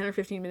easily 10 or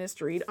 15 minutes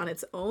to read on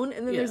its own,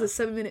 and then there's a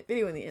 7-minute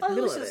video in the middle of it.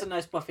 At least it's a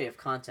nice buffet of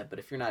content, but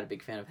if you're not a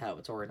big fan of how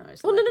it's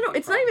organized... Well, no.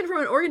 It's not even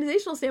from an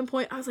organizational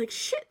standpoint. I was like,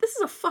 shit, this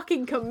is a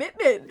fucking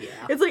commitment. Yeah.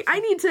 It's like, I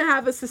need to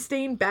have a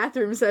sustained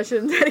bathroom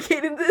session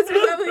dedicated to this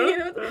or something, you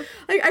know?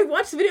 Like, I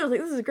watched the video, I was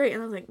like, this is great,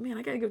 and I was like, man,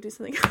 I gotta go do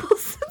something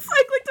else. It's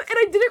like, and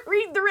I didn't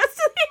read the rest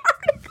of the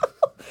article.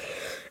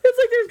 It's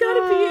like there's got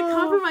to be a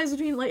compromise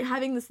between like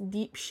having this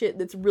deep shit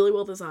that's really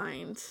well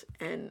designed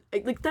and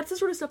like that's the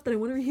sort of stuff that I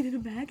want to read in a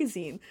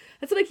magazine.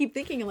 That's what I keep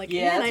thinking. I'm like,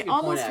 man, I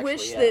almost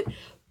wish that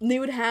they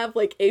would have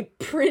like a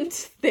print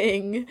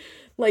thing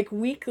like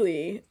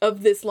weekly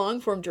of this long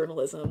form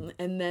journalism,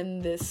 and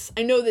then this.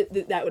 I know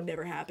that would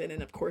never happen,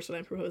 and of course what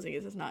I'm proposing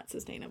is it's not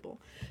sustainable.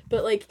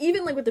 But like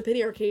even like with the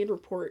Pity Arcade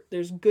report,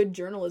 there's good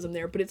journalism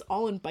there, but it's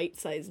all in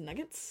bite-sized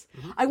nuggets.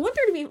 Mm-hmm. I want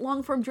there to be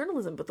long form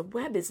journalism, but the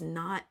web is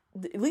not.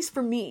 At least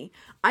for me,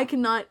 I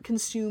cannot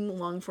consume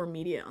long form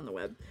media on the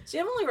web. See,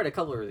 I've only read a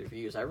couple of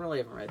reviews. I really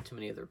haven't read too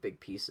many of their big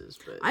pieces,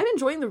 but I'm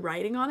enjoying the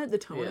writing on it. The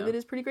tone of it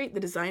is pretty great. The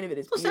design of it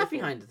is beautiful. The stuff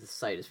behind the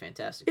site is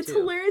fantastic. It's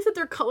hilarious that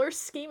their color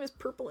scheme is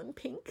purple and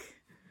pink.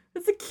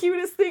 That's the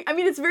cutest thing. I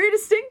mean, it's very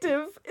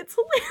distinctive. It's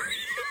hilarious.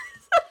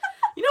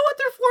 You know what?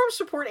 Their forums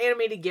support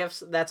animated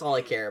GIFs. That's all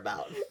I care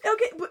about.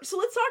 Okay, but so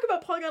let's talk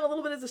about Polygon a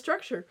little bit as a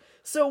structure.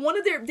 So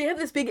they have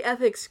this big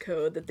ethics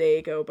code that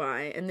they go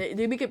by, and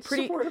they make it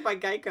pretty supported by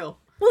Geico.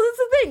 Well, that's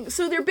the thing.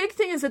 So their big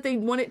thing is that they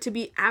want it to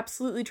be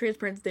absolutely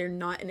transparent. They're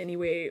not in any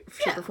way,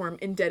 shape, or form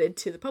indebted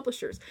to the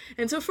publishers.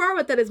 And so far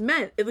what that has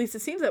meant, at least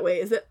it seems that way,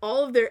 is that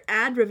all of their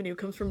ad revenue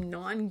comes from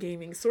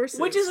non-gaming sources.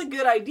 Which is a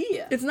good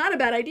idea. It's not a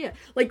bad idea.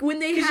 Like when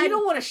they Because you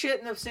don't want to shit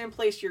in the same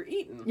place you're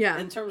eating. Yeah.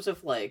 In terms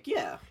of like,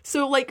 yeah.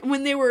 So like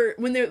when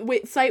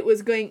the site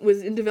was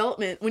in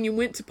development, when you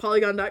went to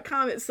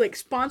Polygon.com, it's like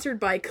sponsored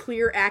by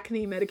Clear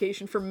Acne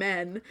medication for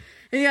men.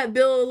 And yeah,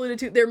 Bill alluded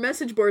to their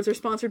message boards are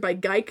sponsored by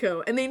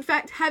Geico, and they in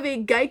fact have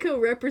a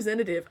Geico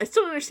representative. I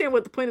still don't understand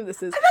what the point of this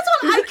is. And that's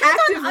what an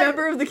active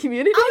member of the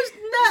community.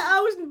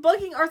 I was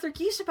bugging Arthur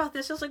Geese about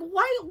this. I was like,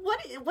 why?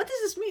 What does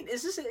this mean?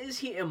 Is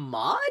he a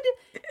mod?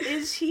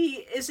 Is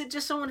it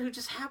just someone who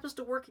just happens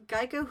to work at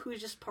Geico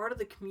who's just part of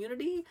the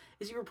community?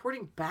 Is he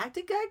reporting back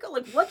to Geico?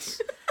 Like what's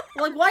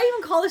like why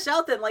even call this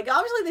out then? Like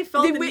obviously they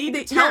felt the need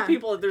to tell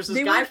people that there's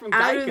this guy from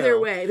Geico. Out of their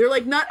way. They're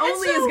like, not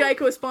only is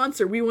Geico a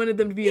sponsor, we wanted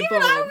them to be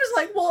involved. Even I was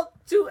like, well,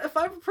 if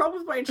I have a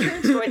problem with my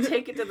insurance, do I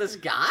take it to this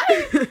guy?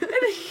 And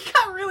he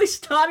got really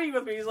snotty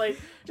with me. He's like,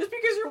 just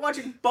because you're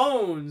watching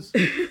Bones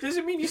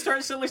doesn't mean you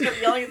suddenly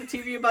start yelling at the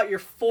TV about your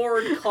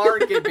Ford car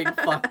getting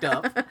fucked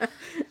up.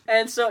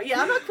 And so,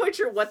 yeah, I'm not quite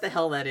sure what the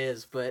hell that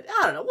is, but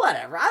I don't know,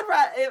 whatever.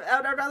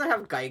 I'd rather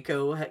have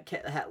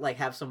Geico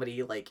have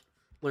somebody like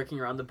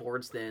lurking around the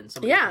boards than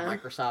somebody from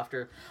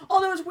Microsoft.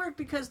 Although it's weird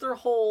because their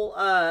whole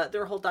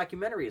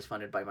documentary is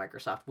funded by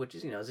Microsoft, which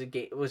is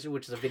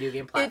which is a video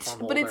game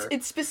platform. But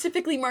it's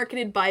specifically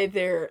marketed by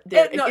their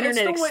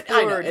Internet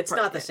Explorer. It's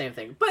not the same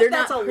thing, but they're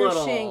that's not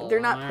pushing. They're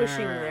not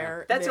pushing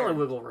their. That's the only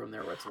wiggle room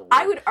there. Where it's a little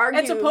I would argue.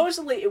 And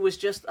supposedly it was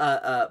just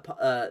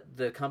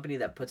the company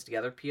that puts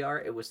together PR.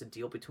 It was the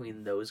deal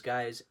between those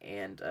guys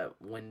and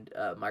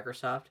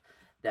Microsoft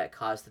that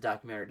caused the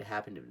documentary to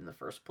happen in the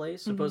first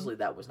place. Supposedly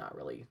that was not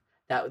really.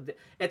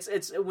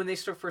 It's when they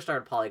first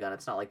started Polygon,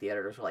 it's not like the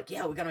editors were like,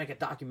 yeah, we gotta make a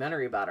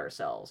documentary about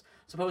ourselves.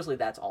 Supposedly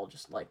that's all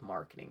just like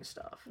marketing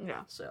stuff.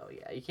 Yeah. So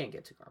yeah, you can't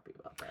get too grumpy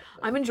about that.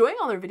 But I'm enjoying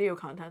all their video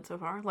content so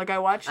far. Like I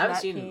watched that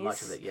piece. I haven't seen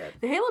much of it yet.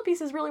 The Halo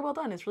piece is really well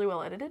done. It's really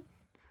well edited.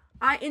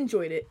 I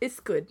enjoyed it. It's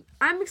good.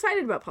 I'm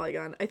excited about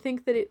Polygon. I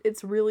think that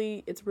it's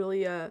really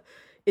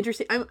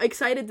interesting. I'm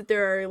excited that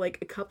there are like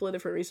a couple of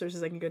different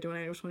resources I can go to, and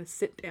I just want to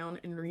sit down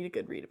and read a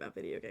good read about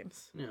video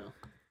games. Yeah.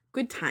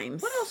 Good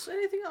times. What else?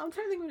 I'm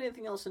trying to think of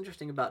anything else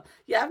interesting about.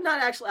 Yeah,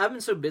 I've been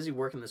so busy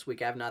working this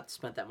week. I have not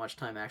spent that much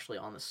time actually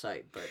on the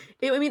site. But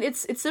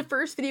it's the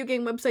first video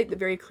game website that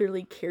very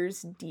clearly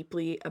cares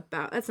deeply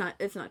about. That's not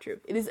true.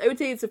 It is. I would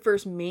say it's the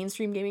first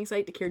mainstream gaming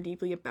site to care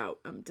deeply about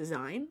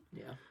design.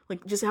 Yeah.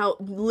 Like just how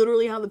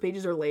the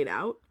pages are laid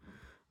out.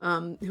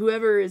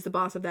 Whoever is the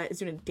boss of that is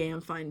doing a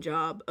damn fine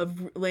job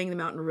of laying them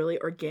out in really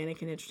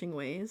organic and interesting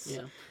ways.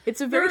 Yeah,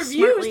 it's a very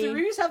The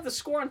reviews have the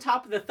score on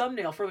top of the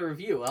thumbnail for the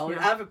review. I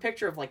have a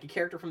picture of like a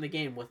character from the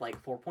game with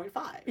like 4.5.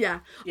 Yeah.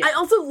 I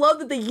also love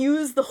that they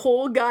use the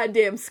whole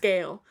goddamn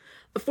scale.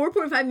 A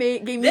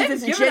 4.5 game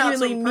means it's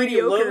genuinely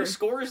mediocre. Low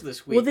scores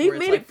this week. Well, they've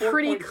made it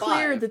pretty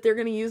clear that they're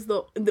going to use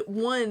the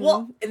one.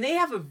 Well, and they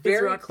have a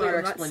very clear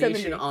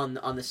explanation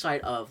on the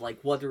site of like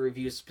what the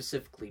reviews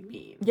specifically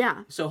mean.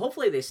 Yeah. So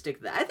hopefully they stick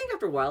to that. I think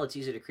after a while it's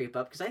easy to creep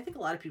up because I think a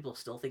lot of people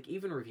still think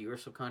even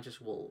reviewers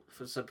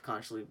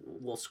subconsciously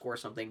will score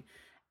something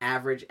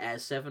average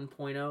as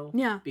 7.0.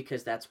 Yeah.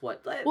 Because that's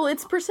what... Well,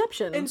 it's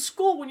perception. In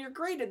school, when you're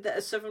graded, that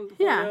a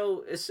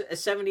 7.0, a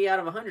 70 out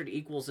of 100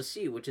 equals a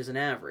C, which is an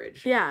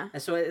average. Yeah.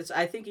 And so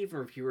I think even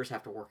reviewers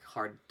have to work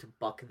hard to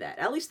buck that.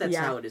 At least that's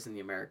how it is in the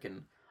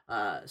American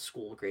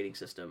school grading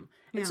system.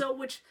 And so,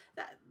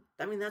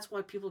 that's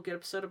why people get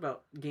upset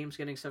about games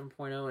getting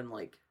 7.0 and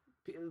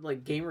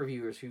like game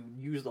reviewers who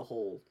use the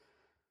whole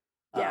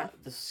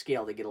the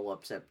scale, they get a little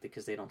upset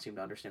because they don't seem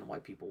to understand why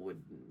people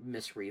would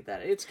misread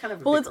that. It's kind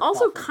of it's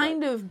also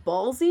kind of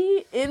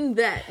ballsy in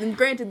that, and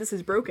granted this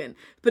is broken,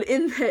 but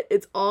in that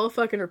it's all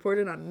fucking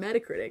reported on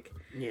Metacritic.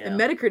 Yeah. And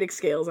Metacritic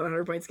scales on a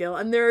 100-point scale,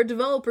 and there are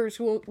developers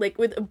who, like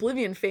with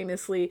Oblivion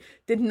famously,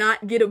 did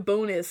not get a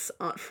bonus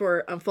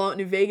for Fallout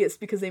New Vegas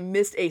because they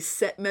missed a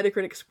set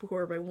Metacritic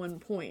score by 1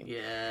 point.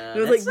 Yeah. And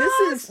I was like,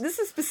 this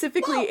is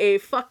specifically a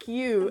fuck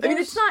you. I mean,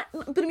 it's not,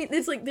 but I mean,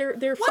 it's like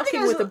they're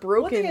fucking with a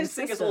broken One thing I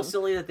system. think it's a little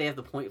silly that they have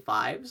the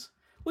 0.5s,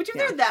 which if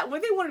they're that,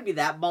 when they want to be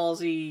that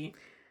ballsy,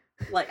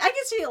 like I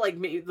can see it. Like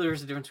maybe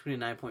there's a difference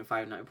between a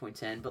 9.5 and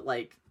 9.10, but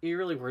like you're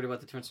really worried about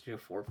the difference between a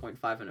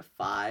 4.5 and a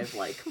 5.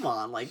 Like, come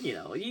on, like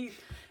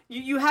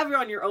you have it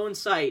on your own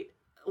site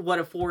what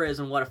a 4 is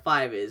and what a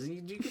 5 is.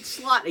 You can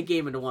slot a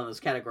game into one of those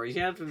categories.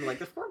 You have to be like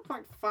the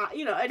 4.5.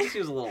 You know, it just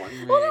seems a little like.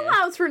 Well, it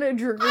allows for a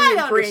degree I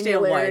of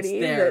understand why it's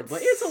granularity. there,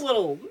 but it's a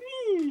little.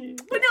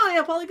 But no,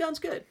 yeah, Polygon's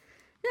good.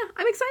 Yeah,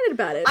 I'm excited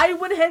about it. I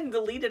went ahead and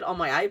deleted on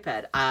my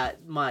iPad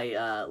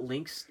my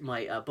links,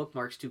 my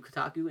bookmarks to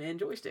Kotaku and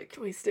Joystick.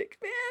 Joystick,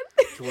 man.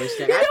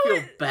 Joystick, You I know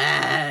feel what?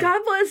 bad. God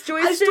bless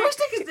Joystick.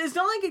 Joystick it's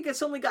not like it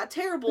suddenly got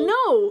terrible.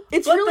 No,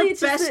 it's but really the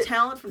it's just best that,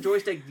 talent from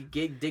Joystick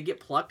did get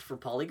plucked for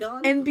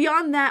Polygon. And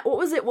beyond that, what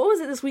was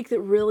it this week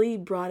that really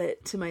brought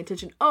it to my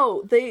attention?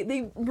 Oh,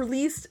 they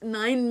released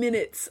 9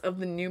 minutes of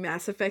the new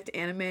Mass Effect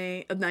anime,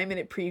 a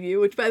 9-minute preview,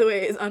 which by the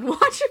way is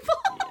unwatchable.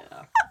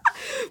 Yeah.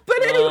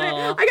 But anyway,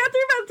 I got through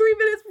about 3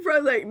 minutes before I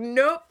was like,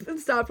 nope, and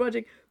stopped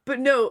watching. But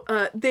no,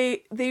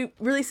 they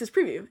released this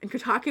preview, and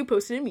Kotaku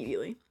posted it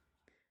immediately.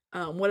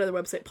 What other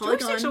website? Polygon.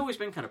 Joystick's always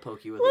been kind of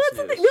pokey with Well, this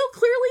that's the news. thing.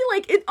 They'll clearly,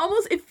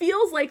 like, it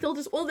feels like they'll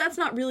just, well, that's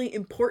not really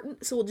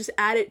important, so we'll just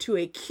add it to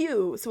a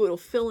queue, so it'll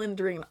fill in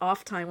during an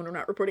off time when we're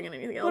not reporting on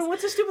anything else. But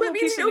what's a stupid But it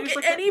little means piece you of don't news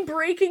get like any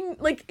breaking,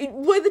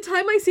 by the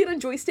time I see it on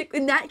Joystick,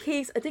 in that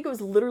case, I think it was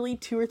literally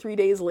 2 or 3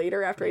 days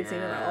later after I'd seen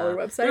it on all their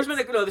websites.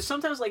 There's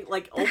sometimes like almost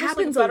like a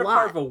happens a better lot.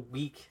 part of a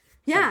week.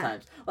 Yeah.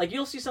 Sometimes. Like,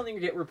 you'll see something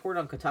get reported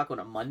on Kotaku on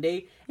a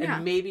Monday,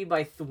 and maybe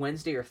by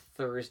Wednesday or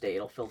Thursday,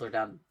 it'll filter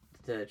down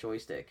to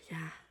Joystick. Yeah.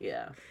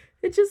 Yeah.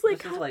 It's just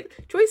This is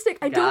like, Joystick,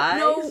 I don't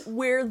know guys?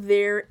 where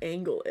their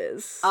angle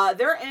is.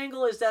 Their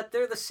angle is that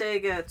they're the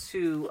Sega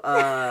to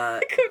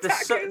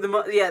Kotaku.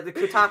 the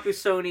Kotaku,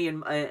 Sony,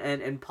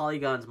 and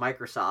Polygon's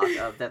Microsoft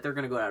of that they're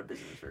going to go out of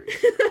business very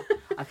soon.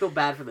 I feel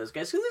bad for those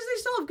guys because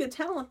they still have good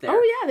talent there.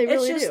 Oh, yeah, they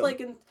really It's just do.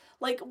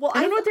 I don't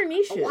know what their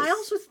niche is. I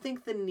also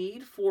think the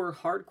need for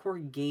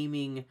hardcore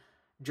gaming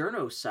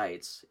journo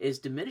sites is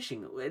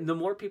diminishing. The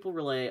more people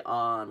rely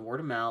on word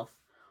of mouth,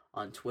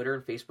 on Twitter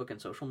and Facebook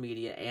and social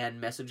media and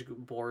message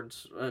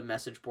boards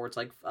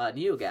like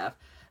NeoGAF,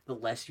 the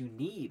less you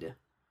need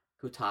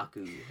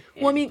Kotaku.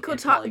 Well, I mean,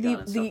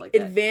 Kotaku, the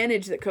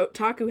advantage that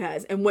Kotaku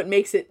has, and what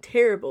makes it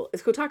terrible,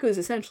 is Kotaku is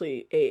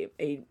essentially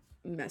a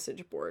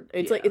message board.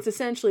 It's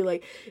essentially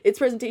like its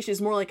presentation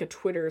is more like a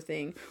Twitter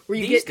thing where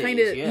you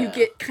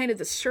get kind of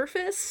the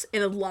surface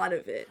and a lot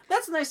of it.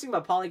 That's the nice thing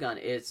about Polygon.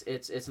 It's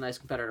a nice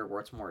competitor where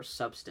it's more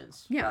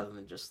substance rather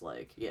than just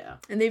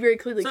And they very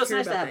clearly care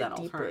nice about to have that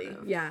deeply.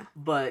 alternative. Yeah.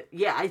 But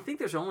yeah, I think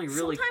there's only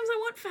really Sometimes I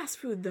want fast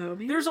food though.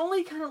 Man. there's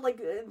only kind of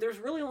there's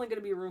really only going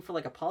to be room for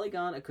like a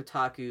Polygon, a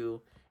Kotaku,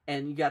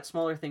 and you got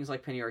smaller things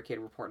like Penny Arcade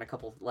Report and a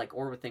couple like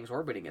things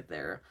orbiting it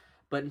there.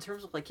 But in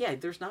terms of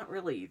there's not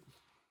really.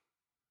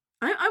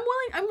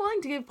 I'm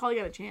willing to give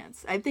Polygon a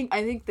chance. I think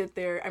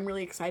that I'm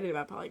really excited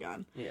about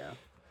Polygon. Yeah.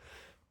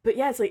 But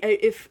yeah, it's like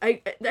if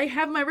I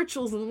have my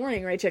rituals in the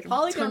morning where I check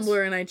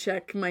Tumblr and I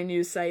check my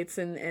news sites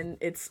and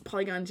it's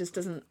Polygon just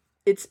doesn't.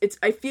 It's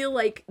I feel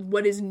like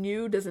what is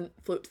new doesn't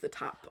float to the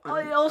top.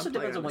 It also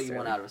depends on what you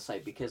want out of a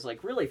site because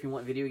really if you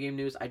want video game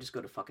news, I just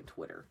go to fucking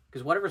Twitter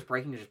because whatever's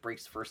breaking just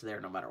breaks first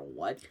there no matter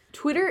what.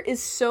 Twitter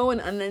is so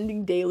an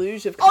unending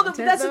deluge of content.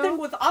 That's the thing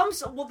with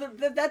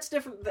that's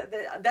different.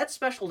 That's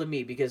special to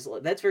me because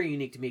that's very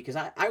unique to me because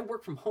I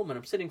work from home and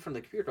I'm sitting in front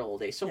of the computer all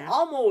day, so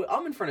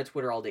I'm in front of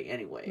Twitter all day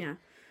anyway. Yeah.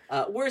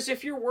 Whereas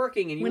if you're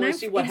working and you want to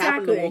see what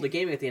happened in the world of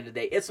gaming at the end of the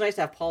day, it's nice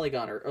to have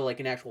Polygon or like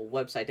an actual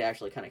website to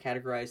actually kind of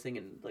categorize things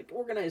and like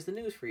organize the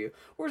news for you.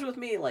 Whereas with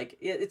me,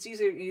 it's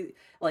easier.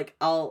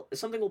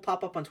 Something will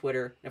pop up on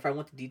Twitter, and if I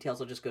want the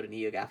details, I'll just go to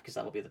NeoGAF because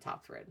that'll be the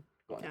top thread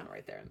going on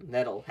right there, and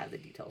that'll have the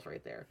details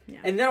right there. Yeah.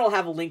 And then I'll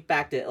have a link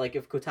back to like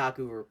if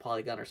Kotaku or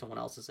Polygon or someone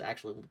else has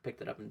actually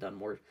picked it up and done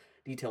more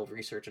detailed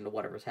research into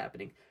whatever's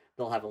happening.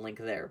 They'll have a link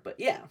there. But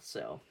yeah,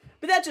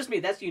 but that's just me.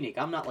 That's unique.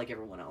 I'm not like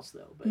everyone else,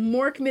 though. But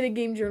more committed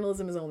game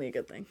journalism is only a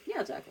good thing. Yeah,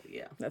 exactly.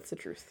 Yeah. That's the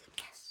truth.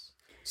 Yes.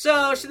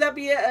 So, should that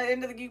be it?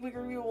 End of the Geek Week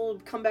review? We'll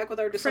come back with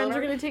our Dishonored.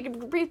 Friends, we're going to take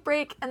a brief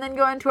break and then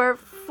go into our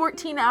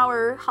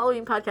 14-hour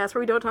Halloween podcast where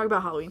we don't talk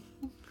about Halloween.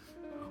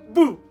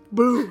 Boo!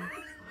 Boo!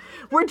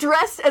 We're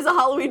dressed as a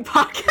Halloween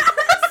podcast.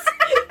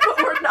 But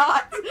we're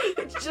not.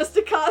 It's just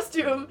a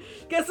costume.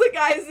 Guess what,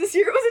 guys? This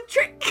year it was a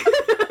trick.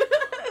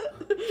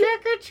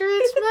 Trick or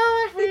treat, smell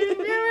like we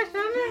never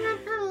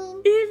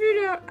found. If you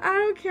don't, I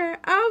don't care.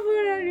 I'll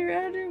put on your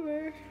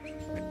underwear.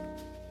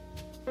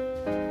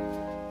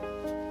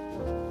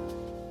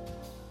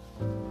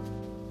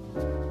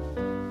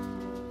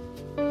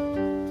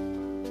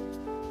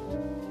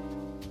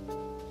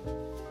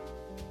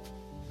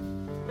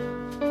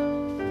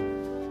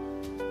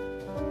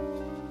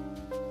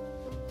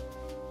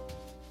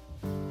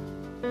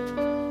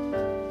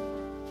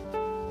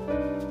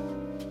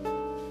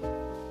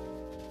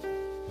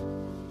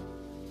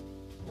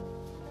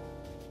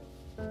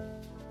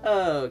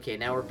 Okay,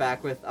 now we're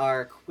back with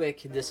our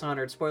quick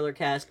Dishonored spoiler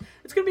cast.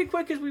 It's gonna be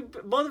quick because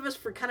both of us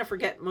kind of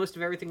forget most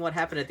of everything what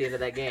happened at the end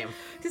of that game.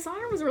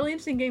 Dishonored was a really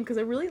interesting game because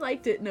I really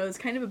liked it and I was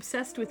kind of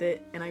obsessed with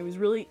it and I was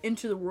really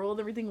into the world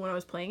and everything when I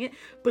was playing it.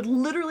 But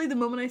literally the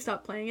moment I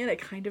stopped playing it, I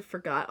kind of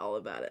forgot all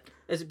about it.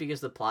 Is it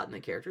because the plot and the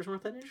characters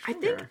weren't that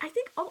interesting? I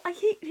think. Oh, I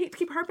hate to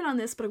keep harping on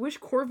this, but I wish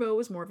Corvo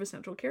was more of a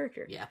central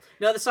character. Yeah.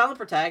 No, the silent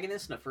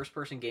protagonist in a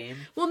first-person game.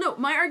 Well, no,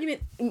 my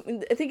argument.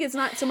 I think it's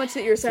not so much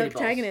that you're a silent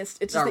protagonist.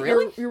 It's just that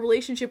really? your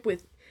relationship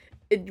with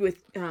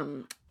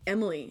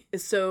Emily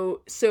is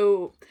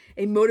so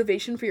a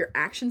motivation for your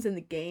actions in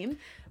the game.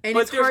 And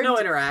but it's there's hard no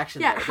to,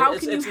 interaction. Yeah, there. how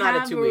can you it's not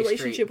have a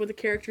relationship with a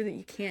character that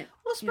you can't?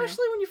 Well,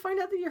 especially when you find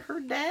out that you're her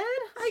dad.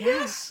 I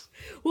guess.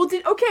 Well,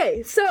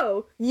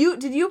 so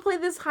did you play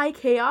this high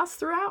chaos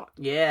throughout?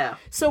 Yeah.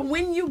 So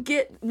when you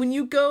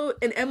go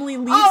and Emily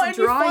leaves and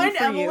the drawing you find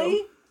for Emily,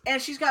 you, and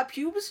she's got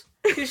pubes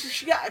because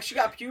she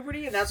got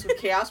puberty, and that's what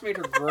chaos made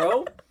her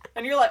grow.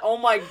 And you're like, oh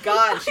my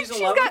god, she's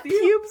in love with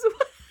you.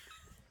 Pubes.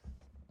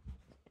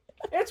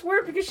 It's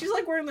weird because she's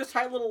like wearing those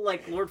tight little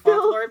like Lord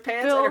Fauntleroy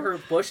pants and her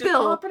bush is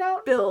popping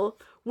out. Bill,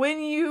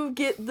 when you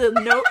get the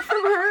note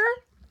from her,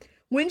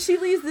 when she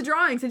leaves the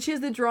drawings, and she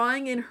has the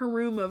drawing in her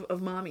room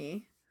of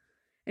mommy,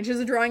 and she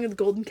has a drawing of the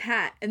golden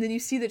cat, and then you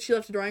see that she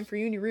left a drawing for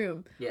you in your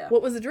room. Yeah.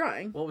 What was the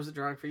drawing? What was the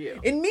drawing for you?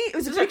 In me, it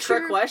was Is a this picture. a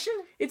trick question?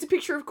 It's a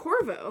picture of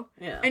Corvo.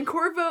 Yeah. And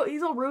Corvo,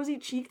 he's all rosy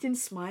cheeked and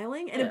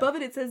smiling, and above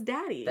it says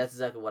 "Daddy." That's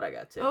exactly what I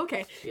got too.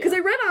 Okay. Because I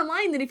read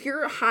online that if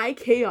you're a high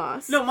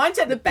chaos, no, mine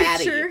said the baddie,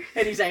 picture,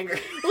 and he's angry.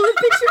 Well,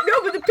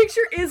 but the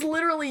picture is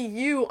literally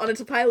you on a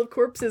pile of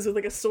corpses with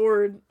like a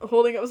sword,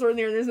 holding up a sword in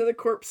there, and there's another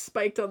corpse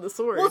spiked on the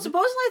sword. Well,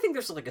 supposedly I think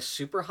there's like a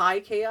super high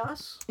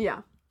chaos.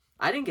 Yeah.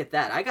 I didn't get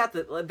that. I got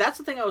that's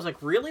the thing. I was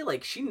like, really?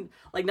 Like she,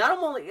 like not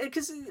only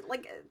because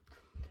like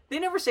they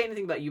never say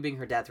anything about you being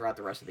her dad throughout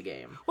the rest of the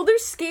game. Well,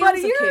 there's scales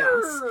of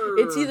chaos.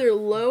 It's either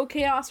low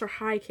chaos or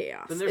high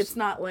chaos. It's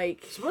not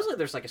like supposedly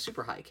there's like a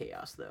super high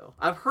chaos though.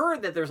 I've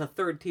heard that there's a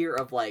third tier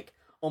of like,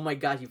 oh my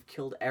god, you've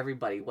killed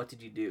everybody. What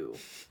did you do?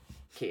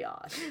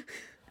 Chaos.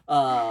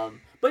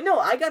 But no,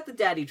 I got the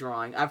daddy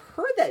drawing. I've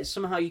heard that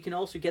somehow you can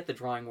also get the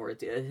drawing where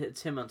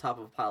it's him on top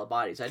of a pile of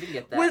bodies. I didn't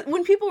get that.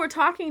 When people were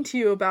talking to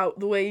you about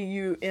the way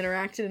you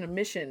interacted in a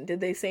mission, did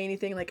they say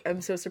anything like,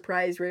 I'm so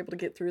surprised you were able to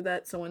get through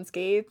that so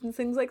unscathed and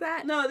things like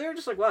that? No, they were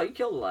just like, wow, you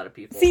killed a lot of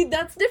people. See,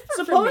 that's different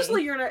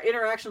Supposedly your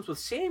interactions with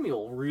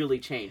Samuel really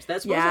changed.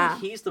 That's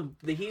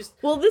supposedly he's...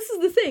 Well, this is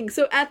the thing.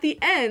 So at the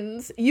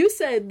end, you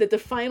said that the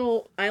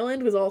final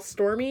island was all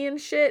stormy and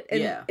shit.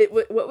 And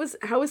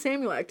how was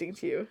Samuel acting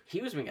to you?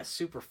 He was being a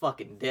super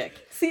fucking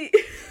dick. See,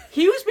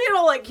 he was being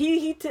all like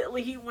he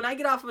when I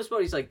get off of his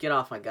boat, he's like, get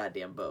off my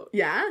goddamn boat.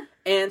 Yeah.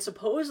 And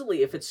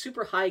supposedly, if it's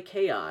super high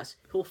chaos,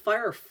 he'll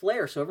fire a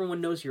flare so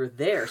everyone knows you're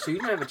there, so you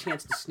don't have a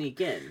chance to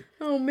sneak in.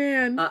 Oh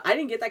man. I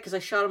didn't get that because I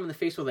shot him in the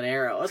face with an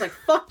arrow. I was like,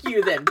 fuck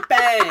you then,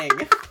 bang.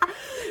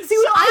 See,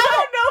 I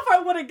don't know if I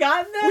would have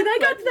gotten that. When I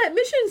got to that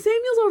mission,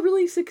 Samuel's all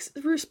really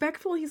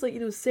respectful. He's like,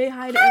 say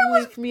hi to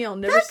Emily for me. I'll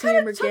never see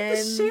him again. Took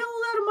the sail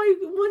out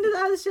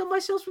of my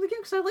sails for the game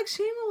because I like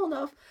Samuel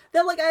enough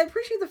that like I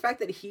appreciate the fact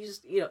that he's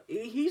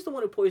the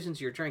one who poisons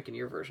your drink in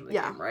your version of the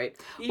game, right?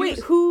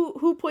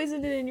 Who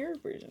poisoned it in your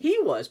version? He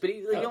was, but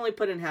he only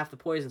put in half the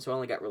poison, so I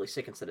only got really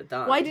sick instead of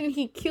dying. Why didn't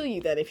he kill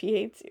you then if he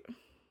hates you?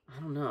 I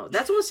don't know.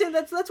 That's what I'm saying.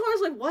 That's why I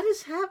was like, what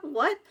is happening?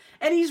 What?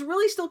 And he's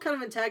really still kind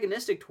of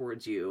antagonistic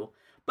towards you.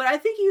 But I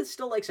think he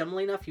still likes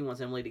Emily enough. He wants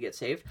Emily to get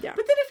saved. Yeah.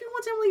 But then if he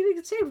wants Emily to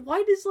get saved,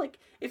 why does,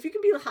 if you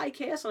can be high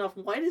chaos enough,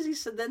 why does he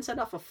then send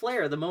off a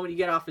flare the moment you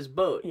get off his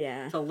boat?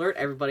 Yeah. To alert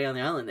everybody on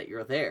the island that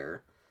you're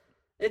there?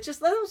 It's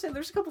just, let me say,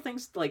 there's a couple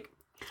things, story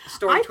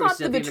I choices thought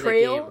the at the end of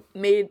betrayal the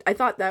game. I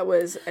thought that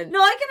was...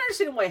 No, I can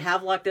understand why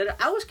Havelock did it.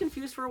 I was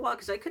confused for a while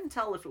because I couldn't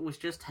tell if it was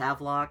just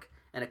Havelock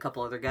and a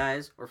couple other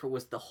guys, or if it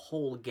was the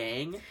whole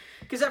gang.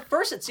 Because at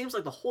first it seems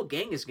like the whole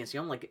gang is against you.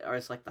 I'm like, or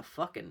it's like the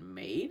fucking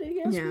maid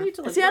against me?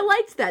 See, I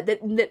liked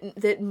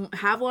that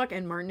Havelock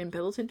and Martin and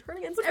Pendleton turned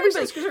against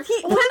everybody. They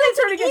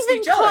turn against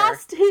each other.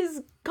 Cost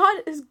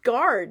his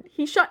guard.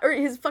 He shot, or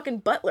his fucking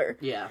butler.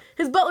 Yeah.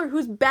 His butler,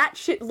 who's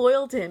batshit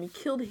loyal to him. He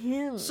killed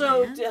him.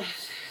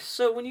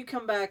 So when you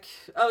come back,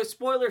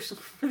 spoilers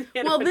for the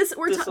end. Well, this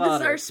is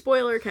our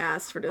spoiler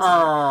cast for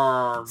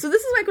Dishonored. So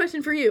this is my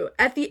question for you.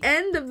 At the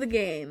end of the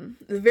game,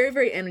 the very,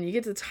 very end, when you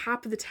get to the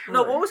top of the tower.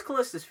 No, what was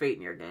Callista's fate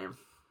in your game?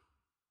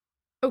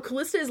 Oh,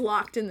 Callista is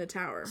locked in the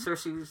tower.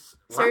 Cersei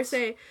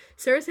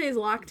is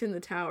locked in the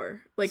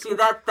tower. See,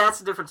 that's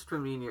the difference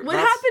between me and you. What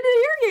happened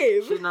in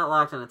your game? She's not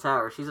locked in the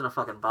tower. She's in a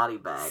fucking body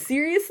bag.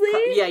 Seriously?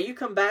 Yeah, you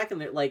come back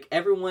and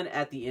everyone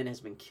at the inn has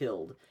been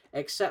killed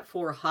except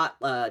for hot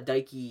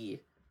dykey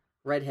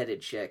redheaded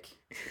chick,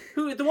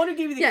 the one who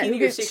gave you the key to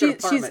your secret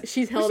apartment.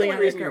 She's held on. The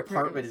reason your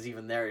apartment is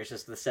even there is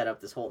just to set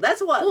up this whole. That's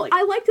what. Well,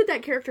 I liked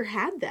that character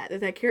had that.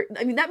 That character.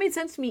 I mean, that made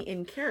sense to me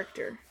in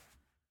character.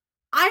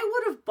 I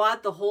would have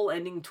bought the whole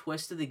ending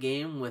twist of the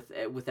game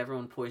with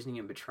everyone poisoning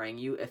and betraying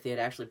you if they had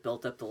actually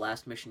built up the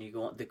last mission you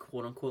go on, the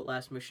quote-unquote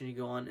last mission you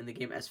go on in the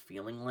game as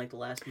feeling like the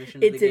last mission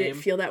of the game. It didn't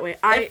feel that way.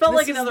 It felt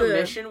like another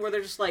mission where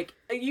they're just like,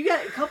 you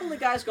got a couple of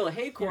guys go,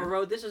 hey,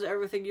 Corvo, this is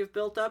everything you've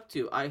built up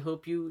to. I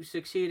hope you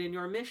succeed in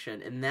your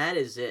mission. And that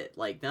is it.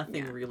 Like,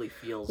 nothing really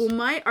feels... Well,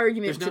 my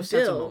argument there's no to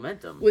sense of Bill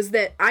momentum. was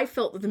that I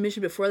felt that the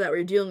mission before that where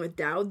you're dealing with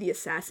Dowd, the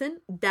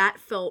assassin, that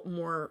felt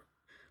more...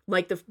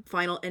 like the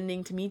final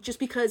ending to me, just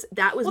because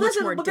that was much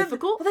more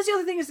difficult. Well, that's the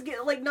other thing is to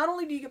get, like, not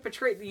only do you get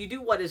betrayed, you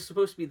do what is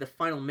supposed to be the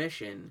final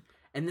mission,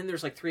 and then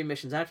there's like 3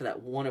 missions after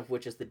that, one of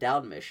which is the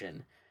Dowd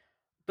mission.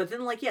 But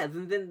then, like, yeah,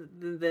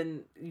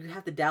 then you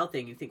have the Dowd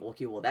thing. You think,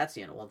 okay, well, that's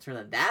the end. Well, it turns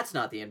out that's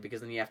not the end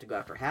because then you have to go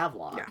after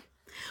Havelock. Yeah.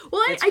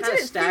 Well,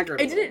 I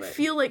didn't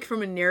feel like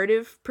from a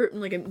narrative,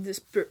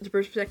 the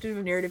perspective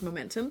of narrative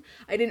momentum,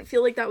 I didn't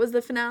feel like that was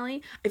the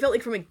finale. I felt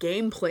like from a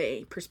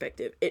gameplay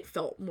perspective, it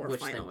felt more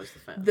final. Which thing was the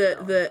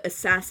finale? The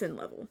assassin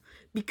level.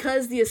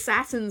 Because the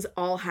assassins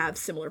all have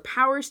similar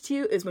powers to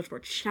you, is much more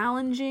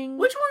challenging.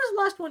 Which one is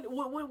the last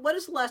one? What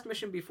is the last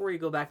mission before you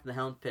go back to the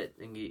Hound Pit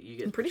and you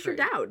get I'm pretty betrayed?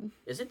 sure Dowd.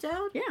 Is it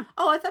Dowd? Yeah.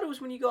 Oh, I thought it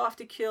was when you go off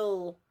to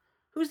kill...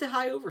 Who's the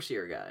High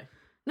Overseer guy?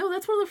 No,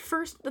 that's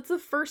the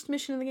first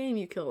mission of the game.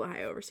 You kill the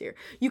High Overseer.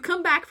 You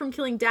come back from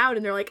killing Dowd,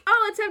 and they're like,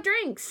 "Oh, let's have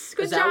drinks.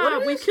 Good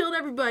job. We killed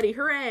everybody.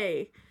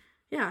 Hooray!"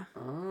 Yeah.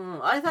 Oh,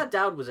 I thought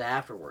Dowd was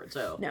afterwards.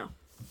 So no,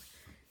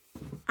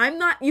 I'm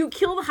not. You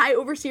kill the High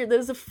Overseer. That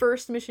is the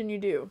first mission you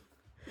do.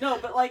 No,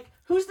 but like,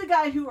 who's the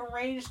guy who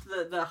arranged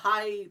the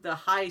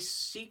High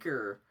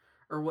Seeker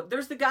or what?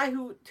 There's the guy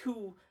who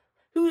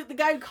the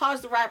guy who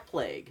caused the rat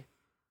plague.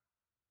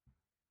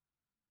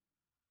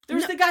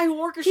 There's the guy who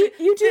orchestrated...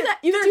 You do that.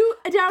 You do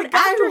a Dowd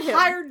after him. The guy who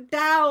hired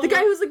Dowd. The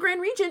guy who's the Grand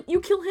Regent,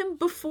 you kill him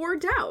before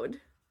Dowd.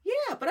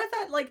 Yeah, but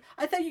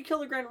I thought you kill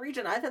the Grand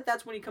Regent. I thought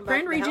that's when you come back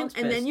Grand to Regent, the Hound's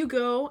and Fist. then you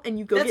go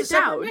get Dowd. That's a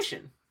separate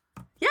mission.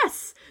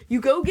 Yes. You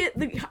go get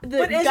the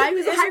but guy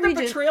who's the High Regent. Isn't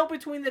there betrayal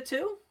between the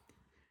two?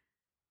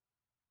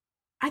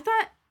 I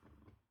thought...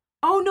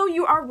 Oh no,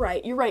 you are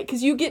right. You're right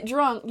because you get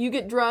drunk, you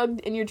get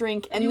drugged, and you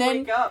drink, and then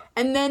wake up.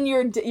 and then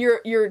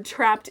you're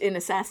trapped in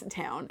Assassin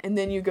Town, and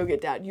then you go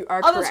get Dowd. You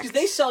are correct. That's because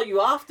they sell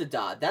you off to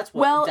Dowd. That's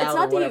what. Well, Dowd it's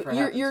not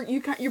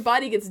that your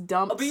body gets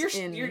dumped. Oh, but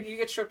you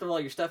get stripped of all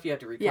your stuff. You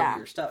have to recover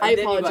your stuff. I And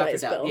then apologize, you go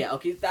after Dowd. Bill. Yeah,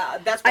 okay.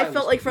 That's. Why I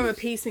felt like from a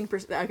pacing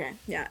perspective. Okay,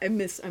 yeah, I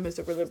missed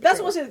over the. That's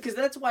what I said because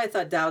that's why I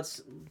thought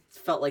Dowd's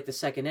felt like the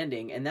second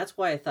ending, and that's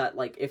why I thought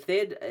like if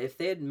they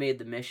had made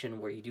the mission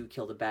where you do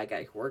kill the bad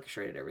guy who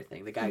orchestrated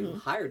everything, the guy who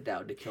hired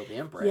Dowd to kill the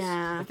Empress.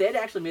 Yeah. If they had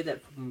actually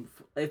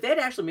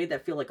made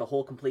that feel like a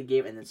whole complete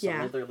game, and then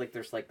suddenly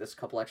there's like this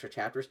couple extra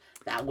chapters,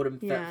 that would have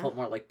felt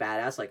more like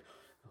badass. Like,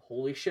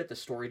 holy shit, the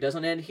story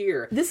doesn't end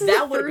here. This is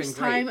the first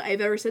time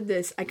I've ever said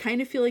this. I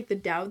kind of feel like the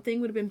Dowd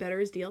thing would have been better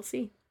as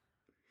DLC.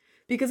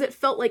 Because it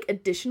felt like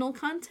additional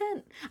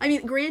content. I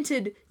mean,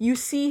 granted, you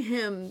see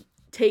him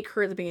take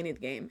her at the beginning of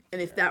the game, and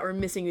if that were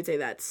missing, you'd say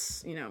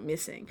that's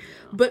missing.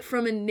 Yeah. But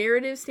from a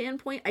narrative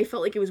standpoint, I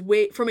felt like it was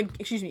from a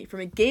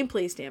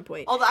gameplay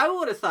standpoint. Although I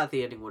would have thought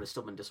the ending would have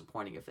still been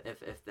disappointing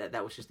if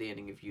that was just the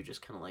ending. If you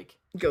just kind of like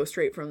go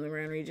straight from the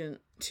Grand Regent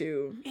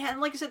to and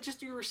like I said,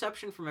 just your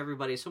reception from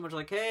everybody is so much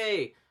like,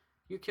 hey,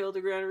 you killed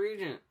the Grand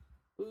Regent.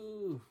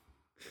 Ooh.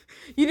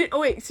 You didn't.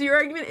 Oh wait, so your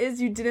argument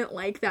is you didn't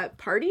like that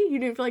party? You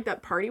didn't feel like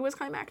that party was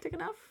climactic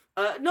enough?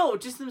 No,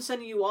 just them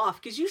sending you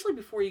off. Because usually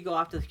before you go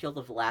off to kill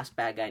the last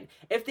bad guy,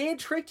 if they had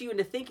tricked you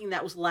into thinking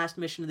that was the last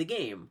mission of the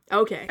game,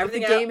 okay, I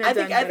think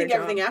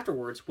everything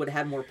afterwards would have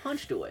had more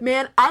punch to it.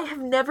 Man, I have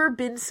never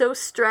been so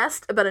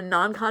stressed about a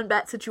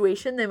non-combat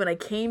situation than when I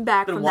came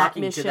back from that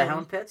mission. To the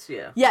Hound Pits,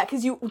 yeah,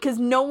 because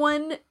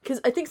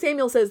I think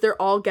Samuel says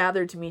they're all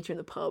gathered to meet you in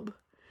the pub.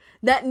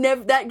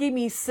 That gave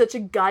me such a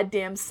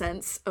goddamn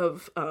sense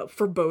of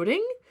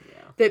foreboding.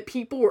 That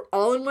people were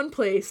all in one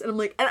place, and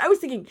I was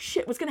thinking,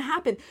 shit, what's gonna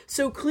happen?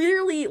 So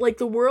clearly, like,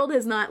 the world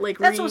has not, like,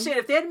 That's what I'm saying.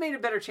 If they had made a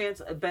better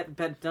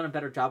done a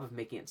better job of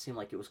making it seem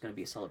like it was gonna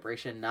be a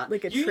celebration, not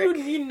like a trick.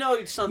 You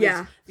know something.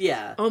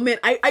 Yeah. Oh man,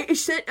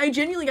 I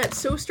genuinely got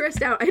so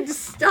stressed out. I had to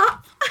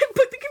stop. I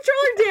put the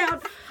controller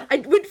down. I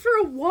went for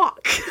a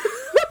walk.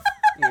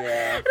 Yeah.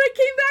 And I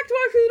came back to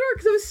walk through the door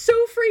because I was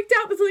so freaked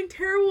out that something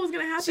terrible was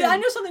gonna happen. See, I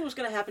knew something was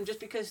gonna happen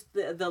just because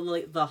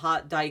the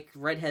hot dyke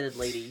redheaded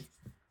lady.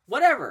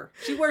 Whatever.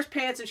 She wears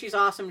pants and she's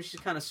awesome and she's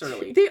kind of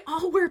surly. They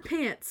all wear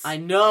pants. I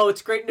know.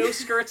 It's great. No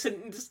skirts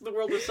in the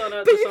world of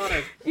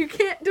Dishonored. You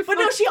can't define...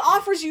 But no, she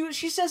offers you...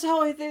 She says,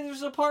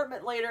 there's an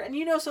apartment later. And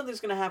you know something's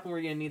going to happen where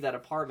you're going to need that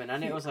apartment.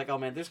 And it was like, oh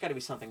man, there's got to be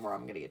something where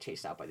I'm going to get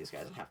chased out by these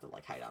guys and have to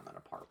like hide on that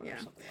apartment or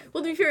something like that.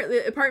 Well, to be fair,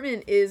 the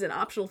apartment is an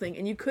optional thing.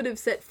 And you could have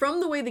set...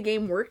 From the way the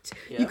game worked,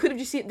 you could have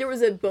just seen... There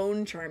was a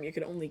bone charm you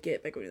could only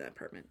get by going to that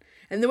apartment.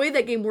 And the way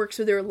that game works,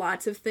 so there are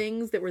lots of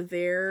things that were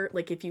there,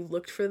 like if you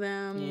looked for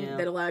them,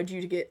 that allowed you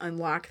to get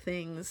unlock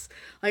things.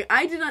 Like,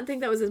 I did not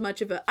think that was as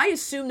much of a... I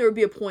assumed there would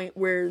be a point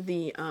where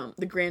the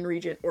Grand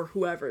Regent or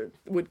whoever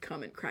would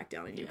come and crack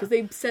down on you, because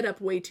they set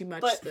up way too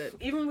much. But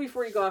even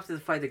before you go off to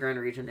fight the Grand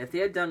Regent, if they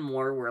had done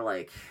more where,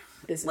 like...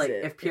 this like,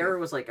 is it. if Pierre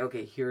was like,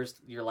 okay, here's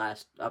your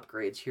last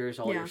upgrades, here's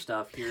all your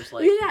stuff, here's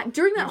like... Yeah,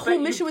 during that whole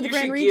mission with the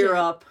Grand Region. Gear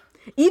up.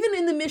 Even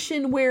in the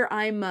mission where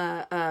I'm,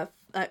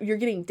 you're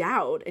getting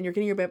Dowd and you're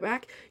getting your bet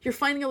back, you're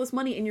finding all this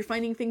money and you're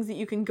finding things that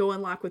you can go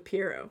unlock with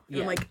Piero. And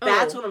Yeah, I'm like,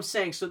 that's what I'm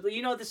saying. So,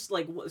 you know, this,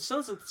 like,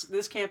 so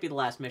this can't be the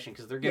last mission,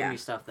 because they're giving me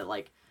stuff that,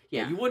 like,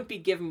 you wouldn't be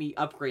giving me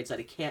upgrades that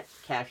I can't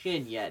cash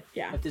in yet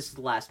if this is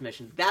the last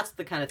mission. That's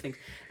the kind of thing.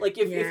 Like,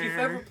 if you've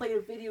ever played a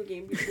video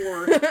game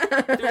before,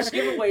 there's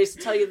giveaways to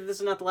tell you that this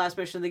is not the last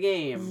mission of the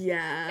game.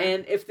 Yeah.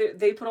 And if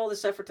they put all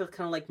this effort to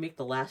kind of, like, make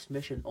the last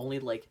mission only,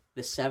 like,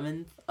 the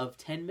 7th of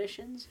 10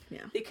 missions,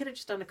 they could have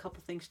just done a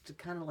couple things to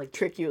kind of, like,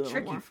 trick you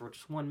for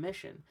just one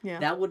mission. Yeah.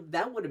 That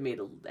would have made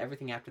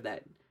everything after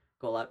that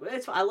go out.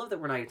 I love that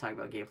we're not even talking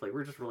about gameplay.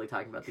 We're just really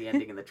talking about the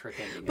ending and the trick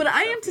ending. But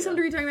I am to some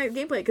degree talking about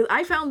gameplay, because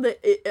I found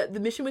that the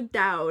mission with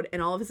Dowd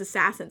and all of his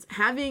assassins,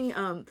 having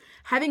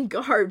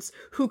guards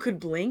who could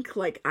blink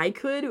like I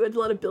could, who had a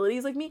lot of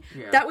abilities like me,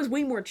 that was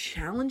way more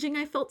challenging,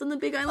 I felt, than the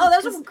big island. Oh,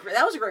 that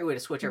was a great way to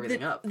switch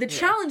everything up. The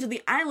challenge of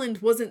the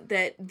island wasn't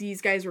that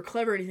these guys were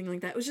clever or anything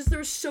like that. It was just there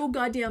was so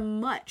goddamn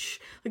much.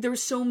 Like, there were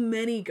so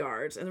many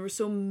guards and there were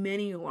so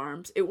many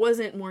alarms. It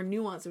wasn't more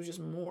nuanced, it was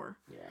just more.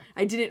 Yeah.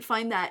 I didn't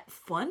find that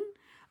fun.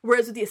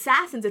 Whereas with the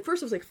assassins, at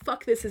first I was like,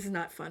 fuck this is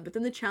not fun. But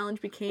then the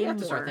challenge became more. You have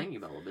to start thinking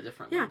about it a little bit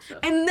differently. Yeah.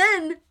 And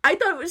then I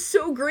thought it was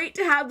so great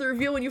to have the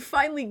reveal when you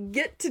finally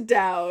get to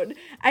Dowd.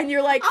 And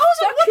you're like, I was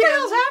like, what him. the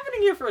hell's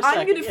happening here for a second?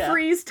 I'm going to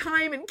freeze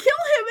time and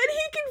kill him. And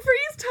he can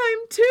freeze time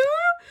too.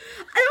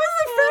 It was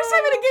the first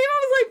time in a game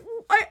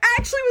I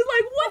actually was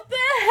like, what the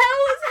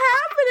hell is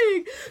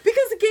happening?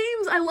 Because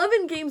games, I love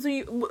in games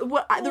when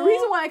the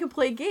reason why I can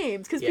play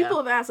games, because people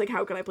have asked, like,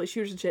 how can I play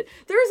shooters and shit?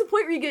 There is a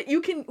point where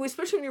you can,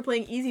 especially when you're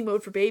playing easy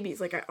mode for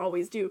babies, like I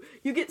always do,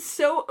 you get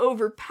so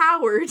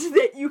overpowered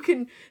that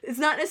it's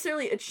not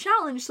necessarily a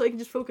challenge, so I can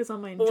just focus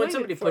on my enjoyment. Well, when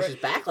somebody pushes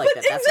back like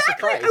that, that's a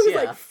surprise. I was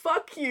like,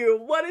 fuck you,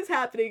 what is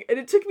happening? And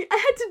it took me, I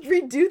had to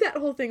redo that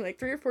whole thing like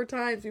 3 or 4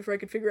 times before I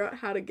could figure out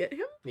how to get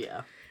him.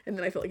 Yeah. And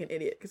then I felt like an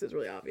idiot, because it was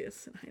really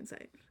obvious in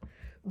hindsight.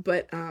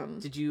 But,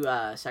 did you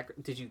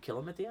kill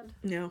him at the end?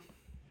 No.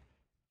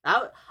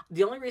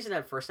 The only reason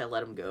at first I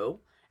let him go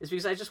is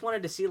because I just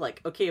wanted to see,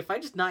 like, okay, if I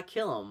just not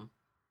kill him,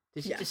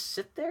 does he just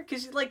sit there?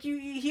 Because, like,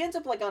 he ends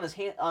up, like,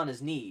 on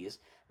his knees.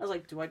 I was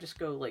like, do I just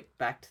go, like,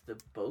 back to the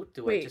boat?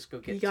 I just go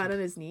get? He got on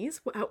his knees.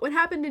 What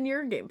happened in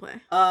your gameplay?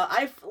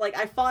 I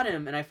fought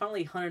him and I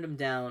finally hunted him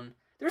down.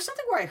 There was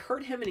something where I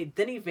hurt him and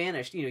then he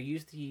vanished. You know,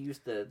 he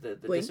used the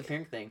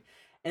disappearing thing.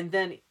 And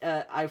then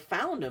I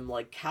found him,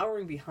 like,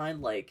 cowering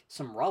behind, like,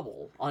 some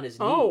rubble on his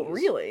knees. Oh,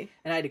 really?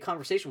 And I had a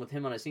conversation with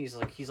him on his knees.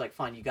 He's like,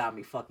 fine, you got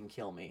me, fucking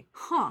kill me.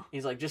 Huh.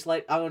 He's like,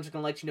 I'm just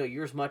gonna let you know,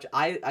 you're as much...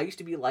 I used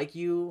to be like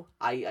you.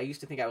 I used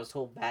to think I was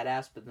total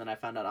badass, but then I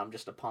found out I'm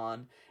just a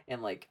pawn.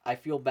 And, like, I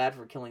feel bad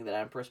for killing that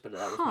Empress, but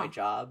that was my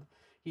job.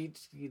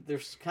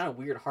 There's kind of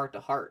weird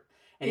heart-to-heart.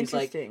 And he's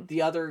like,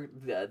 the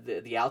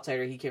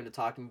outsider, he came to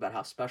talk to me about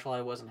how special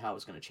I was and how it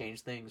was going to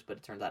change things, but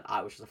it turns out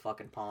I was just a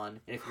fucking pawn.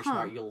 And if you're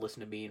smart, you'll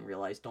listen to me and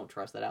realize don't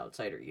trust that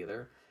outsider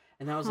either.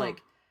 And I was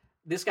like,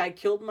 this guy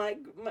killed my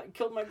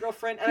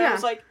girlfriend, and I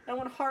was like, I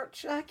want heart.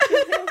 Should I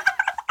kill him?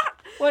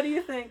 What do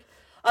you think?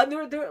 Is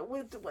there a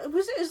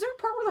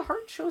part where the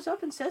heart shows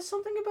up and says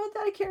something about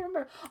that? I can't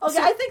remember. Okay,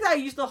 I think I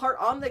used the heart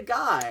on the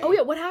guy. Oh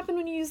yeah, what happened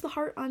when you used the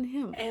heart on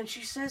him? And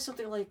she says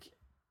something like...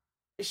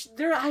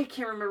 I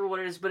can't remember what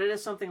it is, but it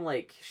is something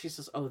like, she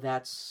says, "Oh,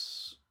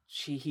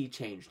 he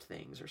changed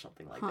things," or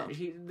something like that.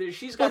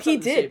 She's got something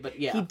to say, but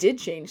yeah, he did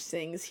change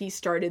things. He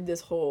started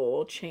this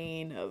whole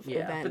chain of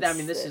events. But I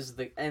mean, this is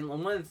and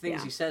one of the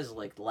things he says is,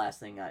 like, the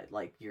last thing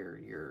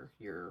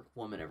your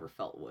woman ever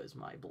felt was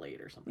my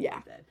blade or something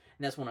like that.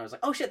 And that's when I was like,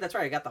 oh shit, that's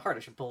right, I got the heart.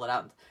 I should pull it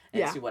out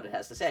and see what it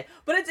has to say.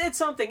 But it's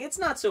something. It's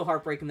not so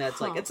heartbreaking that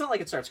it's like, it's not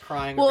like it starts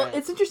crying. Well,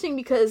 it's interesting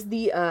because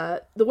the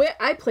way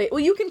I play it, well,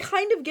 you can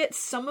kind of get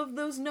some of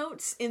those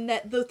notes in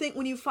that the thing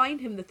when you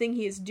find him, the thing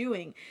he is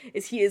doing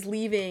is he is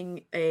leaving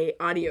a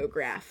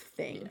audiograph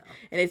thing,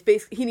 and it's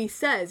basically he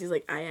says he's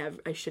like,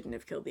 I shouldn't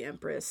have killed the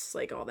Empress,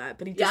 like all that,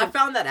 but he I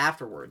found that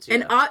afterwards,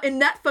 and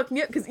that fucked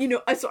me up because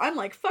so I'm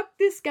like, fuck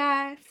this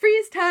guy,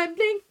 freeze time,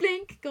 blink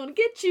blink, gonna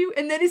get you,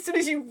 and then as soon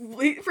as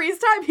you freeze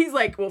time, he's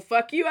like, well,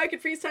 fuck you, I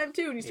could freeze time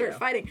too, and you start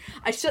fighting.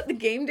 I shut the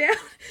game down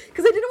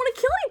because I didn't want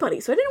to kill anybody,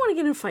 so I didn't want to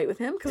get in a fight with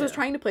him because I was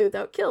trying to play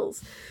without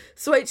kills.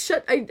 So I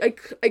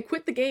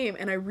quit the game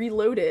and I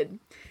reloaded.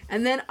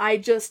 And then I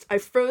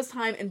froze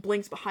time and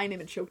blinked behind him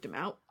and choked him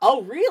out.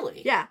 Oh,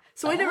 really? Yeah.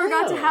 So I never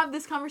got to have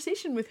this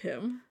conversation with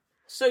him.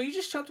 So you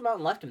just choked him out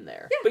and left him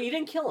there. Yeah. But you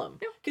didn't kill him.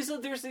 Because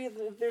there's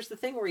the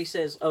thing where he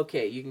says,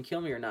 okay, you can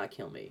kill me or not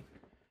kill me.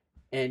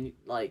 And,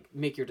 like,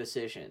 make your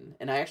decision.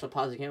 And I actually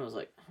paused the game and was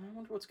like, I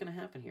wonder what's going to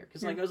happen here.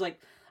 Because,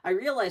 I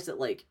realized that,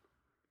 like,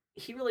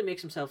 he really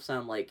makes himself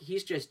sound like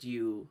he's just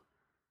you...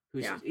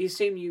 He's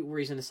same you where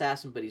he's an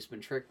assassin, but he's been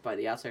tricked by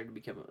the outsider to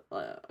become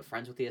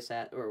friends with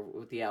the or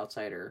with the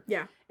outsider.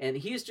 Yeah, and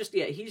he's just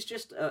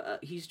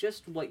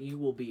what you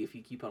will be if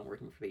you keep on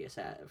working for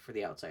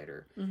the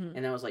outsider. Mm-hmm.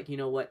 And I was like, you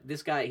know what,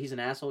 this guy, he's an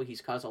asshole. He's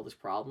caused all these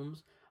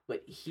problems,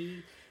 but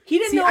he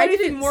didn't know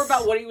anything more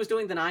about what he was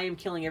doing than I am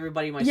killing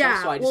everybody myself.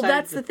 Yeah, so I decided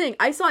that's the thing.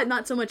 I saw it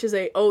not so much as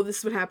this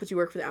is what happens when you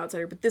work for the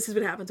outsider, but this is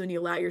what happens when you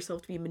allow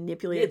yourself to be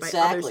manipulated by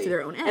others to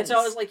their own ends. And so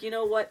I was like, you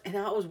know what? And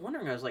I was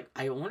wondering,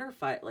 I wonder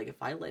if I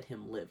let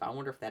him live, I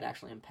wonder if that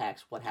actually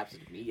impacts what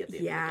happens to me at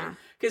the end of the game.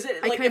 Because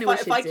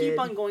if I keep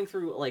on going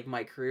through like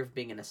my career of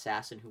being an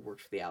assassin who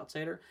works for the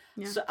outsider,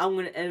 so I'm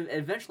going to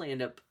eventually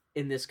end up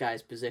in this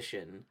guy's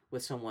position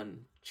with someone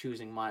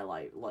choosing my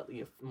life,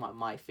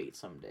 my fate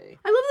someday.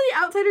 I love that the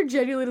outsider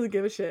genuinely doesn't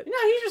give a shit. No,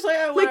 he's just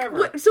like,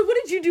 whatever. So what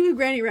did you do with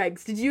Granny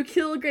Rags? Did you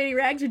kill Granny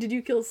Rags or did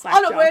you kill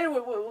Slackjaw? Oh no, wait,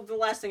 the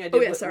last thing I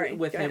did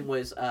with him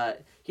was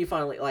he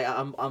finally, like,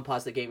 I'm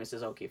pause the game and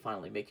says, okay,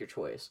 finally make your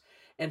choice.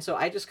 And so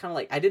I just kind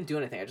of I didn't do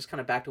anything. I just kind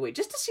of backed away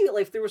just to see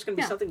if there was going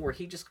to be something where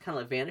he just kind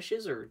of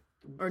vanishes or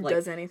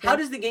does anything. How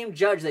does the game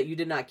judge that you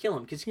did not kill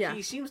him? Because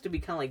he seems to be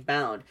kind of like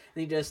bound,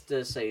 and he just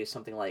does say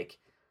something like,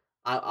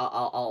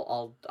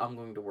 I'm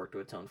going to work to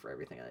atone for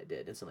everything I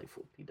did. And suddenly,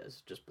 he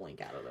does just blink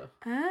out of the.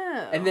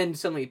 Oh. And then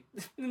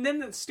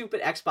the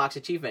stupid Xbox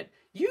achievement,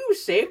 you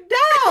saved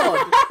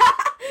down,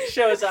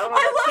 shows up.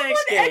 I love when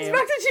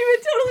Xbox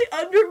achievement totally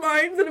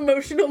undermines an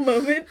emotional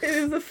moment. It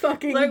is the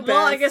fucking best.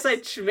 Well, I guess I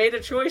made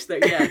a choice there.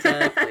 Yeah,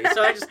 exactly.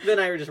 So I just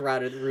rooted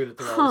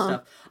through all this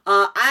stuff.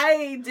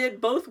 I did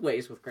both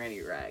ways with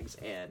Granny Rags,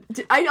 and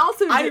I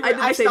did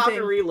the same stopped thing.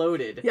 and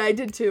reloaded. Yeah, I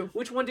did too.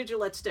 Which one did you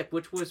let stick?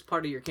 Which was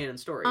part of your canon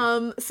story?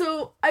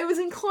 So I was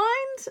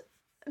inclined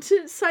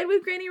to side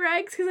with Granny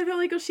Rags because I felt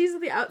like, she's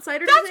the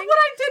outsider. That's what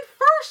I did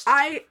first.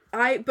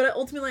 But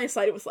ultimately I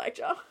sided with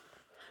Slackjaw.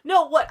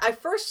 No,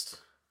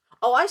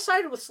 I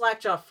sided with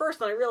Slackjaw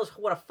first, and I realized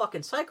what a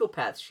fucking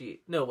psychopath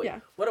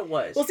what it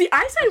was. Well, see,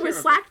 I sided with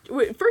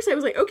Slackjaw. First, I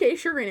was like, okay,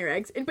 sure, Granny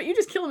Rags, but you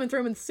just kill him and throw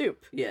him in the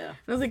soup. Yeah. And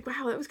I was like,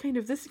 wow, this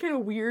is kind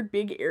of weird,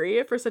 big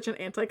area for such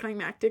an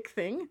anticlimactic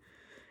thing.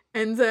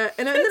 And then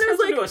I was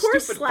like, poor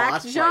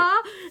Slackjaw.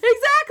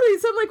 Exactly.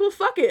 So I'm like, well,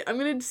 fuck it. I'm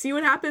gonna see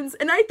what happens.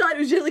 And I thought it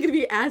was generally gonna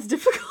be as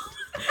difficult.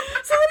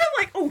 So then I'm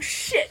like, oh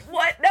shit,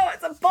 what? No,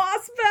 it's a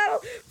boss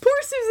battle.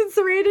 Poor Susan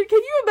Sarandon.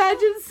 Can you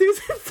imagine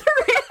Susan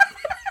Sarandon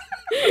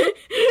in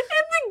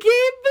the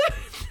game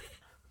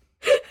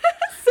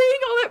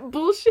saying all that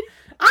bullshit?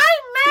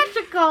 I'm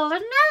magical, and I'm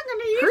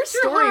gonna use her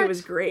story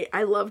was great.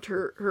 I loved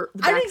her the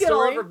backstory. I didn't get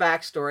all of her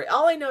backstory.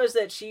 All I know is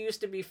that she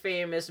used to be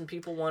famous and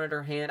people wanted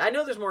her hand. I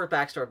know there's more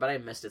backstory, but I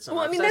missed it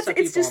somehow. Well, I mean,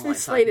 it's just the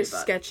slightest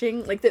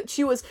sketching, like that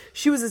she was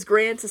this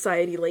grand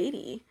society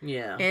lady.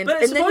 Yeah, and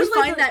then you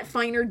find that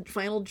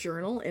final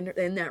journal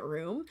in that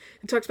room.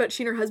 It talks about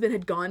she and her husband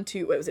had gone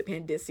to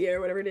Pandyssia or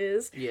whatever it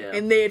is. Yeah,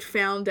 and they had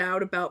found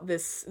out about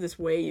this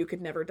way you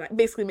could never die,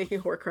 basically making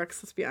a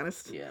Horcrux. Let's be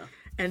honest. Yeah.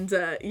 And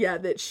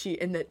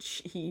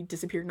he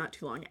disappeared not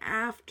too long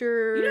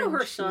after. You know,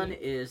 her son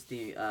is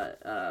the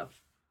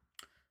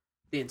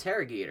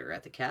interrogator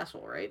at the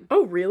castle, right?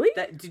 Oh, really?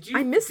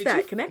 I missed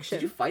that connection.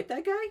 Did you fight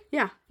that guy?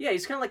 Yeah. Yeah,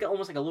 he's kind of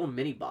almost like a little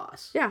mini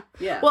boss. Yeah.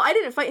 Yeah. Well, I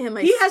didn't fight him.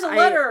 He has a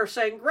letter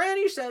saying,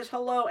 Granny says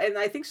hello, and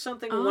I think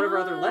something in one of her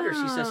other letters,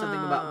 she says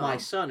something about my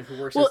son who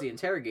works as the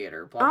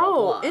interrogator, blah, blah,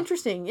 blah.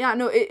 Interesting. Yeah,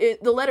 no,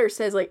 the letter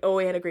says, like,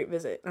 I had a great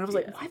visit. And I was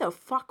like, why the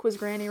fuck was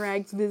Granny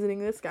Rags visiting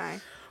this guy?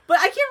 But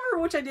I can't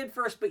remember which I did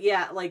first, but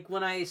yeah, like,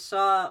 when I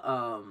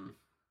saw,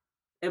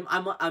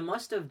 I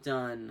must have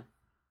done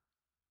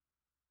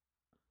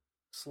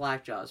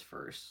Slackjaw's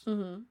first,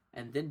 and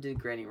then did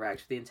Granny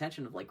Rags, with the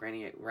intention of, like,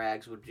 Granny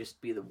Rags would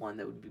just be the one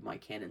that would be my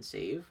canon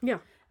save. Yeah.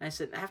 And I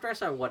said, after I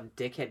saw what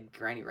dickhead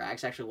Granny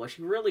Rags actually was,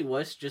 she really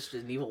was just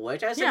an evil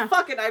witch. I said,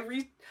 fuck it, I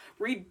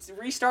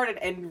restarted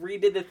and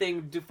redid the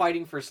thing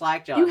fighting for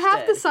Slackjaw You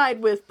have to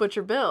side with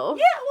Butcher Bill.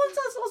 Yeah, well, it's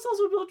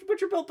also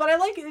Butcher Bill, but I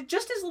like it.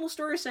 Just his little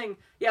story saying,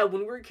 yeah,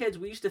 when we were kids,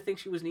 we used to think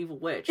she was an evil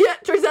witch. Yeah,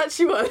 turns out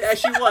she was. Yeah,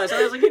 she was.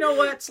 And I was like, you know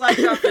what?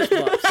 Slackjaw fist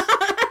bumps.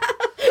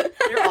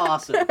 You're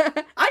awesome.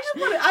 I just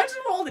want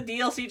all the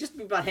DLC just to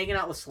be about hanging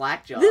out with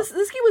Slackjaw. This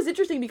game was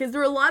interesting because there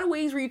are a lot of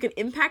ways where you can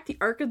impact the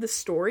arc of the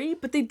story,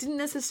 but they didn't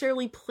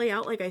necessarily play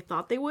out like I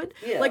thought they would.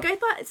 Yeah. Like, I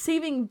thought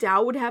saving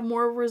Dow would have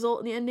more of a result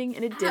in the ending,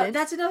 and it didn't.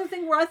 That's another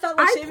thing where I thought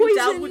saving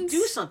Dow would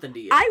do something to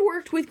you. I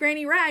worked with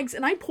Granny Rags,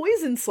 and I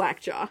poisoned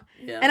Slackjaw.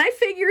 Yeah. And I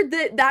figured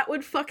that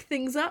would fuck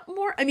things up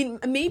more. I mean,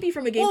 maybe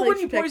from a gameplay when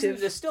you perspective. poison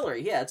the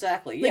distillery, yeah,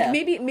 exactly. Yeah.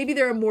 Like, maybe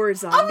there are more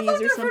zombies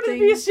or something. There'd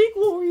be a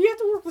sequel where you have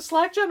to work with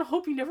Slackjaw and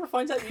hope he never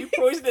finds out you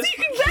poisoned his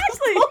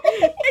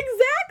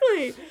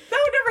Exactly. That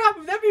would never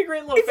happen. That'd be a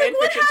great little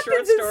fanfiction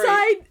short story. What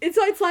happens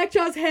inside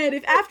Slackjaw's head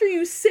if after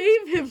you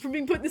save him from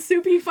being put in the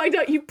soup, you find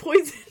out you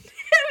poisoned him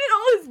and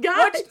all his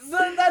guys?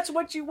 That's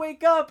what you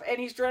wake up and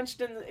he's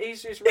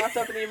he's just wrapped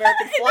up in the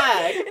American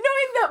flag.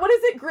 Knowing that, what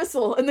is it?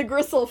 Gristle, and the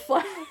Gristle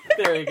flag.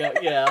 There you go,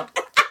 yeah.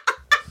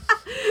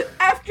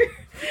 After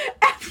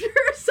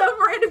some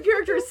random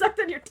character is sucked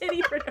on your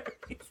titty for no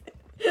reason.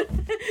 This is the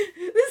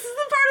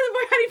part of the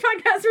Boy Honey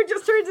podcast where it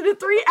just turns into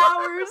 3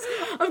 hours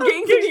of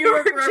Gangs of New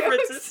York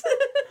references.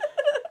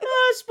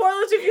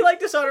 Spoilers if you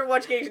like Dishonored,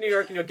 watch Gangs of New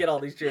York and you'll get all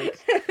these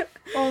jokes.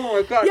 Oh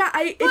my god.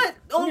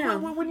 Yeah,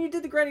 when you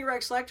did the Granny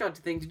Rag Slackjaw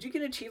thing, did you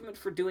get an achievement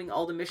for doing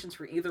all the missions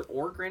for either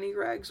or Granny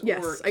Rags?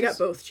 Yes, or I got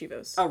both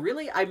Chivos. Oh,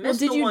 really? I missed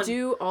did the you one...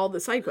 do all the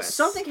side quests?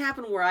 Something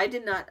happened where I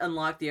did not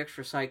unlock the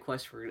extra side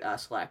quest for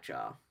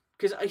Slackjaw.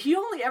 Because he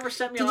only ever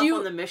sent me off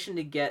on the mission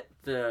to get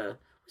the...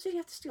 Was it you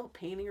have to steal a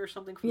painting or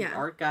something from the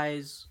art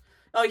guys?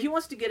 Oh, he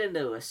wants to get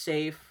into a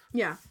safe.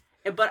 Yeah.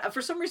 But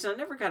for some reason, I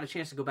never got a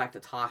chance to go back to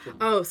talk to him.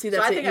 Oh, see,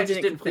 that's so I it. think You I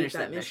just didn't complete finish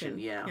that mission.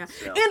 Yeah.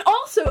 So. And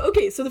also,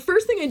 okay, so the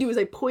first thing I do is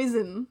I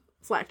poison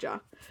Slackjaw.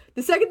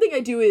 The second thing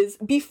I do is,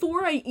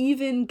 before I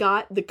even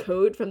got the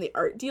code from the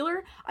art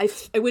dealer, I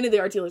went to the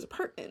art dealer's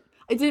apartment.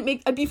 I didn't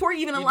make... before I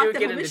even unlocked the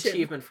mission. You do get an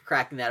achievement for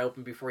cracking that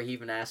open before he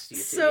even asked you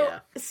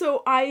to,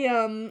 So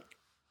I,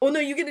 well, no,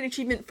 you get an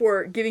achievement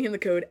for giving him the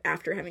code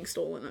after having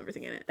stolen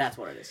everything in it. That's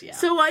what it is, yeah.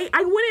 So I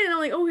went in and I'm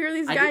like, oh, here are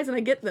these guys, and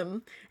I get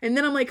them. And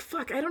then I'm like,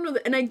 fuck, I don't know.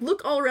 And I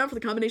look all around for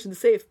the combination to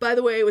safe. By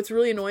the way, what's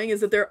really annoying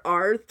is that there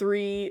are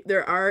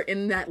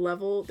in that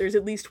level, there's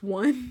at least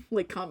one,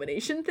 like,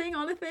 combination thing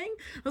on a thing.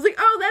 I was like,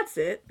 oh, that's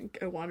it.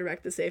 I wander back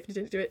to the safe and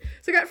didn't do it.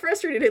 So I got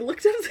frustrated. I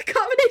looked up the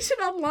combination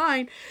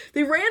online.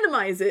 They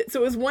randomize it, so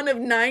it was one of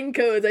 9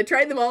 codes. I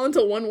tried them all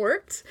until one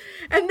worked.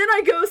 And then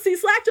I go see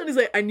Slackjaw, and he's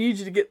like, I need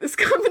you to get this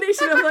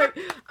combination. I'm like,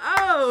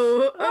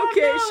 oh,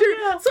 okay, sure.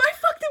 No. So I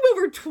fucked him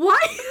over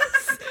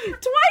twice.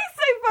 Twice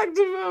I fucked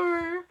him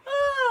over.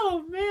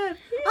 Oh, man.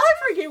 I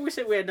forget we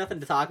said we had nothing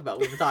to talk about.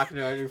 We've been talking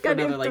about it for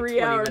another, like, 20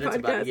 minutes podcast.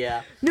 About it.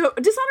 Yeah. No,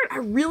 Dishonored, I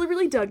really,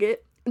 really dug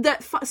it.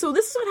 So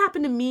this is what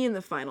happened to me in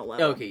the final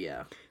level. Okay,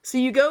 yeah. So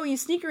you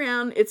sneak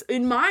around. It's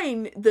in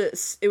mine.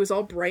 It was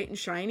all bright and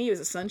shiny. It was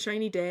a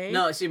sunshiny day.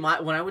 No, see,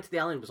 when I went to the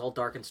island, it was all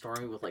dark and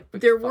stormy with like big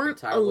there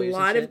weren't a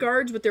lot of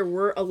guards, but there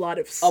were a lot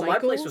of cycles. Oh, my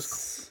place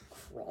was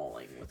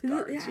crawling with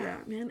guards. Yeah,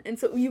 man. And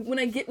so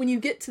when you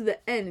get to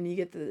the end and you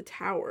get to the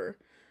tower,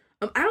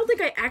 I don't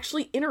think I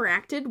actually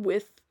interacted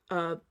with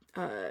a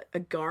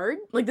guard.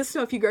 Like, this is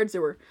how few guards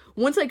there were.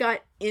 Once I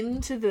got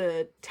into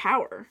the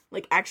tower,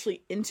 like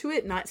actually into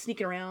it, not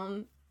sneaking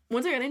around.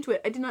 Once I got into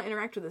it, I did not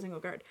interact with a single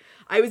guard.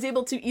 I was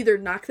able to either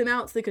knock them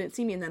out so they couldn't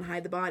see me and then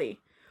hide the body,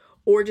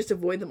 or just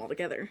avoid them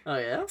altogether. Oh,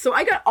 yeah? So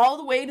I got all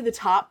the way to the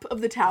top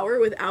of the tower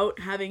without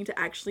having to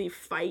actually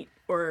fight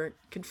or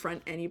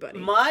confront anybody.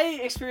 My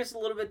experience is a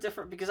little bit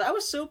different because I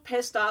was so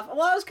pissed off.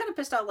 Well, I was kind of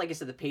pissed off, like I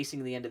said, the pacing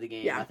in the end of the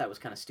game. Yeah. I thought was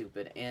kind of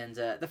stupid. And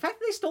the fact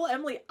that they stole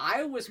Emily,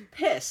 I was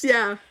pissed.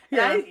 Yeah.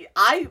 Yeah.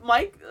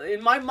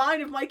 In my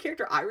mind of my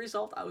character, I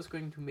resolved I was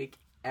going to make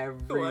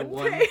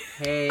everyone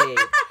pay.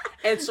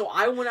 And so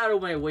I went out of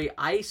my way.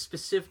 I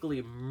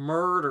specifically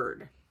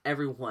murdered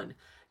everyone.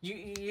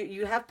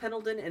 You have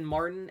Pendleton and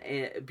Martin,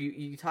 and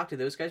you talk to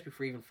those guys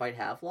before you even fight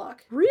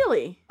Havelock?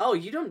 Really? Oh,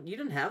 you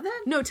didn't have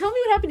that? No, tell me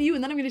what happened to you,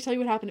 and then I'm going to tell you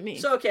what happened to me.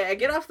 So, okay, I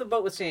get off the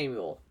boat with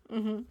Samuel.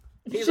 Mm-hmm.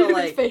 He's all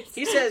like,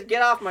 he says,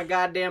 get off my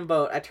goddamn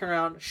boat. I turn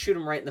around, shoot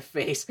him right in the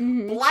face.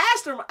 Mm-hmm.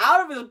 Blast him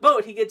out of his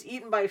boat. He gets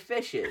eaten by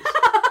fishes.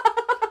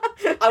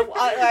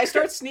 I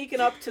start sneaking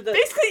up to the...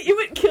 Basically, you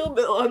went Kill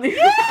Bill on the...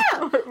 Yeah! I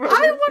went up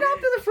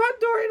to the front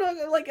door,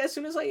 and as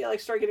soon as I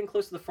start getting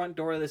close to the front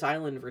door of this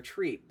island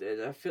retreat,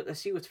 I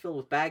see what's filled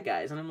with bad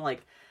guys, and I'm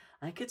like,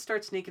 I could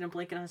start sneaking and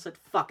blinking, and I said,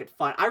 fuck it,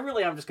 fine.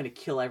 I'm just gonna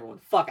kill everyone.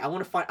 Fuck, I'm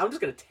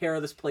just gonna tear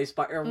this place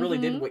apart. I really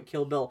did what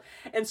Kill Bill.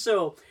 And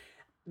so...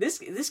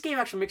 This game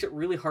actually makes it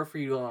really hard for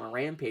you to go on a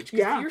rampage.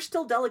 Because you're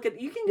still delicate.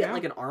 You can get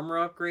like an armor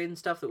upgrade and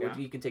stuff that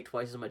you can take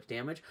twice as much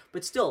damage.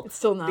 But still, it's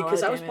still not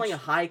because I was playing a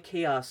high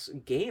chaos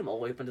game all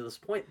the way up until this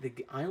point, the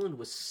island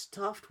was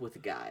stuffed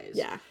with guys.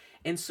 Yeah.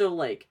 And so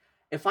like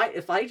if I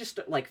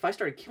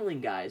started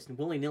killing guys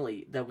willy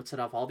nilly, that would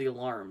set off all the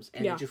alarms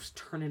and it just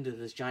turned into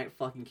this giant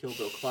fucking Kill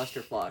Bill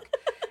clusterfuck.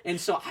 And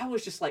so I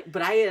was just like,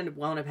 but I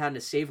wound up having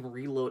to save and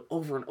reload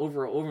over and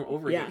over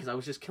again because I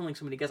was just killing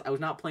so many guys. I was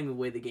not playing the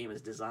way the game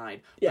is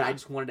designed. But I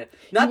just wanted to,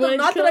 not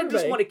that I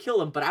just want to kill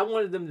them, but I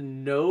wanted them to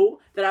know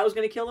that I was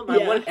going to kill them. I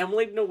wanted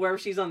Emily to know wherever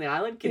she's on the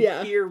island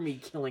can hear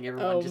me killing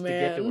everyone to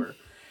get to her.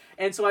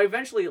 And so I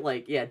eventually,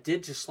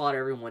 did just slaughter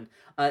everyone.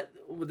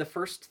 The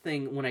first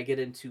thing when I get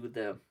into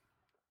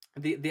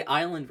the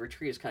island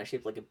retreat is kind of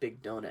shaped like a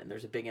big donut, and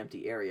there's a big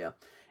empty area.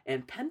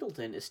 And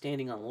Pendleton is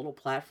standing on a little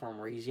platform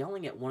where he's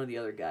yelling at one of the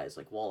other guys,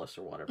 like Wallace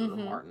or whatever, or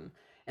Martin.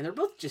 And they're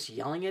both just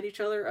yelling at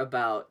each other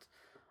about,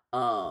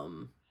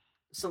 oh,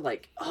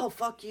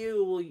 fuck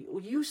you,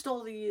 well, you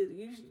stole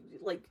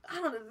I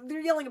don't know, they're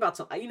yelling about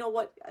something. You know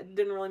what? It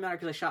didn't really matter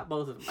because I shot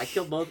both of them. I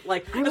killed both.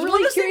 I'm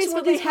really curious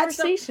about these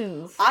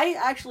conversations. I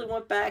actually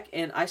went back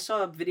and I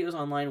saw videos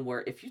online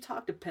where if you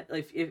talk to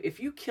if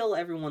you kill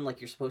everyone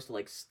like you're supposed to,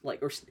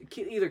 or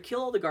either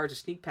kill all the guards or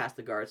sneak past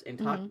the guards and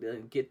talk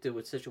and get to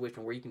a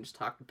situation where you can just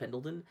talk to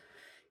Pendleton,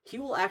 he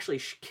will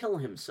actually kill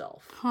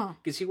himself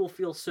because he will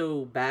feel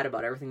so bad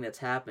about everything that's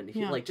happened.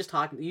 He just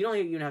talking. You don't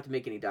even have to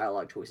make any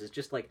dialogue choices.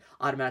 Just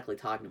automatically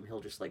talking to him,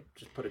 he'll just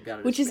put a gun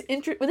in his face. Which is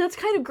interesting. But that's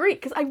kind of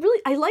great because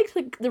I liked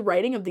the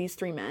writing of these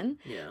three men.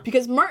 Yeah.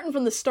 Because Martin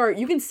from the start,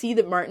 you can see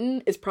that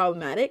Martin is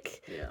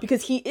problematic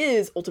because he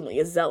is ultimately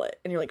a zealot,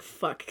 and you're like,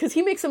 fuck, because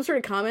he makes some sort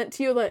of comment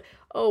to you like,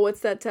 oh,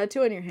 what's that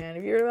tattoo on your hand?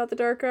 Have you heard about the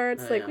dark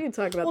arts? Like, we can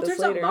talk about this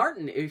later. Turns out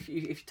Martin, if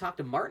you talk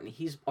to Martin,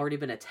 he's already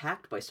been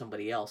attacked by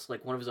somebody else.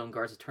 Like, one of his own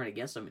guards has turned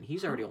against him, and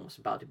he's already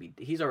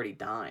he's already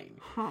dying.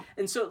 Huh.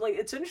 And so, like,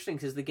 it's interesting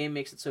because the game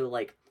makes it so,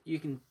 like,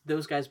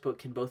 those guys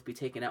can both be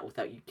taken out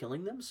without you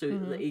killing them.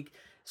 So,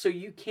 so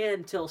you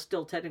can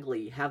still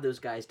technically have those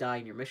guys die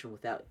in your mission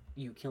without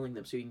you killing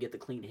them, so you can get the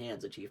clean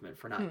hands achievement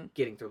for not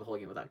getting through the whole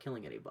game without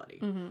killing anybody.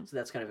 So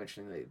that's kind of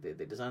interesting.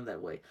 They designed it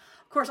that way.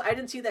 Of course, I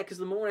didn't see that because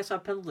the moment I saw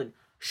Pendleton,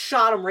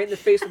 shot him right in the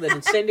face with an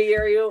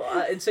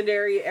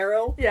incendiary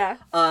arrow. Yeah.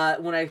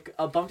 When I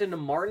bumped into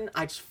Martin,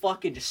 I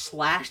just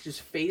slashed his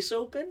face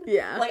open.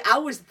 Yeah. Like, I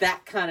was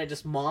that kind of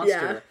just monster.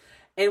 Yeah.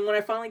 And when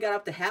I finally got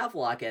up to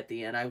Havelock at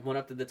the end, I went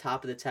up to the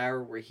top of the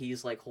tower where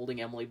he's, like,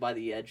 holding Emily by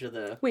the edge of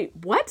the... Wait,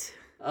 what?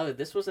 Oh,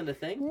 this wasn't a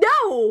thing?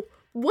 No!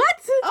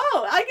 What?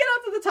 Oh, I get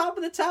up to the top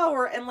of the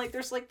tower, and, like,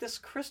 there's, like, this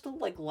crystal,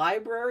 like,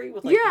 library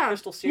with, like, the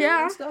crystal ceiling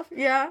and stuff.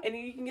 Yeah. And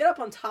you can get up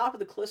on top of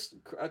the crystal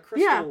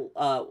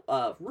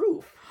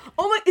roof.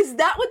 Oh my, is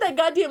that what that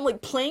goddamn,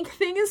 like, plank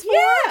thing is for?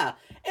 Yeah!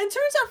 And it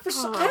turns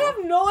out I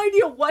have no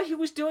idea what he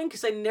was doing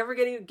because I never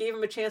gave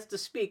him a chance to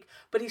speak.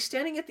 But he's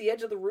standing at the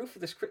edge of the roof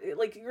of this,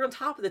 like, you're on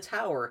top of the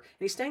tower,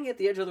 and he's standing at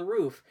the edge of the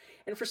roof,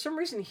 and for some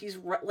reason he's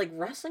like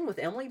wrestling with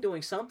Emily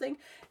doing something,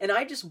 and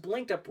I just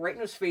blinked up right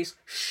in his face,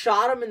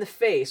 shot him in the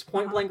face,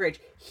 point blank range.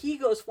 He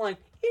goes flying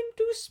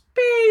into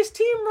space,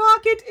 Team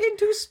Rocket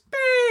into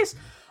space.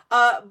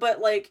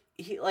 But like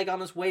he on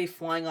his way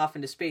flying off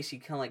into space, he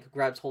kind of like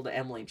grabs hold of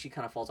Emily, and she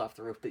kind of falls off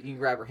the roof. But you can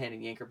grab her hand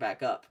and yank her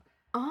back up.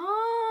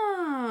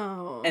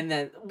 Oh. And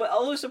then, but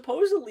although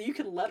supposedly you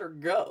can let her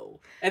go,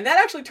 and that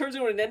actually turns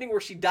into an ending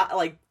where she died.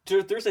 Like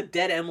there's a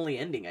dead Emily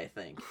ending, I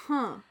think.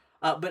 Huh.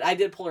 But I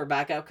did pull her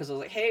back out because I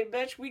was like, "Hey,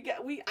 bitch,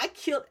 I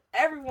killed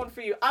everyone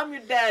for you. I'm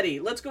your daddy.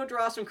 Let's go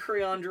draw some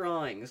crayon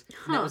drawings."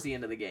 And that was the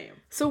end of the game.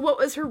 So what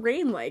was her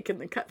reign like in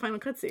the final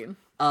cutscene?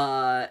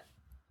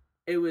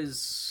 It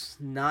was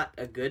not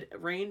a good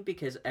reign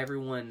because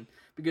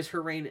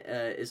her reign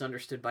is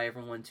understood by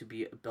everyone to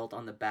be built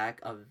on the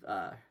back of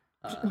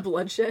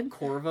bloodshed.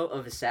 Corvo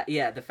of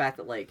the fact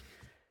that like.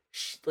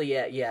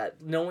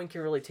 No one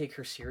can really take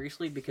her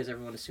seriously because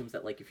everyone assumes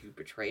that like if you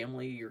betray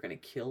Emily, you're gonna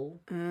kill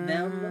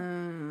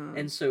them,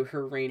 and so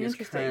her reign is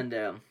kind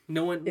of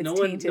no one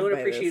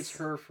appreciates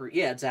her for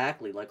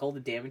exactly like all the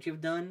damage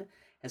you've done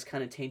has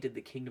kind of tainted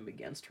the kingdom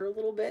against her a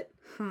little bit,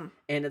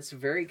 and it's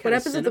very kind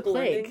of cynical.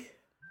 What happens with the plague?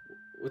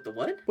 With the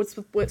what?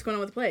 What's going on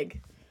with the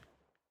plague?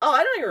 Oh,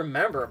 I don't even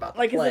remember about the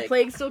plague. Like, is the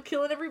plague still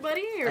killing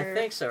everybody? Or? I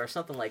think so, or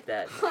something like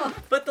that.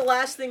 But the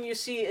last thing you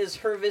see is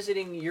her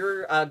visiting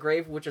your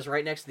grave, which is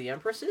right next to the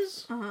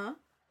Empress's. Uh-huh.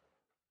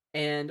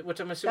 And, which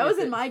I'm assuming... That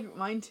was in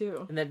mine,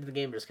 too. And then the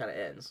game just kind of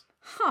ends.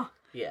 Huh.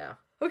 Yeah.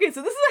 Okay,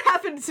 so this is what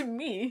happened to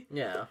me.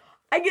 Yeah.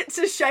 I get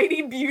to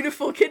shiny,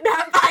 beautiful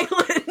Kidnap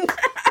Island.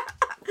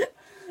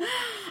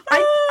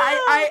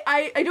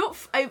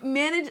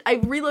 I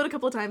reload a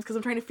couple of times because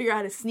I'm trying to figure out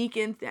how to sneak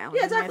in. Yeah,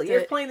 exactly.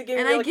 You're playing the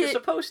game like you're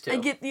supposed to. I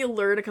get the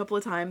alert a couple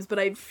of times, but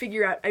I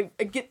figure out, I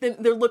get them,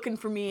 they're looking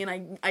for me, and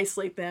I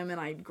isolate them, and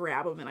I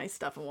grab them, and I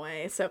stuff them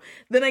away. So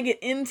then I get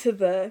into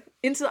the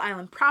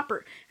island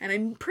proper, and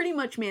I pretty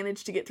much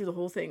managed to get through the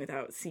whole thing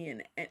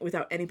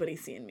without anybody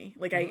seeing me.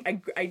 Like,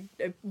 I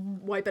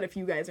wipe out a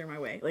few guys are in my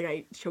way. Like,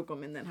 I choke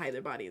them and then hide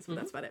their bodies, but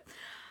that's about it.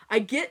 I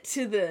get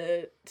to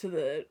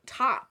the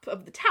top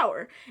of the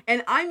tower,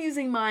 and I'm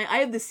using I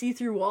have the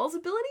see-through walls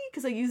ability,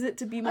 because I use it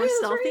to be more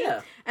stealthy,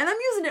 and I'm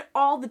using it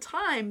all the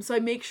time, so I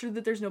make sure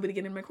that there's nobody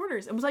getting in my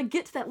corners. And when I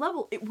get to that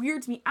level, it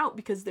weirds me out,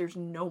 because there's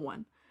no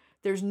one.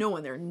 There's no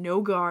one. There are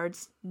no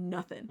guards,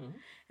 nothing. Mm-hmm.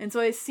 And so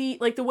I see,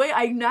 like, the way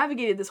I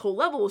navigated this whole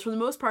level was, for the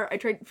most part,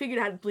 figured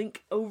out how to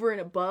blink over and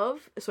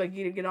above, so I could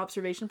get an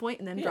observation point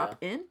and then drop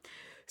in.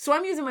 So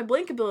I'm using my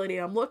blink ability,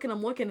 and I'm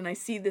looking, and I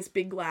see this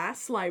big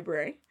glass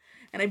library.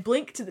 And I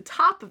blink to the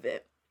top of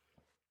it,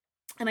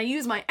 and I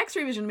use my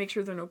x-ray vision to make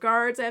sure there are no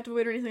guards I have to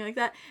avoid or anything like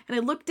that. And I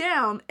look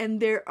down, and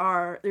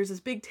there's this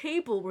big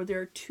table where there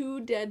are 2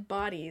 dead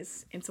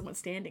bodies and someone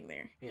standing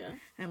there. Yeah.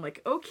 And I'm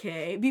like,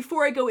 okay.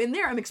 Before I go in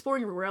there, I'm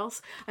exploring everywhere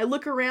else. I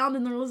look around,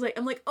 and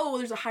I'm like, oh,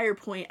 there's a higher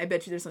point. I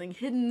bet you there's something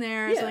hidden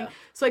there. Or something.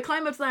 So I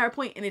climb up to the higher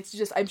point, and it's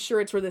just, I'm sure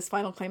it's where this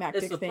final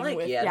climactic thing plank.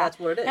 with. Yeah, that's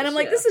what it is. And I'm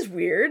like, this is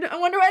weird. I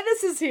wonder why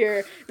this is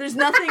here. There's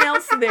nothing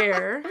else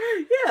there.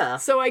 Yeah.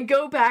 So I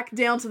go back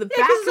down to the back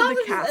of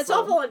the castle. It's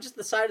all on just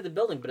the side of the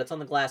building, but it's on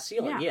the glass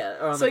ceiling. Yeah.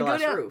 Or on the glass roof.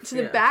 So I go down to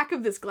the back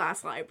of this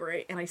glass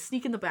library, and I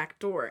sneak in the back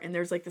door, and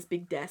there's like this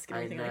big desk and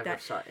everything like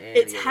that.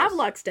 It's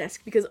Havelock's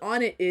desk, because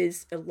on it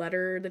is a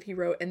letter that he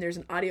wrote, and there's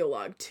an audio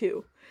log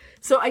too.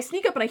 So I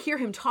sneak up and I hear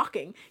him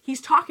talking.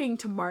 He's talking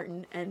to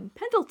Martin and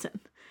Pendleton,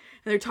 and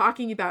they're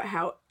talking about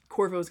how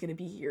Corvo's going to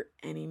be here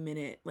any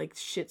minute. Like,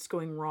 shit's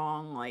going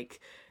wrong.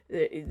 Like,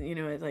 you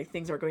know, like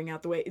things are going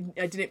out the way.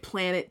 I didn't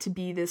plan it to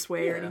be this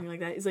way or anything like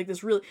that. It's like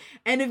this really,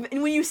 and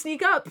when you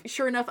sneak up,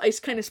 sure enough, I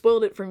just kind of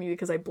spoiled it from you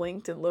because I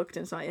blinked and looked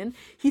and saw in.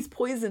 He's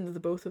poisoned the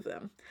both of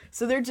them,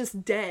 so they're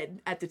just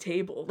dead at the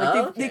table.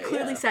 Like they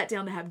clearly sat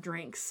down to have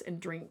drinks and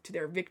drink to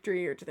their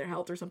victory or to their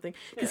health or something,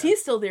 because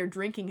he's still there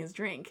drinking his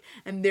drink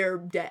and they're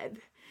dead.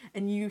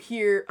 And you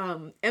hear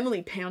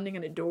Emily pounding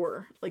on a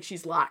door like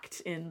she's locked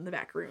in the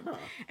back room.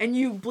 And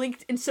you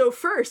blinked. And so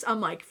first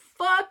I'm like,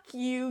 fuck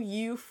you,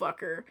 you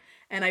fucker.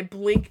 And I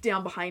blink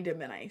down behind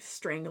him and I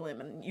strangle him.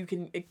 And you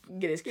can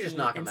get his key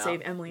and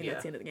save Emily. And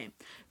that's the end of the game.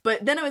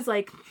 But then I was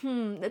like,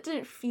 that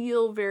didn't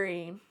feel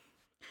very...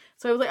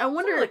 So I was like, I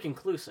wonder... It's like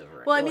inclusive,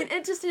 right? Well, I mean,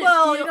 it just didn't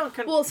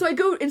feel... Well, so I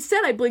go...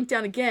 Instead, I blink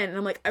down again, and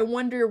I'm like, I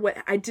wonder what...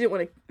 I didn't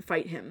want to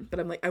fight him,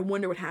 but I'm like, I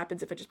wonder what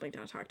happens if I just blink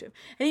down and talk to him.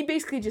 And he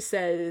basically just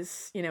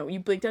says, you know,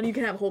 you blink down, you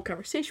can have a whole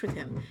conversation with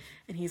him.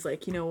 And he's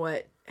like, you know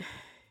what...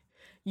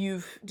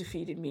 You've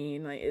defeated me,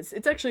 and like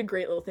it's actually a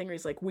great little thing where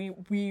he's like, we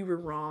were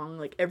wrong,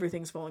 like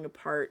everything's falling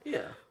apart.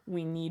 Yeah.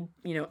 We need,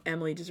 you know,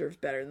 Emily deserves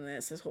better than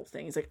this whole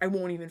thing. He's like, I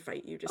won't even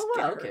fight you, just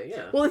get her. Okay,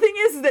 yeah. Well, the thing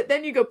is that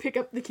then you go pick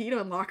up the key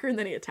to unlock her, and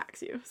then he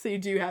attacks you. So you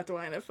do have to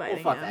wind up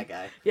fighting fuck that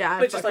guy. Yeah.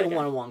 But just like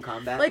one-on-one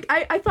combat. Like,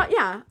 I thought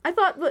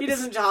he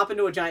doesn't hop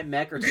into a giant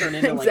mech or turn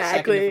into like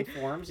seven different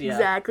forms. Yeah.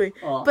 Exactly.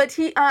 Oh. But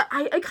he,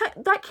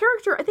 that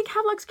character, I think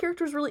Havelock's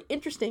character is really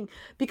interesting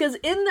because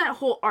in that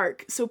whole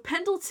arc, so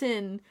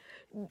Pendleton...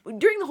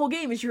 During the whole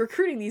game, as you're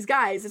recruiting these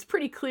guys, it's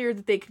pretty clear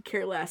that they could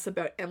care less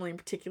about Emily in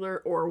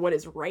particular or what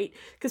is right.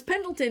 Because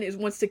Pendleton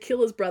wants to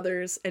kill his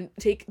brothers and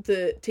take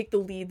the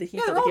lead that he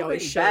felt like he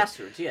always should.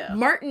 Bastards, yeah.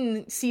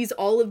 Martin sees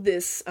all of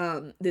this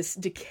this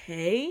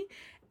decay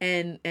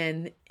and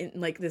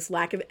like this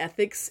lack of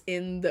ethics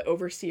in the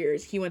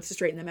overseers. He wants to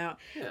straighten them out.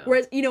 Yeah.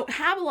 Whereas, you know,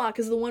 Havelock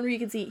is the one where you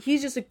can see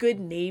he's just a good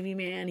Navy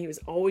man. He was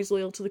always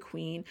loyal to the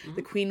Queen. Mm-hmm.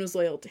 The Queen was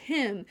loyal to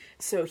him,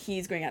 so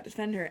he's going out to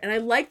defend her. And I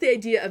like the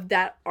idea of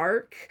that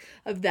arc,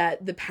 of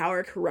that the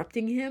power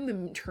corrupting him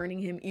and turning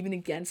him even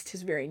against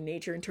his very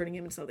nature and turning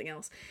him into something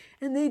else.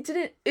 And they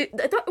didn't...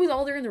 I thought it was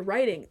all there in the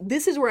writing.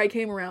 This is where I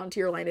came around to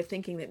your line of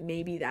thinking that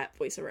maybe that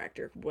voiceover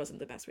actor wasn't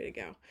the best way to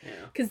go.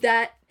 Because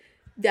that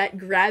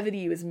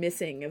gravity was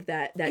missing of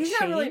that he's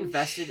change. Not really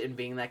invested in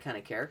being that kind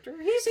of character.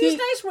 He's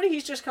nice when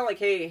he's just kind of like,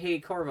 hey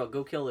Corvo,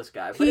 go kill this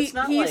guy. But it's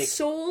not he's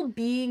sold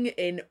being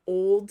an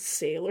old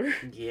sailor.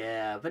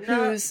 Yeah, but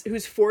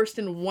who's forced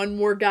in one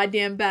more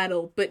goddamn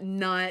battle, but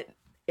not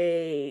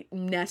a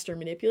nest or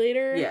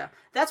manipulator. Yeah,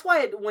 that's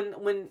why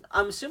when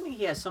I'm assuming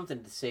he has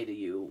something to say to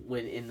you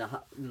when in the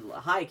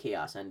high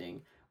chaos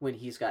ending when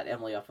he's got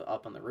Emily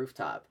up on the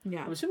rooftop.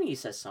 Yeah, I'm assuming he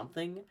says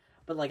something.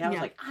 But, like, I was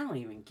like, I don't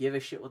even give a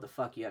shit what the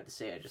fuck you have to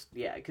say.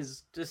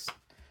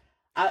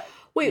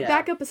 Wait,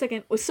 back up a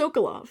second. With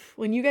Sokolov,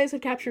 when you guys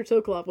had captured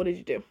Sokolov, what did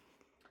you do?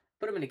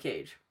 Put him in a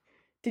cage.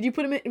 Did you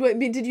put him in...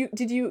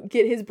 Did you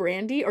get his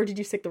brandy, or did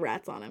you stick the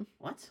rats on him?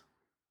 What?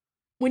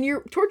 When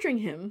you're torturing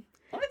him...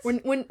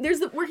 What? When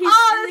there's where he's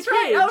in the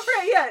cage. Oh,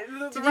 right,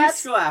 yeah. The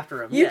rats go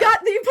after him. You put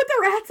the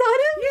rats on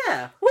him?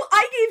 Yeah. Well,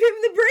 I gave him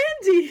the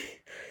brandy.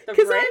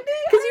 The brandy?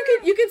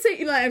 Because you can say,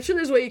 you know, I'm sure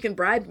there's a way you can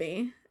bribe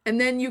me. And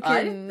then you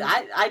can...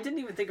 I didn't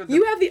even think of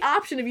You have the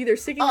option of either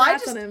sticking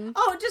rats on him...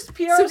 just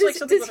Pierre's like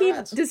something with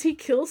rats. Does he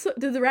kill...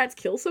 Did the rats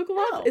kill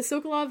Sokolov? No. Is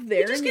Sokolov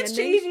there in the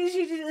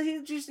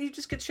ending? He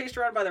just gets chased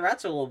around by the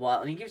rats a little while,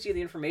 and he gives you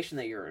the information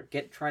that you're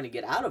trying to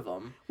get out of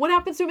him. What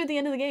happens to him at the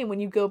end of the game when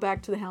you go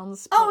back to the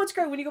Hounds pit? Oh, it's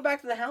great. When you go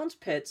back to the Hounds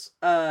pits,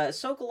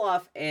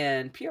 Sokolov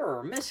and Pierre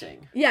are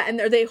missing. Yeah, and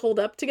are they holed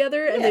up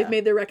together, and they've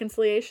made their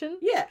reconciliation?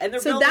 Yeah, and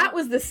that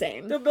was the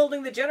same. They're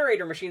building the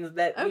generator machines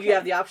that you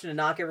have the option to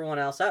knock everyone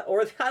else out,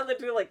 or they either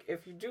do, like,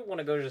 if you do want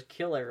to go just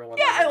kill everyone.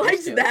 Yeah, I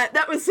liked that.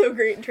 That was so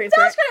great and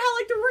transparent. That's kind of how,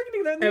 like, they're working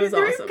together. It was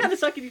they're awesome. even kind of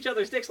sucking each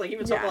other's dicks. Like,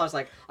 even Sokolov's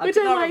like, I've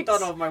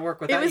done all of my work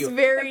without you. It was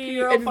very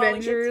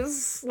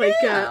Avengers, like,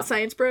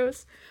 Science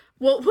Bros.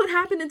 Well, what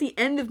happened at the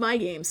end of my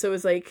game? So it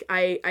was like,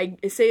 I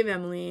save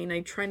Emily, and I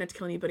try not to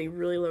kill anybody,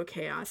 really low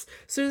chaos.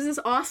 So there's this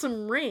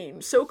awesome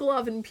range.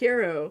 Sokolov and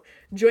Pierrot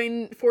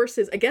join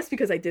forces, I guess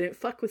because I didn't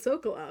fuck with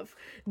Sokolov.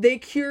 They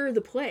cure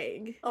the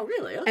plague. Oh,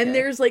 really? Okay. And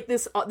there's like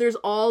this, there's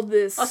all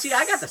this... Oh, see,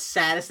 I got the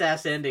saddest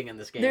ass ending in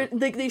this game.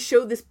 They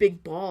show this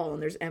big ball,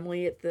 and there's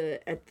Emily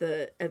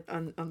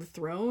on the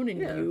throne, and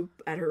you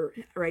at her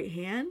right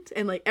hand,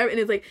 and like, and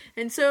it's like,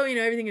 and so, you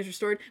know, everything is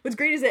restored. What's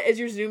great is that as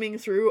you're zooming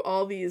through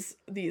all these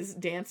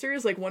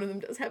dancers, like one of them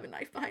does have a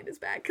knife behind his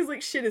back because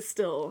like shit is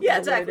still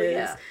exactly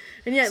yeah,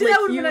 and yeah, see, like,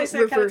 that would be nice.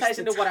 That kind of ties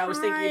into what I was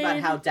time. thinking about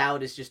how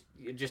Dowd is just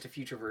a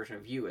future version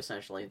of you,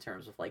 essentially, in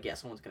terms of like,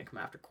 someone's going to come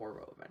after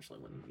Corvo eventually.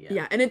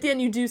 And at the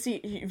end you do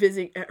see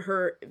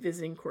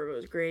visiting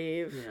Corvo's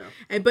grave,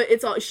 but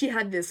it's all, she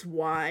had this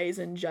wise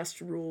and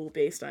just rule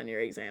based on your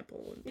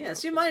example.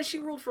 See, she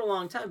ruled for a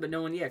long time, but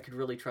no one could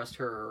really trust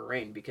her or her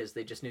reign because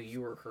they just knew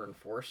you were her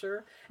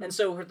enforcer, and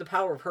so the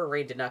power of her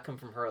reign did not come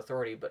from her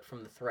authority, but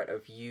from the threat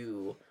of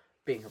you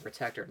being her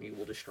protector, and you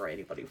will destroy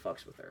anybody who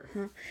fucks with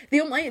her.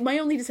 My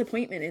only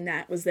disappointment in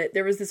that was that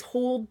there was this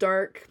whole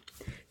dark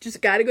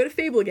just gotta go to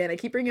Fable again. I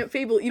keep bringing up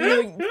Fable,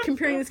 even though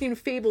comparing this game to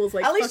Fable is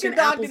like at least fucking your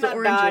dog apples did not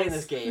to die oranges. in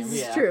this game. This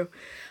yeah. is true.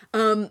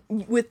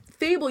 With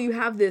Fable, you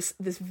have this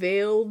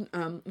veiled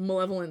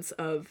malevolence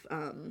of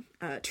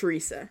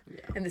Teresa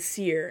and the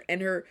seer,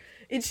 and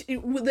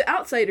the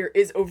outsider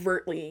is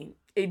overtly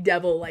a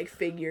devil-like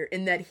figure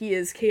in that he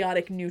is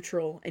chaotic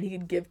neutral, and he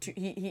can give to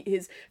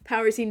his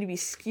powers seem to be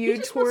skewed he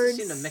just towards. Wants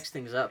to seem to mix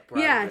things up. What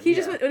does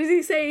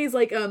he say? He's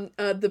like,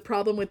 the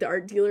problem with the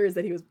art dealer is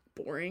that he was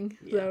boring.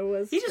 Yeah. That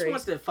was he just great.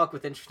 wants to fuck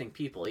with interesting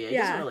people. Yeah, he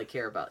doesn't really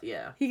care about.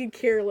 Yeah, he could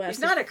care less.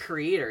 He's not a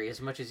creator as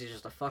much as he's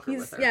just a fucker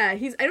with her. Yeah,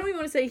 I don't even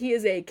want to say he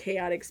is a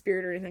chaotic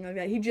spirit or anything like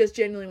that. He just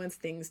genuinely wants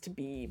things to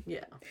be.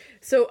 Yeah.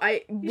 So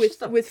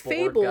with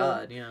Fable,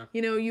 God, yeah.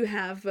 you know, you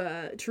have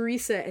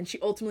Teresa, and she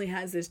ultimately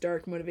has this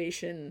dark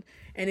motivation,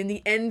 and in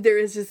the end, there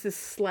is just this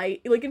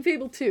slight, like in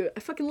Fable 2. I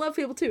fucking love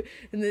Fable 2.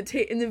 In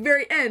the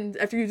very end,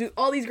 after you do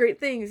all these great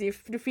things, you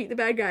defeat the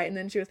bad guy, and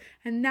then she goes,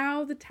 and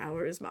now the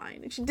tower is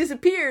mine, and she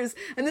disappears,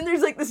 and then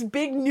there's like this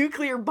big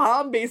nuclear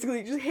bomb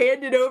basically just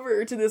handed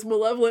over to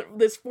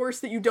this force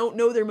that you don't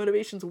know their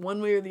motivations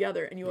one way or the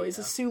other, and you always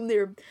assume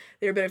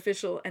they're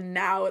beneficial, and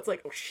now it's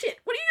like, oh shit,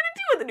 what are you gonna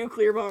do with the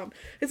nuclear bomb?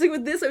 It's like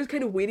with this, I was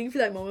kind of waiting for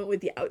that moment with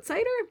the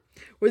outsider,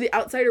 where the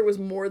outsider was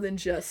more than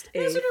just a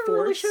force. It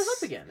never really shows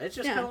up again. It's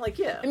just kind of like,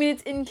 I mean,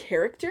 it's in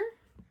character,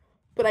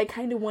 but I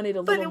kind of wanted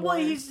a little more.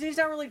 But he's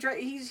not really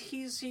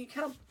he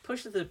kind of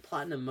pushes the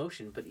plot in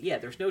motion, but yeah,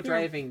 there's no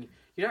driving.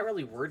 You're not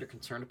really worried or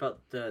concerned about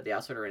the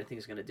outsider or anything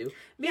he's going to do.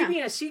 Maybe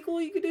in a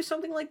sequel you could do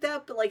something like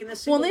that, but like in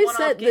this single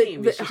one-off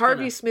game, that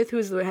Harvey Smith,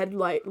 who's the head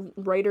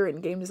writer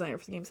and game designer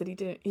for the game, said he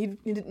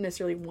didn't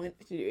necessarily want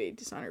to do a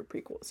Dishonored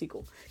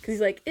sequel because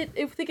he's like,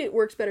 I think it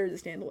works better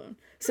as a standalone.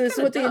 So this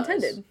is what they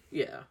intended.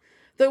 Yeah.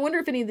 Though I wonder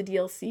if any of the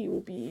DLC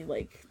will be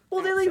like.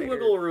 Well, they leave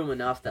wiggle room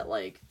enough that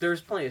like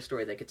there's plenty of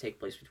story that could take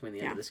place between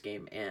the end of this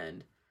game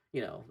and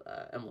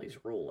Emily's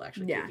role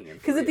actually kicking in.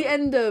 Because at the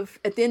end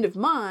of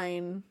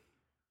mine.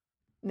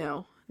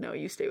 No,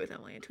 you stay with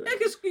Emily until. Yeah,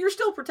 because you're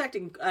still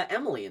protecting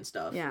Emily and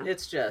stuff. Yeah,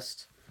 it's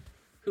just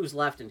who's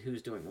left and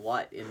who's doing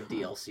what in the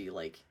DLC.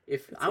 Like,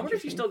 I wonder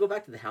if you still go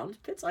back to the Hound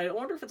Pits. I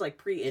wonder if it's like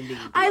pre-ending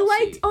DLC. Oh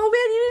man, you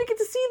didn't get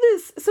to see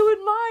this. So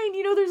in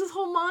mine, there's this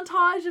whole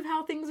montage of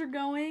how things are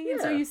going,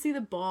 and so you see the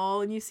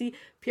ball, and you see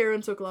Pierre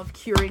and Sokolov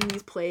curing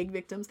these plague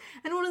victims,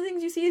 and one of the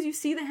things you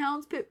see the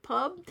Hound's Pit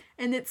pub,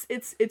 and it's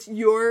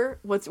your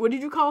what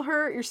did you call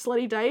her? Your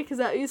slutty dyke? Is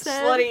that what you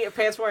said? Slutty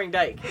pants wearing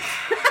dyke.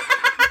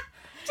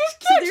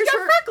 She's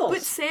got freckles.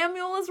 But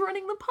Samuel is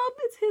running the pub.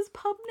 It's his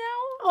pub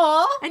now.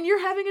 Aww. And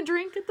you're having a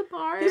drink at the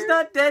bar. He's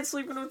not dead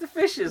sleeping with the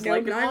fishes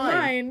like in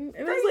mine.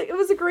 It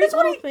was a great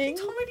little thing.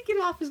 He told me to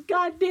get off his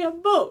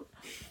goddamn boat.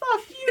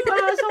 Fuck you,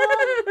 asshole.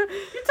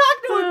 You're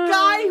talking to a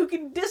guy who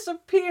can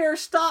disappear,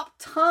 stop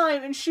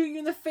time, and shoot you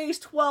in the face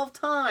 12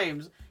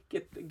 times.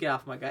 Get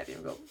off my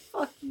goddamn boat.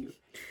 Fuck you.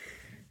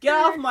 Get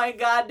off my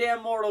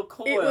goddamn mortal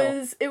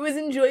coil. It was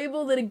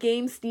enjoyable that a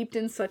game steeped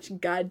in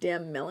such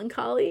goddamn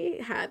melancholy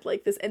had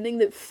like this ending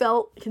that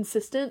felt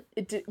consistent.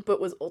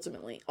 But was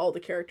ultimately all the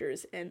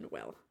characters end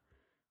well,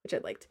 which I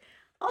liked.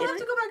 I'll have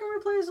to go back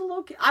and replay as a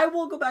low. I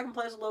will go back and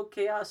play as a low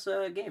chaos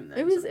game. Then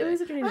it was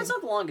a great. It's not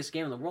the longest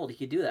game in the world. You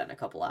could do that in a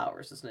couple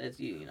hours. It's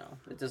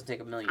it doesn't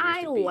take a million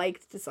years. I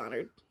liked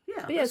Dishonored.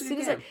 Yeah, but as soon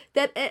as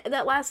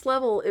that last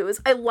level,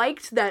 I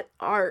liked that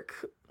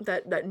arc,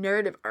 that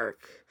narrative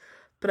arc.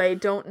 But I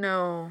don't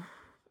know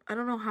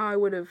how I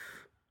would have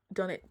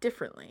done it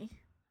differently.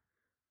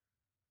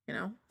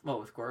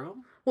 What, with Corvo?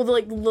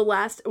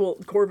 Well,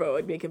 Corvo,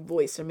 I'd make him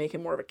voice and make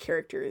him more of a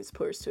character as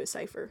opposed to a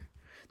cipher.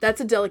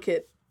 That's a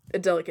delicate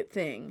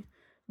thing.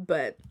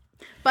 But,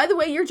 by the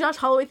way, your Josh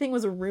Holloway thing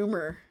was a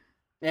rumor.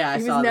 Yeah,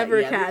 he was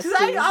never cast.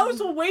 I was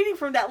waiting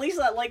for him to at least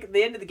at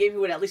the end of the game he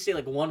would at least say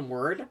like one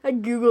word. I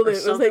googled it.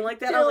 Something like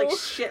that. I was like,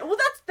 shit. Well,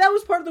 that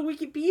was part of the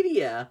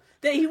Wikipedia.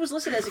 That he was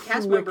listed as a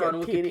cast member on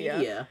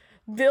Wikipedia.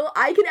 Bill,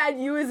 I can add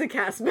you as a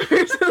cast member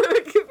to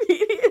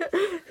Wikipedia.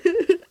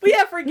 But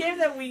yeah, for a game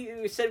that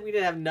we said we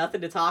didn't have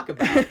nothing to talk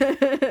about,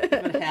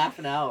 even half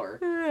an hour.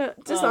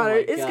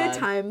 Dishonored. It's good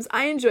times.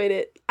 I enjoyed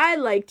it. I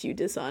liked you,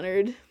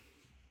 Dishonored.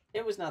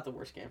 It was not the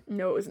worst game.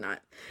 No, it was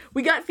not.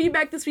 We got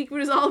feedback this week,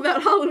 which was all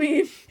about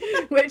Halloween,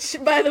 which,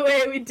 by the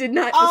way, we did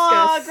not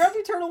discuss.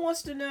 Grumpy Turtle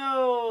wants to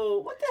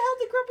know. What the hell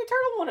did Grumpy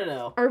Turtle want to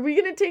know? Are we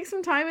going to take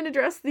some time and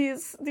address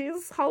these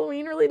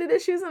Halloween-related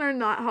issues in our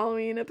not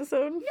Halloween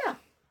episode? Yeah.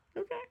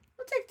 Okay.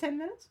 It'll take 10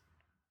 minutes.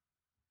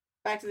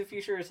 Back to the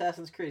Future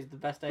Assassin's Creed is the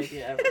best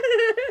idea ever.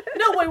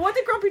 No, wait, what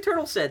did Grumpy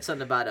Turtle said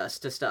something about us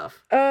to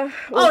stuff? He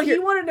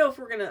wanted to know if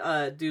we're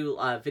gonna do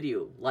live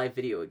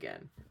video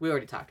again. We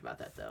already talked about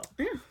that though.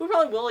 Yeah. We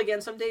probably will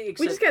again someday.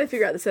 We just gotta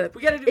figure out the setup.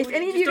 If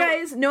any of you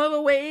guys know of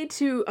a way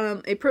to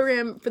a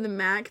program for the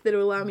Mac that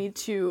will allow me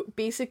to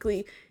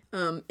basically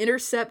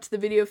intercept the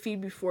video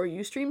feed before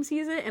Ustream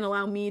sees it and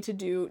allow me to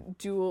do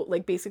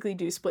basically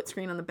do split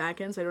screen on the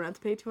back end so I don't have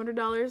to pay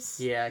 $200.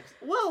 Yeah.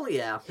 Well,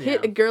 yeah.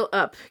 Hit a girl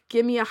up.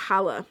 Give me a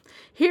holla.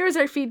 Here's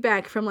our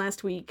feedback from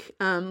last week.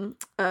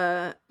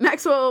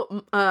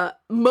 Maxwell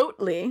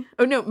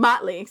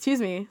Motley,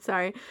 excuse me,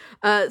 sorry,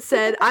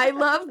 said, I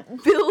love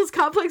Bill's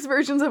complex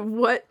versions of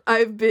what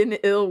I've been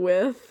ill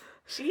with.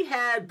 She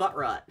had butt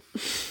rot.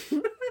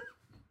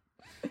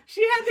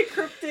 She had the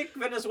cryptic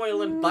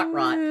Venezuelan butt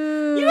rot.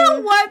 You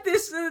know what?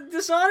 This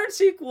Dishonored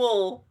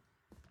sequel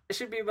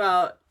should be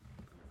about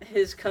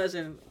his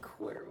cousin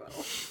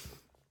Cuervo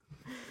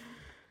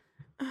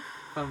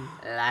from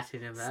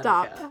Latin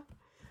America.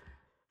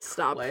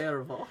 Stop.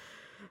 Cuervo.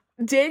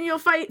 Daniel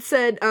Fight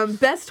said,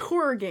 best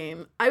horror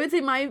game. I would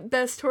say my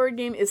best horror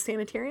game is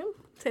Sanitarium.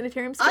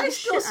 Sanitarium. I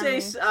still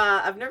say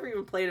I've never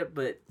even played it,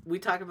 but we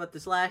talked about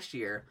this last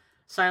year.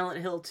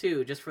 Silent Hill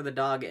 2, just for the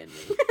dog ending.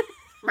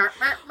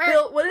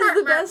 Bill, what is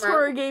the best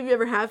horror game you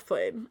ever have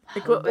played?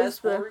 Like, what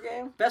best horror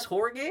game? Best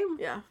horror game?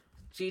 Yeah.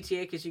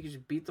 GTA, because you can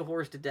just beat the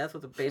horse to death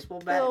with a baseball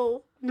bat.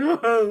 Bill. No,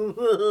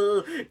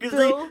 because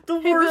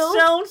the words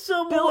sound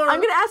similar. Bill, I'm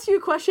going to ask you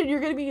a question. You're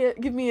going to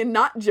give me a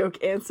not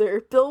joke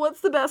answer. Bill, what's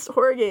the best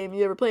horror game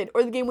you ever played?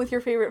 Or the game with your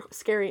favorite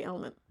scary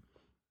element?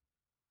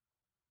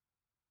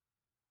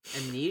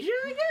 Amnesia,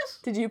 I guess?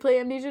 Did you play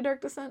Amnesia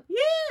Dark Descent?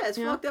 Yeah, it's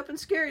fucked up and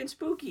scary and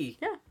spooky.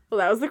 Yeah. Well,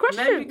 that was the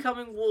question. Men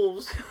becoming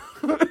wolves.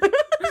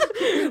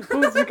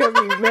 Wolves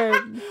becoming men.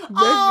 Men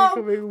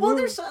becoming wolves. Well,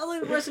 there's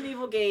like Resident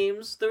Evil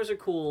games. Those are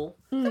cool.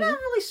 Mm-hmm. They're not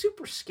really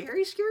super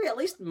scary. At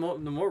least the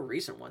more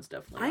recent ones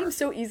definitely I am are.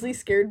 so easily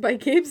scared by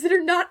games that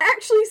are not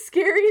actually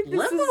scary.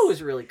 Limbo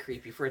was really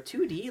creepy. For a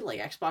 2D,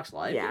 like Xbox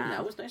Live game, Yeah.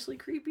 that was nicely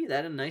creepy.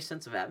 That had a nice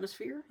sense of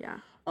atmosphere. Yeah.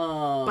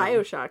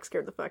 BioShock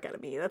scared the fuck out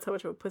of me. That's how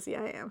much of a pussy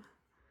I am.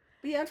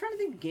 Yeah, I'm trying to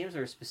think of games that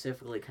are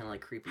specifically kind of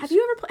like creepy. Have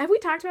you ever have we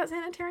talked about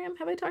Sanitarium?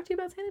 Have I talked to you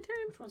about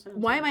Sanitarium?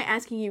 Why am I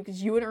asking you?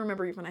 Because you wouldn't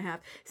remember even I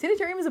have.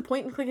 Sanitarium is a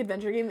point-and-click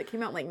adventure game that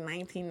came out in like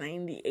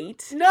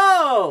 1998.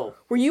 No!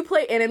 Where you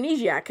play an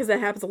Amnesiac, because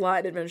that happens a lot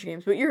in adventure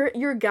games. But you're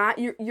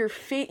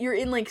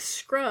in like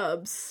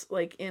scrubs,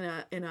 like in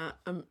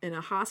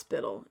a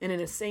hospital, in an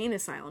insane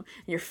asylum,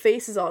 and your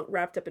face is all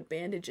wrapped up in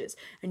bandages,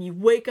 and you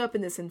wake up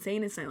in this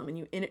insane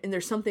asylum, and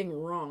there's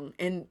something wrong,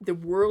 and the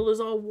world is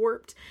all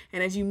warped,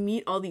 and as you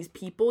meet all these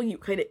people, you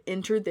kind of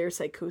enter their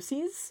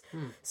psychoses.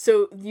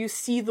 So you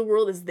see the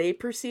world as they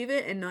perceive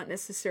it and not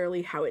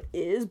necessarily how it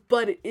is,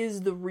 but it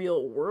is the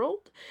real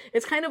world.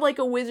 It's kind of like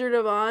a Wizard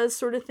of Oz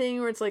sort of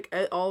thing where it's like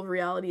all of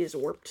reality is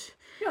warped.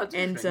 Yeah,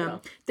 and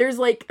there's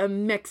like a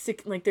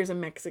Mexican, like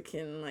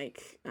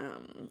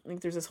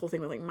there's this whole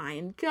thing with like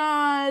Mayan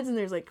gods, and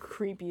there's like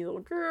creepy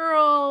little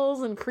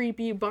girls and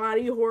creepy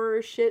body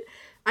horror shit.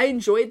 I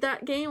enjoyed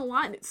that game a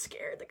lot, and it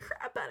scared the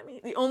crap out of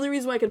me. The only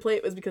reason why I could play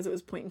it was because it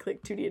was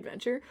point-and-click 2D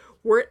adventure.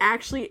 Were it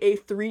actually a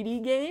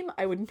 3D game,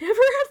 I would never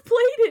have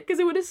played it because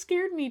it would have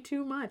scared me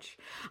too much.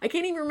 I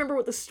can't even remember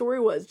what the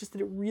story was, just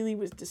that it really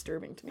was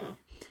disturbing to me.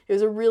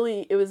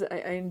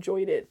 I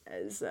enjoyed it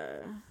as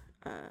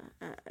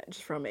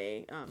just from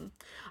a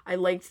I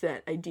liked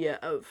that idea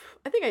of,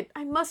 I think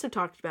I must have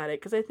talked about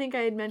it because I think I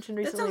had mentioned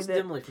recently that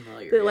dimly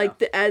familiar, like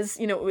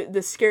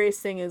the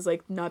scariest thing is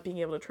like not being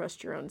able to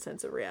trust your own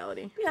sense of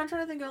reality. Yeah, I'm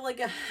trying to think of like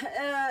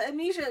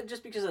Amnesia,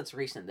 just because that's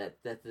recent.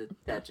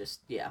 That's.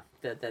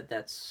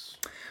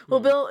 Well,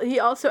 Bill, he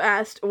also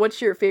asked,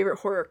 "What's your favorite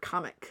horror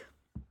comic?"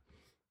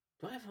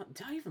 Do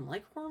I even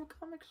like horror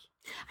comics?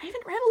 I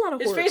haven't read a lot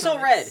of horror His face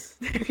comics.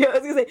 all red. Yeah, I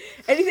was gonna say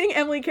anything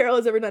Emily Carroll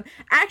has ever done.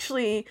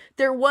 Actually,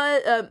 there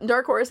was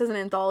Dark Horse has an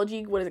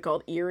anthology. What is it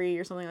called? Eerie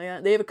or something like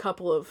that. They have a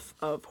couple of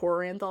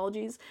horror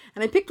anthologies,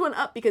 and I picked one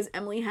up because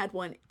Emily had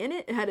one in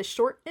it. It had a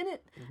short in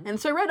it, and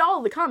so I read all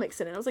of the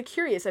comics in it. I was like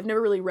curious. I've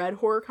never really read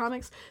horror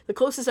comics. The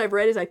closest I've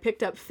read is I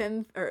picked up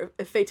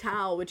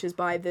Fatale, which is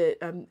by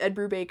the Ed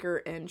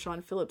Brubaker and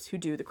Sean Phillips, who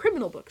do the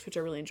criminal books, which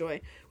I really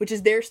enjoy. Which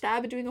is their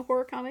stab at doing a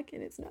horror comic,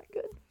 and it's not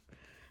good.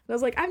 And I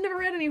was like, I've never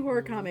read any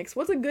horror comics.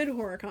 What's a good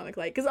horror comic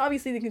like? Because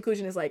obviously the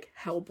conclusion is like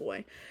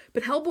Hellboy.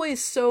 But Hellboy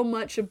is so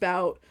much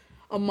about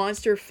a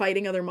monster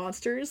fighting other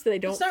monsters that I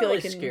don't feel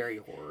like scary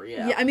horror,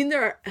 yeah. Yeah, I mean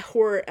there are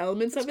horror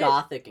elements of it. It's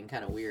gothic and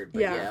kind of weird,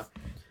 but yeah.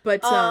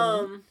 But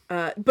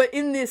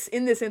in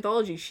this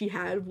anthology, she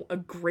had a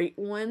great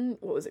one.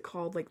 What was it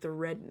called? Like The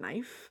Red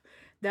Knife.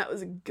 That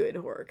was a good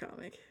horror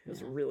comic. It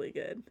was really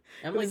good.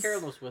 Emily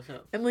Carroll knows what's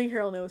up. Emily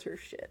Carroll knows her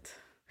shit.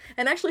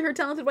 And actually, her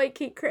talented wife,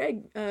 Kate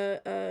Craig,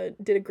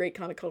 did a great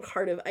comic called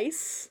Heart of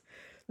Ice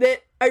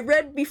that I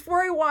read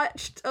before I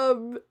watched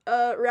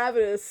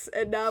Ravenous,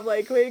 and now I'm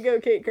like, way to go,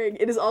 Kate Craig.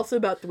 It is also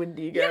about the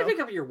Wendigo. You gotta pick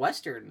up your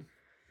Western.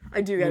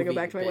 I do gotta go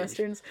back to my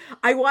Westerns.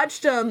 I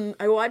watched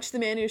The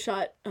Man Who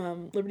Shot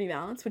Liberty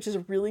Valance, which is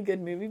a really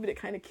good movie, but it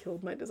kind of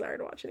killed my desire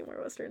to watch any more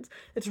Westerns.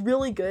 It's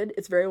really good.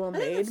 It's very well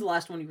made. I think that's the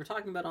last one you were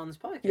talking about on this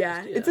podcast.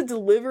 Yeah, it's a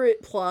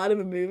deliberate plot of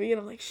a movie,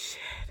 and I'm like, shit.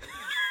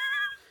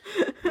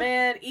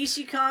 Man,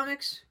 EC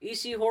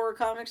Horror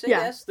Comics, I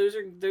guess. Those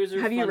are.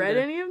 Have you read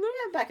any of them?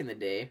 Yeah, back in the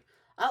day.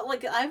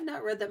 I've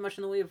not read that much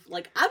in the way of,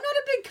 I'm not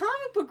a big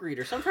comic book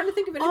reader, so I'm trying to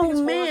think of anything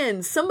that's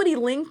man, somebody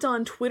linked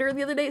on Twitter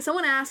the other day,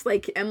 someone asked,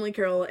 Emily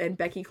Carroll and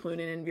Becky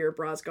Cloonan and Vera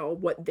Brosgol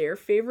what their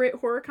favorite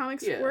horror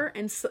comics were,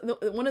 and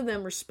one of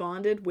them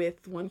responded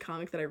with one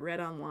comic that I read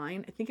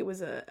online. I think it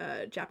was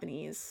a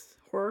Japanese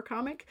horror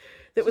comic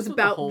that was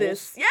about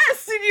this.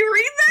 Yes, did you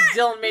read that?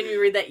 Dylan made me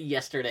read that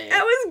yesterday.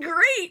 That was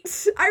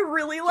great. I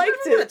really liked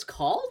it. What it's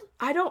called?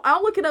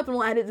 I'll look it up and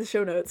we'll add it to the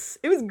show notes.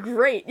 It was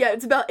great. Yeah,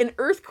 it's about an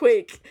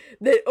earthquake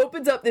that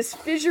opens up this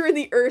fissure in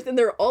the earth and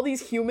there are all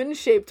these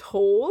human-shaped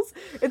holes.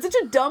 It's such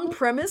a dumb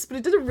premise, but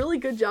it did a really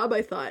good job,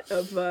 I thought,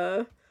 of,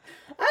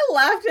 I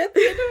laughed at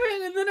the end of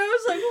it, and then I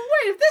was like, well,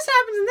 wait, if this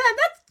happens in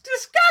that's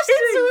disgusting!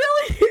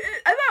 It's really...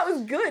 I thought it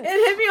was good. It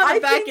hit me on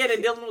the back end,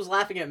 and Dylan was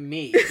laughing at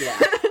me. Yeah.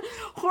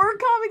 Horror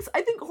comics,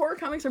 I think horror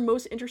comics are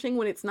most interesting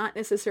when it's not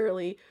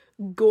necessarily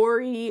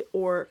gory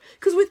or...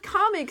 Because with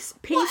comics,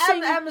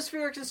 pacing...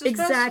 atmospheric and suspenseful.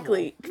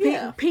 Exactly.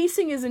 Yeah.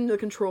 Pacing is in the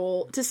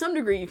control. To some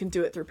degree, you can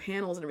do it through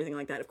panels and everything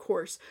like that, of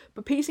course.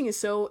 But pacing is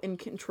so in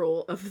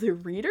control of the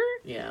reader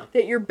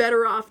that you're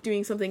better off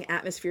doing something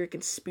atmospheric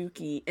and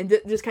spooky and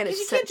just kind of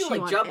sets you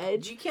on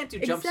edge. You can't do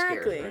jump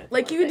scares.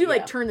 Like, you could do,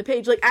 turn the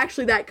page. Like,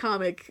 actually, that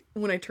comic,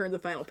 when I turned the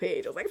final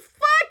page, I was like,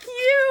 fuck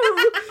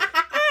you!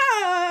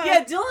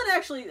 Yeah, Dylan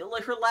actually,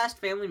 her last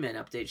Family Man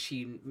update,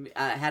 she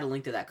had a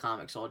link to that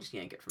comic, so I'll just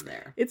yank it from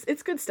there.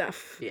 It's good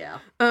stuff. Yeah.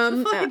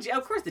 Of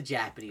course the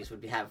Japanese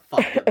would have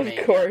fun with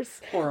Of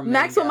course.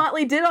 Maxwell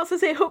Motley did also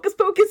say Hocus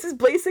Pocus is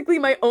basically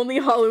my only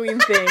Halloween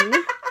thing.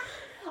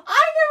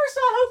 I never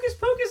saw Hocus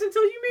Pocus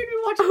until you made me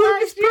watch it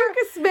last year.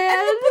 Hocus Pocus,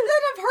 man. But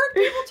then I've heard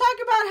people talk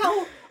about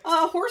how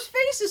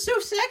Horseface is so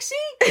sexy,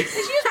 and she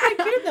was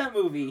pretty cute in that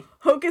movie.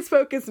 Hocus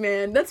Pocus,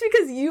 man. That's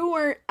because you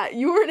weren't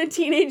a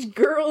teenage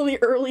girl in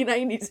the early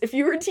 90s. If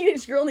you were a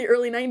teenage girl in the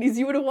early 90s,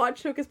 you would have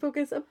watched Hocus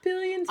Pocus a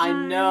billion times.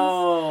 I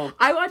know.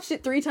 I watched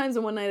it 3 times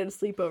in one night at a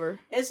sleepover.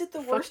 Is it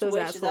the worst witch?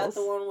 Assholes. Is that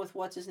the one with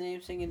what's his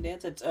name singing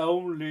dance? It's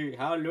only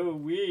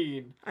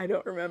Halloween. I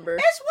don't remember.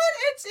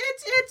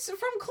 It's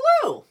from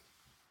Clue.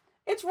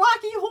 It's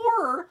Rocky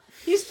Horror.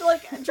 He's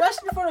dressed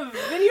in front of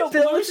a video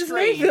blue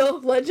screen. Bill,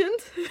 legend.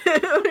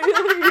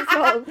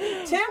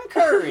 Tim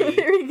Curry.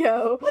 There you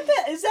go. What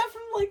is that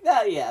from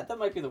that? Yeah, that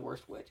might be the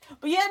worst witch.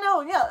 But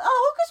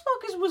Hocus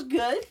Pocus was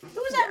good. It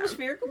was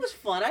atmospheric. It was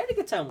fun. I had a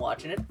good time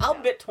watching it. I'll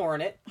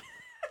BitTorrent it.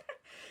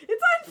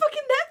 It's on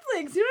fucking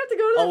Netflix. You don't have to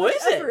go to that. Oh,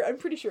 is it? I'm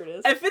pretty sure it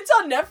is. If it's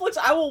on Netflix,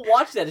 I will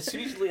watch that as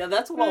soon as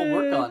that's what I'll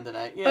work on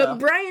tonight. Yeah.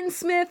 Brian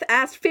Smith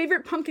asked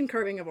favorite pumpkin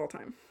carving of all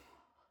time.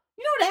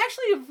 You know what?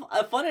 Actually,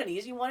 a fun and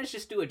easy one is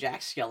just do a Jack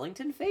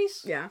Skellington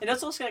face. Yeah. And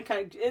that's also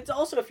it's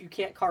also if you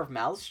can't carve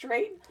mouths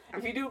straight.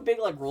 If you do a big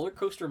roller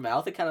coaster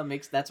mouth, it kind of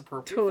makes that's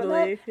appropriate for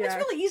that. Yeah. It's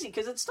really easy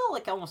because it's still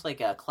almost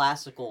like a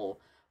classical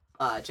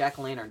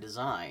jack-o'-lantern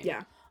design.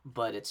 Yeah.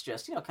 But it's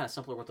just kind of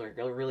simpler with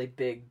really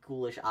big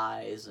ghoulish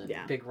eyes and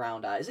big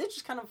round eyes. It's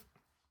just kind of.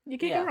 You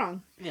can't go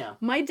wrong. Yeah.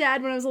 My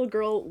dad, when I was a little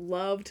girl,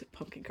 loved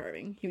pumpkin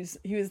carving. He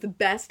was the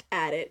best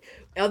at it.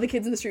 All the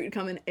kids in the street would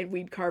come in and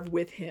we'd carve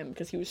with him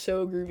because he was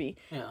so groovy.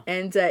 Yeah.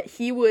 And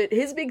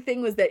his big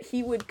thing was that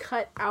he would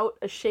cut out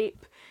a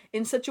shape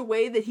in such a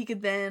way that he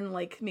could then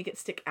make it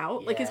stick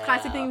out. Yeah. His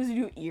classic thing was to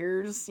do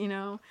ears,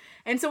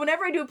 And so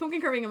whenever I do a pumpkin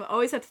carving, I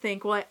always have to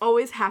think, well, I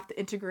always have to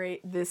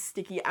integrate this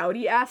sticky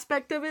outy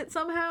aspect of it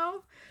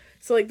somehow.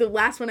 So the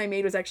last one I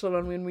made was actually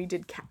one when we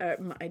did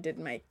I did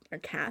my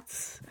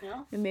cats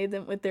and made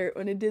them when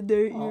I did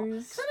their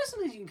ears.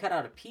 Sometimes you can cut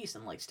out a piece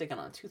and stick it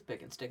on a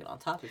toothpick and stick it on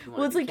top if you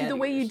want. Well, it's the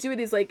way you do it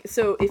is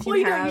so if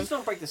you have you just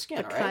don't break the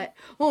skin, right? Cut.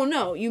 Well,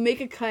 no, you make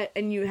a cut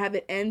and you have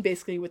it end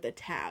basically with a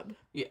tab.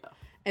 Yeah.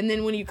 And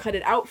then when you cut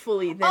it out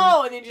fully, then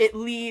it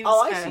leaves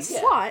a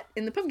slot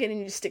in the pumpkin,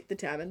 and you just stick the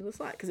tab into the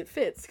slot because it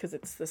fits, because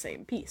it's the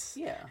same piece.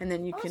 Yeah. And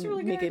then you can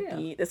really make it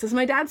be. This is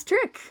my dad's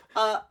trick.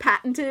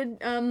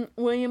 Patented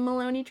William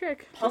Maloney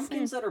trick.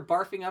 Pumpkins that are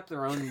barfing up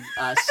their own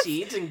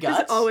seeds and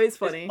guts. It's always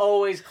funny. It's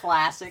always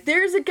classic.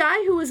 There's a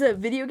guy who was a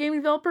video game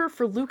developer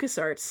for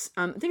LucasArts.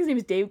 I think his name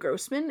is Dave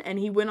Grossman, and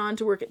he went on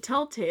to work at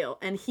Telltale,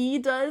 and he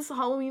does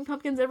Halloween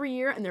pumpkins every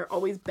year, and they're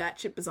always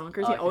batshit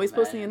bazonkers. He always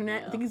posts on the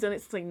internet. I think he's done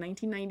it since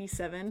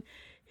 1997.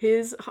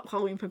 His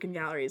Halloween pumpkin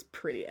gallery is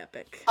pretty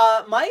epic.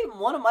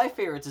 One of my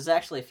favorites is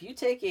actually if you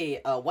take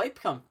a white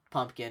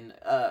pumpkin,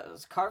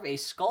 carve a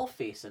skull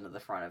face into the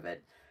front of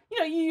it.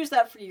 You use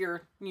that for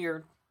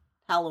your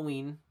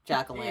Halloween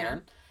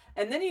jack-o'-lantern,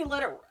 and then you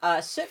let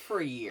it sit for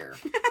a year.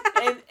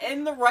 And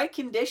in the right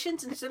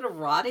conditions, instead of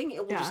rotting,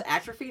 it will just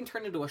atrophy and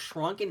turn into a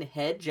shrunken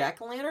head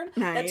jack-o'-lantern.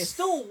 Nice. That's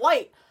still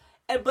white.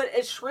 But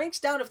it shrinks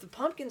down. If the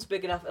pumpkin's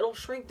big enough, it'll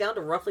shrink down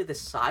to roughly the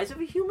size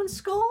of a human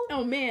skull.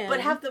 Oh, man.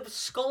 But have the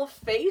skull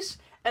face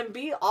and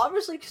be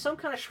obviously some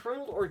kind of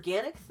shriveled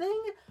organic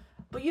thing,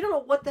 but you don't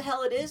know what the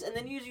hell it is, and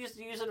then you use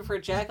it for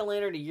a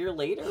jack-o'-lantern a year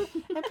later,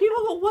 and people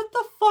go, what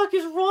the fuck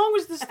is wrong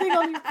with this thing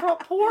on your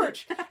front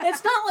porch? And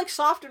it's not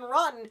soft and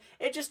rotten.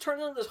 It just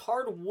turns into this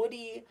hard,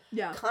 woody,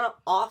 kind of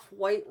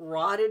off-white,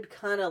 rotted,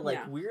 kind of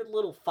weird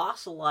little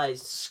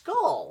fossilized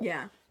skull.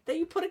 Yeah. That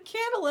you put a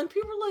candle in.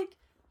 People are like,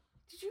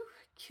 did you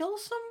kill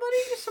somebody,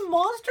 some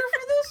monster for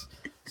this?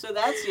 So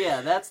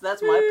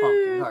that's my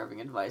pumpkin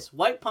carving advice.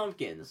 White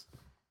pumpkins.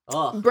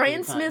 Oh,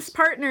 Brian Smith's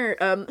partner,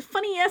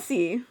 Funny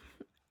Essie,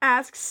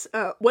 asks,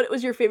 what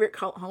was your favorite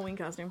Halloween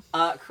costume?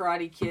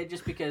 Karate Kid,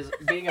 just because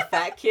being a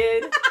fat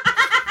kid.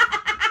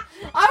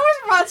 I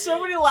always brought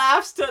so many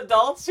laughs to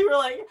adults who were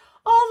like,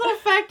 "Oh, little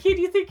fat kid,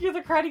 you think you're the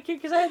Karate Kid?"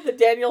 Because I had the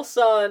Daniel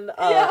San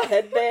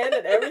headband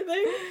and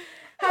everything.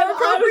 How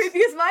appropriate,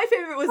 because my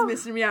favorite was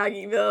Mr.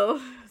 Miyagi,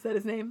 Bill. Is that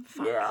his name?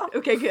 Fuck. Yeah.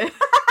 Okay, good.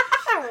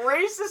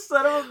 Racist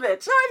son of a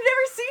bitch. No, I've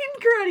never seen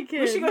Karate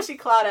Kid. We should go see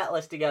Cloud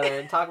Atlas together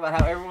and talk about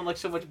how everyone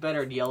looks so much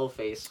better in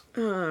Yellowface.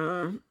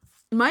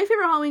 My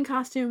favorite Halloween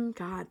costume,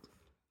 God.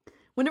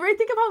 Whenever I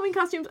think of Halloween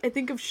costumes, I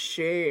think of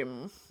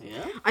shame.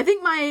 Yeah? I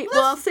think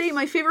I'll say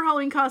my favorite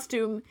Halloween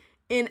costume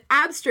in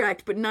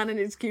abstract, but not in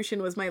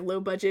execution, was my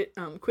low-budget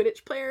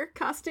Quidditch player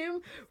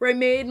costume, where I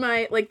made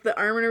my, the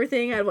arm and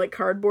everything out of,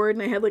 cardboard,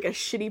 and I had, a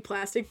shitty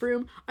plastic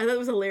broom. I thought it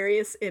was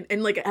hilarious, and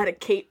I had a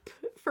cape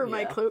for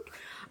my cloak.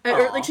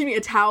 Or, a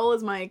towel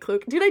as my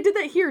cloak. Dude, I did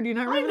that here. Do you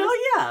not remember this?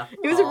 Yeah.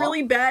 It was a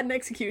really bad in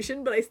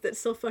execution, but that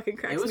still fucking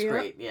cracks me up. It was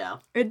great, yeah.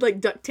 I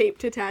had, duct tape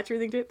to attach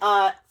everything to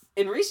it.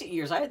 In recent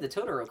years, I had the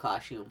Totoro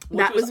costume.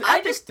 That was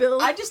epic, Bill.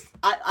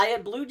 I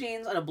had blue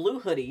jeans and a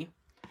blue hoodie,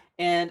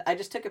 and I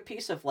just took a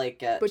piece of,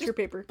 butcher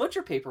paper.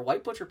 Butcher paper,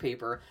 white butcher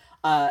paper,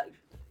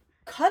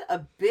 cut a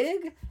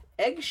big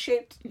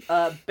egg-shaped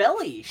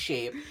belly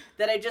shape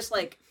that I just,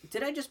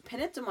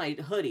 pin it to my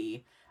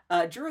hoodie,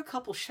 drew a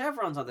couple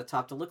chevrons on the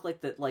top to look like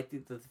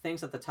the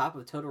things at the top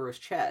of Totoro's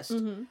chest.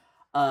 Mm-hmm.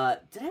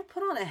 Did I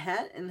put on a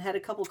hat and had a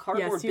couple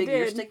cardboard big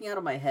ears sticking out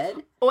of my head?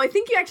 Oh, I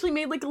think you actually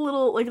made a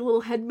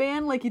little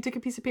headband, you took a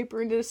piece of paper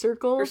and did a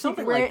circle or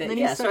something like that.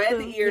 Yeah, so I had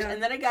the ears,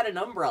 and then I got an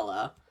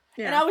umbrella.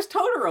 Yeah. And I was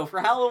Totoro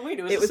for Halloween.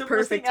 It was the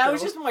simplest thing. I was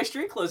just in my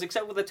street clothes,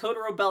 except with a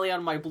Totoro belly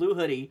on my blue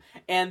hoodie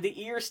and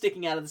the ears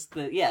sticking out of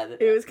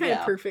it was kind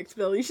of perfect,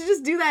 Bill. You should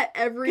just do that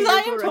every year.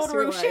 Because I am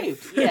Totoro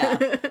shaped. Yeah,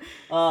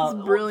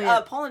 it's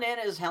brilliant. Paul and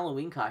Anna's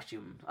Halloween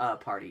costume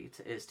party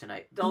is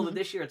tonight. Although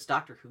this year it's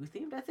Doctor Who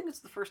themed. I think it's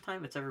the first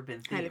time it's ever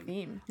been themed. Had a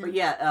theme. But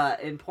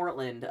in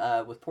Portland,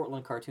 with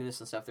Portland cartoonists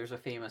and stuff, there's a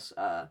famous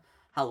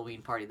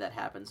Halloween party that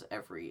happens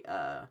every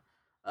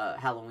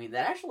Halloween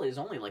that actually is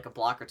only a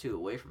block or two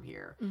away from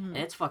here, and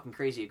it's fucking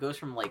crazy. It goes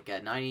from 9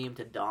 a.m.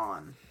 to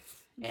dawn,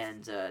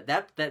 and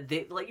that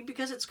they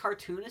because it's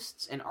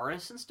cartoonists and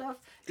artists and stuff,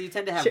 they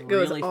tend to have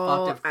really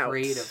fucked up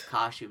creative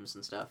costumes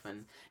and stuff.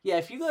 And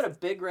if you go to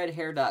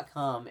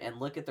bigredhair.com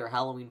and look at their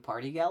Halloween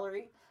party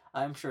gallery,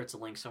 I'm sure it's a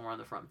link somewhere on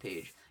the front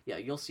page. Yeah,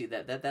 you'll see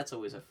that's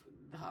always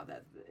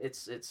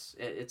it's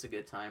a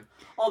good time.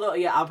 Although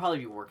I'll probably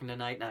be working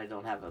tonight, and I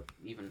don't have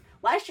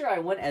last year I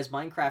went as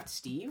Minecraft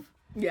Steve.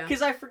 Yeah.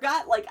 Because I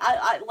forgot,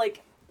 I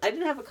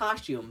didn't have a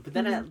costume, but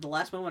then at the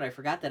last moment I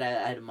forgot that I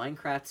had a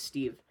Minecraft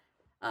Steve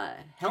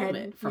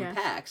helmet from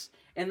PAX,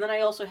 and then I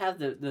also have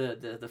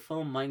the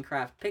foam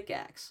Minecraft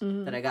pickaxe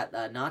that I got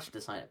Notch to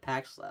sign at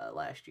PAX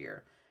last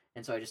year,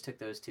 and so I just took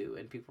those two,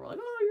 and people were like,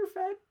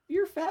 "Oh,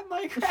 you're fat,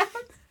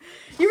 Minecraft."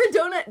 You were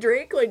Donut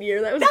Drake one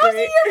year. That was great. Was the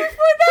year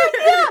before that.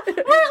 Yeah,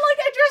 where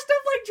I dressed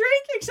up like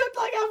Drake, except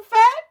I'm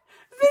fat.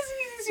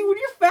 See, when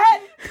you're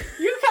fat,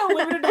 you're kind of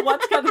limited to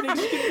what kind of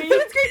things you can be. But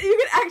it's great. You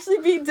can actually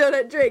be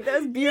Donut Drake. That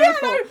was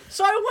beautiful. Yeah,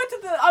 so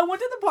I went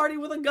to the party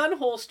with a gun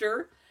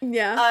holster.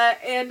 Yeah.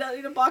 And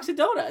a box of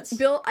donuts.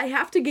 Bill, I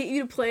have to get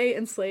you to play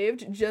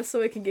Enslaved just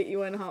so I can get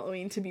you on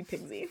Halloween to be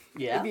Pigsy.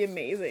 Yeah. It'd be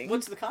amazing.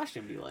 What's the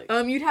costume be like?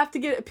 You'd have to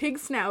get a pig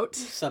snout.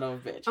 Son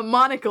of a bitch. A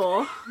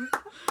monocle.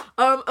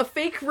 A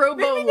fake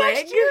robo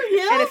leg.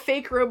 And a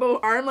fake robo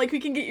arm. We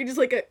can get you just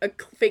a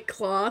fake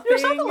claw thing. Or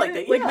something like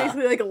that,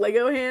 basically a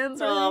Lego hands.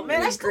 Oh,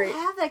 man, I still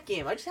have that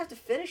game. I just have to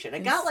finish it. I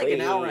got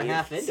an hour and a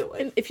half into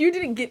it. And if you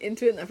didn't get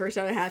into it in the first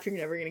hour and a half, you're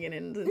never going to get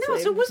into it. No,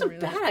 so it wasn't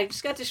bad. I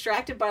just got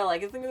distracted by, I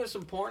think there was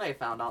some porn I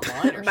found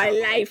online. My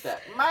life.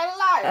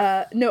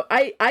 No,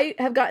 I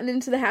have gotten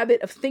into the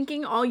habit of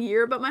thinking all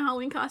year about my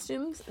Halloween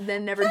costumes,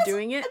 then never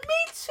doing it.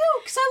 Me too,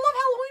 because I love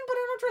Halloween, but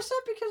I don't dress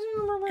up because...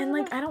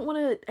 And,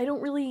 I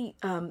don't really,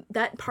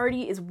 that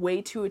party is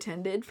way too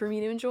attended for me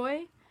to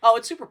enjoy. Oh,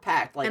 it's super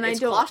packed. It's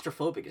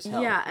claustrophobic as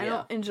hell. Yeah, I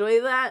don't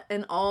enjoy that.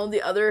 And all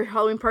the other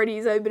Halloween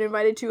parties I've been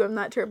invited to, I'm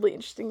not terribly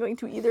interested in going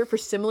to either for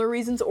similar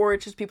reasons, or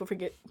it's just people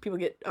get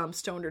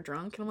stoned or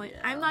drunk. And I'm like,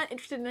 I'm not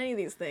interested in any of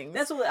these things.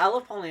 That's what I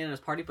love Paul and Anna's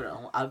party, but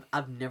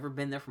I've never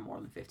been there for more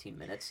than 15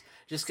 minutes,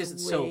 just because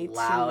it's so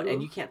loud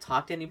and you can't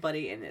talk to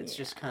anybody, and it's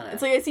just kind of.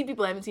 It's I see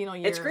people I haven't seen all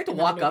year. It's great to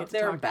walk up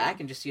there and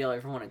back and just see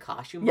everyone in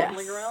costume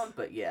bumbling around,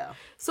 but yeah.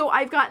 So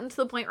I've gotten to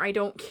the point where I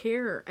don't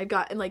care. I've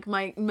gotten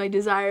my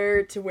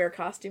desire to wear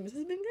costumes has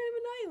been kind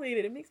of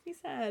annihilated. It makes me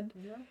sad.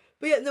 Yeah.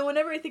 But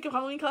whenever I think of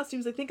Halloween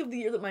costumes, I think of the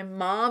year that my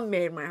mom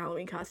made my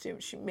Halloween costume.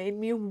 She made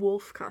me a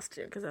wolf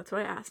costume, because that's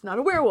what I asked. Not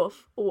a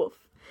werewolf, a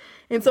wolf.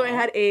 And so I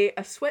had a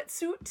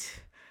sweatsuit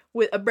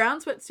with a brown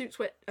sweatsuit,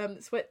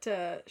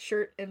 sweat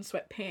shirt and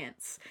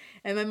sweatpants.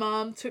 And my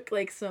mom took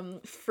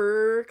some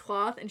fur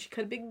cloth and she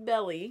cut a big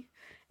belly.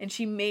 and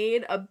she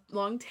made a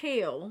long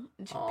tail,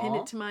 and she pinned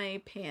it to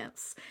my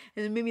pants,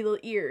 and then made me little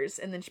ears,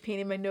 and then she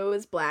painted my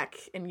nose black,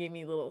 and gave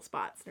me little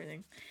spots and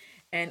everything.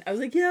 And I was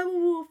like, yeah, I'm a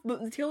wolf,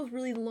 but the tail was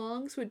really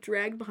long, so it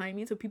dragged behind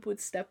me, so people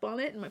would step on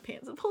it, and my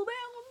pants would pull down.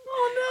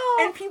 Oh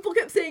no! And people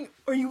kept saying,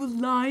 "Are you a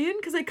lion?"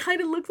 Because I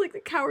kind of looked like the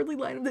cowardly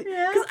lion.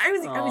 Because I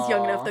was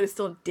young enough that I was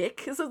still a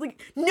dick. So I was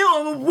like,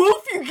 "No, I'm a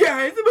wolf, you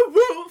guys. I'm a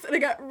wolf." And I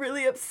got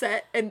really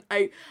upset, and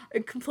I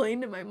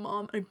complained to my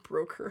mom. And I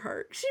broke her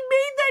heart. She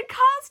made that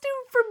costume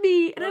for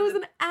me, and I was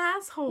an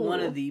asshole.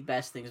 One of the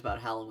best things about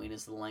Halloween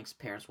is the lengths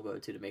parents will go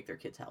to make their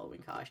kids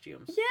Halloween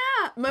costumes.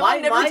 Yeah, my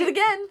mom never did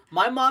again.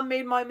 My mom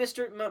made my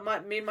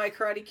made my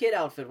Karate Kid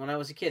outfit when I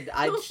was a kid.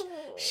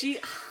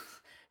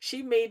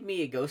 She made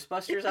me a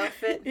Ghostbusters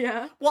outfit.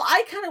 Yeah. Well,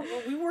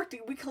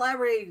 we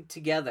collaborated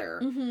together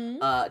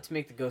to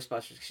make the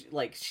Ghostbusters.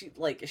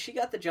 She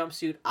got the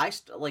jumpsuit. I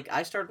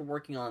started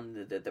working on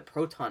the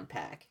proton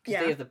pack because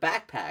they have the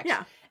backpacks.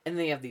 Yeah. And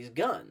they have these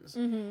guns.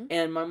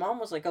 And my mom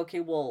was like,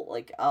 okay, well,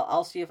 like,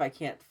 I'll see if I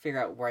can't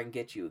figure out where I can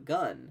get you a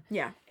gun.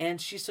 Yeah. And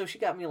she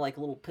got me, like, a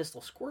little pistol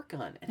squirt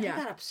gun. And I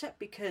got upset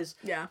because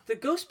the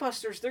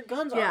Ghostbusters, their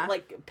guns are,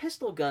 like,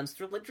 pistol guns.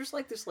 They're just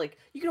like this, like,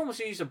 you can almost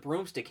use a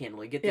broomstick handle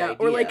to get the idea.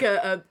 Or, like,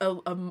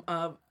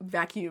 a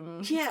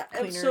vacuum cleaner.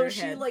 And so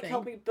she, like,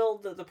 helped me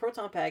build the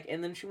proton pack,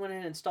 and then she went in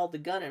and installed the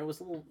gun, and it was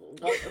a little...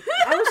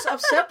 I was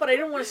upset, but I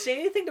didn't want to say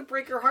anything to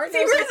break her heart. See,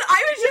 I was just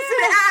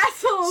an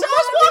asshole. So I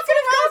was walking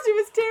around... It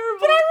was terrible.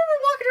 But I remember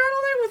walking around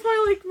all day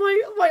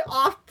with my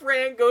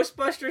off-brand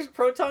Ghostbusters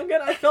proton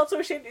gun. I felt so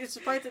ashamed,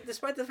 despite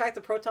the fact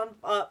the proton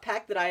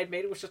pack that I had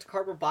made was just a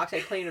cardboard box I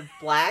painted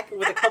black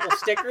with a couple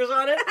stickers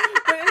on it.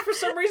 But for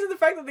some reason, the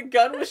fact that the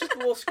gun was just a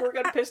little squirt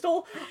gun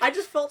pistol, I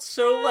just felt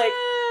so like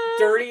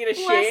dirty and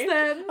ashamed.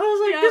 I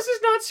was like, this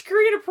is not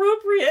screen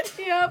appropriate.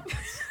 Yep.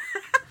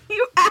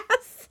 You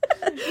ass.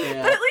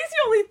 Yeah. But at least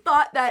you only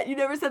thought that. You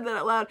never said that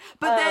out loud.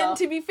 But then,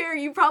 to be fair,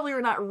 you probably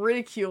were not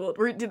ridiculed.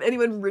 Did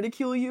anyone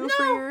ridicule you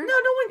for your... No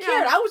one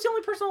cared. I was the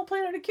only person on the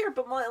planet who cared.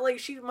 But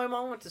my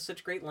mom went to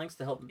such great lengths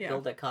to help me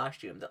build that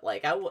costume that,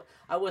 like,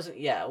 I wasn't...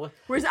 Yeah.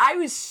 Whereas I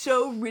was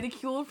so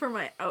ridiculed for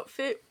my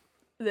outfit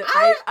that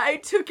I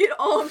took it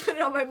all and put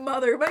it on my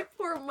mother. My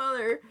poor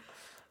mother.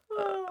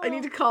 I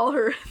need to call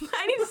her.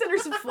 I need to send her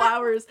some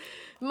flowers.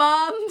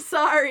 Mom,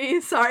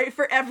 sorry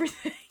for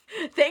everything.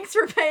 Thanks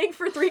for paying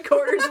for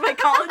 3/4 of my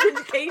college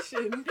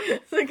education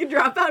so I could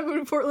drop out and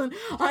move to Portland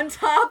on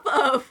top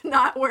of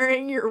not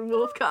wearing your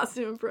wolf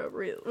costume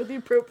appropriate with the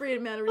appropriate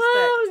amount of respect.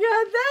 Oh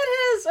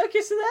god,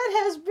 so that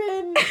has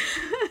been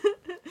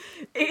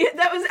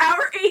that was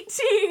hour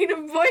 18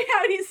 of Boy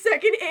Howdy's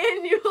second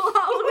annual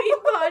Halloween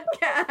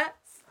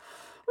podcast.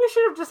 We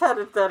should have just had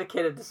a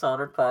dedicated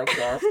Dishonored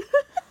podcast.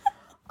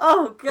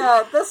 Oh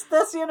god, that's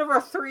the end of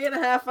our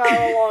 3.5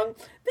 hour long.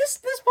 This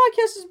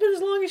podcast has been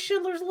as long as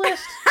Schindler's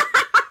List.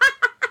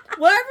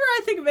 Whenever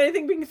I think of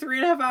anything being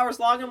 3.5 hours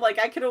long, I'm like,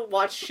 I could have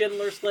watched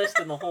Schindler's List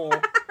in the whole.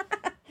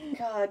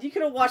 God, you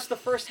could have watched the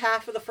first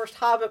half of the first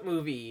Hobbit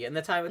movie and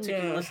the time it took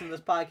you to listen to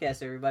this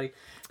podcast, everybody.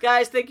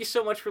 Guys, thank you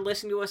so much for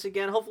listening to us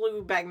again. Hopefully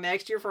we'll be back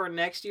next year for our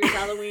next year's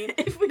Halloween.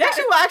 Next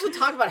year we'll actually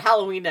talk about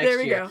Halloween next year.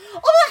 There we go. Although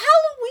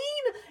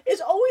Halloween is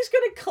always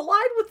going to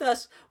collide with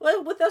us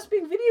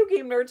being video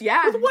game nerds.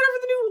 Yeah. With whatever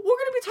we're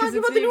going to be talking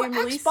about the new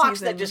Xbox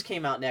season that just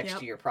came out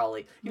next year,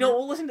 probably. You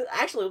know,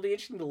 it'll be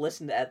interesting to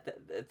listen to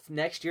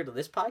next year to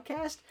this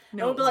podcast.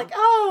 No, and we'll be like,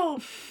 oh,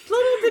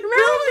 little did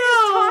Bill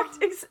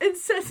talked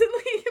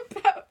incessantly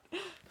about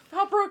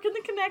how broken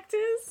the Kinect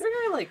is. They're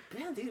gonna be like,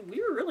 man, we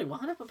were really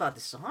wound up about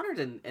Dishonored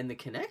and the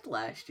Kinect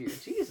last year.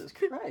 Jesus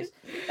Christ.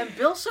 And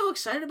Bill's so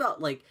excited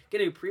about, like,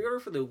 getting a pre-order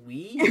for the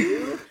Wii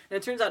U, and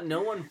it turns out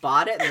no one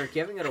bought it, and they're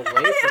giving it away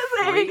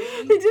for free.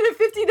 They did a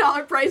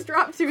 $50 price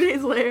drop 2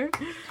 days later.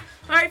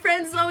 Alright,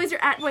 friends, as always,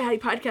 you're at Boy Howdy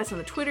Podcast on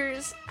the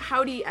Twitters.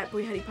 Howdy at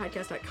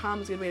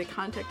boyhowdypodcast.com is a good way to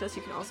contact us.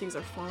 You can also use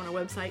our form on our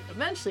website.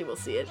 Eventually we'll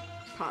see it.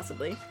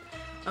 Possibly.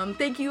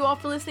 Thank you all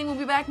for listening. We'll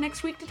be back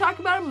next week to talk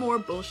about more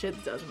bullshit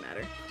that doesn't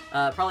matter.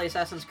 Probably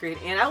Assassin's Creed,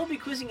 and I will be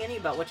quizzing Annie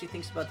about what she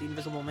thinks about The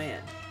Invisible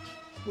Man.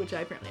 Which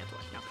I apparently have to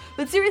watch now.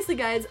 But seriously,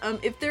 guys,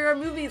 if there are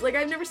movies, like,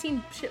 I've never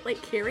seen shit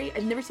like Carrie.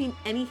 I've never seen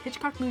any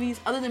Hitchcock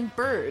movies other than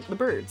The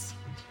Birds.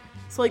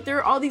 So, like, there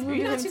are all these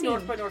movies I've seen.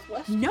 North by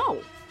Northwest?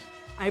 No.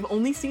 I've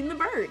only seen The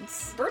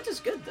Birds. Birds is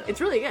good, though.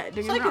 It's really good.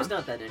 Psycho's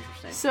not that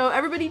interesting. So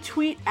everybody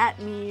tweet at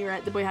me or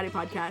at the Boy Howdy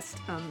Podcast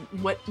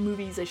what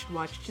movies I should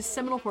watch. Just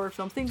seminal horror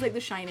films, things like The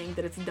Shining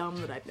that it's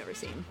dumb that I've never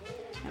seen.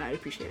 And I'd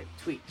appreciate it.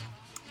 Tweet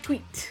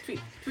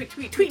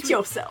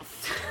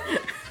yourself.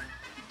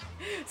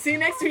 See you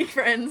next week,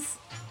 friends.